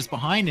plumed archers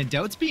behind, and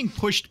DauT's being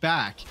pushed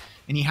back.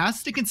 And he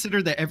has to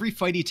consider that every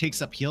fight he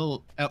takes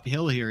uphill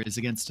here is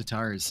against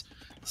Tatars.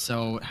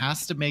 So it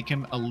has to make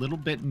him a little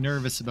bit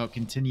nervous about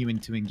continuing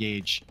to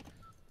engage.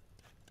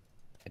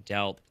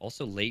 DauT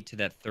also late to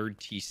that third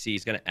TC.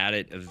 He's going to add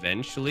it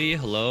eventually.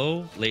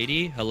 Hello,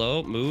 lady.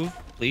 Hello, move.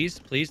 Please,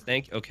 please.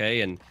 Thank you.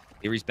 Okay, and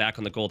Lierey's back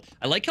on the gold.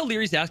 I like how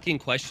Lierey's asking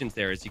questions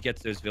there as he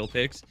gets those Vil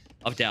picks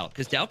of DauT.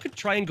 Because DauT could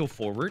try and go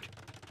forward.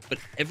 But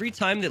every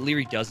time that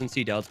Liereyy doesn't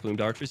see DauT's plumed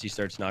archers, he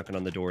starts knocking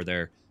on the door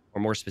there.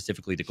 Or more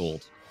specifically, the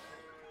gold.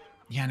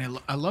 Yeah, and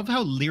I love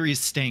how Lierey's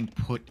staying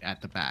put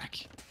at the back.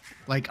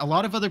 Like, a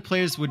lot of other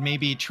players would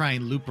maybe try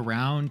and loop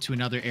around to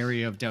another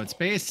area of DauT's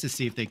base to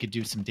see if they could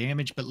do some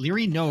damage, but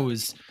Liereyy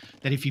knows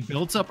that if he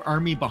builds up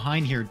army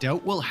behind here,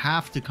 DauT will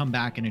have to come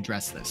back and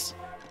address this.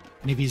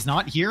 And if he's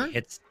not here,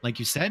 like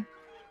you said,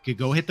 could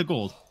go hit the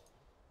gold.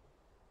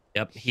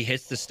 Yep, he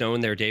hits the stone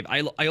there, Dave.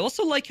 I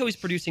also like how he's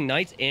producing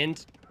knights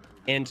and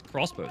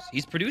crossbows.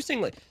 He's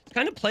producing, like, he's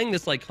kind of playing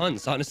this like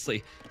Huns,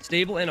 honestly.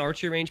 Stable and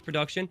archery range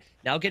production.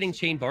 Now getting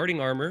chain barding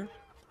armor.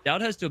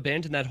 DauT has to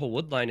abandon that whole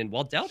wood line, and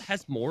while DauT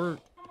has more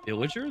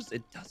villagers,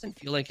 it doesn't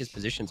feel like his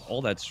position's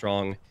all that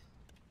strong.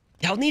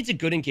 DauT needs a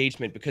good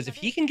engagement, because if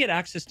he can get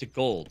access to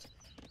gold,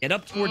 get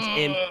up towards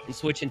him and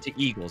switch into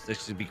eagles,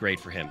 this would be great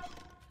for him.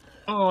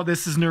 Oh,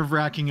 this is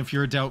nerve-wracking if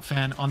you're a DauT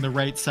fan. On the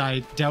right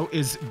side, DauT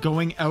is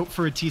going out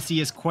for a TC. He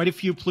has quite a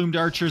few plumed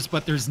archers,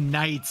 but there's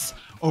knights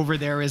over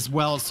there as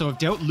well. So if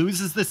DauT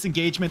loses this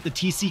engagement, the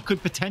TC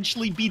could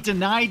potentially be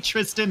denied,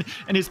 Tristan,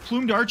 and his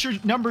plumed archer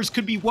numbers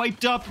could be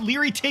wiped up.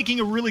 Liereyy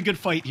taking a really good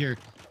fight here.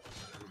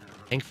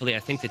 Thankfully, I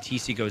think the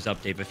TC goes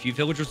up, Dave. A few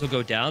villagers will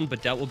go down,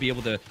 but DauT will be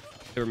able to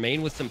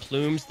remain with some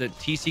plumes. The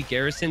TC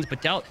garrisons,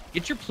 but DauT,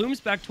 get your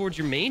plumes back towards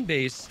your main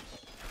base.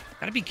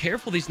 Gotta be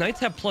careful. These knights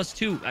have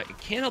 +2. I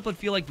can't help but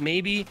feel like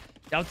maybe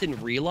DauT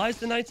didn't realize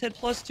the knights had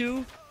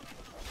 +2.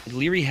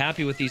 Liereyy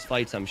happy with these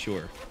fights, I'm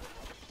sure.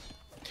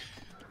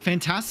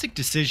 Fantastic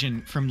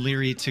decision from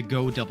Liereyy to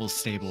go double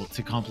stable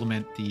to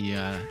complement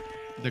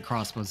the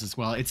crossbows as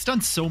well. It's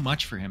done so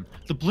much for him.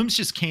 The plumes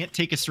just can't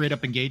take a straight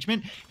up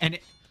engagement, and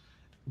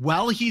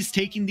while he's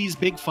taking these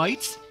big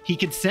fights, he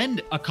can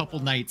send a couple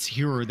knights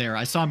here or there.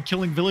 I saw him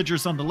killing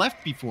villagers on the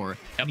left before,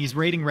 and he's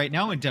raiding right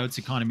now in DauT's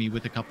economy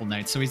with a couple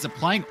knights. So he's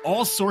applying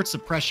all sorts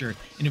of pressure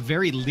in a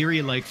very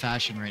Liereyy-like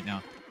fashion right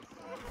now.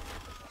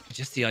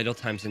 Just the idle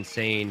time's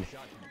insane.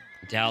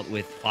 DauT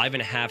with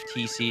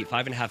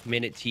 5.5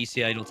 minute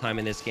TC idle time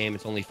in this game.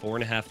 It's only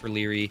 4.5 for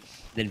Liereyy.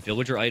 Then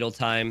villager idle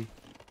time.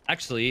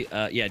 Actually,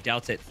 yeah,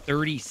 DauT's at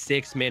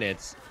 36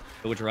 minutes.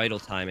 Villager idle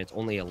time, it's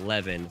only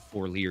 11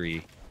 for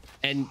Liereyy.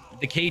 And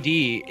the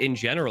KD in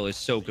general is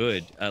so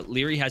good.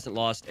 Liereyy hasn't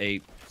lost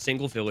a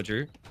single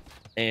villager,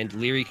 and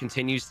Liereyy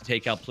continues to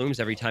take out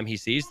plumes every time he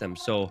sees them.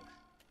 So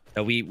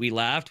we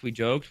laughed, we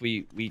joked,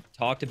 we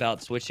talked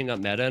about switching up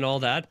meta and all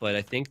that, but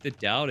I think that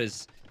DauT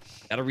has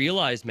got to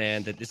realize,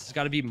 man, that this has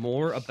got to be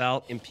more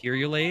about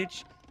Imperial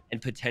Age and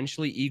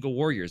potentially Eagle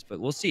Warriors. But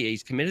we'll see.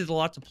 He's committed a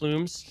lot to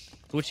plumes.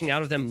 Switching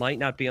out of them might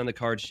not be on the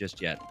cards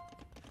just yet.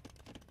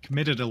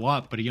 Committed a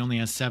lot, but he only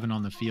has 7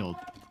 on the field.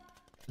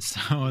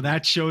 So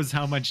that shows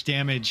how much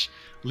damage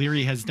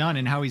Liereyy has done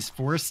and how he's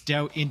forced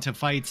DauT into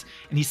fights.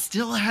 And he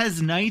still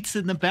has knights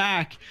in the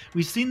back.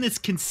 We've seen this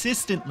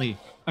consistently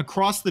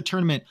across the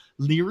tournament.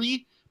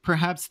 Liereyy,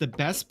 perhaps the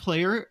best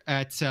player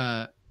at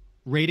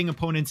raiding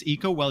opponents'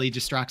 eco while he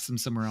distracts them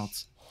somewhere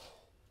else.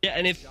 Yeah,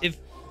 and if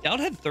DauT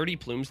had 30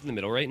 plumes in the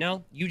middle right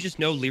now, you just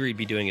know Lierey'd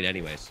be doing it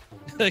anyways.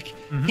 Like,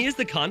 he has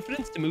the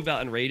confidence to move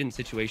out and raid in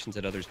situations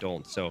that others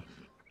don't. So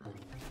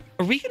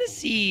are we going to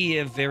see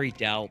a very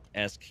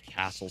DauT-esque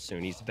castle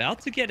soon? He's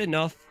about to get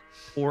enough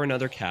for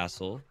another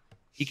castle.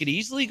 He could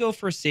easily go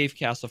for a safe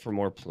castle for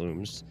more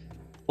plumes,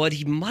 but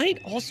he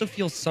might also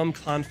feel some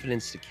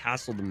confidence to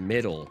castle the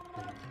middle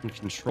and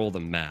control the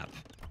map.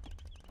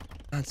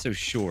 Not so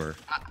sure.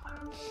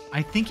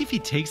 I think if he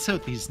takes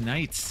out these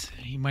knights,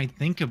 he might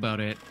think about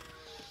it.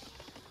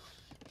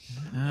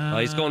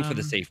 He's going for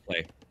the safe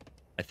play,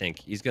 I think.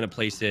 He's going to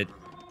place it...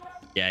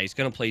 Yeah, he's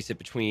going to place it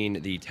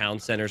between the town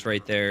centers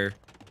right there.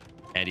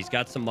 And he's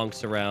got some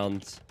monks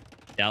around.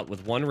 DauT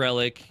with 1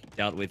 relic.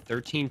 DauT with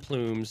 13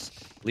 plumes.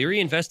 Liereyy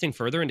investing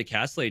further into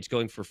Castle Age,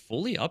 going for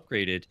fully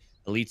upgraded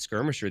Elite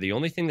Skirmisher. The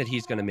only thing that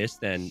he's going to miss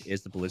then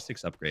is the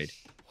ballistics upgrade.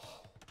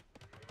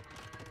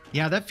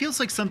 Yeah, that feels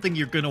like something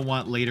you're going to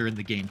want later in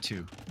the game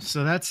too.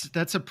 So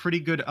that's a pretty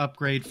good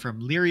upgrade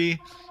from Liereyy.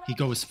 He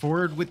goes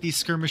forward with these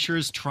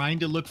skirmishers, trying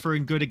to look for a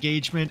good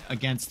engagement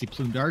against the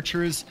plumed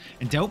archers.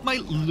 And DauT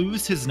might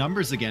lose his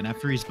numbers again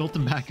after he's built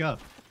them back up.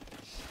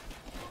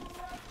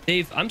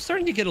 Dave, I'm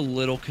starting to get a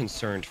little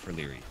concerned for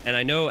Liereyy. And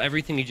I know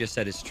everything you just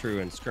said is true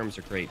and skirms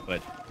are great,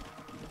 but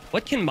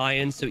what can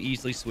Mayans so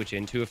easily switch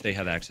into if they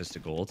have access to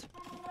gold?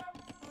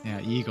 Yeah,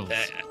 eagles.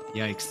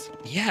 Yikes.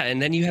 Yeah, and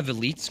then you have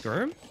elite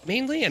skirm,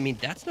 mainly? I mean,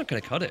 that's not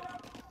going to cut it.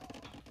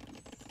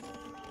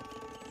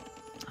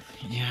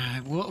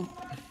 Yeah, well,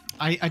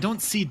 I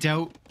don't see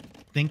DauT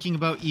thinking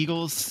about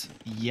eagles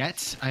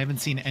yet. I haven't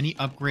seen any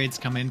upgrades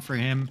come in for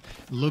him.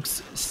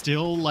 Looks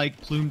still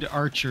like plumed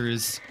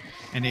archers,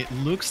 and it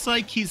looks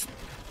like he's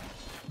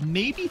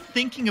maybe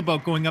thinking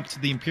about going up to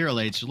the Imperial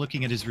Age,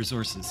 looking at his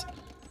resources.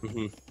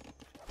 Mm-hmm.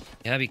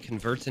 Yeah, he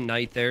converts a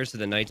knight there, so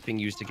the knight's being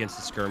used against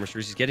the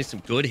skirmishers. He's getting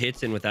some good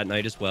hits in with that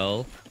knight as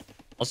well.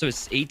 Also,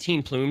 it's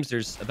 18 plumes.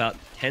 There's about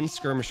 10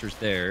 skirmishers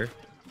there.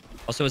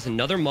 Also has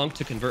another monk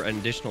to convert an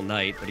additional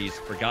knight, but he's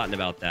forgotten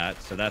about that,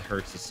 so that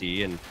hurts to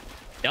see. And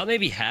DauT may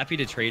be happy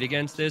to trade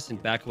against this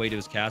and back away to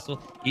his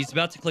castle. He's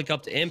about to click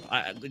up to Imp.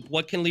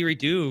 What can Liereyy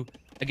do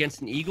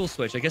against an eagle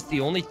switch? I guess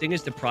the only thing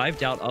is deprive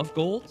DauT of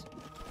gold,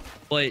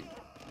 but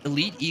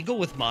elite eagle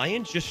with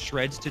Mayan just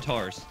shreds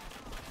Tatars.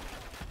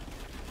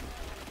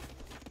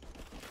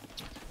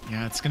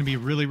 Yeah, it's going to be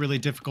really, really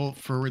difficult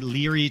for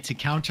Liereyy to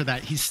counter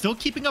that. He's still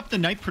keeping up the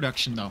knight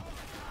production, though.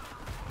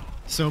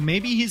 So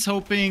maybe he's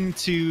hoping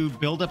to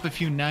build up a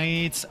few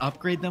knights,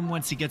 upgrade them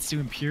once he gets to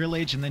Imperial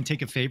Age, and then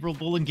take a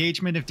favorable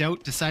engagement if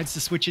DauT decides to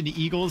switch into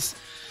eagles.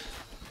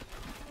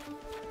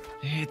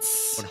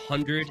 It's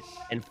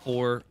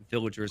 104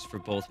 villagers for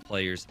both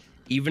players.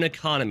 Even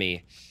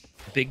economy.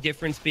 Big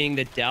difference being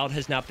that DauT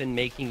has not been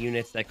making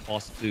units that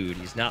cost food.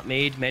 He's not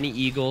made many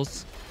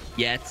eagles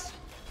yet.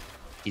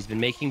 He's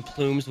been making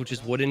plumes, which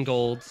is wood and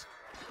gold.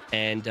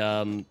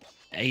 And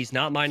he's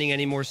not mining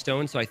any more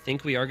stone, so I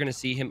think we are going to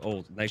see him.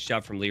 Oh, nice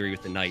job from Liereyy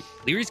with the knight.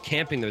 Leary's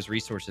camping those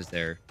resources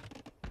there.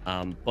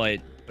 But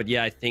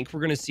yeah, I think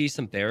we're going to see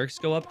some barracks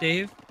go up,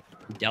 Dave.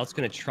 DauT's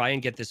going to try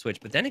and get this switch.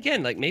 But then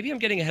again, like, maybe I'm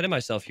getting ahead of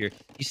myself here.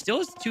 He still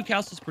has 2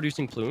 castles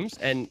producing plumes,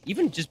 and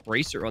even just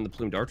Bracer on the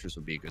plumed archers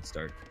would be a good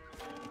start.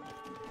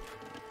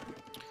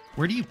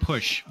 Where do you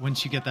push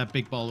once you get that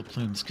big ball of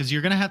plumes? Because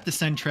you're going to have to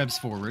send Trebs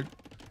forward.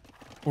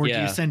 Or do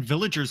you send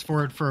villagers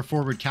forward for a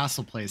forward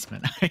castle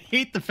placement? I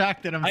hate the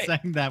fact that I'm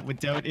saying that with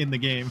DauT in the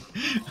game.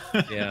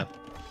 Yeah.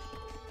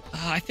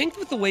 I think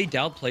with the way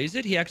DauT plays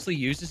it, he actually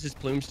uses his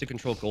plumes to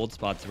control gold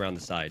spots around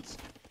the sides.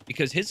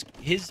 Because his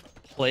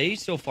play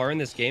so far in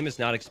this game is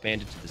not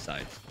expanded to the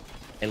sides.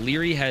 And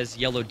Liereyy has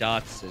yellow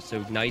dots,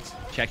 so knights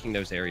checking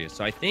those areas.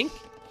 So I think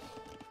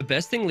the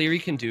best thing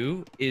Liereyy can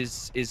do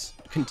is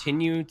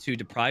continue to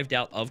deprive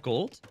DauT of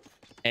gold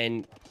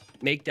and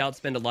make DauT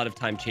spend a lot of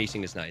time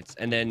chasing his knights.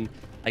 And then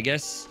I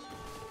guess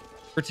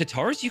for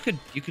Tatars, you could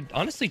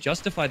honestly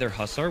justify their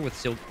Hussar with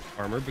silk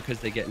armor because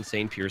they get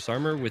insane pierce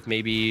armor with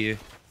maybe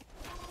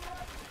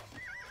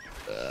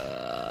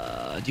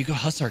do you go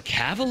Hussar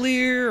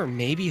Cavalier or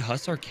maybe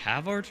Hussar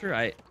Cav Archer?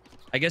 I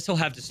guess he'll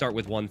have to start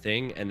with one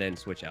thing and then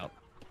switch out.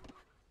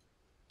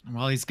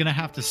 Well, he's gonna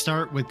have to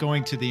start with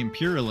going to the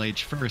Imperial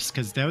Age first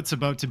because DauT's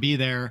about to be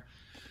there.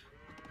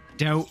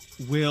 DauT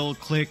will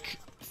click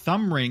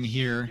Thumb Ring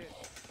here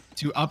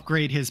to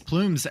upgrade his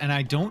plumes, and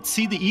I don't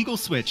see the eagle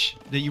switch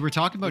that you were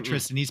talking about,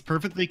 Tristan. He's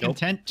perfectly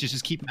content to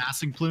just keep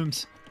massing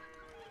plumes.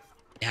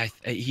 Yeah,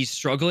 he's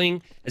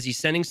struggling as he's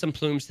sending some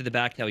plumes to the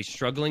back now. He's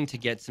struggling to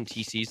get some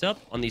TCs up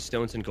on these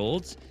stones and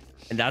golds,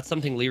 and that's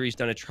something Lierey's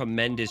done a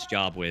tremendous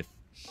job with.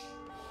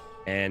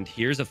 And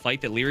here's a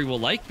fight that Liereyy will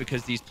like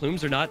because these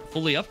plumes are not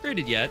fully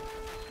upgraded yet,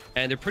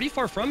 and they're pretty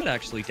far from it,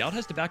 actually. DauT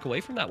has to back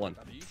away from that one.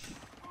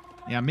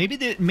 Yeah, maybe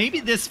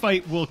this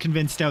fight will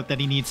convince DauT that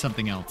he needs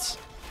something else.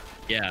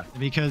 Yeah.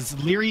 Because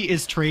Liereyy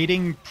is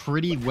trading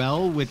pretty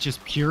well with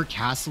just pure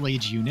Castle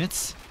Age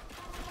units.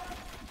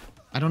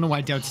 I don't know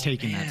why DauT's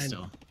taking that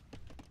still.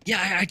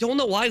 Yeah, I don't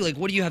know why. Like,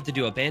 what do you have to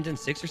do? Abandon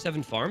 6 or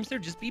 7 farms there?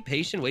 Just be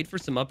patient. Wait for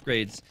some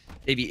upgrades.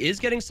 Davey is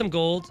getting some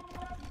gold.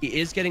 He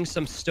is getting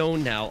some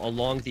stone now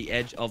along the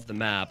edge of the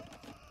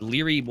map.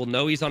 Liereyy will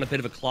know he's on a bit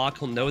of a clock.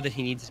 He'll know that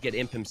he needs to get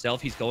Imp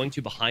himself. He's going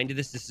to behind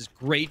this. This is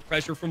great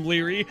pressure from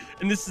Liereyy.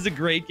 And this is a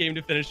great game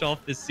to finish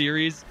off this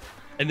series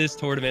and this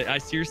tournament.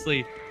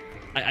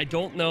 I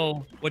don't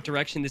know what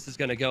direction this is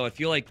going to go. I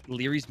feel like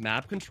Leary's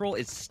map control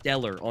is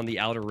stellar on the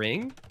outer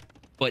ring,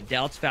 but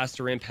DauT's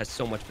faster Imp has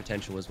so much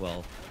potential as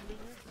well.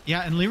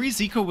 Yeah, and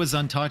Leary's eco was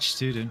untouched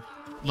too, dude.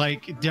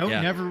 Like, DauT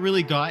never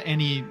really got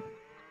any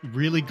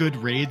really good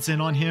raids in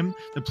on him.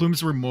 The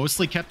plumes were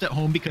mostly kept at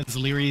home because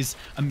Leary's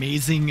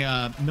amazing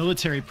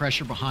military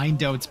pressure behind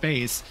DauT's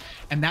base,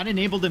 and that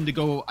enabled him to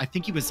go, I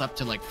think he was up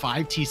to like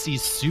 5 TCs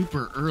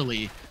super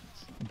early,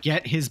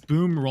 get his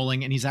boom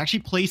rolling, and he's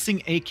actually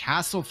placing a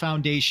castle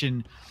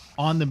foundation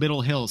on the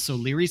middle hill. So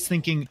Leary's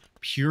thinking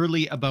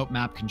purely about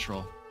map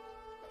control.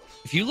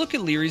 If you look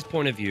at Lierey's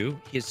point of view,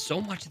 he has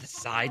so much of the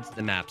sides of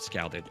the map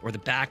scouted, or the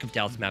back of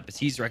DauT's map, as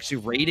he's actually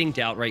raiding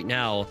DauT right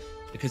now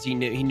because he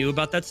knew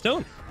about that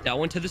stone. DauT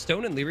went to the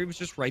stone, and Liereyy was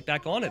just right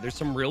back on it. There's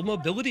some real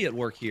mobility at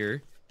work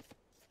here.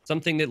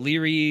 Something that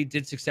Liereyy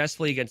did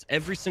successfully against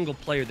every single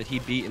player that he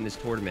beat in this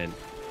tournament.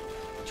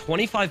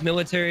 25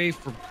 military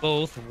for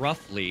both,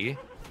 roughly.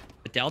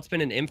 But DauT's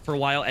been an imp for a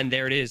while, and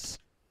there it is.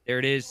 There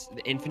it is,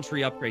 the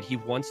infantry upgrade. He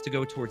wants to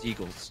go towards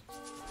Eagles.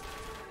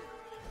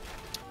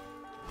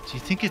 Do you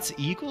think it's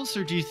Eagles,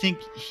 or do you think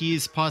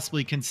he's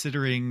possibly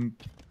considering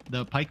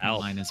the pikeman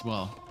line as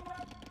well?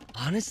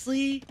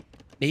 Honestly,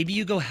 maybe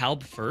you go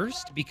Halb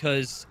first,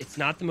 because it's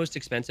not the most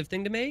expensive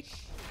thing to make.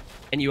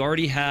 And you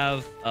already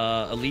have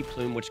Elite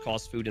Plume, which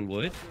costs food and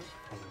wood.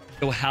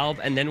 Go Halb,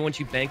 and then once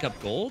you bank up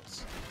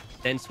golds,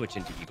 then switch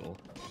into Eagle.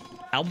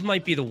 Halb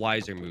might be the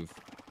wiser move.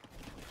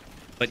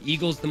 But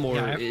Eagle's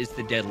is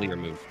the deadlier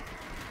move.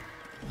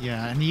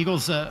 Yeah, and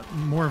Eagle's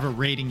more of a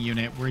raiding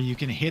unit where you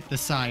can hit the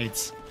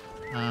sides.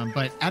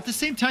 But at the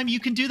same time, you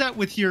can do that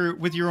with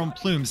your own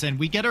plumes. And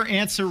we get our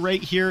answer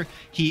right here.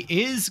 He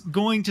is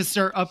going to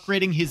start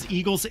upgrading his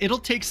Eagles. It'll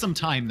take some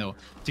time, though,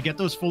 to get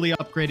those fully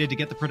upgraded, to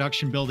get the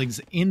production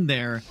buildings in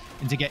there,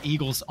 and to get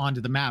Eagles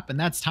onto the map. And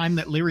that's time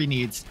that Liereyy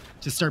needs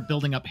to start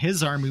building up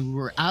his army. We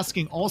were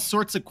asking all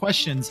sorts of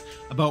questions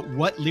about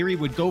what Liereyy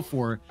would go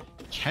for.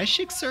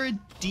 Keshiks are a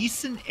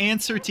decent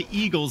answer to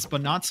Eagles,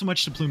 but not so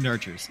much to plumed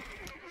archers.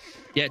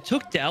 Yeah, it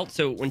took DauT.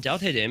 So when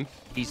DauT hit Imp,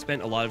 he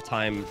spent a lot of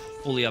time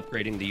fully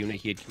upgrading the unit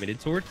he had committed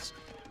towards.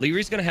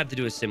 Lierey's going to have to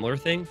do a similar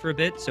thing for a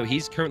bit. So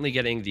he's currently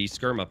getting the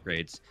skirm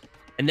upgrades.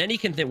 And then he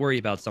can worry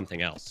about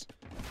something else.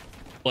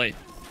 But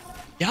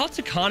DauT's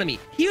economy,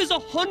 he has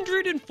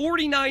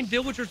 149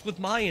 villagers with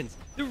Mayans.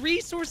 The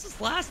resources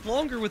last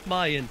longer with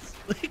Mayans.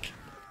 Like,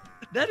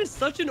 that is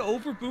such an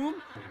overboom.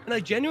 And I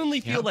genuinely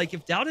feel like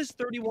if DauT is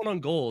 31 on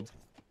gold,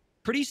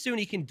 pretty soon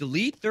he can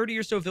delete 30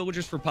 or so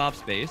villagers for pop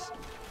space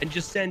and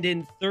just send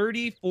in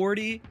 30,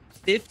 40,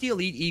 50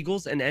 elite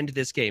eagles and end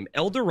this game.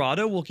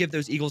 Eldorado will give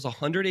those eagles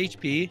 100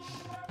 HP.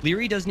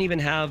 Liereyy doesn't even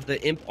have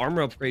the imp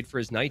armor upgrade for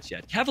his knights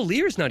yet.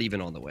 Cavalier's not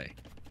even on the way.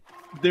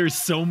 There's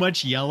so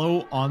much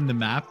yellow on the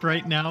map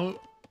right now,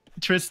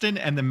 Tristan,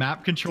 and the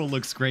map control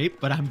looks great,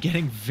 but I'm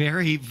getting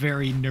very,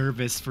 very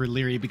nervous for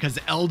Liereyy because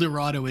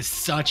Eldorado is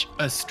such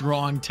a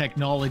strong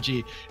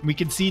technology. And we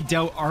can see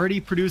DauT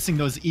already producing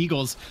those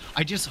eagles.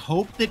 I just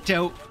hope that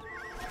DauT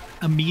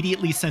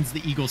immediately sends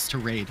the eagles to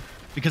raid,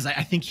 because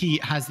I think he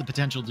has the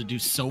potential to do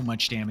so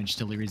much damage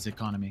to Lierey's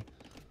economy.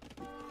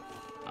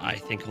 I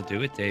think he'll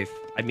do it, Dave.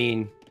 I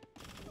mean,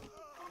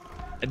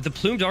 the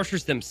plumed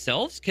archers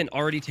themselves can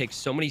already take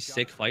so many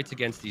sick fights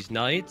against these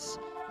knights.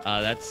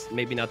 That's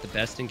maybe not the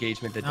best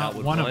engagement that DauT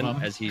would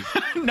want, as he's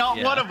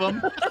not one of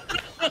them.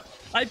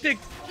 I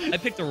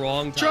picked the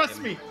wrong time.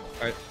 Trust me.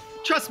 Right.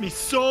 Trust me,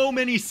 so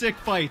many sick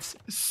fights.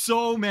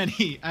 So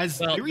many. As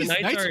Lierey's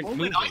the knights aren't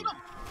moving.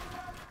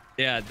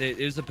 Yeah, it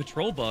was a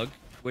patrol bug,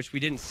 which we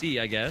didn't see,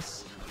 I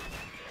guess.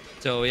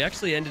 So he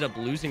actually ended up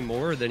losing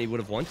more than he would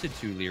have wanted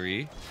to,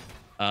 Liereyy.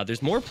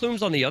 There's more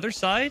plumes on the other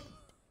side.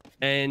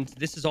 And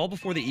this is all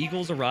before the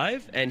Eagles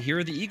arrive. And here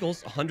are the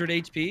Eagles, 100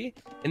 HP.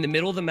 In the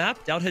middle of the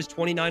map, DauT has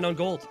 29 on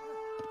gold.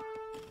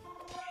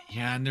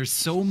 Yeah, and there's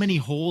so many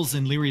holes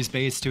in Lierey's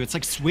base, too. It's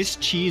like Swiss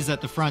cheese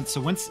at the front.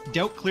 So once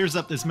DauT clears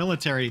up this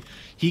military,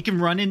 he can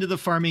run into the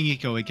farming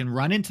eco. He can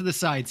run into the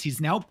sides. He's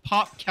now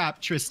pop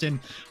capped, Tristan.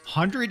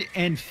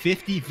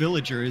 150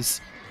 villagers.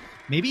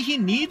 Maybe he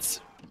needs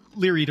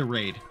Liereyy to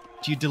raid.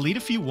 Do you delete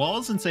a few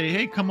walls and say,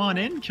 hey, come on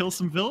in, kill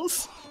some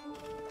vills?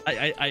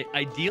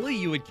 Ideally,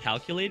 you would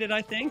calculate it,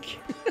 I think,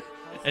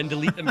 and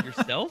delete them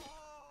yourself.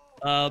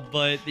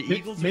 But the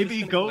Eagles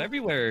maybe go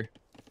everywhere.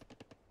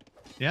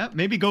 Yeah,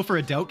 maybe go for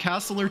a DauT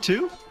castle or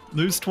two.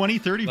 Lose 20,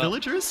 30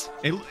 villagers.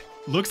 It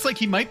looks like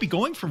he might be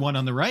going for one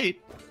on the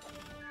right.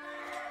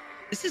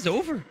 This is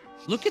over.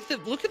 Look at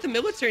the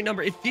military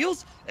number. It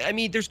feels, I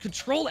mean, there's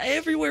control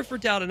everywhere for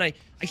DauT, and I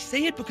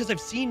say it because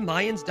I've seen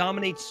Mayans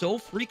dominate so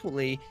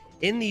frequently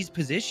in these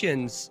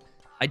positions.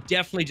 I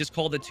definitely just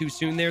called it too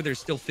soon there. There's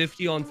still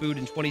 50 on food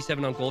and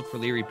 27 on gold for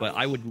Liereyy, but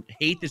I would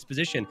hate this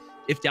position.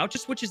 If DauT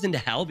just switches into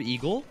Halb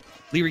Eagle,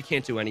 Liereyy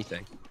can't do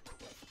anything.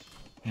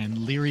 And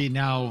Liereyy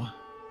now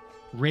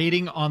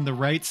raiding on the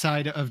right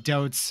side of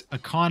DauT's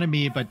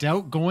economy, but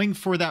DauT going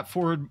for that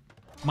forward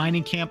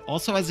mining camp,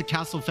 also has a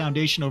castle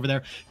foundation over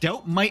there.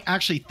 DauT might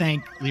actually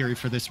thank Liereyy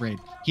for this raid.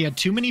 He had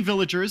too many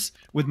villagers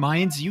with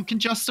mines. You can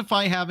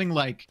justify having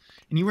like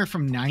anywhere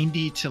from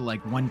 90 to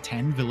like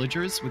 110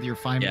 villagers with your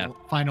final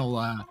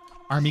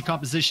army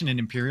composition in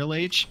Imperial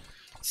Age.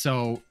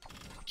 So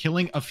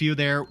killing a few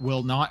there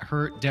will not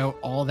hurt DauT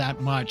all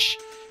that much,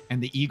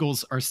 and the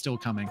Eagles are still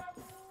coming.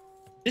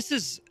 This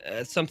is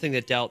something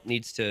that DauT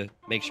needs to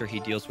make sure he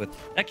deals with.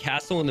 That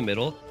castle in the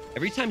middle,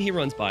 every time he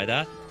runs by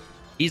that,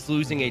 he's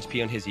losing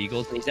HP on his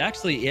Eagles, and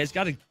he has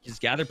got his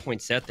gather point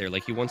set there.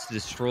 Like, he wants to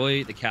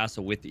destroy the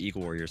castle with the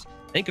Eagle Warriors.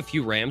 I think a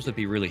few Rams would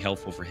be really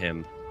helpful for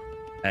him,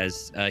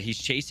 as he's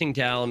chasing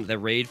down the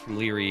raid from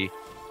Liereyy.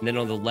 And then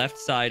on the left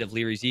side of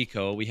Lierey's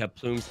eco, we have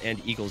Plumes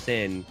and Eagles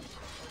in.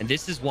 And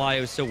this is why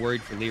I was so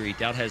worried for Liereyy.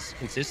 DauT has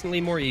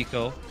consistently more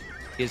eco.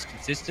 He is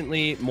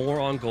consistently more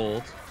on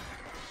gold.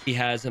 He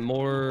has a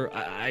more,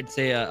 I'd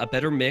say, a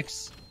better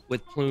mix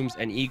with Plumes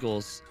and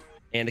Eagles.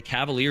 And the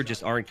Cavalier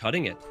just aren't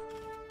cutting it.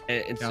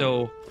 And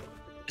so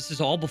this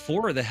is all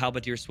before the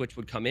Halberdier switch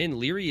would come in.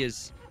 Liereyy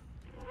is,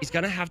 he's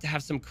going to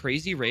have some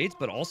crazy raids,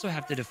 but also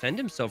have to defend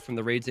himself from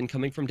the raids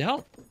incoming from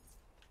DauT.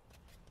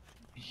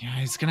 Yeah,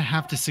 he's going to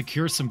have to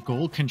secure some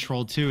gold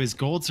control, too. His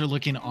golds are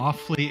looking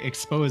awfully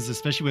exposed,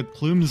 especially with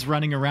Plumes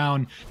running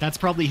around. That's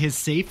probably his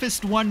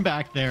safest one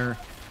back there.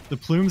 The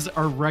Plumes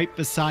are right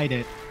beside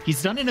it.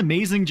 He's done an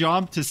amazing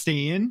job to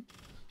stay in,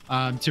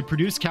 to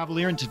produce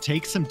Cavalier and to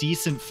take some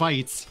decent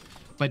fights.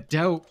 But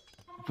DauT,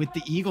 with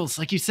the Eagles,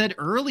 like you said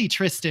early,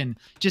 Tristan,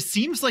 just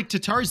seems like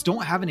Tatars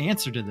don't have an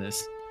answer to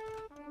this.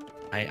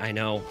 I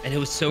know. And it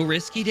was so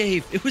risky,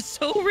 Dave. It was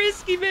so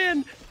risky,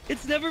 man.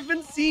 It's never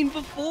been seen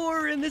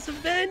before in this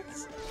event.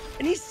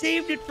 And he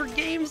saved it for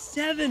game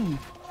 7.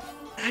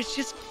 That's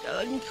just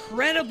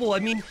incredible. I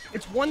mean,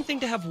 it's one thing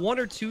to have 1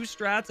 or 2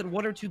 strats and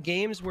 1 or 2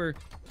 games where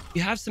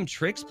you have some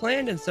tricks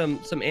planned and some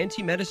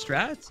anti-meta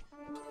strats.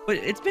 But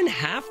it's been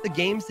half the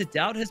games that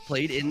DauT has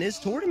played in this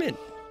tournament.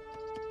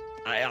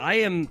 I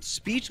am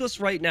speechless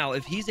right now.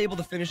 If he's able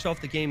to finish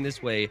off the game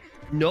this way,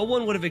 no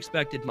one would have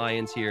expected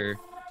Mayans here.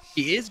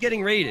 He is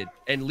getting raided,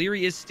 and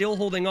Liereyy is still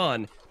holding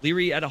on.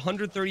 Liereyy at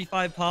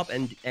 135 pop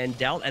and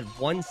DauT at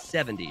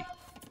 170.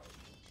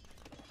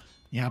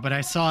 Yeah, but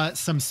I saw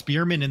some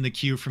Spearmen in the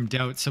queue from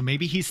DauT, so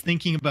maybe he's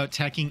thinking about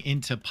teching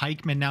into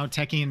Pikemen now,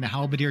 teching into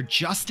Halberdier,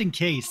 just in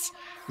case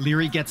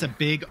Liereyy gets a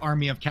big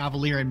army of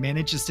Cavalier and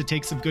manages to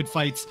take some good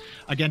fights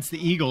against the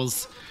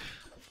Eagles.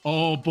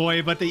 Oh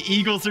boy, but the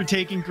Eagles are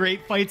taking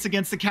great fights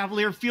against the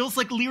Cavalier. Feels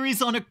like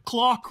Lierey's on a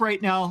clock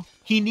right now.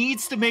 He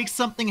needs to make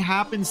something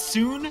happen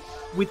soon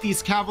with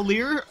these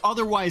Cavalier.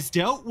 Otherwise,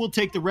 DauT will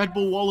take the Red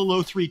Bull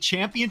Wololo 3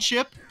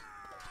 championship.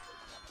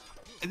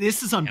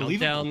 This is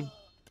unbelievable. Countdown.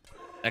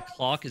 That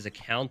clock is a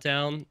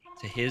countdown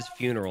to his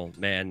funeral,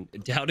 man.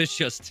 DauT is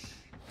just...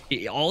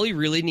 all he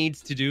really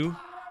needs to do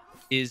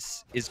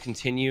is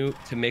continue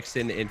to mix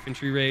in the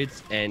infantry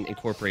raids and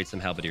incorporate some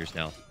Halberdiers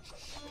now.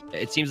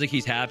 It seems like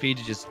he's happy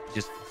to just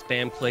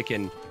spam click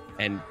and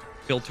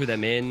filter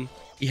them in.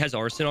 He has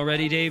Arson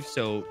already, Dave,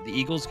 so the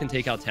Eagles can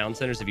take out town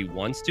centers if he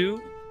wants to,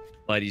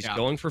 but he's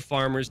going for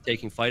farmers,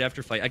 taking fight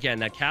after fight. Again,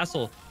 that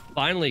castle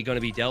finally going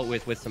to be dealt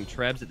with some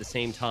trebs at the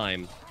same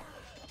time.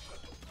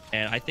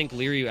 And I think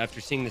Liereyy,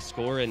 after seeing the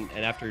score and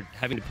after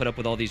having to put up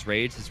with all these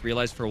raids, has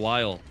realized for a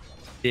while,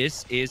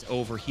 this is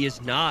over. He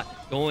is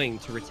not going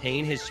to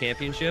retain his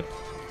championship.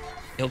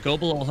 He'll go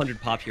below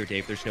 100 pop here,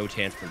 Dave. There's no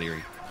chance for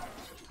Liereyy.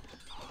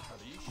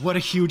 What a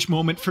huge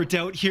moment for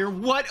DauT here.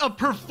 What a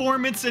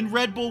performance in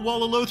Red Bull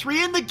Wololo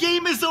 3. And the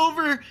game is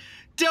over.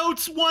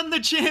 DauT's won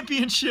the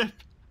championship.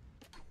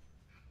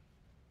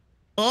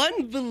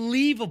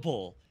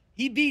 Unbelievable.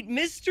 He beat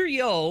Mr.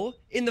 Yo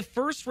in the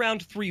first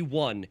round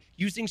 3-1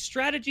 using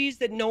strategies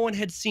that no one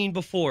had seen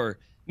before.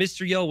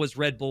 Mr. Yo was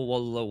Red Bull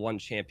Wololo 1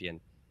 champion.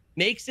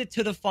 Makes it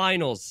to the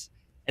finals.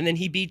 And then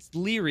he beats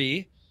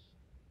Liereyy,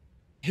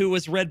 who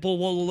was Red Bull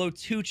Wololo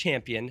 2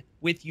 champion,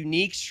 with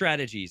unique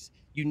strategies,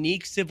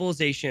 unique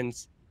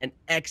civilizations, and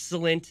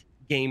excellent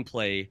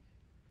gameplay.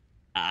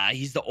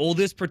 He's the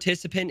oldest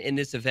participant in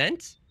this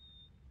event.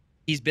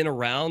 He's been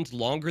around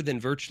longer than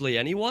virtually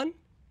anyone,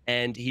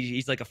 and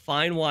he's like a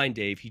fine wine,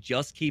 Dave. He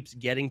just keeps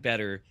getting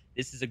better.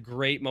 This is a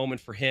great moment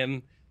for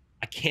him.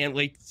 I can't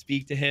wait to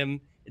speak to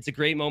him. It's a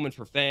great moment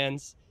for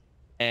fans.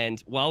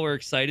 And while we're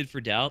excited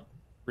for DauT,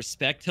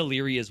 respect to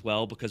Liereyy as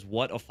well, because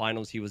what a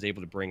finals he was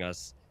able to bring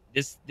us.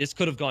 This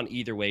could have gone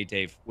either way,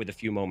 Dave, with a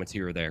few moments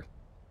here or there.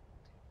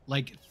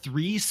 Like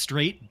 3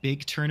 straight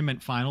big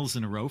tournament finals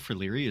in a row for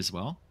Liereyy as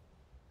well.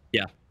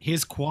 Yeah.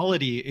 His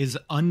quality is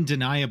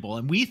undeniable.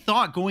 And we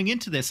thought going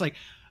into this, like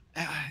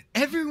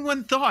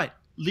everyone thought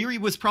Liereyy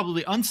was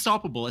probably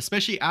unstoppable,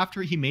 especially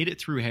after he made it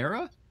through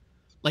Hera.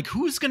 Like,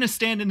 who's going to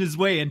stand in his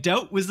way? And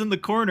DauT was in the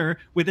corner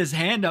with his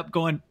hand up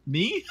going,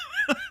 me?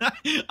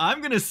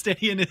 I'm going to stay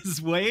in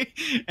his way.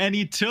 And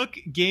he took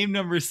game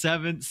number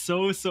 7.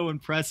 So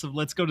impressive.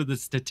 Let's go to the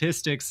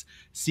statistics,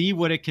 see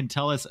what it can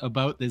tell us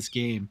about this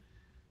game.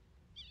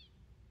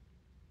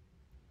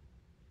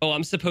 Oh,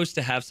 I'm supposed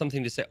to have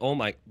something to say. Oh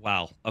my,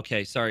 wow.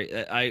 Okay,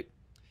 sorry.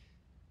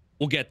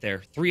 We'll get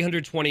there.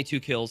 322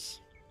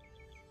 kills.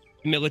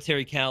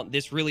 Military count.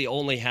 This really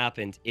only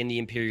happened in the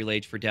Imperial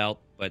Age for DauT,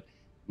 but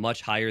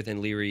much higher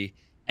than Liereyy.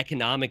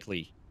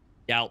 Economically,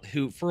 DauT,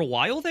 who for a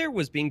while there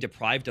was being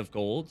deprived of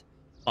gold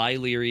by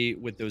Liereyy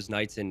with those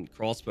knights and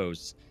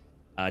crossbows.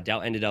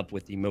 DauT ended up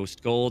with the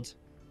most gold,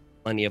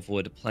 plenty of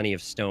wood, plenty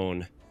of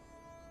stone.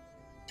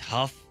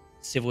 Tough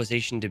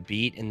civilization to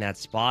beat in that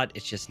spot.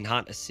 It's just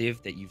not a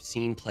civ that you've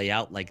seen play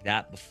out like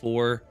that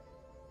before.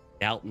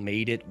 DauT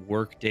made it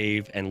work,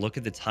 Dave, and look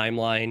at the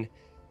timeline.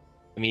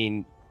 I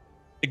mean,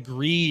 the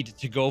greed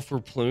to go for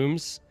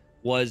plumes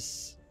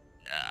was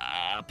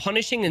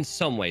punishing in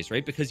some ways,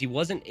 right? Because he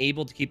wasn't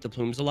able to keep the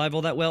plumes alive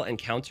all that well and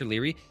counter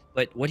Liereyy.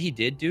 But what he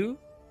did do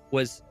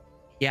was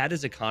he had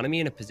his economy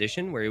in a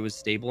position where it was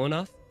stable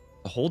enough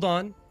to hold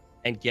on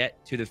and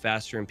get to the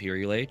faster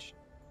Imperial Age.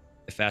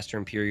 The faster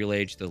Imperial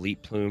Age, the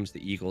Elite Plumes, the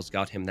Eagles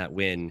got him that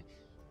win.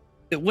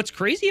 What's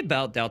crazy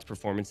about DauT's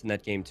performance in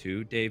that game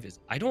too, Dave, is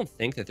I don't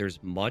think that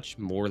there's much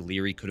more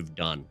Liereyy could have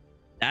done.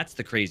 That's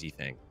the crazy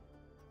thing.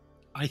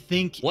 I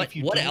think what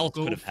else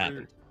could have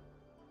happened?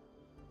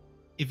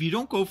 If you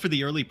don't go for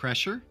the early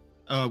pressure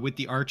with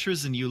the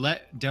archers and you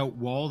let DauT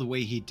wall the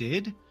way he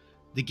did,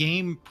 the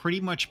game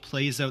pretty much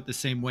plays out the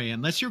same way,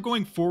 unless you're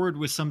going forward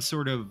with some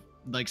sort of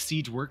like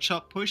siege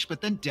workshop push. But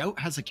then DauT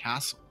has a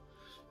castle,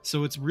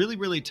 so it's really,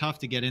 really tough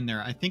to get in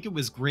there. I think it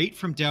was great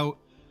from DauT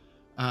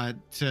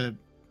to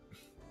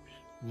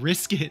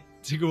risk it,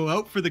 to go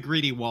out for the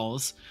greedy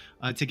walls,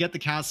 to get the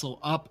castle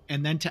up,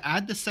 and then to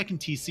add the second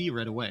TC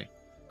right away.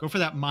 Go for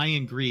that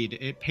Mayan greed.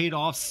 It paid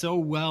off so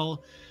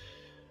well.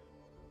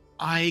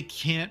 I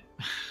can't...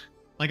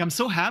 Like, I'm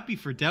so happy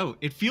for DauT.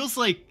 It feels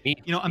like,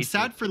 I'm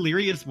sad for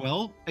Liereyy as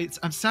well.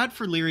 I'm sad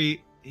for Liereyy.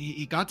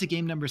 He got to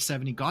game number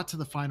 7. He got to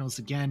the finals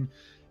again.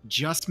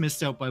 Just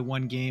missed out by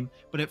 1 game.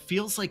 But it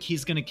feels like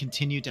he's going to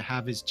continue to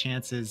have his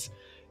chances.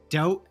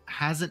 DauT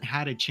hasn't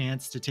had a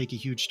chance to take a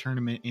huge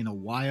tournament in a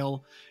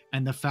while.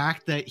 And the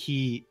fact that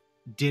he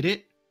did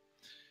it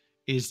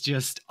is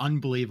just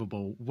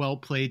unbelievable. Well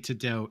played to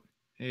DauT.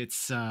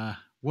 It's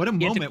what a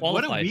moment.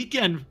 What a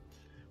weekend.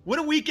 What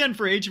a weekend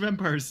for Age of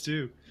Empires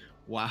 2.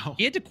 Wow.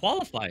 He had to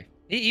qualify.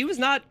 He was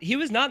not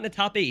in the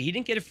top 8. He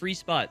didn't get a free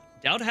spot.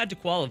 DauT had to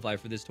qualify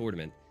for this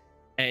tournament.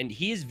 And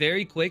he is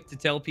very quick to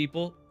tell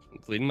people,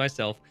 including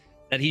myself,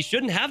 that he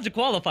shouldn't have to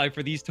qualify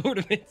for these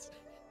tournaments.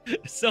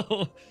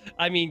 So,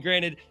 I mean,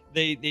 granted,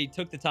 they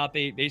took the top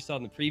 8 based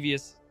on the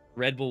previous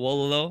Red Bull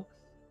Wololo.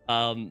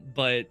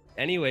 But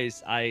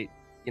anyways,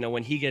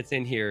 when he gets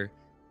in here,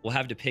 we'll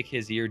have to pick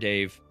his ear,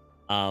 Dave.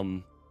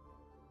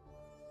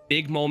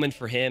 Big moment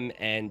for him.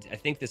 And I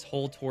think this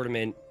whole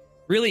tournament,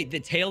 really the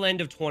tail end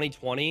of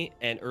 2020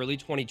 and early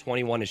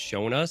 2021 has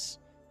shown us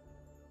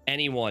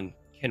anyone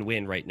can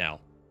win right now,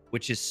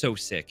 which is so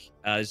sick.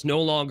 It's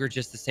no longer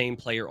just the same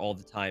player all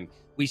the time.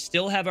 We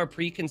still have our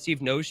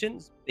preconceived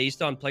notions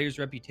based on players'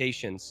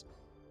 reputations,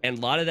 and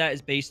a lot of that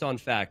is based on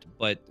fact,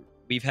 but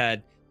we've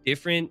had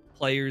different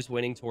players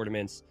winning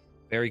tournaments.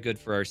 Very good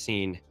for our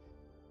scene.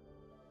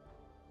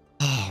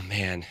 Oh,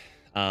 man.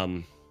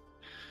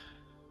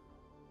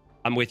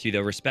 I'm with you,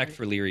 though. Respect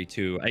for Liereyy,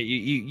 too.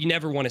 You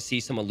never want to see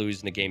someone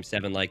lose in a Game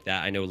 7 like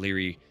that. I know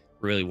Liereyy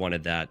really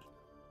wanted that,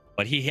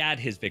 but he had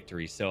his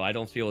victory, so I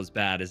don't feel as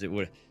bad as it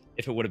would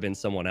if it would have been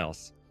someone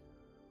else.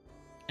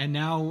 And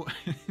now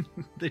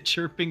the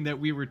chirping that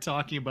we were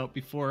talking about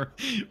before,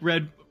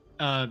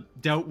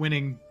 DauT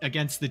winning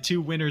against the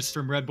 2 winners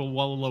from Red Bull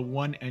Wololo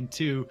 1 and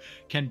 2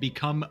 can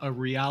become a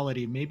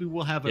reality. Maybe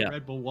we'll have a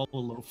Red Bull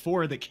Wololo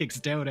 4 that kicks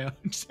DauT out.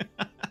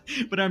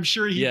 But I'm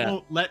sure he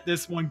won't let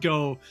this one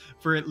go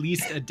for at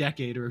least a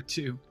decade or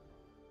 2.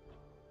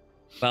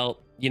 Well,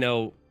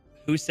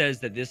 who says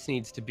that this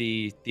needs to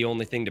be the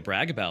only thing to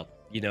brag about?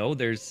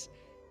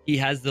 He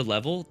has the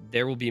level.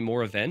 There will be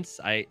more events.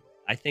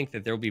 I think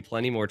that there will be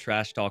plenty more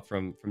trash talk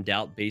from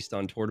DauT based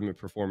on tournament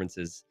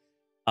performances.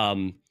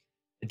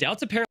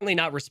 DauT's apparently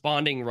not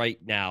responding right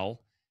now.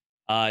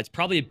 It's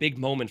probably a big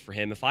moment for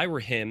him. If I were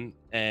him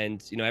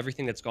and,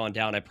 everything that's gone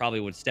down, I probably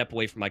would step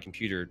away from my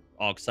computer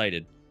all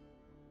excited.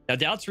 Now,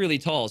 DauT's really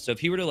tall, so if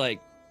he were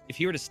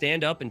to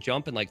stand up and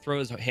jump and throw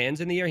his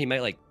hands in the air, he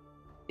might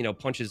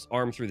punch his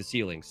arm through the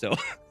ceiling. So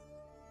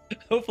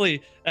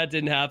hopefully that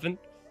didn't happen.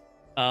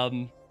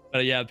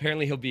 But yeah,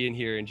 apparently he'll be in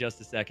here in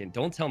just a second.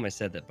 Don't tell him I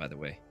said that, by the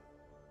way.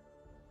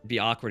 It'd be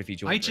awkward if he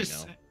joined right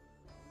now.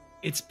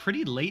 It's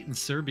pretty late in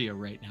Serbia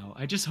right now.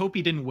 I just hope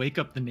he didn't wake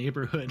up the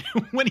neighborhood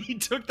when he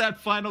took that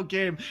final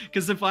game.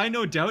 Because if I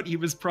know DauT, he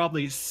was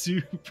probably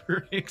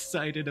super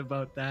excited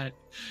about that.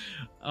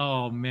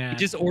 Oh, man. He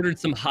just ordered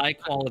some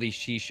high-quality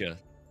shisha.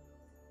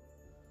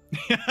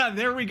 Yeah,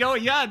 there we go.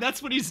 Yeah,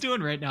 that's what he's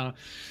doing right now.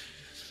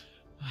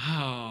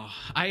 Oh,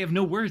 I have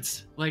no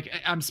words.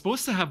 I'm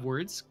supposed to have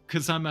words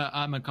because I'm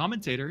a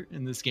commentator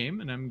in this game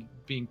and I'm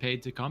being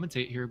paid to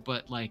commentate here.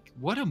 But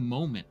what a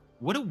moment.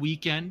 What a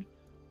weekend.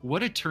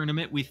 What a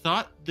tournament. We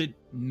thought the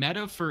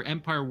meta for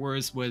Empire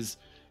Wars was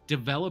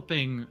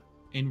developing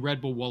in Red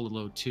Bull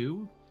Wololo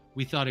 2.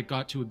 We thought it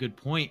got to a good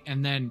point.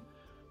 And then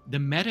the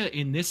meta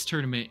in this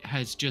tournament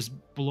has just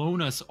blown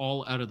us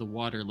all out of the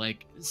water.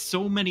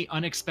 So many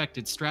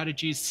unexpected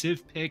strategies,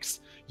 civ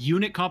picks,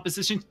 unit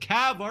compositions,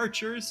 cav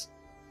archers.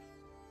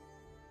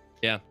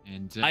 Yeah.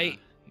 And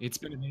it's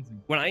been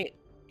amazing. When I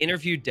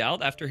interviewed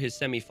DauT after his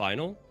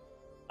semifinal,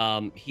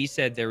 he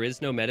said there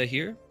is no meta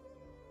here.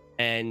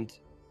 And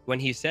when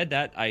he said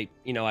that, I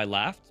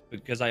laughed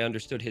because I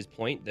understood his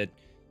point that,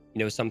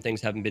 some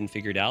things haven't been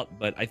figured out.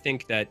 But I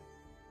think that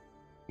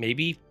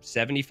maybe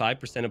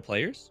 75% of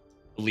players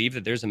believe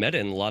that there's a meta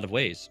in a lot of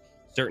ways.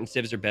 Certain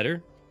civs are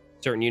better.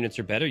 Certain units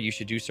are better. You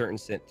should do certain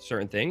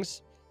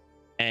things.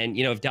 And,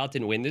 if DauT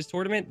didn't win this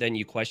tournament, then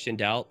you question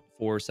DauT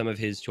for some of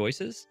his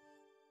choices.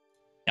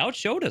 DauT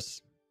showed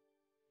us.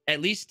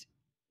 At least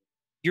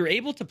you're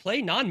able to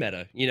play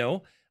non-meta,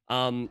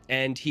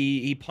 and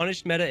he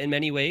punished meta in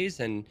many ways.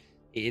 And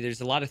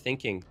there's a lot of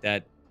thinking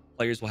that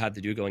players will have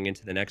to do going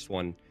into the next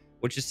one,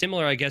 which is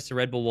similar, I guess, to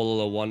Red Bull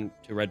Wololo 1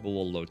 to Red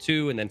Bull Wololo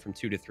 2, and then from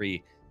 2 to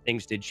 3,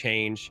 things did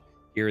change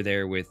here or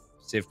there with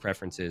Civ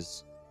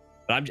preferences.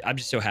 But I'm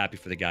just so happy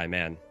for the guy,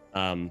 man.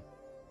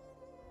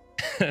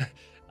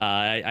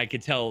 I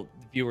could tell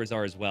the viewers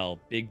are as well.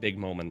 Big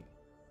moment.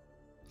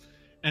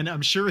 And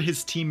I'm sure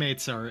his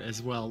teammates are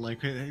as well.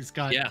 Like, he's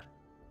got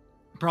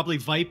probably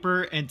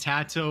Viper and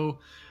Tato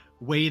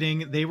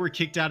waiting. They were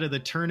kicked out of the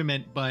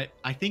tournament, but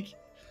I think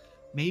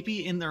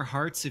maybe in their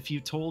hearts, if you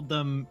told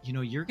them, you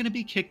know, you're going to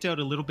be kicked out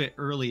a little bit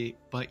early,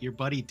 but your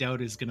buddy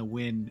DauT is going to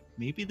win,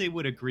 maybe they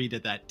would agree to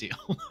that deal.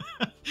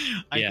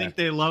 I think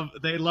they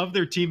love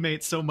their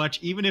teammates so much,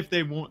 even if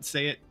they won't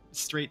say it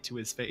straight to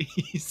his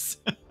face.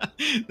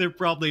 They're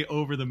probably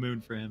over the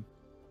moon for him.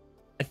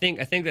 I think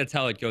that's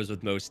how it goes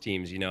with most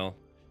teams, you know.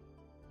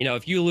 You know,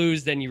 if you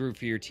lose, then you root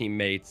for your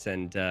teammates,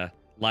 and a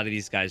lot of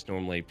these guys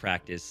normally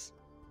practice.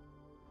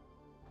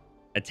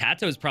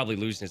 Tato's probably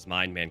losing his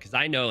mind, man, because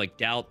I know, like,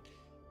 DauT,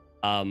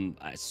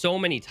 so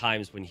many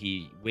times when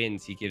he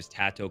wins, he gives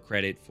Tato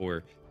credit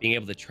for being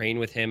able to train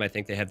with him. I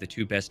think they have the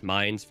two best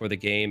minds for the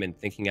game and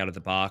thinking out of the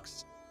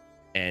box,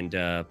 and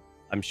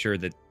I'm sure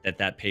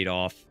that paid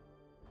off.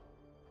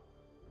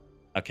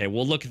 Okay,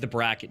 we'll look at the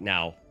bracket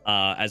now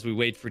as we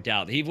wait for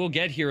DauT. He will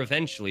get here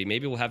eventually.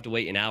 Maybe we'll have to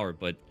wait an hour,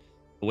 but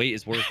the wait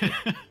is worth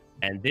it.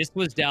 And this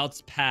was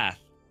DauT's path.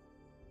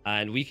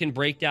 And we can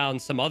break down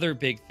some other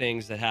big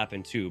things that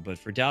happened too. But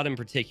for DauT in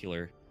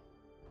particular,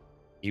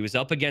 he was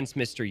up against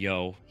Mr.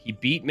 Yo. He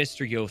beat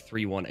Mr. Yo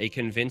 3-1. A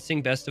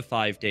convincing best of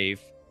 5, Dave.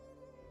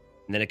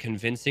 And then a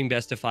convincing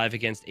best of 5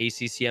 against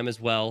ACCM as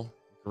well.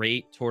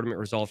 Great tournament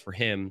result for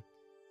him.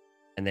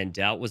 And then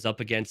DauT was up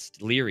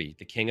against Liereyy,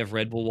 the king of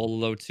Red Bull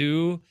Wololo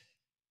 2.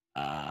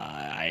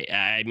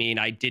 I mean,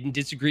 I didn't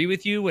disagree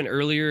with you when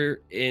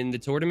earlier in the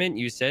tournament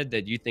you said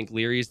that you think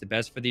Liereyy is the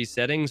best for these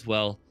settings.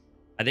 Well,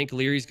 I think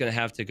Leary's going to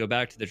have to go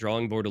back to the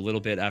drawing board a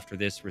little bit after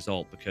this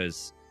result,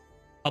 because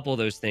a couple of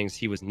those things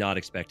he was not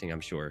expecting,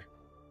 I'm sure.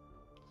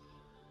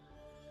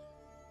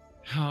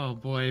 Oh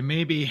boy,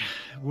 maybe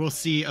we'll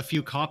see a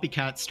few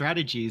copycat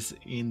strategies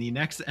in the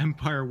next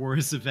Empire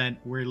Wars event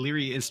where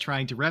Liereyy is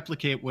trying to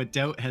replicate what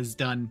DauT has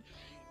done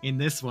in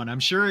this one. I'm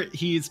sure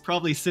he's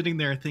probably sitting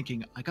there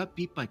thinking, I got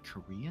beat by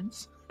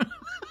Koreans?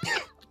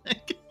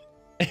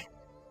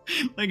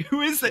 like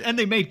who is that? And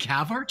they made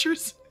cav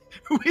archers?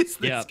 Who is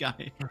this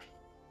guy?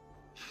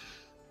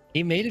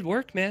 He made it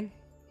work, man.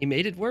 He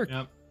made it work.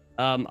 Yep.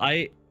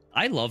 I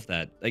love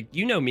that. Like,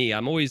 you know me,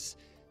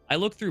 I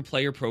look through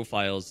player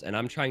profiles and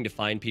I'm trying to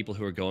find people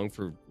who are going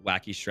for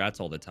wacky strats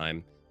all the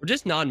time, or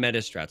just non-meta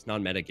strats,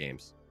 non-meta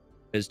games,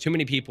 because too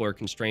many people are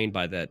constrained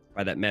by that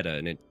meta,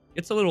 and it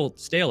gets a little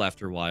stale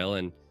after a while.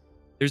 And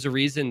there's a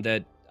reason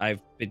that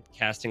I've been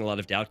casting a lot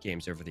of DauT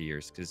games over the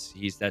years, because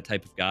he's that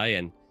type of guy.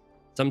 And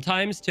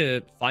sometimes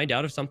to find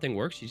out if something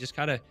works, you just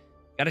gotta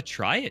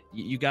try it.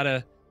 You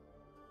gotta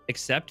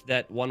accept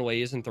that one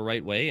way isn't the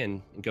right way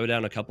and go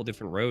down a couple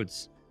different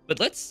roads. But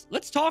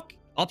let's talk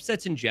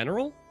upsets in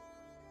general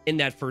in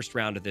that first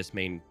round of this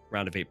main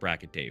round of 8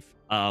 bracket, Dave.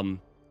 DauT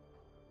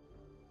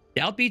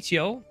beats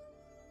Yo.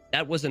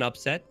 That was an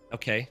upset.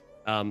 Okay.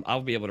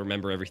 I'll be able to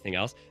remember everything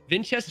else.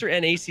 Vinchester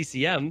and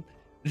ACCM,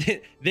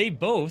 they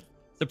both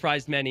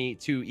surprised many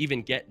to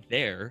even get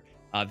there.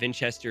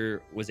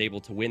 Vinchester was able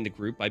to win the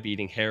group by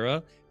beating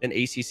Hera. Then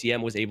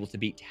ACCM was able to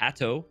beat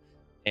Tato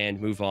and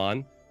move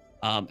on.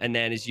 And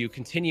then as you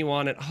continue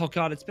on, oh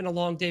God, it's been a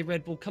long day,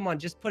 Red Bull. Come on,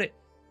 just put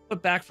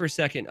back for a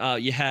second.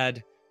 You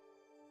had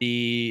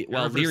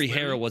Liereyy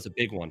Hera was a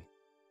big one.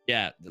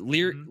 Yeah,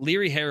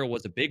 Liereyy Hera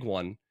was a big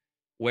one,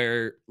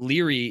 where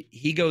Liereyy,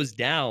 he goes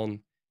down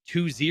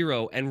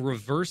 2-0 and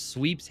reverse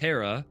sweeps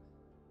Hera.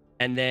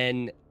 And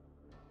then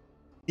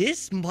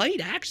this might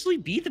actually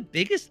be the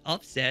biggest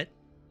upset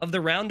of the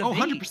round of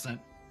 8. 100%.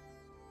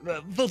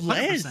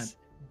 Velez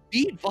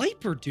beat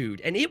Viper,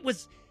 dude. And it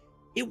was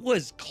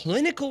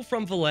clinical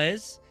from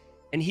Velez.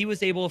 And he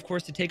was able, of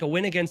course, to take a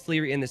win against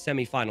Liereyy in the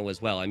semifinal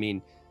as well. I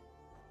mean,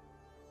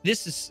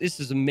 this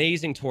is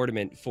amazing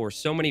tournament for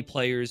so many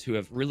players who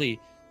have really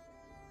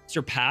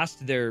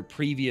surpassed their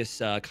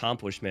previous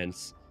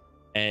accomplishments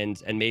and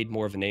made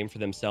more of a name for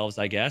themselves,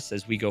 I guess,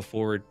 as we go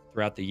forward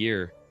throughout the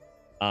year.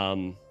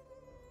 Oh,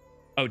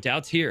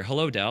 DauT's here.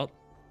 Hello, DauT.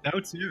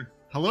 DauT's here.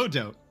 Hello,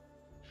 DauT.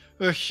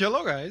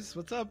 Hello, guys.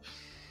 What's up?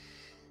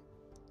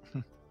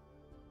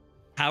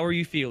 How are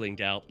you feeling,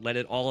 DauT? Let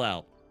it all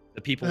out.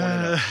 The people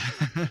want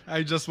to know.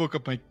 I just woke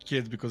up my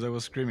kids because I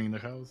was screaming in the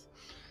house.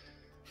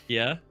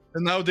 Yeah?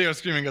 And now they are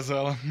screaming as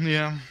well.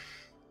 Yeah.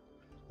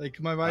 Like,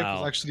 my wife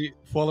was actually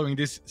following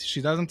this.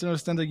 She doesn't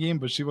understand the game,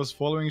 but she was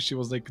following. She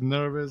was like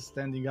nervous,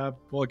 standing up,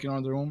 walking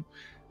around the room.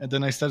 And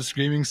then I started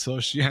screaming, so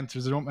she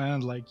enters the room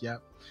and like, yeah,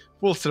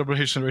 full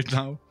celebration right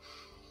now.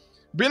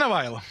 Been a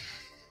while.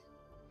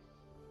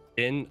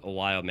 Been a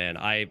while, man.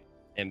 I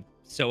am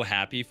so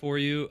happy for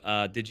you.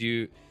 Did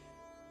you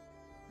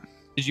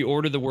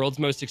order the world's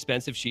most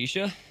expensive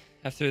shisha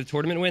after the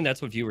tournament win?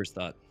 That's what viewers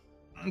thought.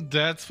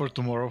 That's for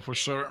tomorrow for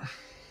sure.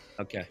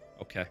 Okay.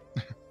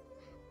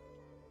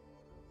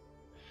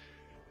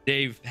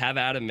 Dave, have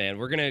at him, man.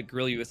 We're going to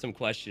grill you with some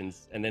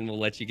questions, and then we'll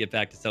let you get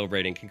back to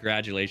celebrating.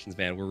 Congratulations,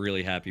 man. We're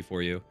really happy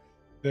for you.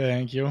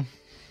 Thank you.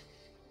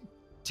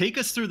 Take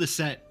us through the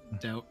set,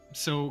 DauT.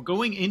 So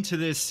going into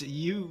this,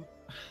 you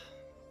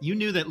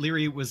knew that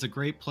Liereyy was a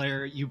great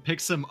player. You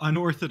picked some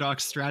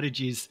unorthodox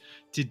strategies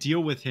to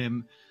deal with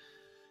him.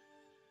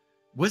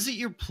 Was it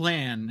your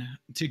plan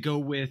to go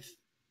with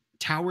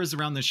towers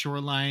around the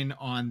shoreline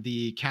on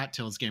the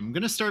Cattails game? I'm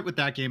going to start with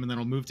that game and then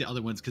I'll move to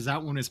other ones because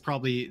that one is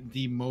probably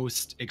the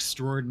most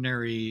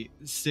extraordinary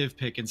civ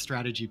pick and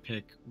strategy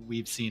pick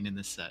we've seen in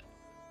this set.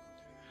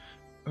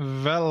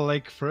 Well,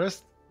 like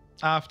first,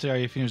 after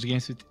I finished the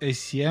games with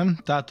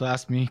ACM, Tato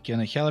asked me,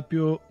 can I help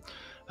you?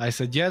 I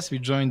said yes. We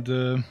joined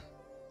the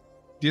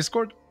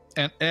Discord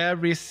and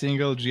every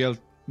single GL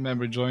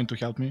member joined to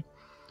help me.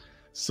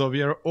 So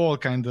we are all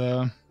kind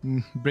of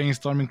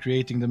brainstorming,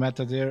 creating the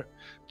meta there,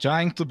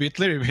 trying to beat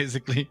Liereyy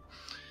basically.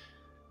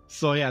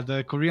 So yeah,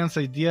 the Korean's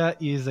idea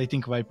is, I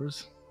think,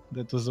 Vipers.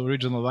 That was the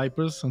original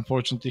Vipers.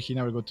 Unfortunately, he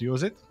never got to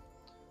use it.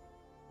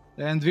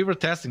 And we were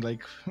testing,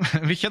 like,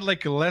 we had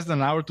like less than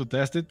an hour to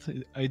test it.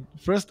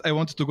 First, I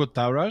wanted to go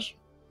Taurage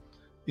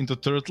into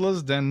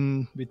Turtles.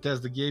 Then we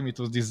test the game. It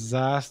was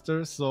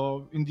disaster.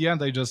 So in the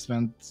end, I just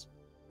went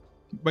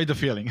by the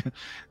feeling.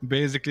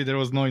 Basically, there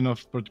was no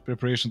enough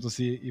preparation to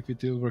see if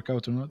it will work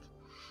out or not.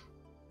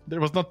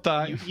 There was not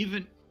time.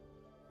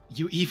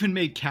 You even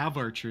made Cav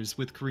Archers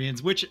with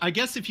Koreans, which I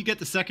guess if you get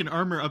the second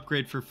armor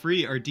upgrade for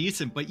free are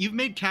decent, but you've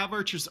made Cav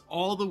Archers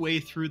all the way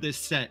through this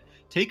set.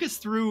 Take us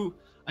through,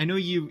 I know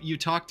you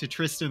talked to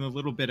Tristan a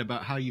little bit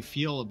about how you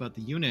feel about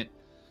the unit.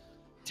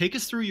 Take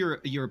us through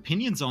your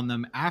opinions on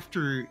them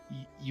after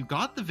you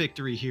got the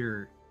victory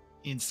here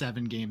in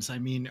 7 games. I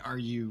mean, are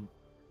you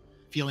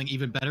feeling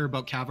even better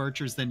about Cav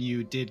Archers than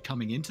you did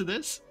coming into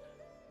this?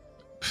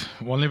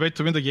 Only way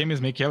to win the game is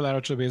make Cav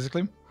Archer,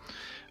 basically.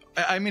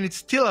 I mean, it's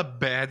still a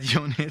bad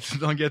unit,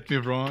 don't get me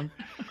wrong.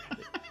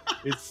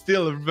 It's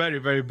still a very,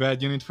 very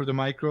bad unit for the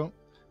micro.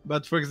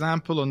 But for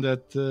example, on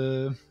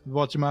that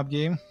water map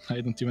game, I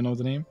don't even know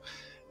the name,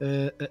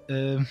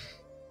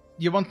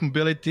 you want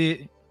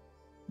mobility.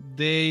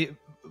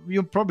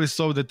 You probably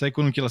saw that I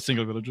couldn't kill a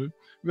single villager.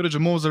 Villager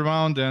moves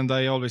around and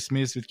I always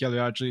miss with Cav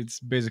Archer. It's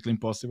basically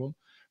impossible.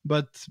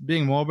 But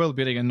being mobile,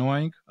 being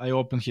annoying, I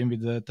opened him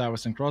with the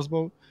towers and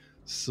crossbow.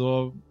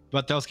 So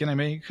what else can I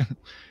make?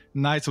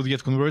 Knights would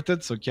get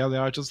converted, so Cav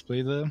Archers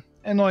play the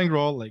annoying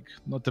role, like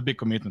not a big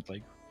commitment,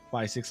 like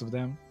 5-6 of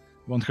them.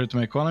 Won't hurt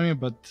my economy,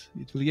 but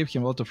it will give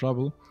him a lot of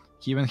trouble.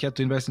 He even had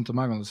to invest into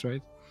Magnus,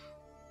 right?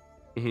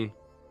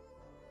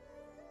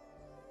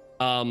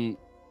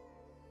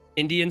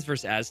 Indians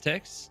versus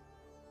Aztecs.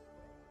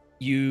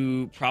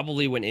 You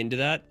probably went into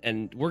that,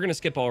 and we're gonna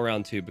skip all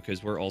around too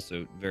because we're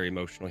also very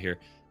emotional here.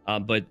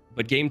 But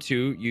game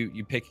 2,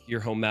 you pick your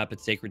home map at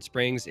Sacred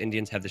Springs.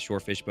 Indians have the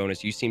shorefish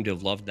bonus. You seem to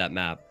have loved that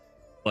map.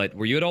 But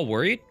were you at all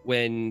worried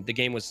when the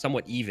game was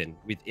somewhat even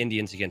with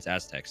Indians against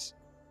Aztecs?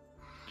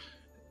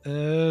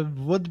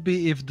 Would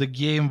be if the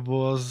game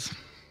was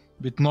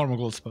with normal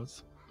gold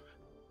spots.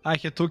 I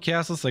had 2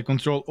 castles. I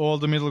control all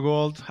the middle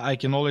gold. I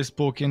can always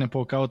poke in and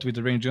poke out with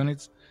the range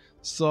units.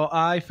 So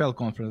I felt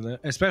confident,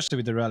 especially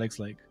with the relics.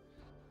 Like,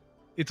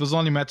 it was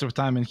only a matter of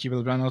time and he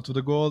will run out of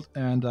the gold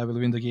and I will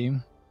win the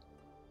game.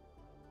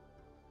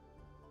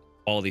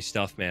 Quality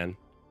stuff, man.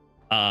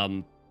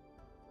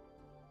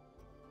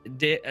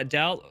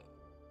 DauT,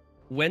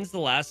 when's the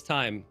last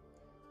time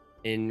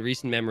in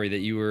recent memory that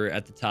you were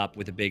at the top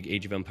with a big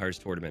Age of Empires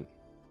tournament?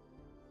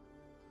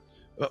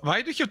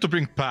 Why do you have to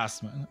bring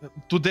past, man?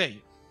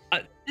 Today.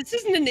 This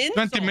isn't an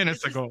insult. 20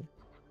 minutes ago.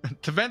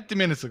 20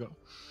 minutes ago.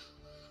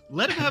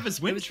 Let him have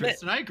his win,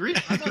 Tristan. I agree.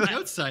 I'm on the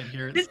outside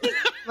here.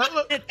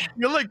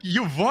 You're like,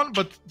 you won,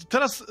 but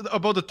tell us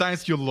about the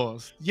times you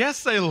lost.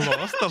 Yes, I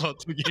lost a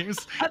lot of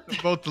games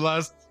about the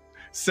last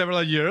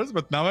several years,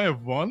 but now I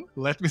have won.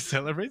 Let me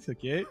celebrate,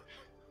 okay?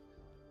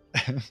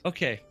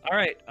 Okay. All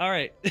right. All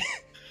right.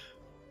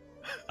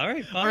 All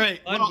right. Fine, all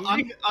right. Fine. Well,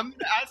 I'm going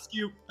to ask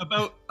you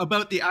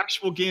about the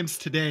actual games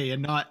today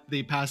and not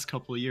the past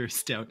couple of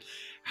years, DauT.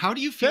 How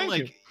do you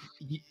feel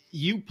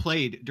you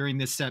played during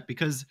this set?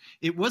 Because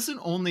it wasn't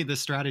only the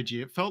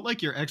strategy. It felt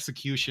like your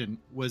execution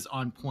was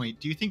on point.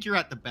 Do you think you're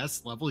at the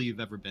best level you've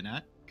ever been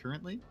at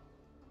currently?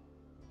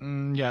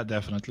 Yeah,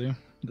 definitely.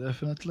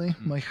 Definitely.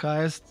 My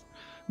highest.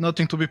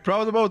 Nothing to be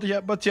proud about,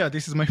 yeah, but yeah,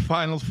 this is my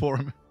final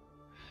form.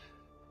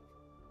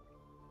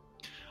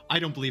 I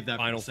don't believe that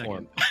final for a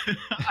second. Form.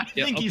 I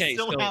think you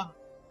still have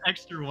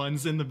extra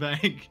ones in the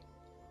bank.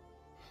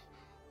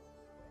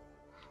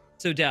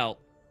 So, DauT,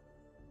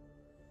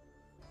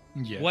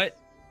 yes. What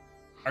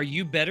are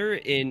you better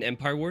in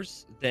Empire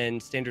Wars than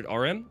standard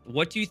RM?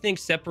 What do you think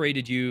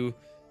separated you?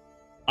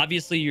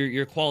 Obviously,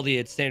 your quality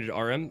at standard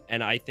RM,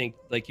 and I think,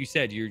 like you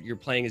said, you're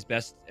playing as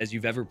best as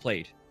you've ever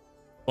played.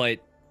 But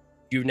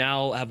you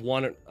now have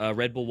won a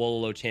Red Bull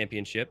Wololo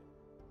championship,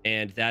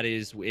 and that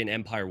is in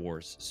Empire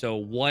Wars. So,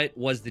 what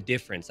was the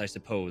difference, I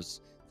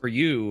suppose, for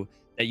you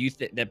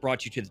that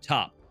brought you to the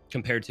top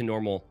compared to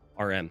normal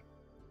RM?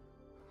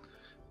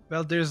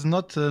 Well, there's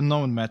not a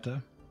known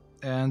meta.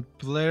 and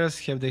players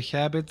have the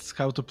habits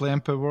how to play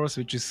Emperor Wars,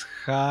 which is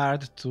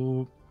hard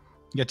to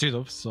get rid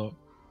of. So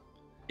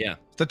yeah,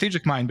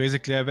 strategic mind.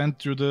 Basically, I went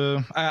through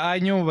the. I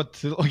knew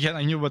what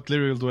I knew what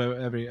Liereyy will do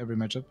every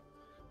matchup.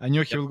 I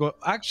knew he will go.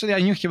 Actually,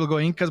 I knew he will go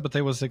Incas, but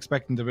I was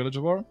expecting the Village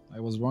War. I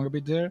was wrong a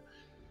bit there.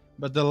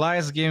 But the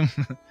last game,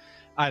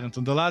 I don't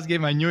know. The last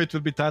game, I knew it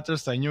would be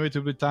Tatars. I knew it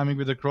would be timing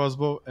with the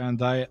crossbow,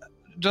 and I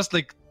just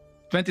like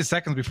 20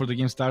 seconds before the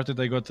game started,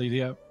 I got the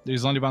idea. There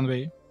is only one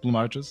way. Plume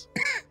Archers.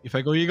 If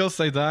I go Eagles,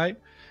 I die.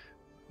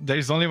 There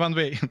is only one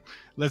way.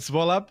 Let's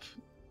wall up,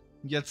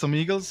 get some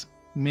Eagles,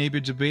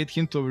 maybe debate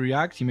him to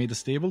overreact. He made a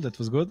stable, that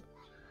was good.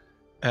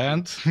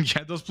 And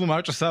get those Plume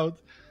Archers out.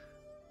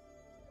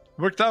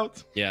 Worked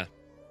out. Yeah.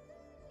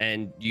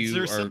 And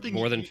you are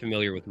more than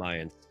familiar with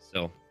Mayans,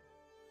 so.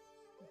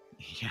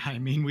 Yeah, I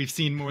mean, we've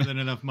seen more than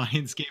enough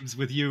Mayans games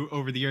with you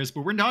over the years,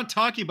 but we're not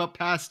talking about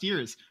past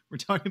years. We're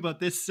talking about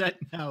this set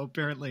now,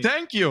 apparently.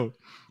 Thank you.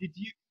 Did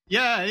you?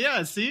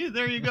 Yeah, see?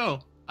 There you go.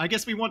 I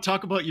guess we won't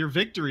talk about your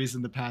victories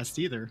in the past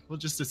either. We'll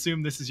just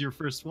assume this is your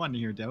first one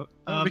here, DauT.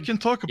 We can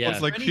talk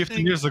about like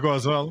 15 years ago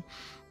as well.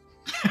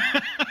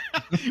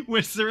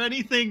 Was there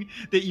anything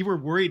that you were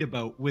worried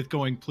about with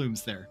going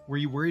Plumes there? Were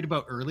you worried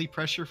about early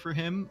pressure for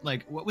him?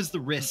 Like, what was the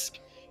risk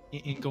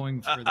in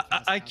going for the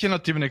I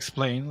cannot even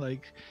explain.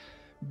 Like,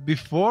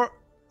 before,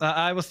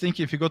 I was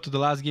thinking if you go to the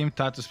last game,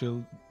 Tatus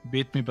will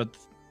beat me, but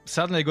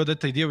suddenly I got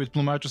that idea with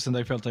Plume Archers and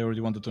I felt I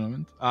already won the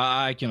tournament.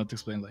 I cannot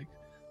explain. Like,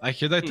 I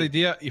had that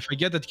idea. If I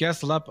get that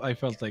castle up, I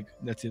felt like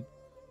that's it.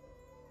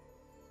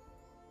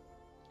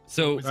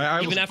 So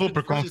I was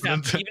super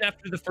confident. Even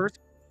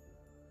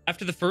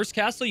after the first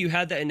castle, you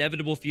had that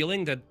inevitable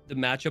feeling that the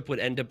matchup would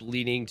end up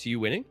leading to you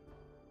winning?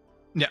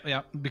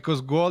 Yeah,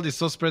 because gold is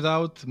so spread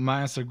out,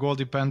 mines are gold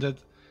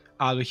dependent,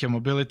 I will have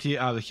mobility,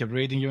 I will have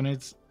raiding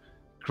units.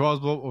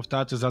 Crossbow of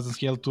Tatus doesn't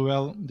scale too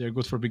well, they're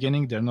good for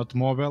beginning, they're not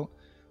mobile.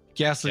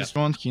 Castle is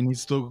front, he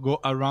needs to go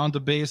around the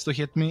base to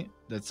hit me,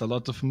 that's a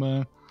lot of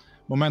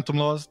momentum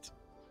lost.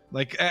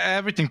 Like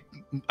everything,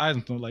 I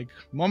don't know, like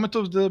moment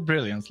of the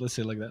brilliance, let's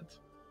say like that.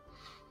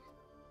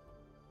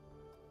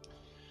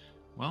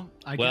 Well,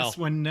 I guess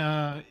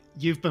when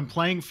you've been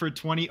playing for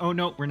 20... Oh,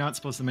 no, we're not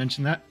supposed to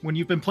mention that. When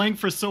you've been playing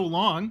for so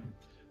long,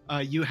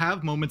 you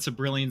have moments of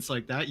brilliance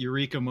like that,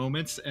 Eureka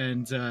moments,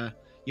 and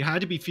you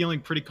had to be feeling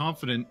pretty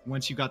confident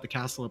once you got the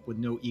castle up with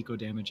no eco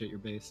damage at your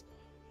base.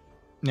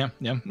 Yeah.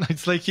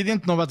 It's like he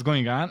didn't know what's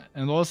going on,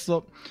 and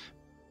also,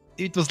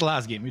 it was the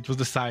last game, it was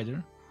the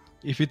decider.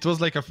 If it was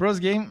like a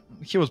first game,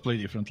 he was played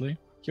differently.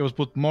 He was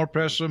put more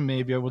pressure,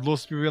 maybe I would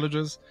lose 3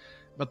 villages.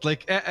 But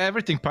like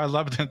everything piled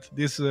up that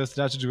this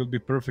strategy will be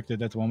perfect at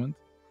that moment.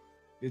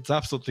 It's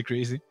absolutely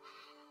crazy.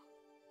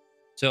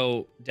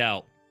 So,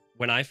 DauT,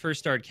 when I first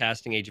started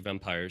casting Age of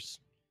Empires,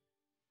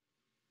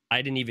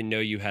 I didn't even know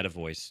you had a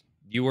voice.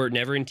 You were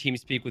never in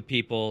TeamSpeak with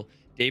people.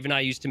 Dave and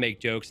I used to make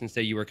jokes and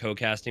say you were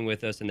co-casting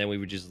with us, and then we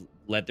would just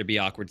let there be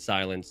awkward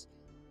silence.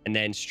 And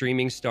then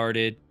streaming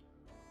started.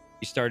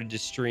 You started to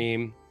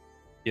stream.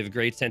 You have a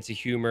great sense of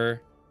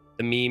humor.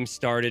 The meme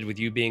started with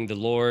you being the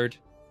Lord.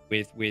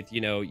 With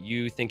you know,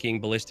 you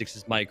thinking ballistics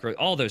is micro,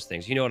 all those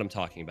things. You know what I'm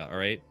talking about, all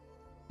right?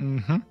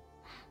 Mm-hmm.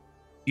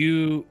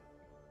 You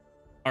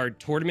are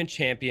tournament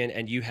champion,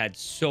 and you had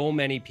so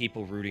many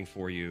people rooting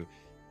for you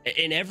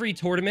in every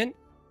tournament,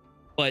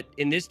 but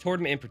in this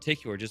tournament in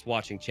particular, just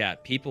watching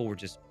chat, people were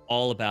just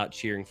all about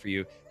cheering for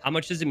you. How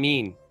much does it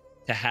mean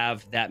to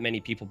have that many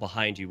people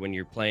behind you when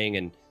you're playing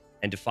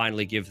and to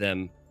finally give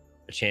them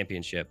a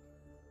championship?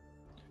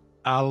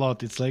 A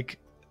lot. It's like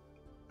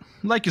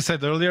you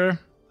said earlier,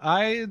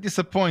 I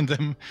disappoint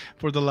them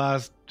for the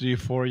last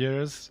 3-4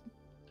 years.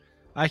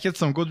 I had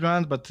some good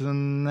runs, but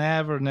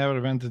never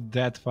went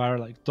that far.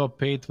 Like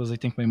top 8 was, I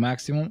think, my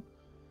maximum.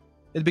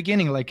 At the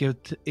beginning, like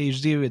at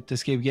HD with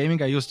Escape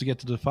Gaming, I used to get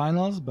to the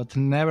finals, but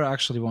never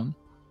actually won.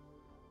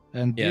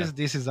 And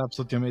this is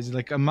absolutely amazing.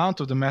 Like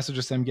amount of the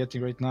messages I'm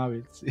getting right now,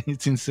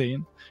 it's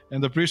insane.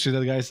 And appreciate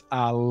that, guys,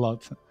 a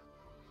lot.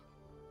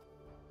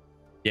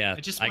 Yeah,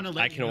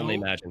 I can only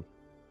imagine.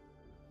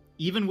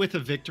 Even with a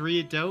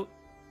victory, DauT,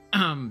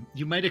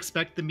 you might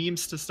expect the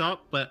memes to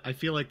stop, but I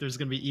feel like there's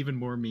going to be even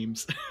more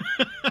memes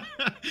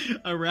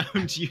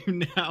around you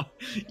now.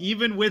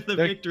 Even with the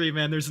victory,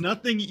 man, there's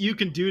nothing you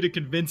can do to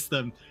convince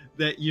them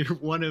that you're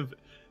one of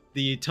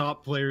the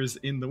top players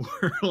in the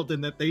world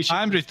and that they should...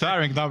 I'm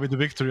retiring now with the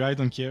victory. I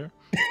don't care.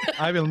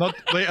 I will not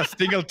play a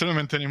single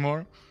tournament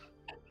anymore.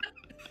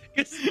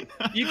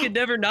 You can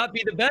never not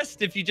be the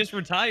best if you just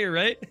retire,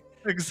 right?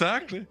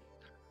 Exactly.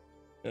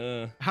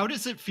 How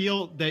does it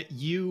feel that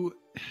you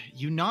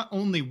not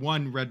only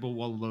won Red Bull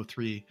Wololo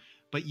 3,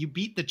 but you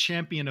beat the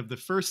champion of the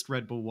first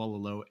Red Bull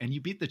Wololo, and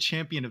you beat the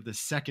champion of the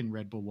second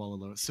Red Bull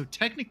Wololo. So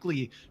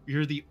technically,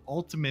 you're the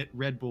ultimate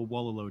Red Bull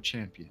Wololo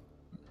champion.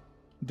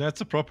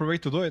 That's a proper way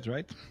to do it,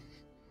 right?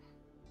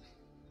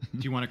 Do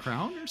you want a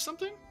crown or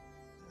something?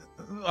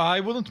 I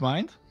wouldn't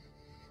mind.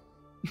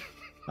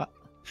 All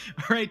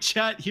right,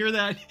 chat, hear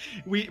that?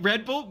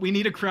 Red Bull, we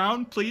need a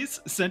crown, please.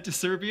 Sent to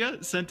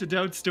Serbia, sent to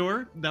DauT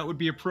Store. That would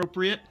be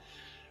appropriate.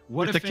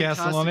 What a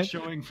fantastic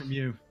showing from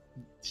you.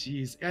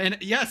 Jeez, and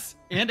yes,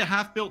 and a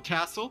half-built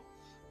castle,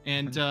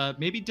 and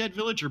maybe dead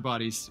villager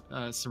bodies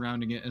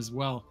surrounding it as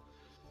well.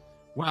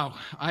 Wow,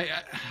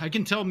 I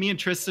can tell me and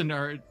Tristan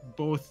are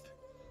both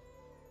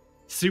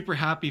super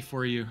happy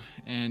for you,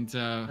 and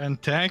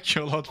thank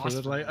you a lot for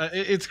that. Like,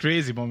 it's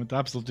crazy moment,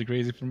 absolutely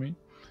crazy for me.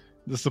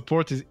 The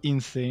support is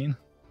insane.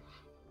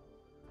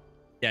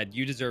 Yeah,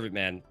 you deserve it,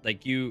 man.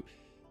 Like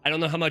I don't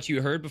know how much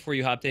you heard before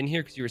you hopped in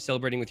here because you were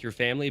celebrating with your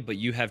family, but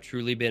you have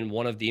truly been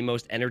one of the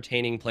most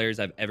entertaining players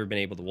I've ever been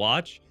able to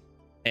watch.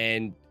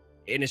 And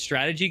in a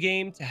strategy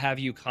game, to have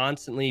you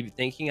constantly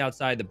thinking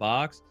outside the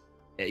box,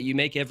 you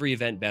make every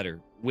event better,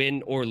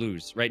 win or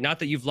lose, right? Not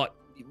that you've lost,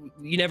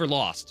 you never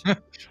lost.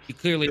 You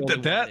clearly only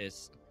won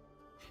this.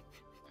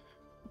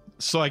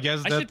 So I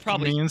guess that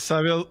means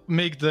I will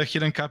make the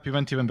Hidden Cup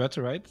event even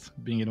better, right?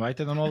 Being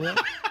invited and all that.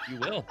 You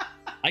will.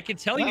 I can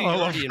tell you you're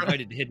already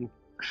invited to Hidden.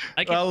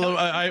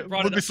 I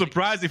would be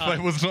surprised if I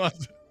was not.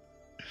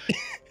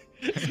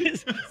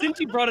 Since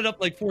you brought it up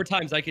like 4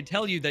 times, I can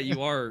tell you that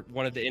you are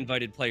one of the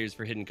invited players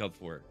for Hidden Cup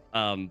 4.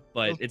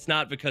 But it's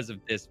not because of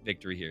this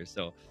victory here.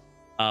 So,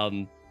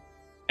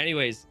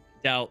 anyways,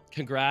 DauT,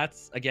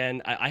 congrats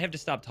again. I have to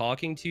stop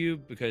talking to you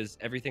because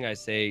everything I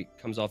say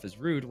comes off as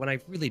rude when I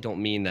really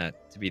don't mean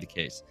that to be the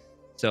case.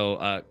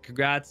 So,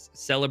 congrats,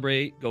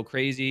 celebrate, go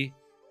crazy,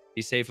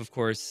 be safe, of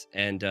course,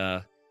 and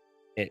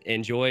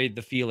enjoy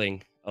the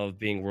feeling of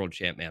being world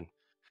champ, man.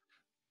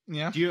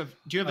 Yeah. Do you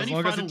have any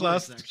final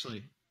words, actually?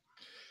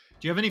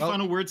 Do you have any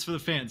final words for the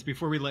fans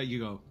before we let you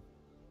go?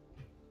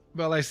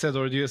 Well, I said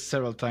already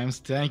several times,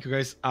 thank you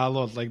guys a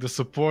lot. Like, the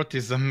support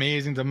is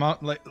amazing. The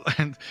amount, like,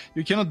 and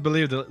you cannot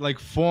believe that, like,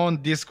 phone,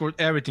 Discord,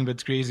 everything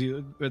went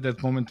crazy at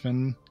that moment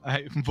when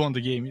I won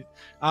the game.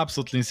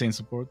 Absolutely insane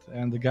support.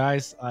 And the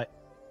guys, I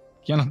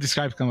cannot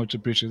describe how much I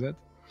appreciate that.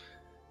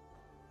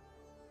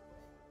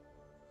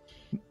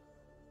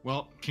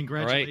 Well,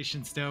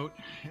 congratulations, DauT.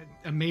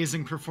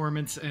 Amazing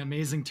performance,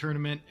 amazing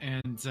tournament,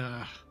 and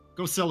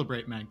go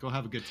celebrate, man. Go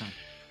have a good time.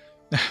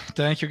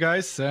 Thank you,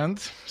 guys, and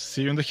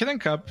see you in the Hidden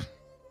Cup. See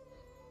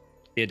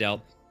you,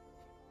 DauT.